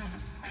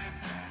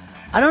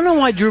 I don't know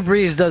why Drew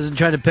Brees doesn't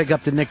try to pick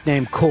up the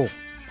nickname Cool.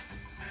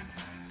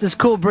 Just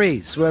Cool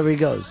Breeze, wherever he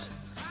goes.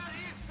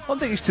 I don't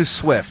think he's too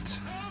swift.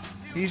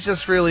 He's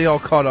just really all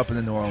caught up in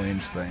the New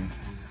Orleans thing.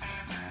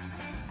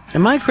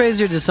 Am I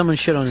crazy or does someone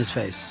shit on his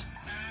face?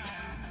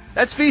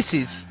 That's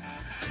feces.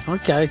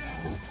 Okay.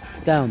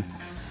 Down.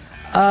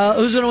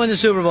 Who's going to win the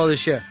Super Bowl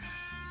this year?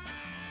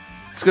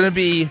 It's going to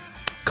be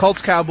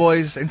Colts,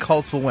 Cowboys, and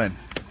Colts will win.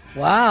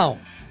 Wow.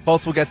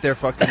 Colts will get their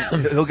fucking...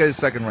 he'll get his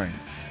second ring.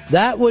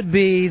 That would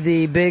be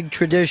the big,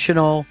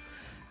 traditional,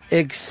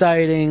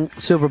 exciting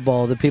Super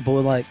Bowl that people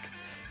would like.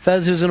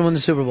 Fez, who's going to win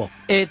the Super Bowl?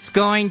 It's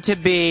going to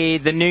be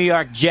the New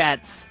York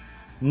Jets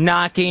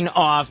knocking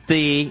off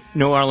the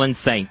New Orleans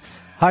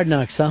Saints. Hard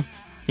Knocks, huh?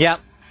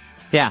 Yep.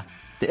 Yeah.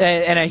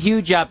 And a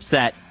huge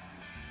upset.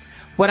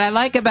 What I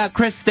like about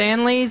Chris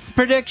Stanley's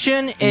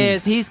prediction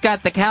is he's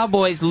got the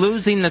Cowboys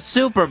losing the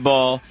Super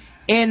Bowl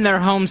in their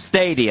home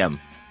stadium.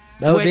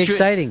 That would be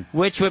exciting.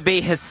 Which would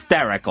be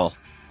hysterical.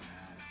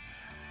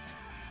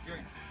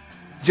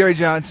 Jerry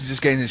Jones is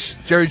just getting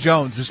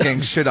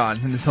shit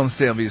on in his home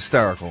stadium. Will be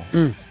hysterical.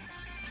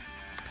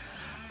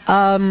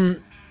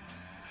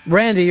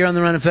 Randy, you're on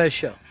the Run and Fez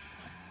show.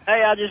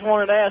 Hey, I just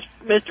wanted to ask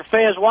Mr.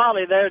 Fez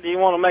Wiley there, do you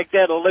want to make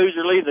that a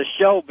loser leave the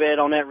show bet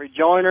on that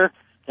rejoiner?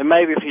 And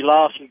maybe if he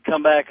lost, he'd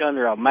come back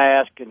under a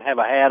mask and have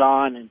a hat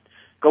on and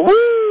go,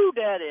 woo,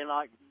 daddy, and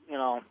like, you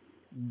know.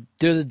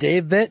 Do the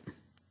Dave bit?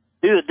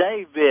 Do the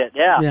Dave bit,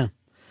 yeah. Yeah.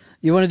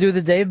 You want to do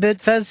the Dave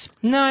bit, Fez?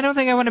 No, I don't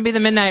think I want to be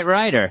the Midnight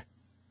Rider.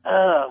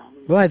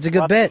 Well, it's a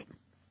good bit.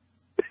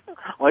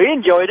 Well, you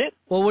enjoyed it.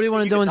 Well, what do you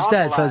want to do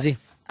instead, Fuzzy?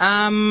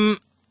 I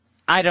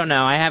don't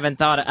know. I haven't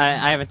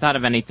thought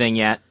of anything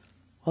yet.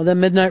 Well,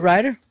 then Midnight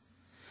Rider?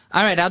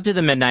 All right, I'll do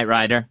the Midnight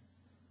Rider.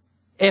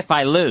 If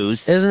I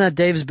lose. Isn't that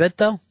Dave's bit,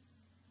 though?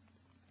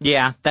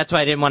 Yeah, that's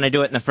why I didn't want to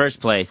do it in the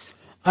first place.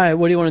 All right,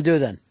 what do you want to do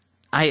then?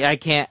 I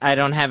can't. I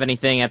don't have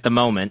anything at the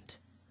moment.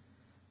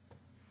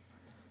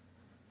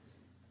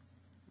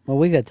 Well,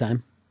 we got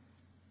time.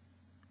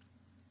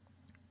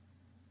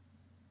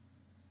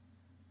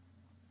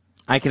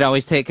 I could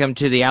always take him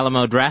to the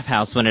Alamo Draft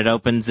House when it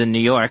opens in New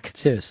York.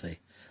 Seriously.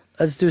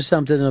 Let's do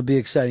something that'll be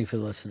exciting for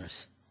the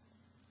listeners.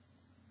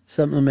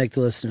 Something to make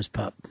the listeners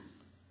pop.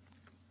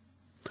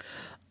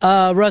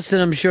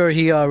 Rustin, I'm sure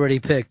he already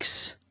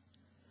picks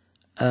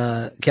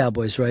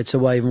Cowboys, right? So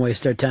why even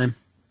waste our time?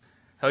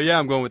 Hell yeah,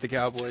 I'm going with the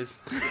Cowboys.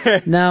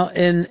 Now,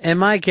 in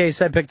my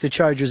case, I pick the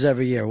Chargers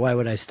every year. Why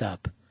would I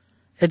stop?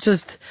 It's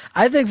just,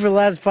 I think for the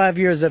last 5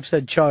 years I've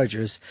said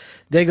Chargers.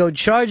 They go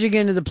charging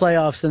into the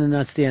playoffs, and then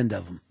that's the end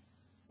of them.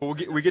 Well,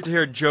 we get to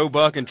hear Joe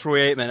Buck and Troy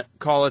Aikman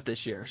call it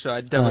this year, so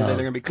I definitely think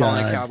they're going to be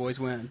calling a Cowboys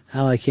win.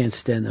 How I can't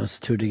stand those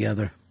two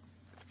together.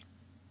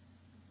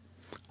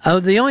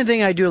 The only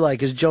thing I do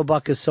like is Joe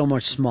Buck is so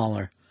much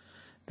smaller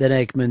than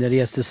Aikman that he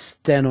has to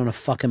stand on a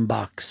fucking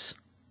box.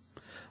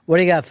 What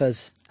do you got,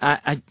 Fez?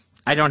 I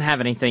don't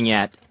have anything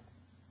yet.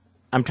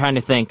 I'm trying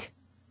to think.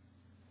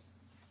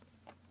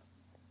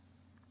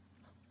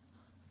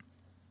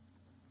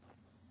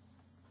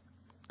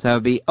 So it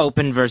would be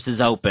open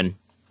versus open.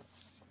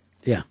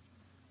 Yeah.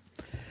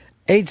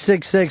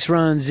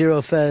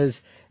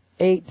 866-RUN-0-FEZ.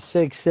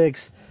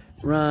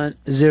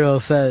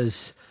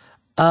 866-RUN-0-FEZ.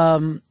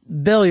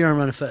 Bill, you're on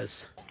Run and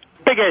Fez.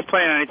 Big A's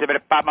playing on it a bit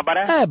of pop, my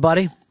buddy. Hey,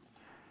 buddy.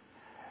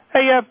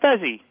 Hey,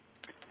 Fezzy,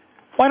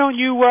 why don't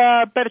you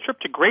bet a trip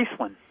to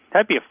Graceland?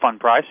 That'd be a fun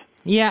prize.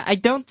 Yeah, I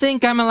don't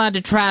think I'm allowed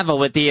to travel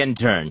with the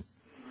intern.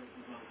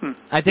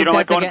 I think you don't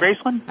like that's going to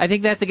Graceland? I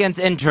think that's against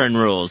intern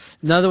rules.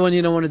 Another one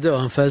you don't want to do,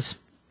 huh, Fez?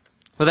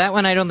 Well, that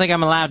one I don't think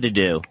I'm allowed to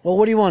do. Well,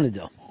 what do you want to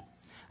do?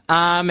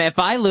 If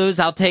I lose,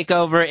 I'll take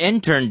over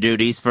intern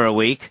duties for a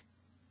week.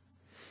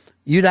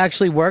 You'd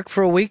actually work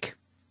for a week?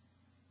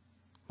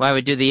 Why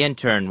would do the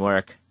intern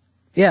work?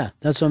 Yeah,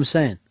 that's what I'm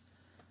saying.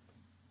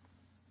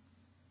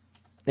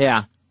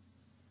 Yeah.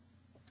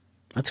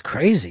 That's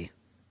crazy.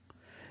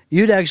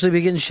 You'd actually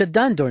be getting shit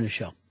done during the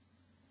show.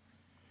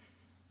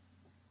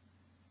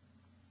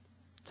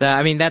 So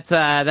I mean that's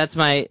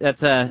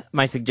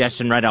my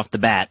suggestion right off the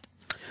bat.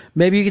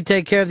 Maybe you could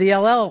take care of the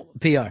LL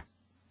PR.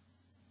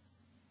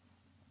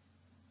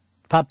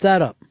 Pop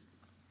that up.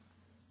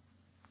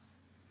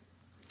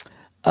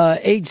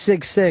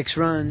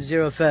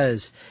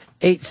 866-RUN-0-FEZ.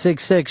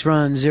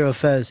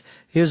 866-RUN-0-FEZ.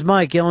 Here's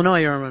Mike,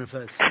 Illinois. You're on Run and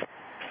Fez.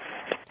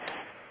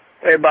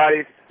 Hey,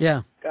 buddy.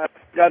 Yeah. Got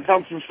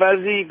something for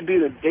Fezzy? You could be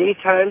the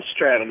daytime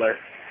straddler.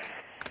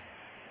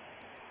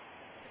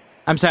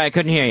 I'm sorry, I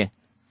couldn't hear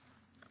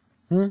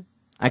you.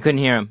 I couldn't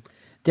hear him.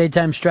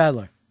 Daytime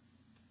straddler.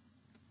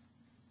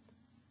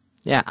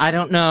 Yeah, I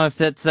don't know if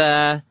that's.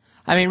 I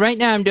mean, right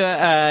now I'm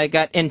doing.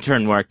 Got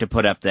intern work to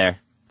put up there.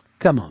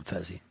 Come on,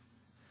 Fezzy.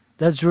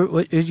 That's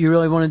what you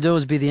really want to do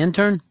is be the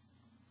intern?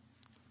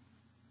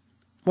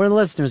 What do the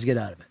listeners get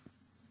out of it?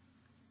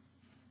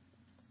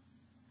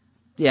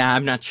 Yeah,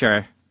 I'm not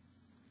sure.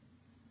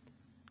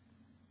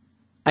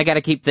 I got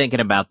to keep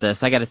thinking about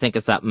this. I got to think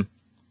of something.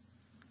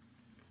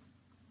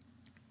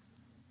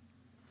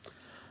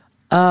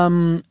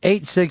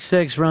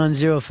 866 Ron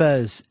Zero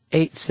Fez.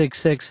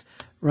 866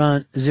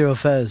 Ron Zero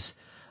Fez.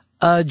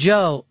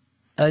 Joe,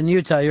 in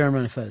Utah, you're on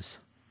Ron Fez.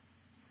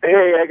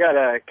 Hey, I got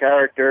a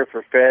character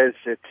for Fez.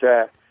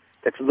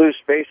 It's Lou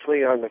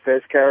Spacely on the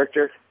Fez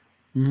character.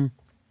 Mm-hmm.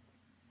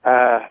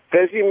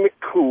 Fezzy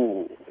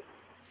McCool.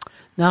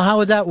 Now, how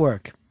would that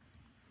work?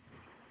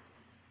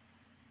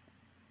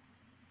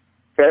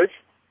 Fez?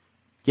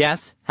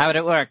 Yes? How would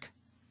it work?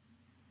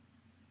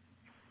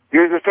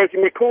 You're the Fezzy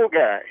McCool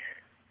guy.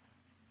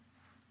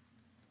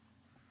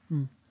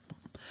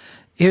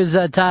 Here's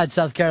Todd,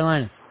 South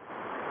Carolina.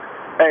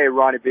 Hey,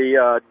 Ronnie B.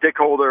 Dick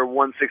Holder,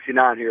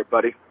 169 here,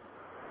 buddy.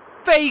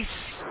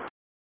 Face!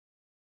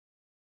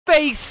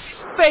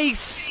 Face!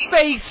 Face!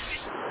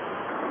 Face!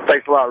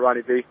 Thanks a lot,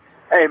 Ronnie B.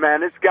 Hey,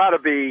 man, it's got to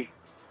be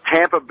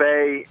Tampa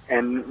Bay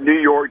and New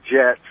York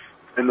Jets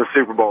in the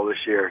Super Bowl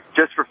this year,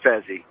 just for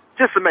Fezzy.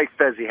 Just to make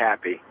Fezzy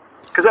happy,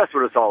 because that's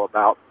what it's all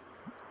about.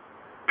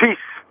 Peace.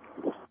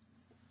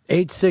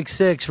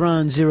 866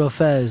 Ron Zero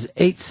Fez.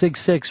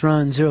 866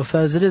 Ron Zero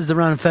Fez. It is the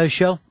Ron and Fez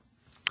Show.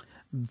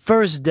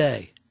 First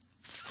day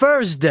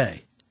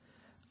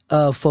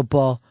of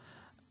football.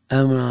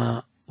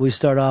 And we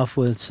start off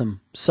with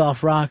some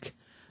soft rock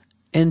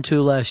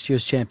into last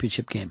year's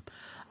championship game.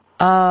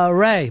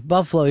 Ray,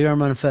 Buffalo, you're on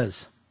Ron and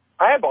Fez.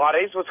 Hi,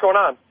 buddies. What's going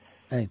on?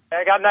 Hey.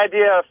 I got an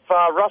idea. If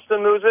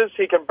Rustin loses,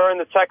 he can burn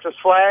the Texas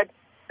flag.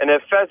 And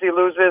if Fezzy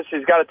loses,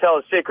 he's got to tell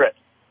his secret.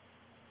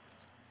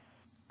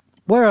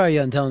 Where are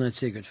you on telling that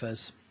secret,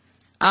 Fez?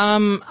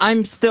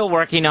 I'm still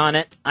working on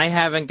it. I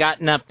haven't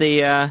gotten up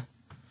the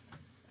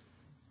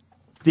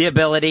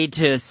ability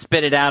to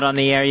spit it out on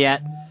the air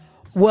yet.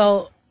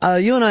 Well,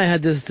 you and I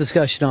had this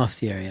discussion off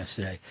the air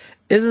yesterday.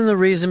 Isn't the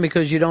reason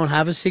because you don't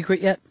have a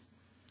secret yet?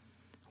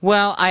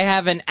 Well, I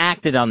haven't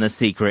acted on the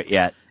secret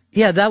yet.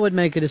 Yeah, that would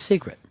make it a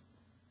secret.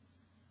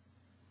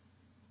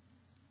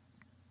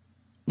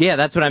 Yeah,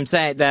 that's what I'm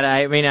saying.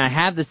 I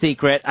have the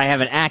secret. I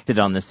haven't acted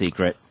on the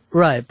secret.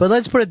 Right, but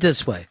let's put it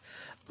this way.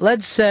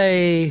 Let's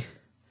say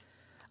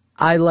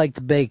I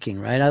liked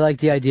baking, right? I like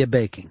the idea of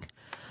baking.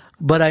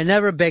 But I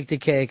never baked a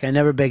cake, I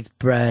never baked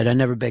bread, I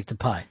never baked a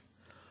pie.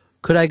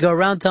 Could I go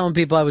around telling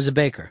people I was a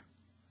baker?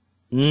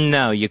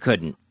 No, you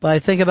couldn't. But I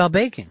think about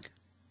baking.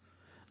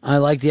 I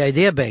like the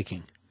idea of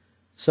baking.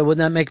 So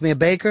wouldn't that make me a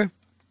baker?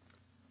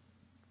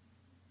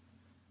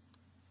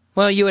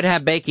 Well, you would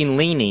have baking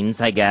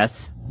leanings, I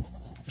guess.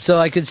 So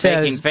I could say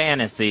baking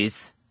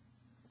fantasies.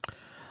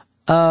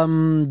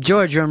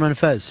 George, you're on Ron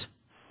Fez.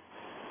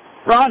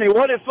 Ronnie,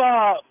 what if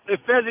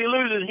Fezzy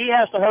loses, he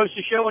has to host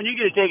the show and you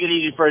get to take it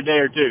easy for a day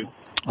or two?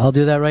 I'll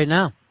do that right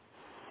now.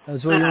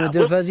 That's what you want to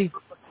do, Fezzy?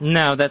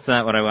 No, that's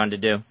not what I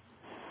wanted to do.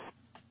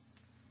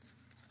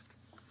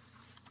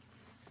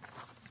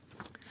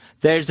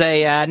 There's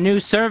a new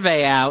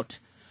survey out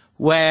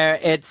where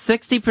it's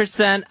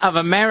 60% of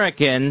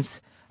Americans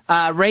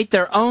rate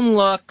their own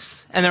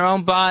looks and their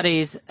own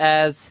bodies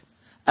as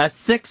a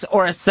 6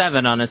 or a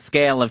 7 on a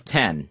scale of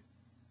 10.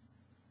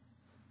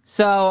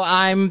 So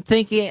I'm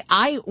thinking,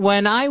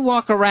 when I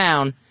walk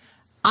around,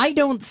 I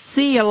don't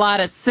see a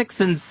lot of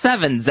 6 and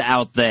 7s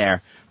out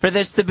there. For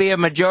this to be a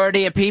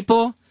majority of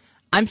people,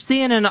 I'm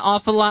seeing an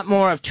awful lot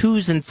more of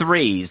 2s and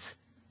 3s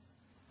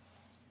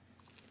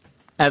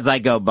as I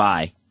go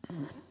by.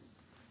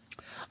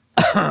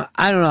 I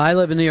don't know. I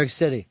live in New York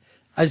City.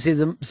 I see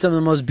some of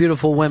the most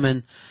beautiful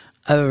women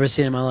I've ever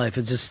seen in my life.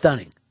 It's just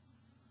stunning.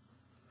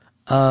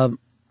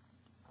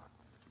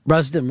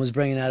 Rustin was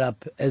bringing that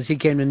up as he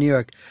came to New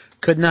York.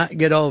 Could not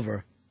get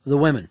over the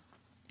women.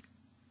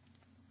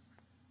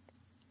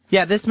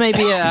 Yeah, this may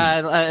be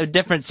a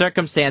different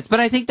circumstance, but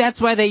I think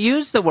that's why they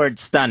use the word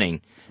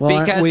stunning.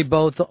 Well,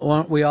 because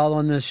aren't we all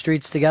on the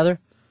streets together?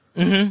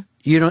 Mm-hmm.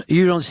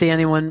 You don't see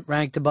anyone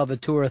ranked above a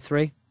 2 or a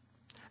 3?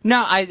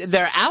 No,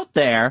 they're out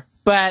there,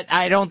 but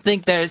I don't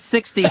think there's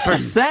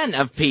 60%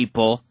 of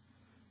people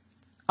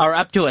are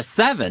up to a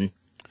 7.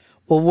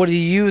 Well, what do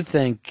you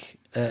think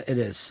it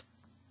is?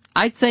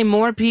 I'd say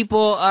more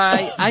people,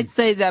 I'd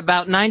say that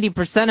about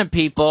 90% of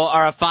people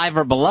are a 5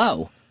 or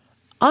below.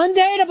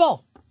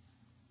 Undateable!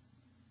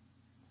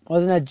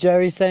 Wasn't that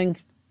Jerry's thing?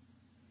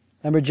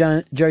 Remember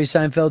Jerry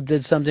Seinfeld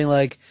did something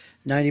like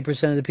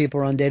 90% of the people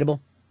are undateable?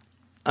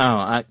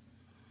 Oh,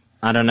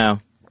 I don't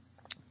know.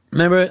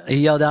 Remember he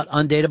yelled out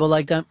undateable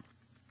like that?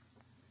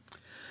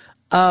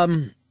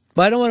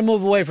 But I don't want to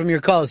move away from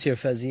your calls here,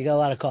 Fezzy. You got a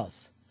lot of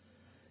calls.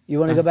 You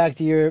want to go back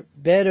to your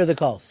bed or the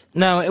calls?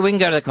 No, we can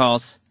go to the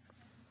calls.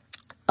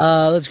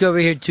 Let's go over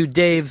here to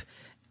Dave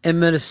in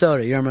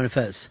Minnesota. You're on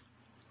Fez.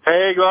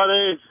 Hey,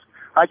 buddies.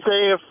 I'd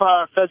say if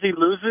Fezzy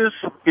loses,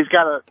 he's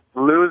got to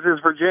lose his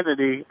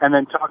virginity and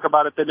then talk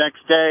about it the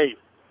next day.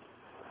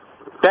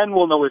 Then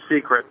we'll know his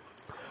secret.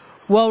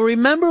 Well,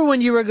 remember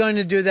when you were going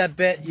to do that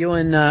bit, you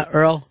and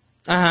Earl?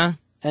 Uh-huh.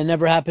 And it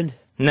never happened?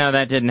 No,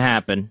 that didn't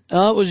happen.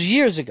 It was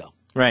years ago.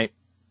 Right.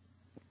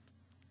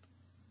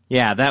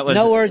 Yeah, that was...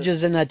 No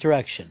urges in that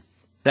direction.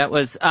 That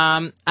was,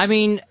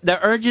 the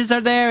urges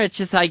are there. It's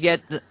just I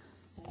get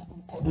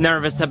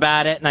nervous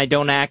about it, and I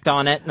don't act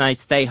on it, and I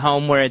stay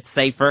home where it's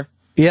safer.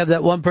 You have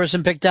that one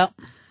person picked out?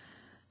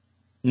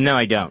 No,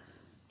 I don't.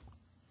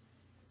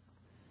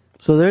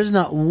 So there's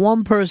not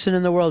one person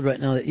in the world right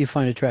now that you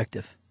find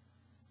attractive?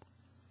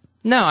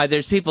 No,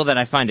 there's people that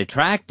I find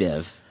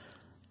attractive,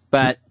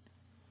 but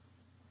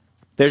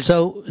there's...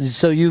 So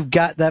you've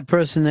got that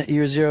person that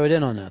you're zeroed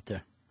in on out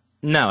there?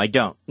 No, I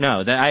don't.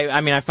 No,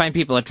 I find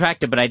people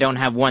attractive, but I don't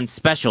have one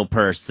special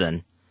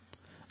person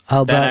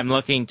that I'm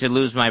looking to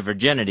lose my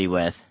virginity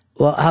with.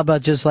 Well, how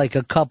about just like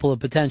a couple of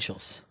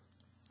potentials?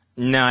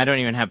 No, I don't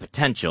even have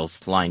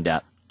potentials lined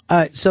up. All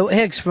right, so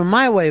Hicks, from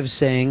my way of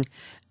saying,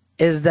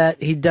 is that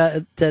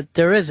that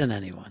there isn't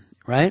anyone,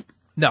 right?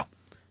 No.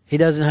 He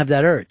doesn't have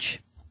that urge.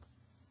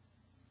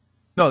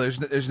 No,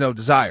 there's no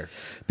desire.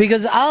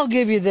 Because I'll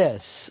give you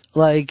this,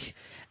 like,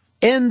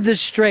 in the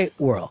straight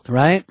world,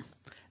 right?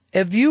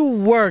 If you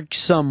work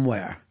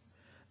somewhere,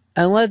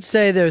 and let's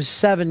say there's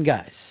 7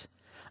 guys,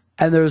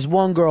 and there's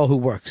one girl who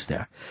works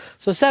there.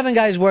 So 7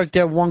 guys work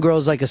there, one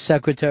girl's like a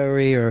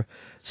secretary or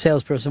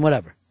salesperson,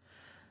 whatever.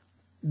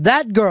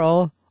 That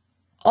girl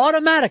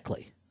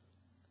automatically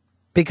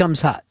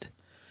becomes hot.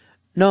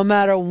 No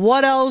matter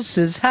what else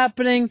is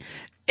happening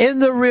in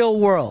the real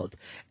world.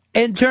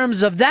 In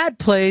terms of that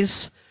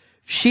place,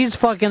 she's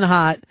fucking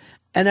hot,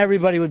 and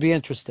everybody would be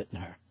interested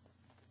in her.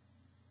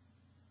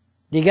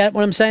 You get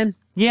what I'm saying?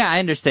 Yeah, I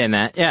understand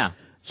that, yeah.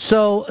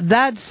 So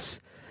this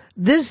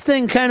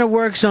thing kind of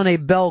works on a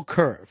bell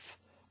curve,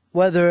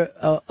 whether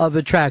of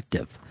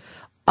attractive.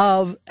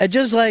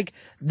 Just like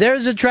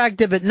there's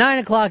attractive at 9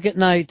 o'clock at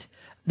night,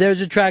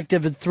 there's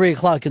attractive at 3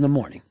 o'clock in the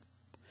morning.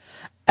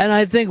 And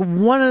I think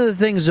one of the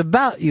things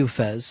about you,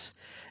 Fez,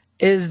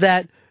 is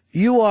that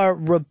you are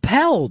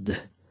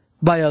repelled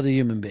by other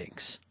human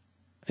beings.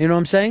 You know what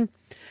I'm saying?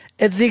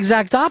 It's the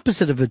exact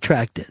opposite of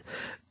attracted.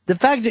 The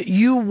fact that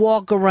you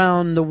walk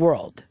around the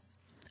world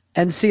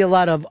and see a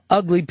lot of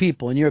ugly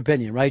people, in your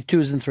opinion, right?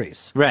 2s and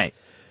 3s. Right.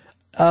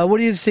 What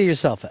do you see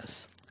yourself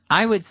as?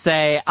 I would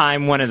say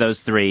I'm one of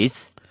those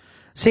 3s.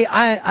 See,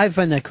 I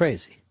find that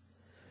crazy.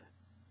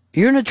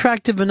 You're an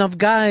attractive enough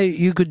guy,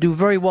 you could do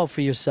very well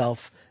for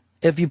yourself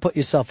if you put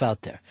yourself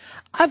out there.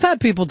 I've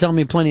had people tell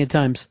me plenty of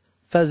times,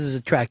 Fez is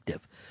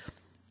attractive.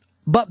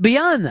 But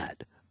beyond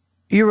that,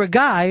 you're a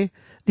guy,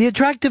 the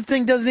attractive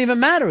thing doesn't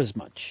even matter as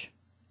much.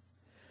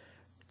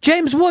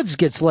 James Woods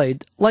gets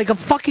laid like a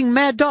fucking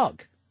mad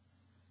dog.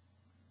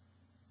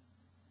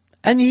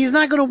 And he's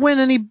not going to win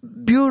any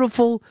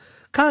beautiful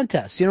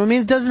contests. You know what I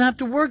mean? It doesn't have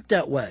to work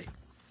that way.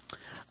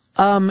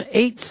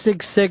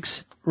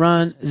 866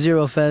 Ron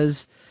Zero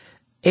Fez.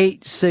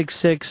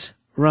 866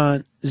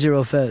 Ron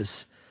Zero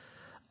Fez.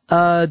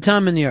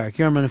 Tom in New York,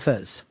 you're on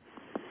Fez.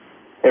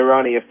 Hey,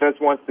 Ronnie, if Fez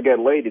wants to get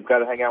laid, he's got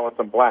to hang out with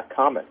some black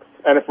comics.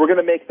 And if we're going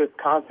to make this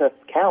contest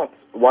count,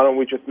 why don't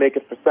we just make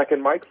it for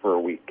Second Mike for a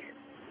week?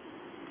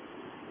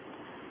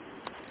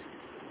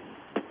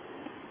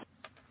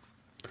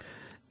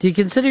 Do you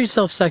consider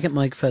yourself Second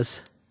Mike,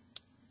 Fez?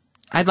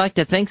 I'd like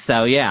to think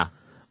so, yeah.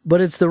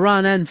 But it's the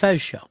Ron and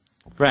Fez show.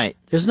 Right.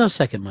 There's no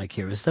Second Mike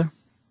here, is there?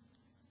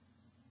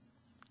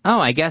 Oh,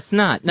 I guess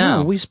not,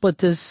 no. We split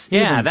this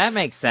Yeah, evenly. that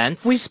makes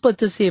sense. We split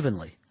this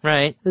evenly.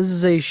 Right. This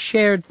is a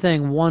shared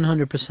thing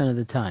 100% of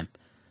the time.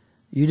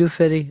 You do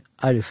 50,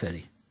 I do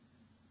 50.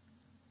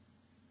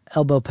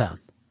 Elbow pound.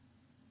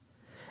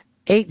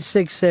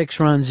 866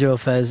 Ron Zero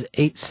Fez.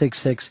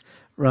 866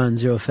 Ron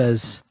Zero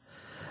Fez.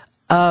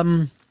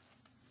 John,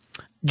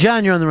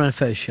 you're on the Ron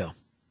Fez show.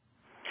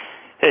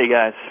 Hey,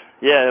 guys.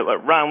 Yeah,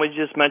 Ron, we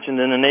just mentioned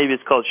in the Navy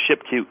it's called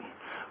ship cute.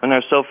 When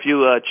there's so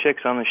few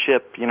chicks on the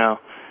ship, you know,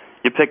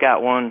 you pick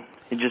out one,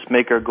 you just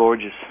make her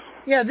gorgeous.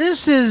 Yeah,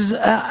 this is,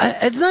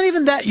 it's not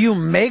even that you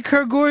make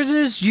her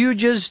gorgeous, you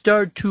just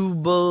start to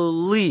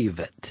believe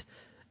it.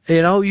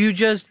 You know, you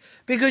just,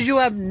 because you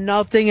have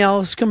nothing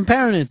else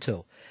comparing it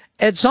to.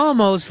 It's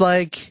almost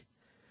like,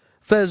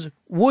 Fez,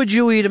 would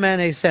you eat a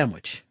mayonnaise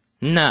sandwich?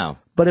 No.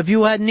 But if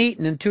you hadn't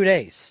eaten in 2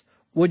 days,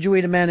 would you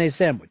eat a mayonnaise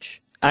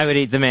sandwich? I would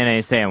eat the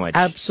mayonnaise sandwich.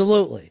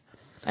 Absolutely.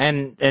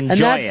 And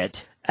enjoy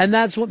it. And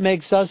that's what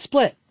makes us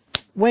split.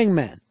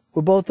 Wingman.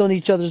 We're both on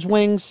each other's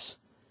wings,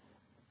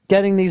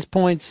 getting these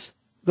points,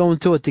 going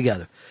through it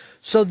together.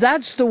 So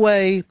that's the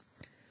way,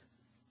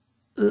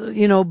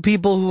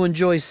 people who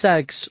enjoy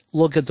sex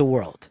look at the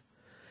world.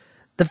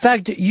 The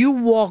fact that you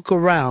walk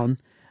around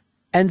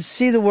and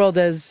see the world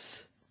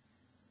as,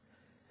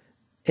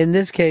 in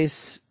this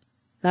case,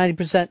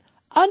 90%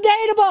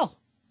 undateable.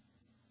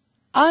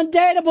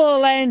 Undateable,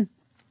 Elaine.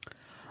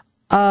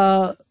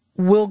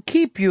 Will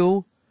keep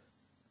you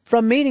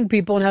from meeting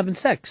people and having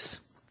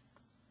sex.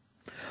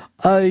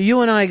 You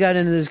and I got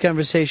into this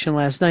conversation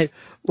last night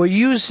where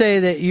you say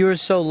that you're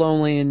so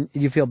lonely and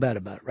you feel bad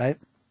about it, right?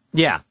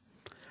 Yeah.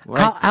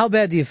 How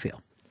bad do you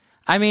feel?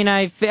 I mean,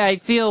 I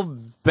feel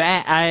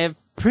bad.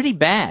 Pretty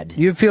bad.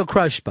 You feel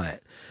crushed by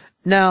it.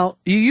 Now,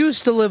 you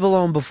used to live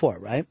alone before,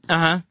 right?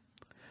 Uh-huh.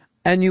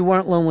 And you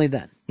weren't lonely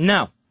then?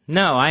 No,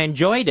 I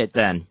enjoyed it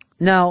then.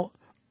 Now,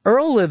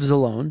 Earl lives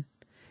alone.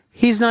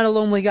 He's not a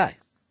lonely guy.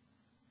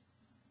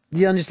 Do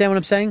you understand what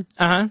I'm saying?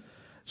 Uh-huh.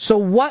 So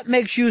what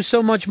makes you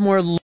so much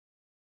more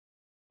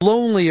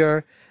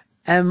lonelier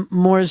and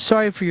more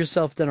sorry for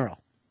yourself than Earl?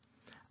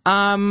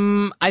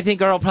 I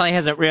think Earl probably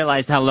hasn't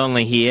realized how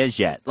lonely he is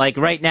yet. Like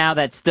right now,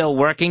 that's still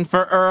working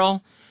for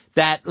Earl.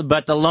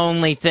 But the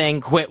lonely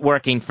thing quit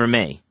working for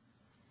me.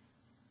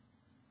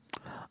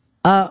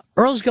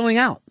 Earl's going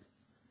out.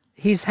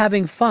 He's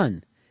having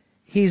fun.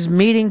 He's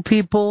meeting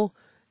people.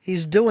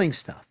 He's doing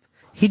stuff.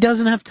 He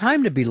doesn't have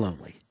time to be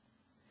lonely.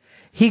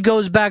 He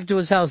goes back to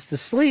his house to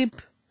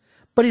sleep,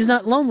 but he's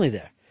not lonely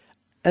there.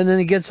 And then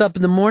he gets up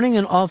in the morning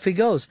and off he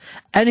goes.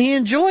 And he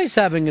enjoys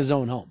having his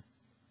own home.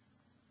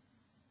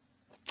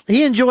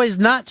 He enjoys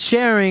not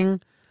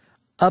sharing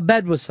a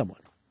bed with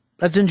someone.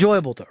 That's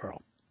enjoyable to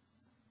Earl.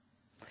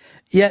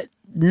 Yet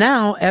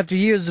now, after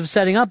years of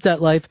setting up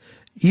that life,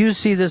 you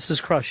see this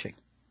as crushing.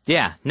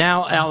 Yeah,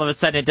 now all of a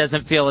sudden it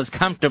doesn't feel as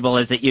comfortable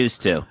as it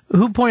used to.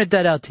 Who pointed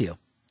that out to you?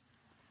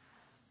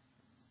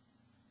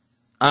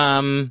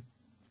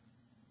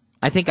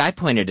 I think I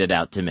pointed it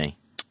out to me.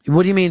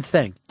 What do you mean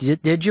think?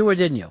 Did you or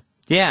didn't you?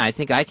 Yeah, I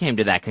think I came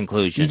to that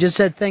conclusion. You just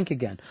said think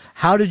again.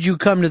 How did you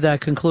come to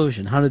that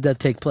conclusion? How did that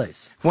take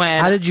place?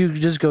 How did you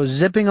just go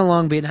zipping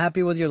along, being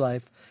happy with your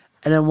life,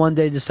 and then one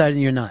day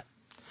deciding you're not?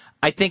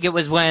 I think it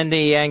was when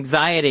the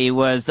anxiety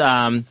was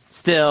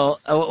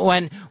still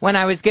when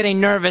I was getting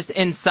nervous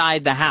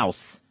inside the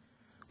house,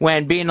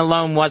 when being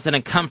alone wasn't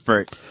a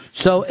comfort.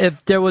 So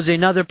if there was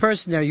another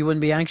person there, you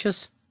wouldn't be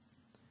anxious?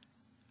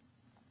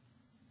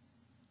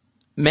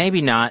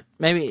 Maybe not.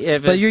 Maybe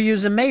if. But you're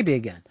using maybe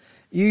again.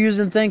 You're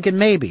using think and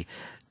maybe.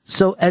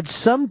 So at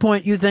some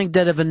point, you think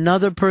that if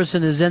another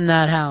person is in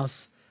that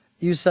house,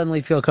 you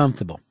suddenly feel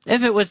comfortable.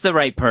 If it was the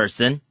right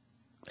person.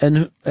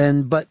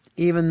 But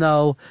even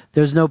though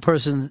there's no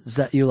persons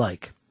that you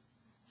like.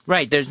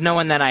 Right, there's no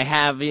one that I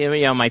have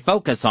my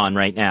focus on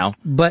right now.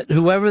 But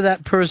whoever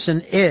that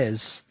person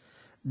is,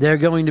 they're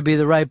going to be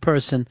the right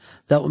person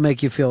that will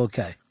make you feel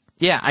okay.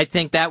 Yeah, I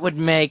think that would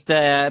make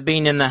the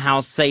being in the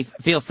house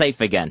feel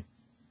safe again.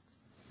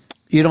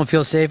 You don't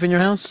feel safe in your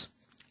house?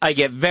 I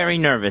get very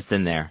nervous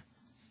in there.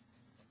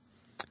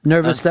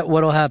 Nervous that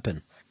what'll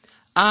happen?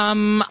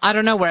 I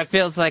don't know, where it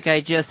feels like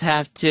I just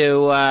have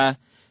to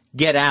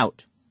get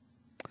out.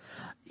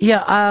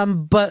 Yeah,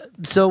 but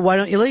so why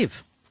don't you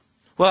leave?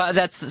 Well,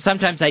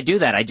 sometimes I do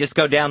that. I just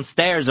go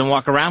downstairs and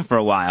walk around for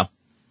a while.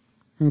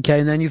 Okay,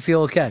 and then you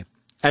feel okay.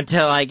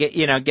 Until I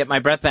get my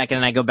breath back, and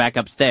then I go back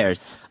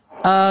upstairs.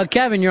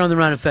 Kevin, you're on the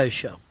Ron and Fez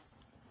show.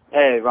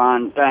 Hey,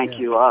 Ron, thank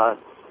you. I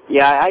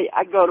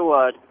go to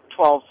a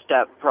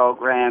 12-step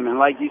program, and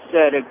like you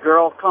said, a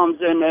girl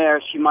comes in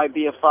there, she might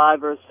be a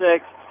 5 or a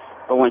 6,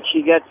 but when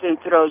she gets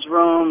into those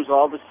rooms,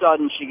 all of a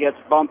sudden she gets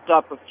bumped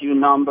up a few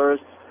numbers,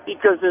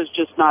 because there's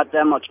just not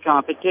that much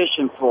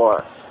competition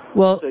for her.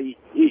 Well, so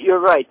you're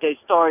right. They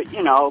start,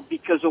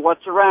 because of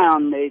what's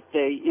around,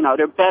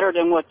 they're better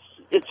than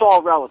it's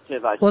all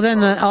relative, I suppose. Well,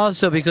 then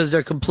also because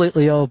they're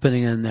completely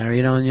opening in there,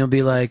 and you'll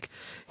be like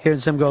hearing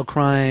some girl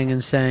crying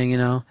and saying,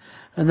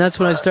 and that's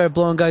when I started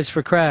blowing guys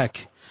for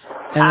crack.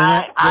 And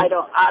I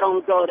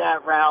don't go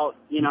that route.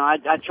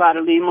 I try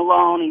to leave them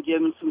alone and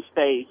give them some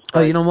space.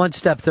 Oh, you don't want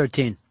step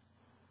 13?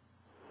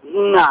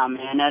 Nah,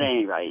 man, that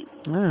ain't right.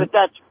 All right. But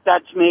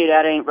that's me.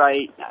 That ain't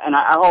right. And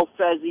I hope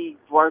Fezzy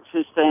works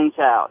his things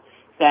out.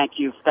 Thank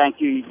you.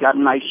 You got a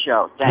nice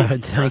show.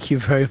 Thank you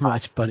very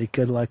much, buddy.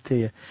 Good luck to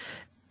you.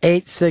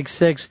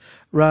 866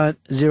 Ron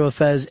Zero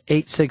Fez.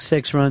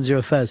 866 Ron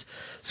Zero Fez.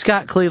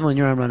 Scott Cleveland,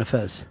 you're on Ron and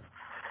Fez.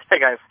 Hey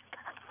guys,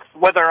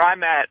 whether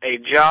I'm at a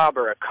job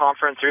or a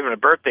conference or even a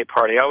birthday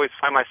party, I always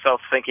find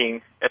myself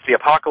thinking, if the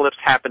apocalypse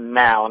happened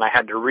now and I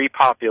had to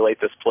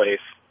repopulate this place,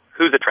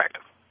 who's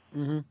attractive?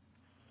 Mm-hmm.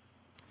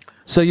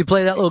 So you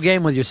play that little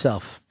game with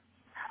yourself.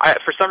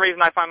 For some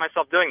reason, I find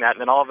myself doing that,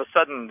 and then all of a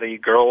sudden, the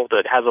girl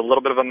that has a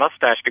little bit of a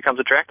mustache becomes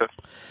attractive.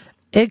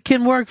 It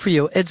can work for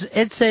you.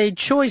 It's a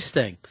choice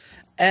thing,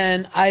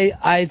 and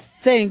I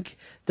think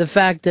the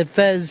fact that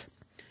Fez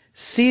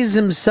sees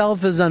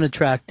himself as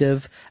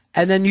unattractive,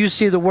 and then you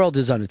see the world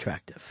as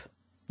unattractive.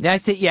 Yeah, I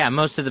see. Yeah,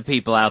 most of the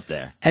people out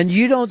there, and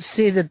you don't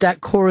see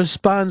that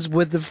corresponds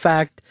with the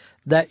fact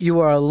that you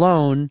are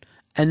alone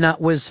and not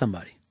with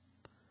somebody.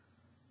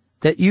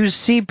 That you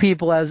see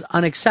people as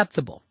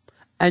unacceptable,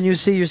 and you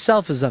see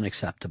yourself as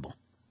unacceptable,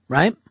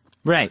 right?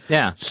 Right,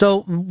 yeah.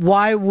 So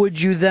why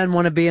would you then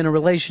want to be in a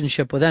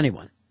relationship with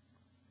anyone?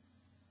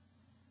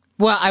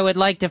 Well, I would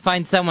like to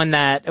find someone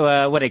that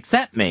would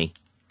accept me.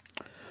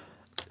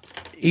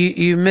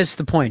 You missed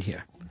the point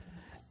here.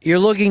 You're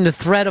looking to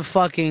thread a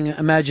fucking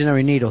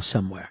imaginary needle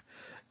somewhere.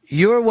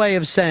 Your way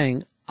of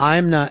saying,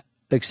 I'm not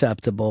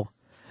acceptable,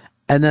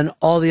 and then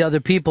all the other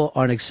people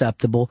aren't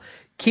acceptable,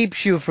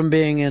 keeps you from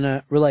being in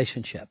a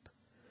relationship.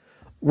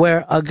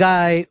 Where a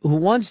guy who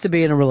wants to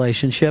be in a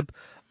relationship,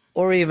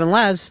 or even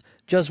less,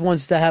 just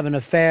wants to have an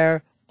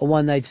affair, a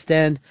one-night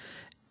stand,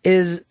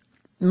 is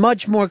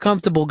much more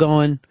comfortable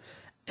going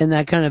in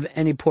that kind of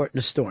any port in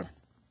a storm.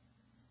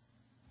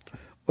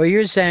 Where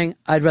you're saying,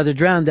 I'd rather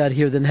drown out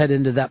here than head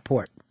into that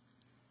port.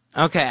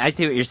 Okay, I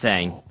see what you're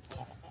saying.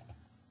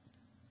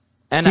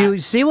 And do you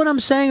see what I'm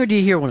saying, or do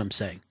you hear what I'm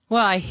saying?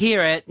 Well, I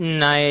hear it,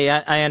 and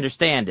I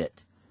understand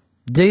it.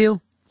 Do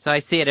you? So I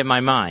see it in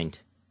my mind.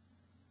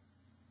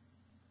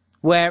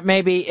 Where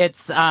maybe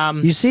it's...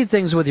 You see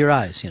things with your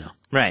eyes, you know.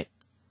 Right.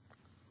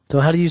 So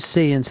how do you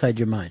see inside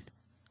your mind?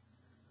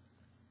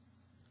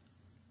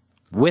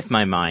 With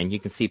my mind, you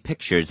can see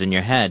pictures in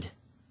your head.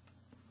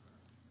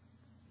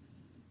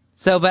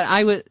 So, but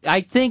I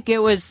think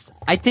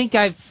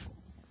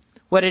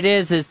what it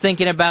is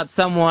thinking about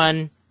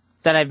someone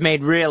that I've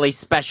made really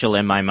special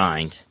in my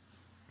mind.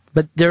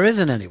 But there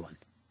isn't anyone.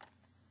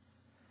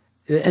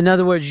 In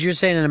other words, you're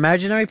saying an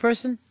imaginary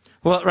person?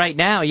 Well, right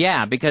now,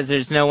 yeah, because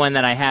there's no one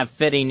that I have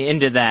fitting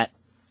into that,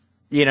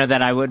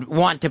 that I would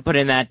want to put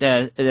in that,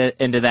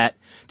 into that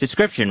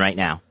description right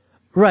now.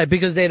 Right,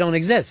 because they don't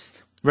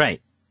exist. Right.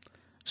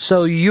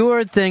 So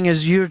your thing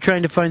is you're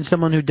trying to find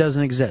someone who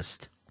doesn't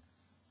exist.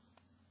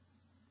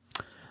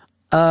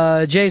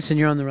 Jason,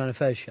 you're on the Ron and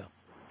Fez show.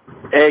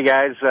 Hey,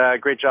 guys.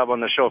 Great job on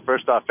the show.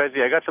 First off,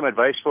 Fezzy, I got some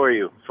advice for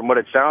you. From what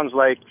it sounds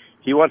like,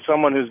 you want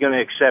someone who's going to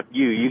accept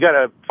you. You got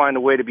to find a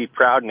way to be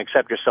proud and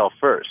accept yourself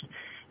first.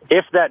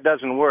 If that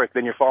doesn't work,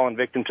 then you're falling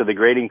victim to the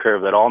grading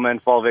curve that all men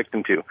fall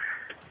victim to.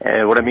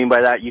 And what I mean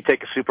by that, you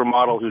take a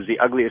supermodel who's the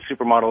ugliest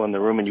supermodel in the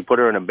room and you put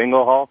her in a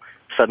bingo hall,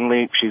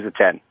 suddenly she's a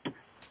 10.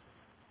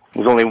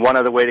 There's only one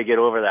other way to get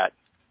over that.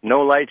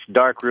 No lights,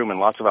 dark room,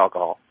 and lots of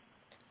alcohol.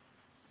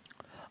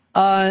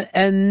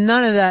 And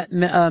none of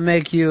that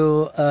make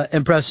you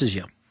impresses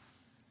you.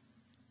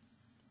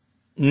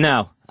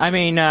 No. I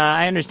mean,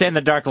 I understand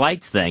the dark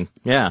lights thing.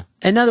 Yeah.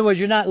 In other words,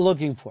 you're not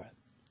looking for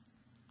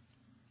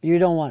it. You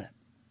don't want it.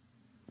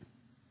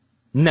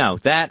 No,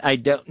 that I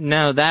don't.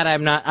 No, that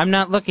I'm not. I'm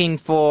not looking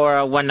for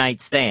a one-night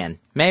stand.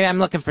 Maybe I'm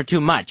looking for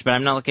too much, but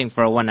I'm not looking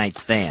for a one-night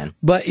stand.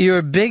 But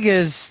your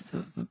biggest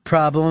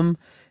problem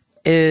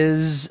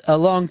is a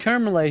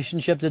long-term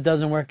relationship that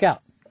doesn't work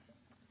out.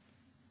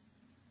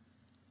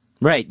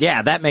 Right,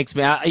 yeah, that makes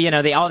me,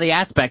 all the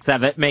aspects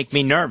of it make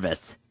me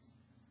nervous.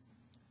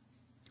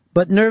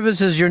 But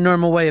nervous is your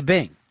normal way of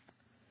being.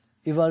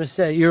 You've ought to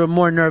say you're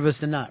more nervous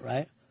than not,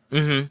 right?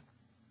 Mm-hmm.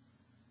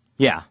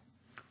 Yeah.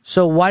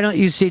 So why don't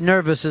you see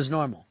nervous as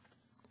normal?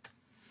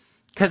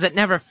 Because it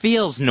never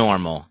feels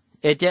normal.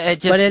 It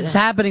just... But it's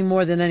happening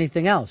more than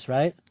anything else,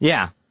 right?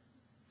 Yeah.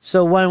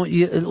 So why don't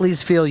you at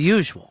least feel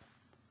usual?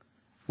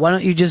 Why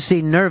don't you just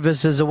see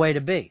nervous as a way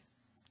to be?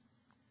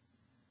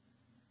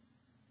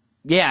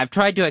 Yeah, I've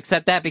tried to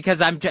accept that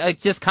because I'm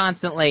just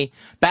constantly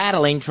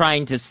battling,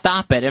 trying to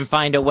stop it and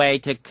find a way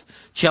to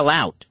chill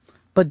out.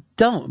 But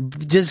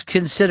don't. Just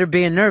consider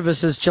being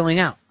nervous as chilling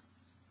out.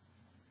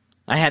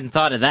 I hadn't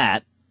thought of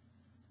that.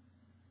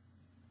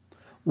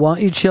 Why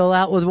don't you chill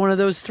out with one of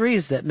those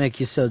threes that make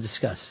you so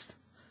disgusted?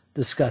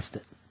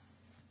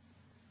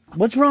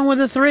 What's wrong with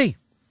a 3?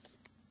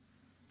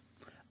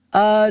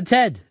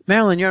 Ted,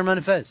 Marilyn, you're on Ron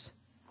and Fez.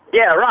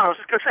 Yeah, Ron, I was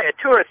just going to say,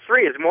 a 2 or a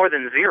 3 is more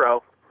than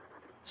 0.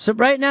 So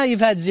right now you've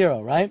had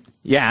 0, right?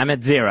 Yeah, I'm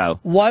at 0.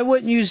 Why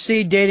wouldn't you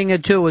see dating a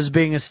 2 as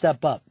being a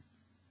step up?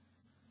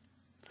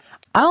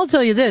 I'll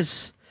tell you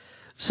this.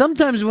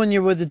 Sometimes when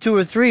you're with the 2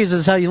 or 3s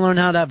is how you learn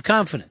how to have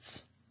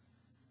confidence.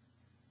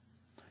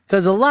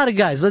 Because a lot of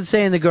guys, let's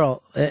say in the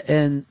girl,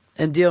 and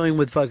dealing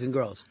with fucking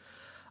girls,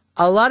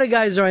 a lot of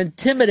guys are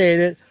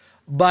intimidated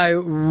by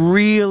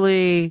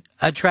really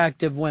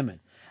attractive women.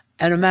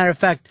 And a matter of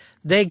fact,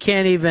 they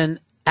can't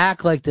even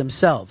act like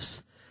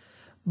themselves.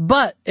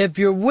 But if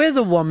you're with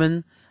a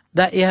woman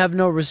that you have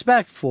no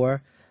respect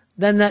for,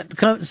 then that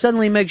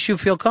suddenly makes you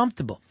feel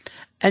comfortable.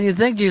 And you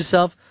think to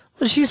yourself,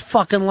 well, she's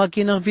fucking lucky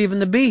enough even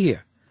to be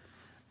here.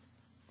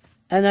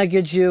 And that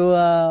gets you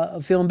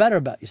feeling better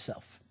about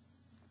yourself.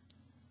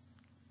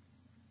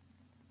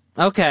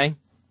 Okay.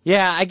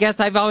 Yeah, I guess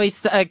I've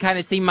always kind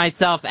of seen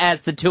myself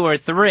as the 2 or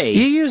 3.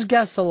 You use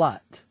guess a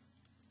lot.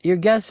 You're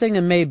guessing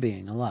and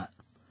maybeing a lot.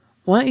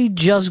 Why don't you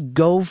just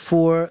go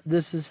for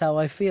this is how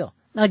I feel?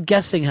 Not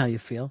guessing how you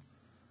feel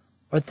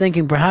or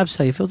thinking perhaps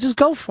how you feel. Just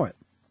go for it.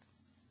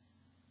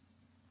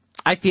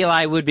 I feel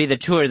I would be the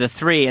 2 or the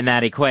 3 in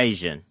that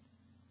equation.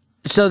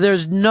 So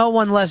there's no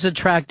one less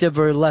attractive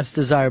or less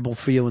desirable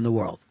for you in the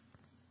world?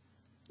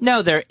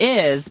 No, there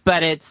is,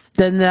 but it's...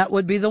 Then that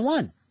would be the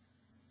one.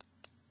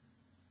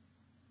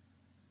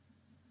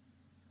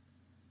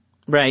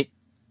 Right.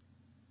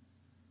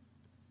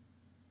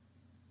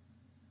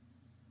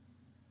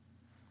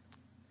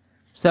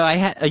 So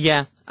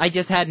I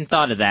just hadn't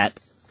thought of that.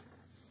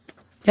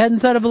 You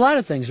hadn't thought of a lot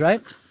of things,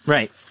 right?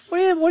 Right.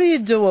 What do you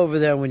do over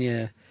there when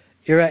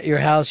you're at your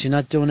house, you're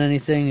not doing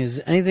anything?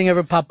 Is anything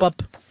ever pop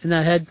up in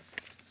that head?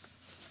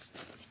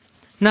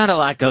 Not a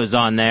lot goes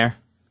on there.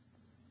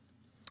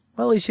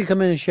 Well, at least you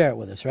come in and share it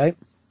with us, right?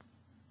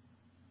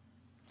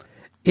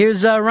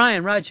 Here's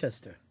Ryan,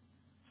 Rochester.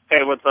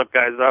 Hey, what's up,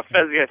 guys?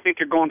 Fezzy, I think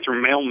you're going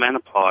through male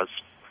menopause.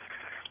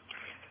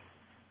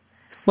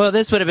 Well,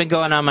 this would have been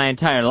going on my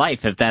entire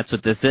life if that's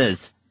what this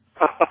is.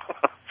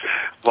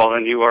 Well,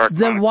 then you are...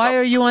 Then why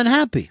are you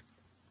unhappy?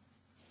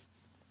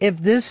 If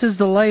this is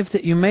the life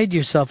that you made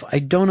yourself, I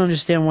don't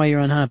understand why you're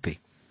unhappy.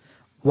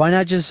 Why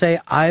not just say,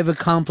 I've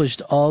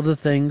accomplished all the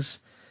things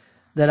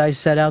that I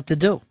set out to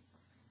do?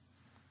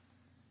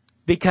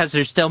 Because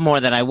there's still more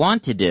that I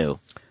want to do.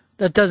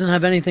 that doesn't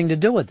have anything to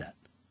do with that.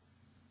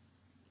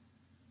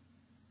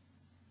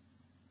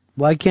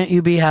 Why can't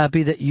you be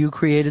happy that you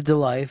created the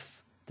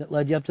life that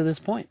led you up to this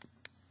point?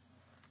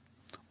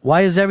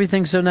 Why is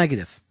everything so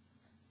negative?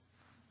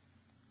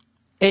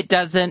 It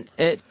doesn't.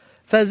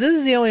 Fez, this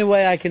is the only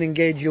way I can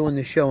engage you in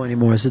the show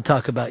anymore is to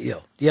talk about you.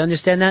 Do you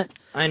understand that?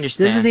 I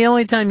understand. This is the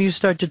only time you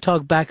start to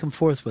talk back and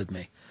forth with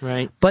me.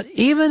 Right. But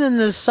even in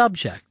this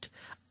subject,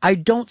 I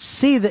don't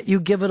see that you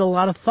give it a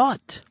lot of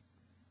thought.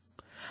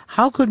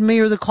 How could me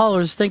or the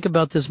callers think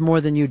about this more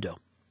than you do?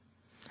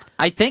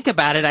 I think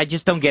about it, I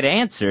just don't get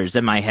answers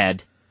in my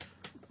head.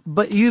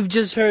 But you've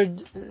just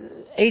heard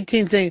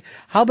 18 things.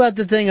 How about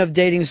the thing of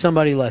dating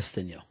somebody less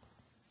than you?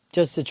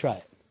 Just to try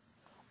it.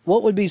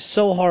 What would be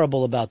so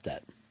horrible about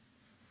that?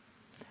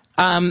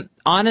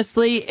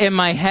 Honestly, in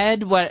my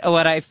head, what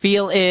I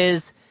feel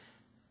is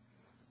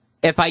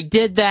if I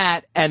did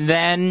that and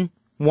then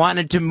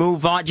wanted to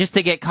move on, just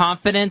to get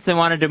confidence and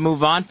wanted to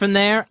move on from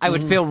there, I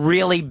would feel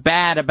really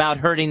bad about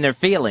hurting their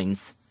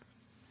feelings.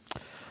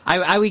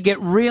 I would get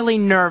really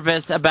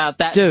nervous about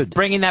that,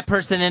 bringing that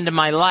person into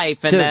my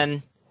life, and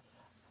then...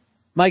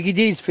 Mikey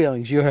D's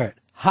feelings, you hurt.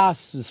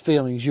 Haas's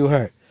feelings, you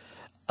hurt.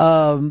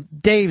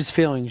 Dave's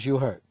feelings, you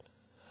hurt.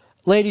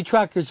 Lady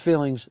Trucker's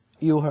feelings,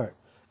 you hurt.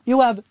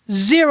 You have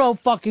zero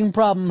fucking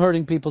problem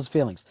hurting people's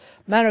feelings.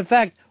 Matter of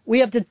fact, we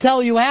have to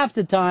tell you half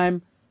the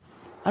time,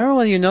 I don't know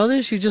whether you know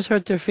this, you just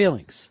hurt their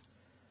feelings.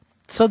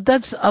 So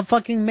that's a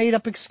fucking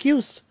made-up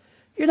excuse.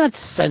 You're not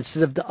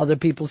sensitive to other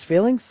people's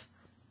feelings.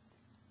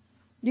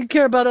 You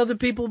care about other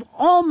people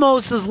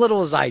almost as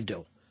little as I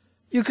do.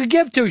 You could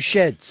give two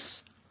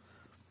shits.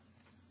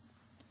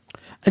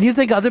 And you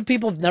think other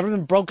people have never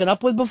been broken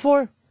up with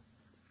before?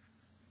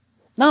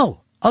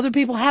 No, other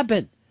people have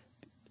been.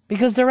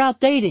 Because they're out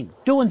dating,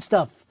 doing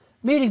stuff,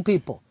 meeting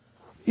people.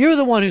 You're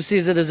the one who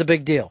sees it as a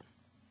big deal.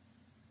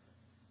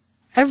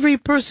 Every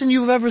person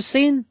you've ever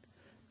seen,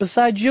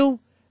 besides you,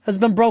 has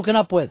been broken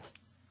up with.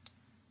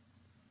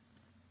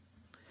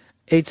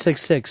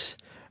 866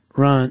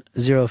 Ron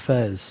Zero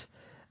Fez.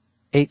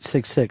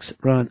 866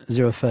 Ron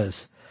Zero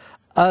Fez.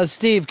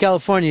 Steve,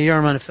 California, you're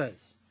on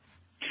Fez.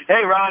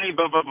 Hey, Ronnie,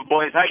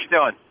 boys, how you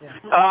doing?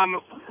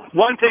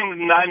 One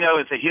thing that I know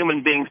is that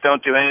human beings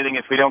don't do anything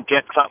if we don't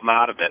get something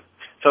out of it.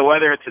 So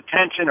whether it's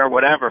attention or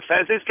whatever,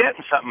 Fez is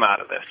getting something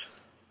out of this.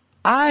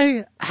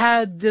 I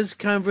had this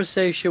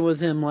conversation with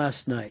him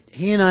last night.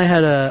 He and I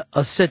had a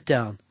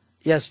sit-down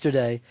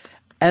yesterday,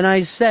 and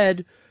I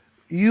said,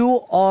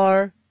 you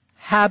are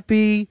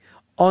happy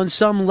on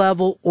some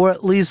level, or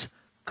at least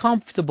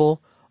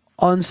comfortable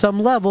on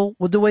some level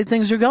with the way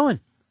things are going.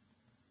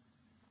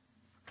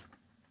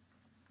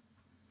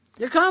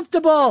 You're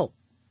comfortable.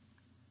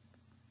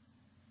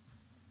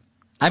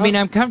 I mean,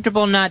 I'm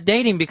comfortable not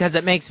dating because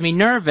it makes me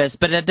nervous,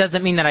 but it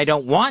doesn't mean that I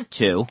don't want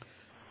to.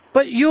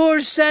 But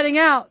you're setting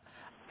out.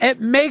 It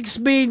makes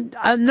me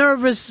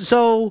nervous,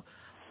 so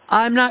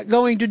I'm not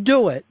going to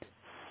do it.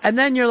 And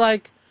then you're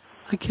like,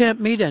 I can't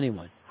meet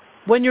anyone.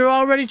 When you're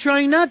already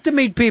trying not to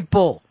meet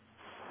people.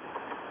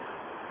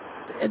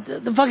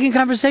 The fucking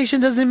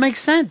conversation doesn't make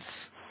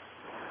sense.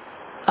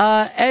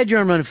 Ed, you're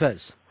on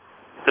Fez.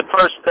 The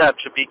first step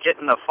should be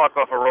getting the fuck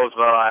off of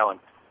Roosevelt Island.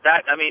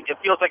 It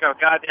feels like a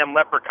goddamn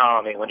leper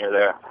colony when you're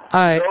there. All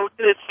right. Go to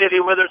the city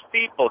where there's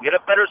people. Get a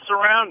better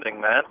surrounding,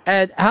 man.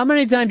 Ed, how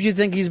many times do you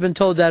think he's been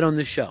told that on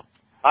the show?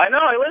 I know,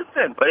 I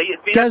listen, but...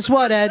 Guess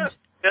what, Ed?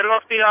 Get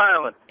off the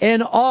island.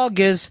 In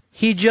August,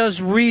 he just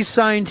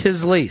re-signed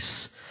his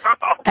lease.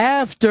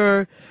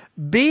 After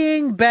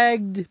being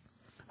begged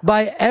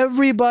by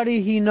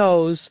everybody he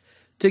knows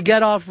to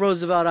get off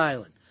Roosevelt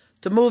Island,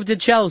 to move to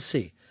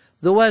Chelsea,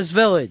 the West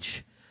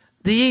Village,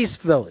 the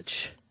East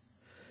Village.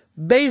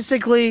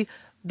 Basically,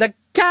 the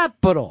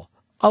capital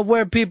of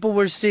where people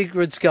where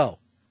secrets go.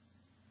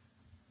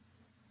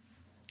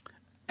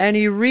 And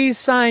he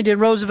re-signed in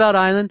Roosevelt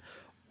Island,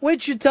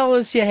 which you tell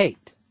us you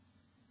hate.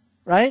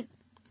 Right?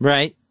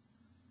 Right.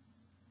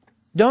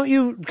 Don't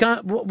you,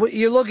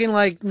 you're looking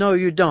like, no,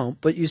 you don't,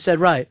 but you said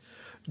right.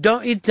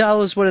 Don't you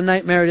tell us what a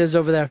nightmare it is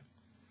over there?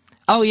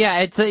 Oh, yeah,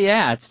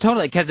 it's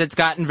totally, because it's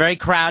gotten very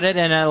crowded,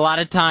 and a lot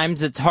of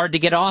times it's hard to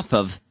get off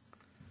of.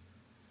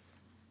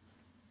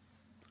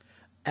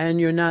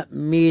 And you're not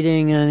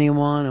meeting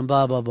anyone and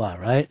blah, blah, blah,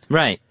 right?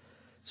 Right.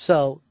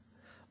 So,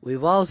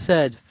 we've all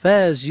said,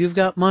 Fez, you've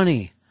got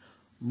money.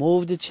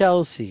 Move to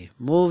Chelsea.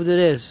 Move to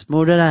this.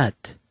 Move to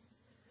that.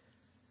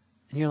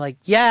 And you're like,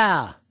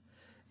 yeah,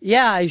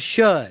 I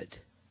should.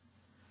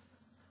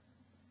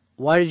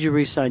 Why did you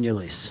re-sign your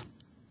lease?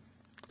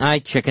 I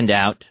chickened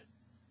out.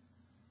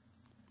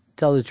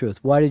 Tell the truth.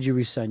 Why did you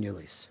re-sign your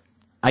lease?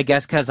 I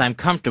guess because I'm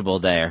comfortable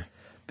there.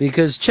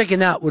 Because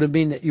chicken out would have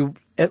been that you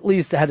at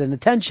least had an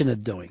intention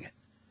of doing it.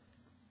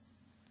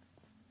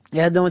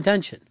 You had no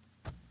intention.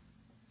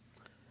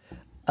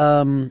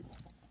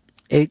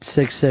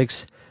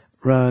 866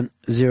 Ron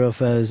Zero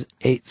Fez.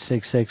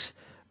 866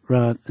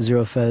 Ron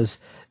Zero Fez.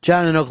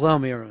 John in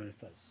Oklahoma, you're on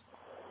Fez.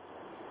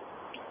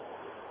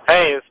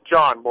 Hey, it's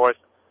John, boys.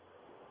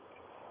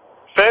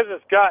 Fez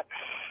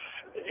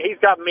he's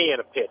got me in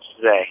a pitch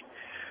today.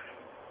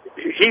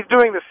 he's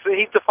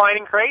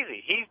defining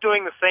crazy. He's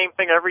doing the same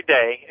thing every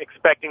day,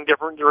 expecting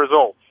different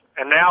results.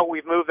 And now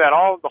we've moved that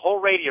the whole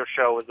radio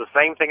show is the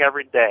same thing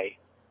every day,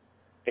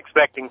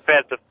 expecting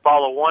Fez to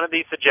follow one of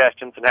these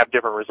suggestions and have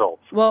different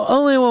results. Well,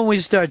 only when we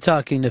start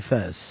talking to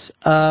Fez.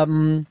 Half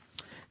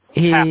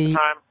the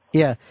time.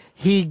 Yeah,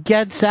 he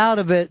gets out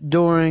of it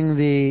during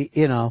the,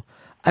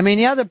 I mean,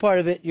 the other part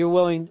of it, you're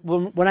willing,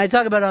 when I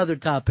talk about other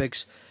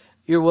topics,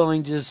 you're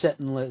willing to just sit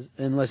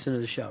and listen to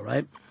the show,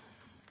 right?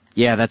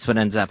 Yeah, that's what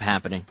ends up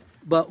happening.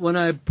 But when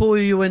I pull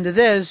you into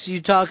this,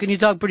 you talk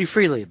pretty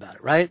freely about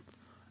it, right?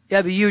 You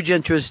have a huge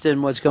interest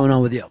in what's going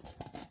on with you.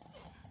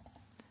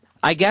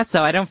 I guess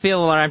so. I don't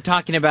feel when I'm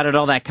talking about it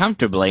all that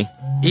comfortably.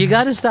 You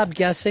got to stop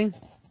guessing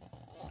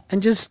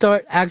and just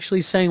start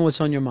actually saying what's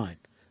on your mind.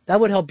 That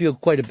would help you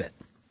quite a bit.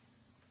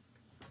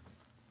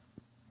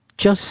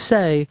 Just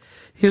say,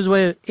 here's the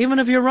way, even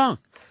if you're wrong,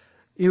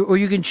 or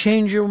you can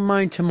change your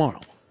mind tomorrow.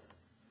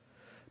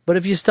 But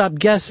if you stop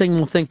guessing,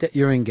 we'll think that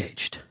you're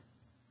engaged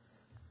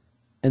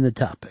in the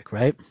topic,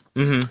 right?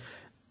 Mm-hmm.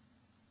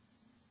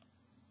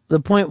 The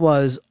point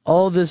was,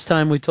 all this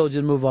time we told you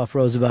to move off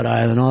Roosevelt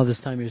Island, all this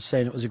time you're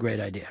saying it was a great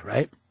idea,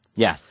 right?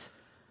 Yes.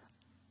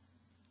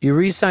 You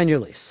re-signed your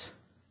lease.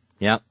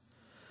 Yep.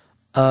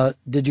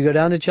 Did you go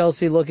down to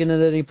Chelsea looking at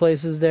any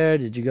places there?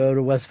 Did you go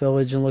to West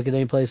Village and look at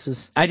any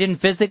places? I didn't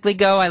physically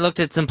go. I looked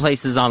at some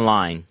places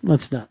online.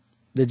 Let's not.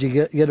 Did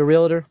you get a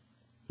realtor?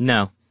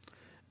 No.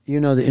 You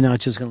know that you're not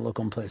just going to look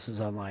on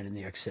places online in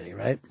New York City,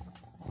 right?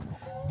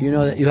 You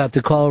know that you have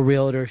to call a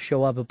realtor,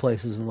 show up at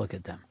places and look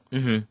at them.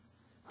 Mm-hmm.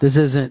 This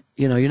isn't,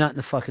 you're not in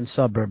the fucking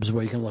suburbs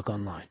where you can look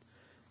online.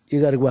 You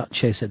got to go out and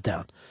chase it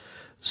down.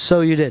 So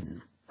you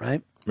didn't,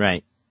 right?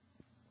 Right.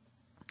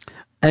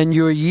 And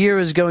your year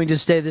is going to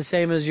stay the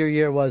same as your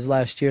year was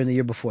last year and the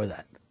year before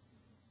that.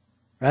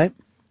 Right?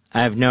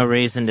 I have no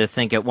reason to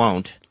think it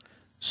won't.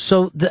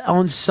 So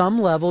on some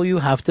level, you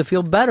have to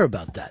feel better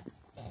about that.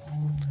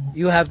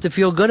 You have to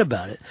feel good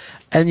about it.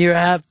 And you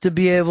have to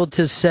be able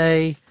to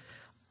say,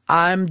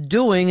 I'm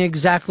doing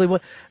exactly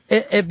what...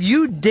 If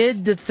you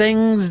did the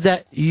things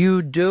that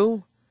you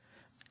do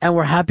and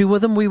we're happy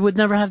with them, we would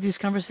never have these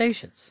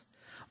conversations.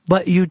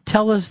 But you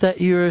tell us that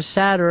you're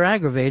sad or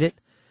aggravated,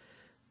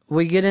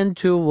 we get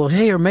into, well,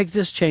 hey, or make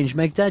this change,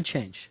 make that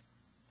change.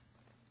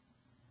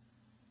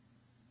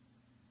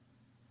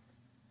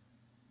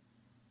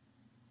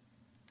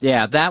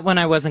 Yeah, that one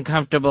I wasn't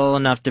comfortable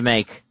enough to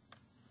make.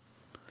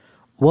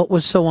 What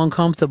was so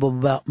uncomfortable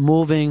about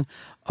moving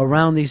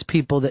around these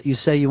people that you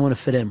say you want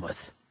to fit in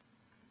with?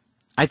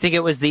 I think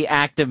it was the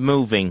act of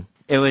moving.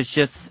 It was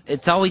just,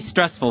 it's always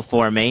stressful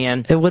for me.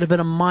 And it would have been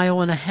a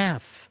mile and a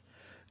half.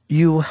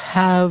 You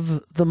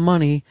have the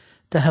money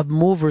to have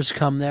movers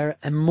come there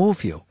and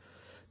move you.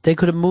 They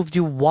could have moved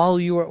you while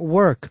you were at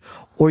work,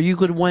 or you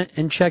could have went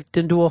and checked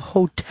into a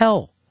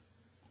hotel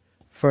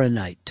for a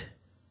night.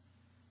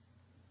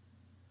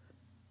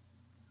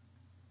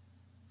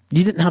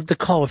 You didn't have to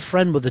call a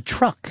friend with a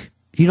truck.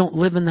 You don't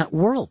live in that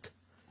world.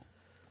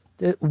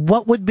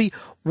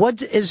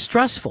 What is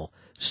stressful?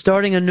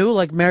 Starting anew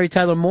like Mary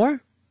Tyler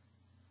Moore?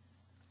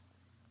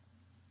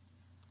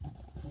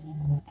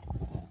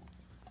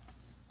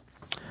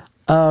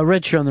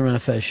 Rich, you're on the Ron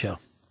and Fez show.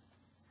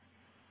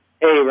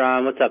 Hey,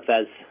 Ron. What's up,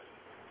 Fez?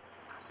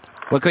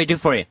 What can we do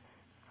for you?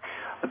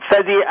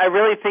 Fezzy, I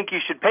really think you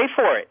should pay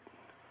for it.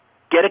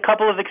 Get a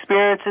couple of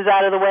experiences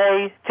out of the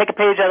way. Take a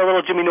page out of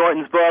little Jimmy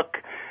Norton's book.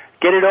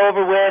 Get it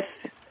over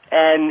with,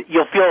 and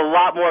you'll feel a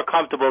lot more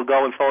comfortable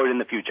going forward in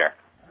the future.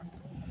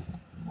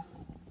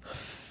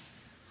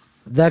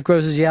 That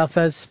grosses you out,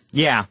 Fez?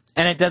 Yeah,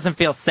 and it doesn't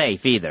feel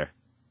safe either.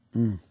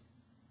 Mm.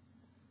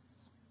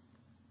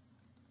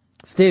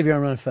 Steve, you're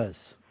on Ron and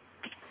Fez.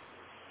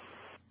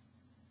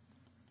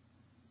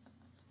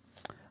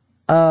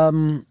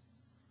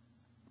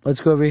 Let's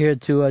go over here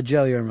to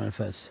Joe. You're on Ron and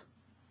Fez.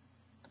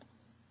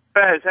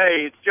 Fez,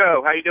 hey, it's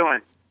Joe. How you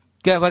doing?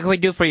 Good. What can we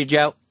do for you,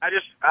 Joe? I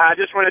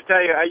just want to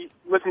tell you, I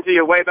listened to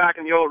you way back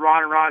in the old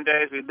Ron and Ron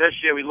days. We miss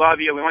you. We love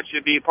you. We want you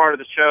to be a part of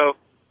the show.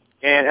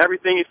 And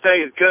everything you say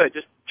is good.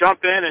 Just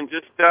jump in and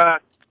just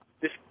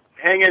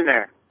hang in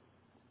there.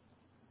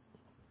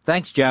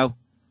 Thanks, Joe.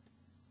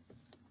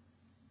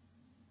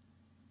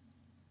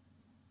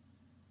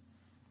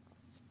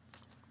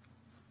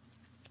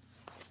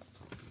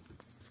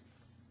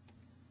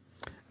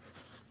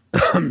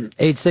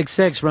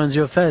 (866) Run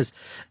Zero Fez.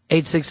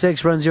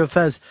 866 Run Zero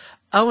Fez.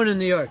 Owen in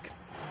New York.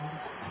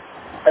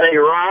 Hey,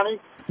 Ronnie.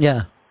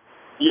 Yeah.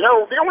 You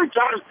know, the only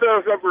time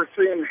I've ever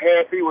seen him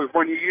happy was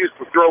when you used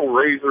to throw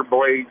razor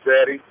blades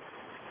at him.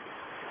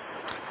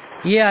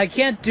 Yeah, I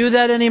can't do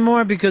that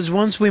anymore because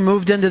once we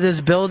moved into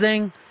this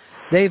building,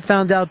 they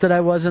found out that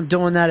I wasn't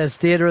doing that as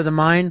theater of the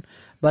mind,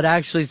 but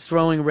actually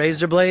throwing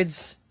razor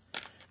blades.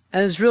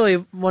 And it's really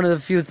one of the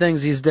few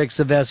things these dicks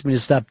have asked me to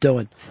stop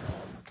doing.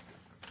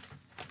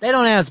 They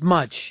don't ask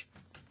much,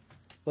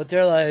 but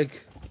they're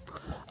like,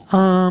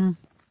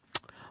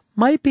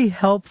 might be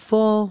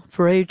helpful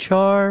for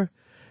HR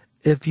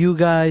if you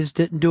guys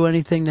didn't do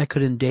anything that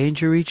could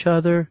endanger each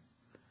other.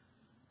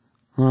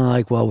 I'm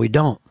like, well, we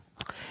don't.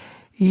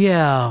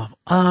 Yeah,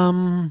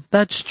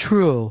 that's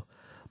true.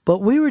 But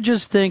we were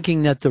just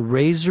thinking that the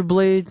razor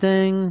blade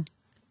thing.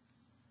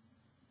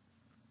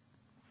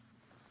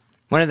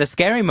 One of the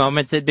scary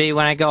moments would be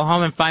when I go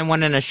home and find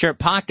one in a shirt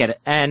pocket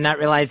and not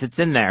realize it's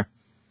in there.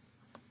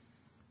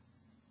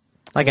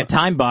 Like a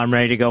time bomb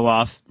ready to go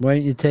off. Why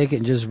don't you take it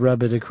and just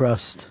rub it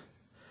across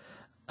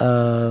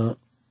your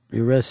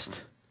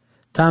wrist?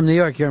 Tom, New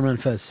York, you're on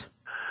Fez.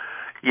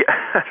 Yeah,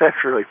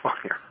 that's really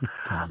funny.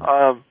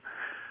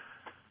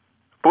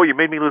 Boy, you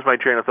made me lose my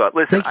train of thought.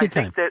 Listen, Take your I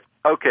think that,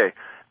 okay,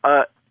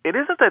 it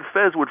isn't that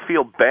Fez would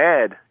feel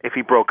bad if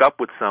he broke up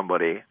with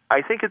somebody.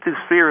 I think it's his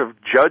fear of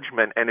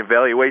judgment and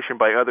evaluation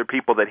by other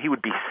people that he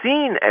would be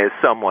seen as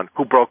someone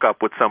who broke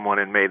up with someone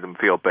and made them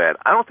feel bad.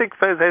 I don't think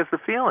Fez has the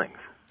feelings.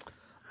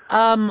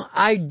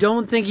 I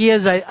don't think he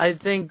is. I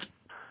think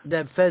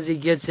that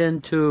Fezzy gets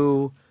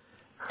into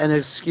an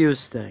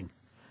excuse thing.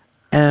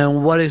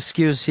 And what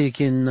excuse he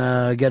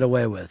can get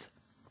away with.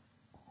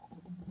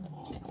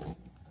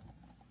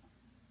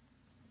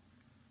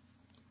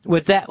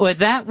 With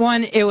that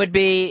one, it would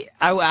be,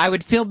 I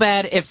would feel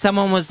bad if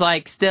someone was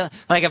like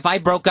if I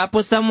broke up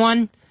with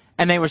someone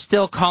and they were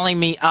still calling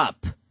me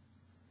up.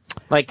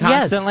 Like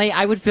constantly, yes.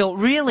 I would feel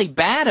really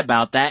bad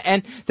about that,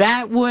 and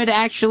that would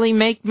actually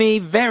make me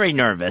very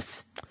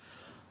nervous.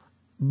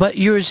 But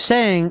you're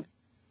saying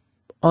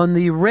on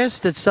the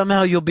risk that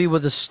somehow you'll be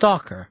with a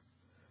stalker,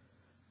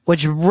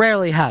 which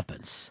rarely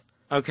happens.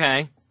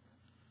 Okay.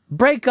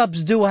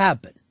 Breakups do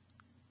happen.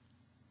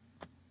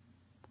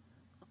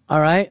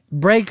 All right?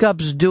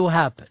 Breakups do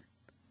happen.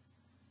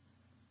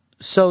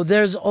 So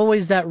there's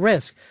always that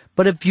risk.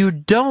 But if you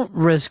don't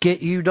risk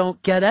it, you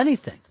don't get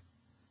anything.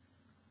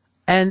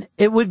 And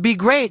it would be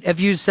great if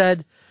you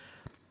said,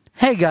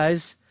 hey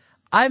guys,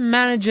 I'm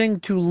managing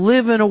to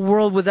live in a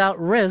world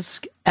without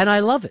risk, and I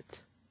love it.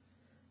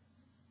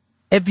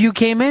 If you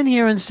came in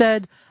here and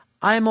said,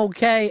 I'm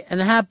okay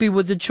and happy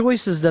with the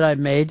choices that I've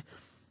made,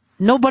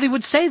 nobody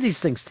would say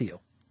these things to you.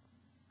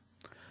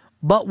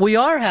 But we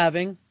are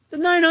having the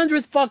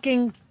 900th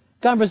fucking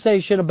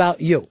conversation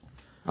about you.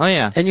 Oh,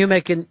 yeah. And you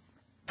making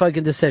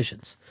fucking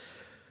decisions.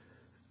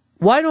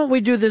 Why don't we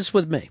do this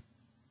with me?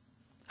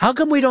 How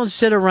come we don't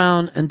sit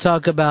around and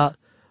talk about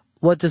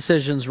what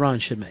decisions Ron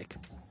should make?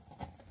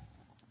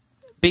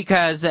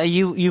 Because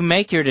you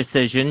make your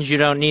decisions. You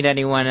don't need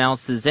anyone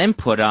else's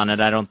input on it,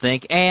 I don't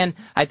think. And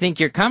I think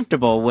you're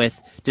comfortable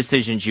with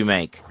decisions you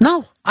make.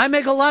 No, I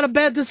make a lot of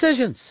bad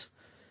decisions.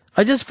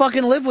 I just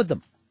fucking live with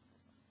them.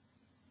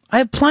 I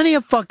have plenty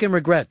of fucking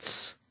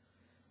regrets.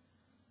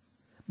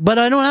 But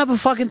I don't have a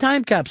fucking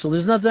time capsule.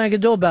 There's nothing I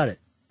can do about it.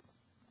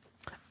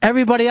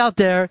 Everybody out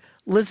there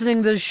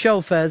listening to this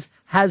show, Fez,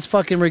 has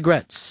fucking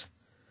regrets.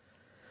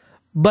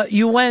 But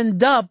you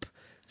end up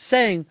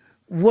saying,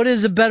 what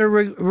is a better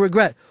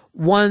regret?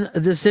 One, a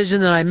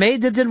decision that I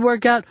made that didn't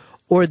work out,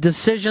 or a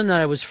decision that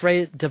I was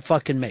afraid to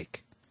fucking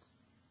make.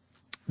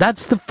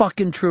 That's the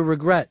fucking true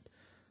regret.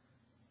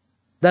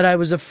 That I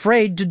was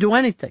afraid to do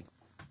anything.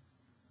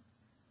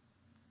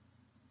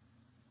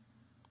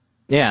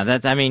 Yeah,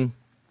 that's, I mean...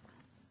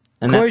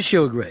 Of course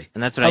you agree.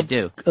 And that's what I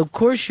do. Of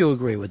course you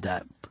agree with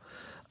that.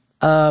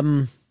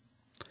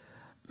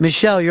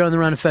 Michelle, you're on the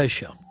Ron and Fez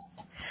show.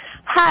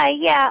 Hi,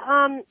 yeah,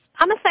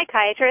 I'm a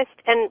psychiatrist,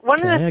 and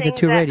one of the things I got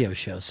two radio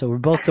shows, so we're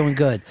both doing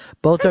good.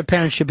 Both our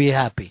parents should be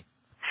happy.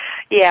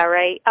 Yeah,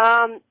 right.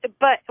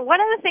 But one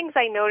of the things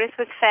I notice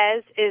with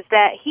Fez is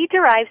that he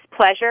derives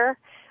pleasure,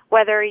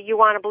 whether you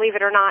want to believe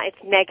it or not, it's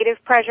negative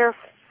pleasure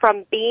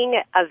from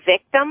being a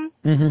victim.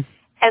 Mm-hmm.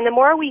 And the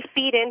more we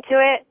feed into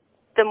it,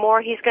 the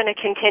more he's going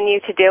to continue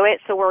to do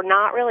it, so we're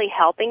not really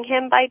helping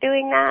him by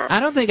doing that. I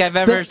don't think I've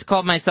ever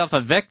called myself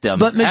a victim.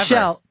 But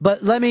Michelle, ever.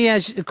 but let me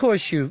ask you, of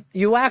course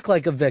you act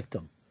like a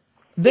victim.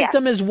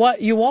 Victim is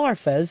what you are,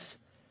 Fez.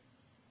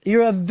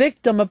 You're a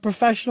victim, a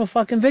professional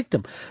fucking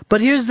victim.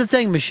 But here's the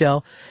thing,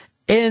 Michelle.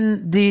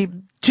 In the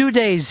 2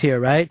 days here,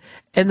 right,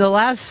 in the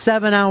last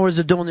 7 hours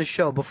of doing the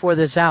show before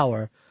this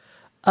hour,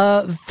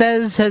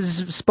 Fez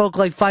has spoke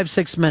like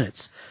 5-6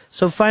 minutes.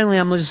 So finally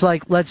I'm just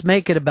like, let's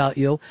make it about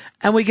you,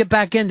 and we get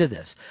back into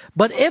this.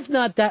 But if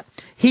not that,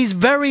 he's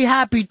very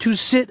happy to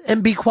sit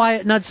and be quiet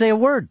and not say a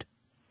word.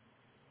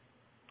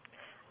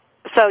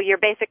 So you're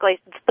basically,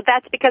 but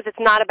that's because it's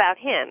not about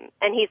him,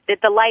 and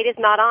the light is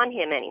not on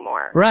him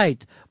anymore.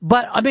 Right.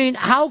 But, I mean,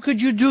 how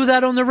could you do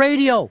that on the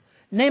radio?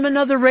 Name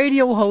another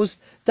radio host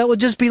that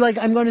would just be like,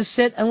 I'm going to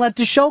sit and let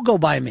the show go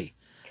by me.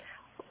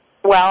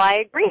 Well, I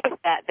agree with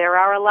that. There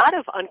are a lot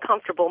of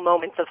uncomfortable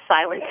moments of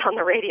silence on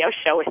the radio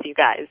show with you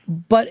guys.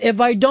 But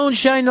if I don't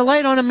shine the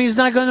light on him, he's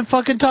not going to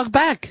fucking talk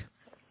back.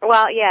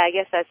 Well, yeah, I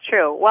guess that's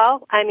true.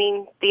 Well, I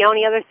mean, the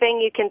only other thing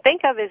you can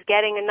think of is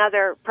getting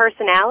another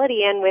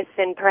personality in with,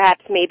 and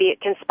perhaps maybe it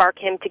can spark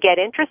him to get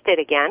interested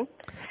again.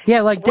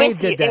 Yeah, like Dave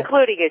did that.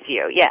 Including as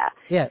you, yeah.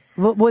 Yeah.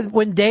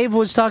 When Dave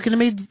was talking to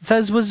me,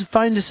 Fez was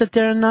fine to sit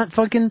there and not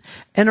fucking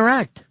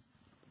interact.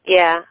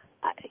 Yeah.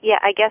 Yeah,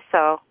 I guess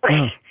so.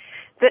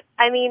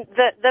 I mean,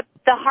 the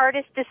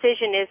hardest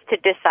decision is to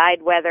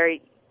decide whether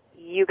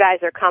you guys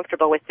are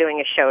comfortable with doing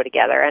a show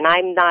together. And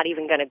I'm not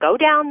even going to go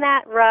down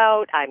that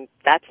route.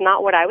 That's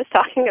not what I was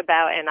talking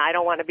about, and I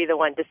don't want to be the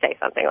one to say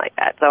something like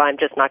that. So I'm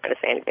just not going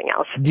to say anything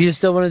else. Do you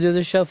still want to do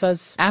this show,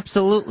 Fez?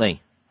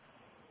 Absolutely.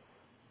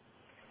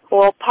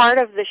 Well, part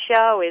of the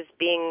show is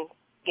being,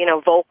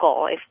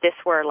 vocal. If this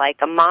were like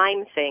a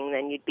mime thing,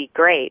 then you'd be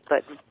great,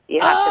 but you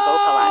have to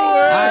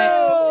vocalize.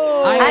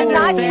 I I'm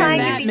not understand trying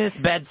to that, be- Miss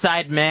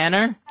Bedside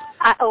Manner.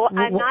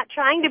 I'm not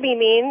trying to be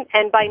mean,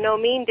 and by no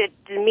means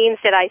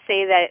that I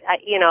say that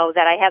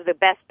that I have the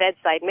best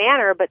bedside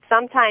manner. But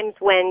sometimes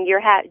when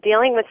you're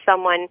dealing with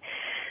someone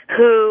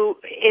who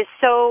is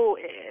so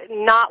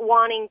not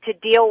wanting to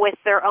deal with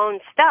their own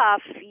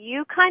stuff,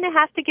 you kind of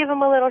have to give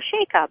them a little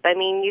shake-up. I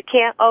mean, you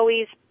can't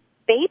always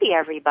baby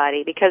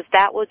everybody because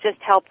that will just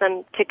help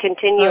them to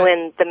continue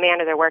in the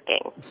manner they're working.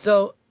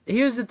 So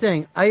here's the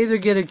thing. I either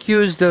get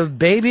accused of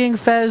babying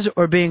Fez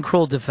or being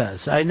cruel to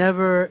Fez. I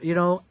never,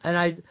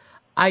 and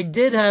I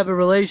did have a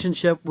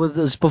relationship with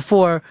this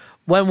before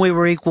when we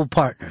were equal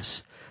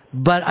partners.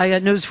 But I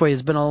got news for you.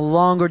 It's been a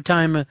longer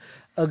time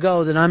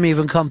ago than I'm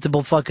even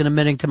comfortable fucking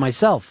admitting to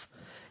myself.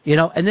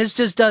 And this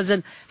just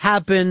doesn't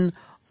happen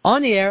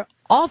on the air,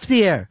 off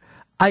the air.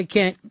 I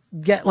can't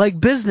get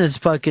business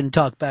fucking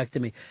talk back to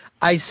me.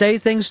 I say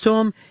things to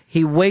him.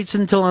 He waits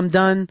until I'm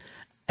done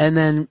and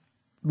then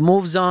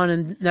moves on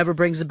and never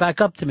brings it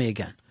back up to me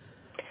again.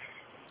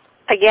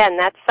 Again,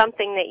 that's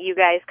something that you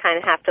guys kind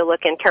of have to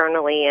look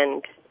internally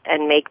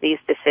and make these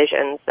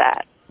decisions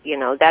that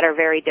are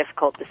very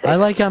difficult decisions. I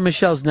like how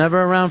Michelle's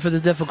never around for the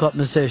difficult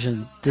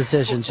decisions,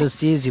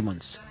 just the easy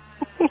ones.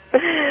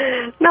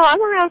 No,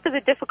 I'm around for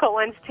the difficult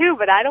ones too,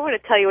 but I don't want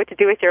to tell you what to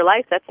do with your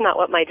life. That's not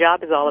what my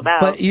job is all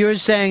about. But you're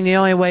saying the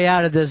only way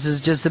out of this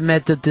is just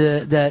admit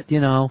that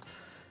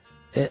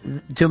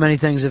too many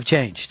things have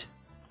changed.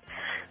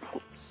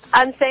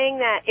 I'm saying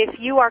that if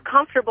you are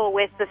comfortable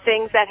with the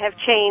things that have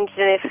changed,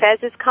 and if Fez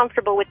is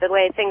comfortable with the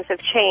way things have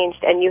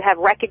changed, and you have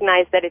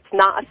recognized that it's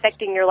not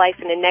affecting your life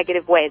in a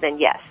negative way, then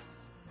yes.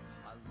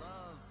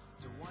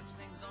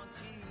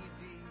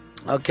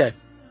 Okay.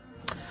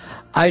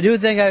 I do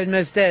think I would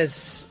miss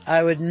this.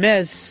 I would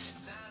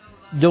miss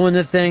doing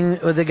the thing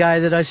with the guy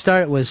that I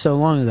started with so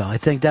long ago. I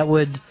think that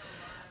would,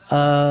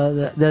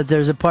 that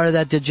there's a part of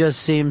that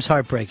just seems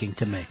heartbreaking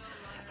to me.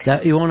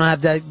 That you won't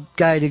have that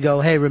guy to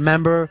go, hey,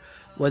 remember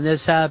when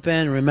this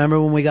happened?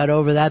 Remember when we got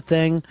over that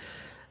thing?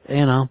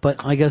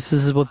 But I guess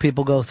this is what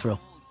people go through.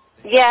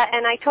 Yeah,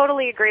 and I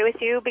totally agree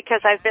with you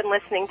because I've been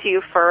listening to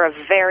you for a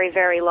very,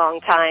 very long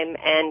time,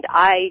 and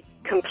I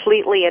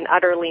completely and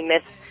utterly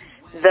miss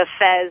the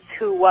Fez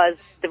who was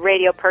the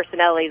radio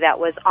personality that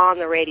was on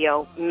the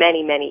radio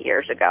many, many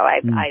years ago.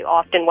 I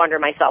often wonder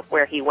myself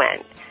where he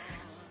went.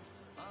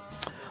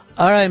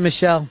 All right,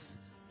 Michelle.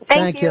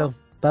 Thank you.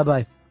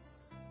 Bye-bye.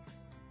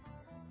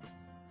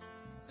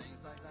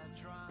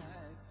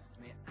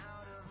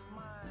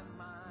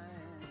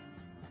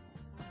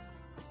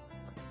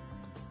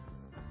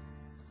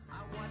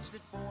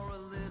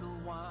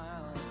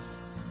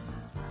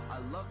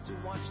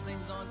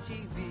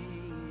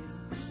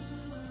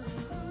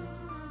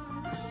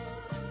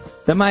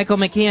 The Michael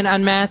McKean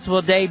Unmasked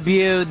will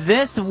debut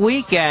this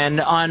weekend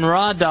on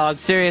Raw Dog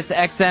Sirius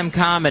XM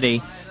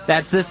Comedy.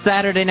 That's this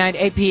Saturday night,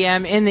 8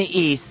 p.m. in the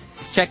East.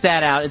 Check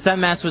that out. It's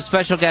Unmasked with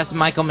special guest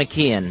Michael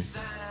McKean.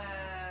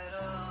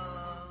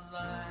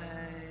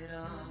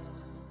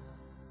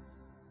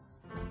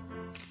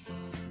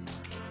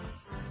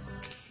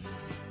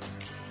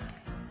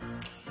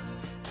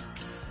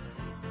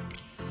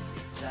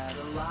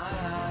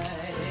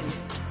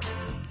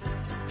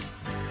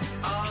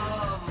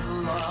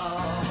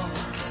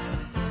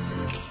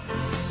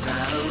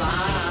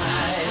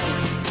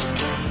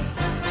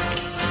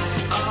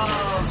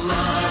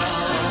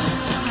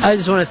 I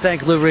just want to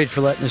thank Lou Reed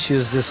for letting us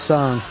use this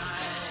song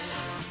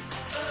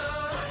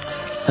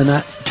and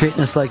not treating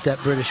us like that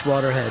British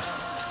waterhead.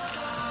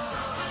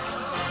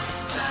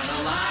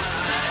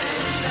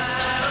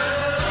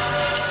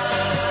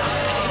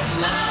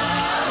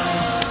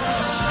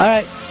 All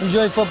right,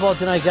 enjoy football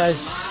tonight, guys.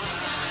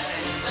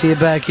 See you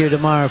back here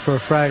tomorrow for a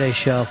Friday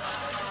show.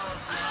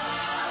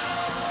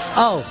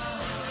 Oh,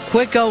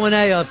 quick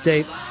O&A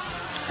update,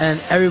 and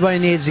everybody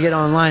needs to get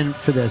online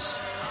for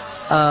this.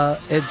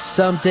 It's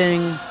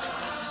something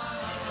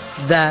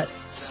that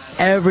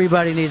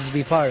everybody needs to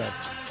be part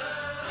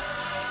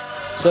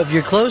of. So if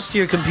you're close to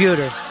your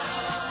computer,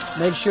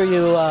 make sure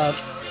you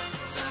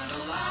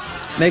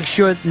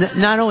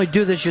not only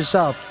do this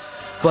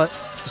yourself, but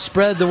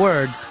spread the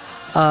word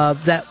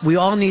that we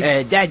all need.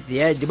 That's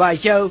the end of my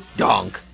show. Donk.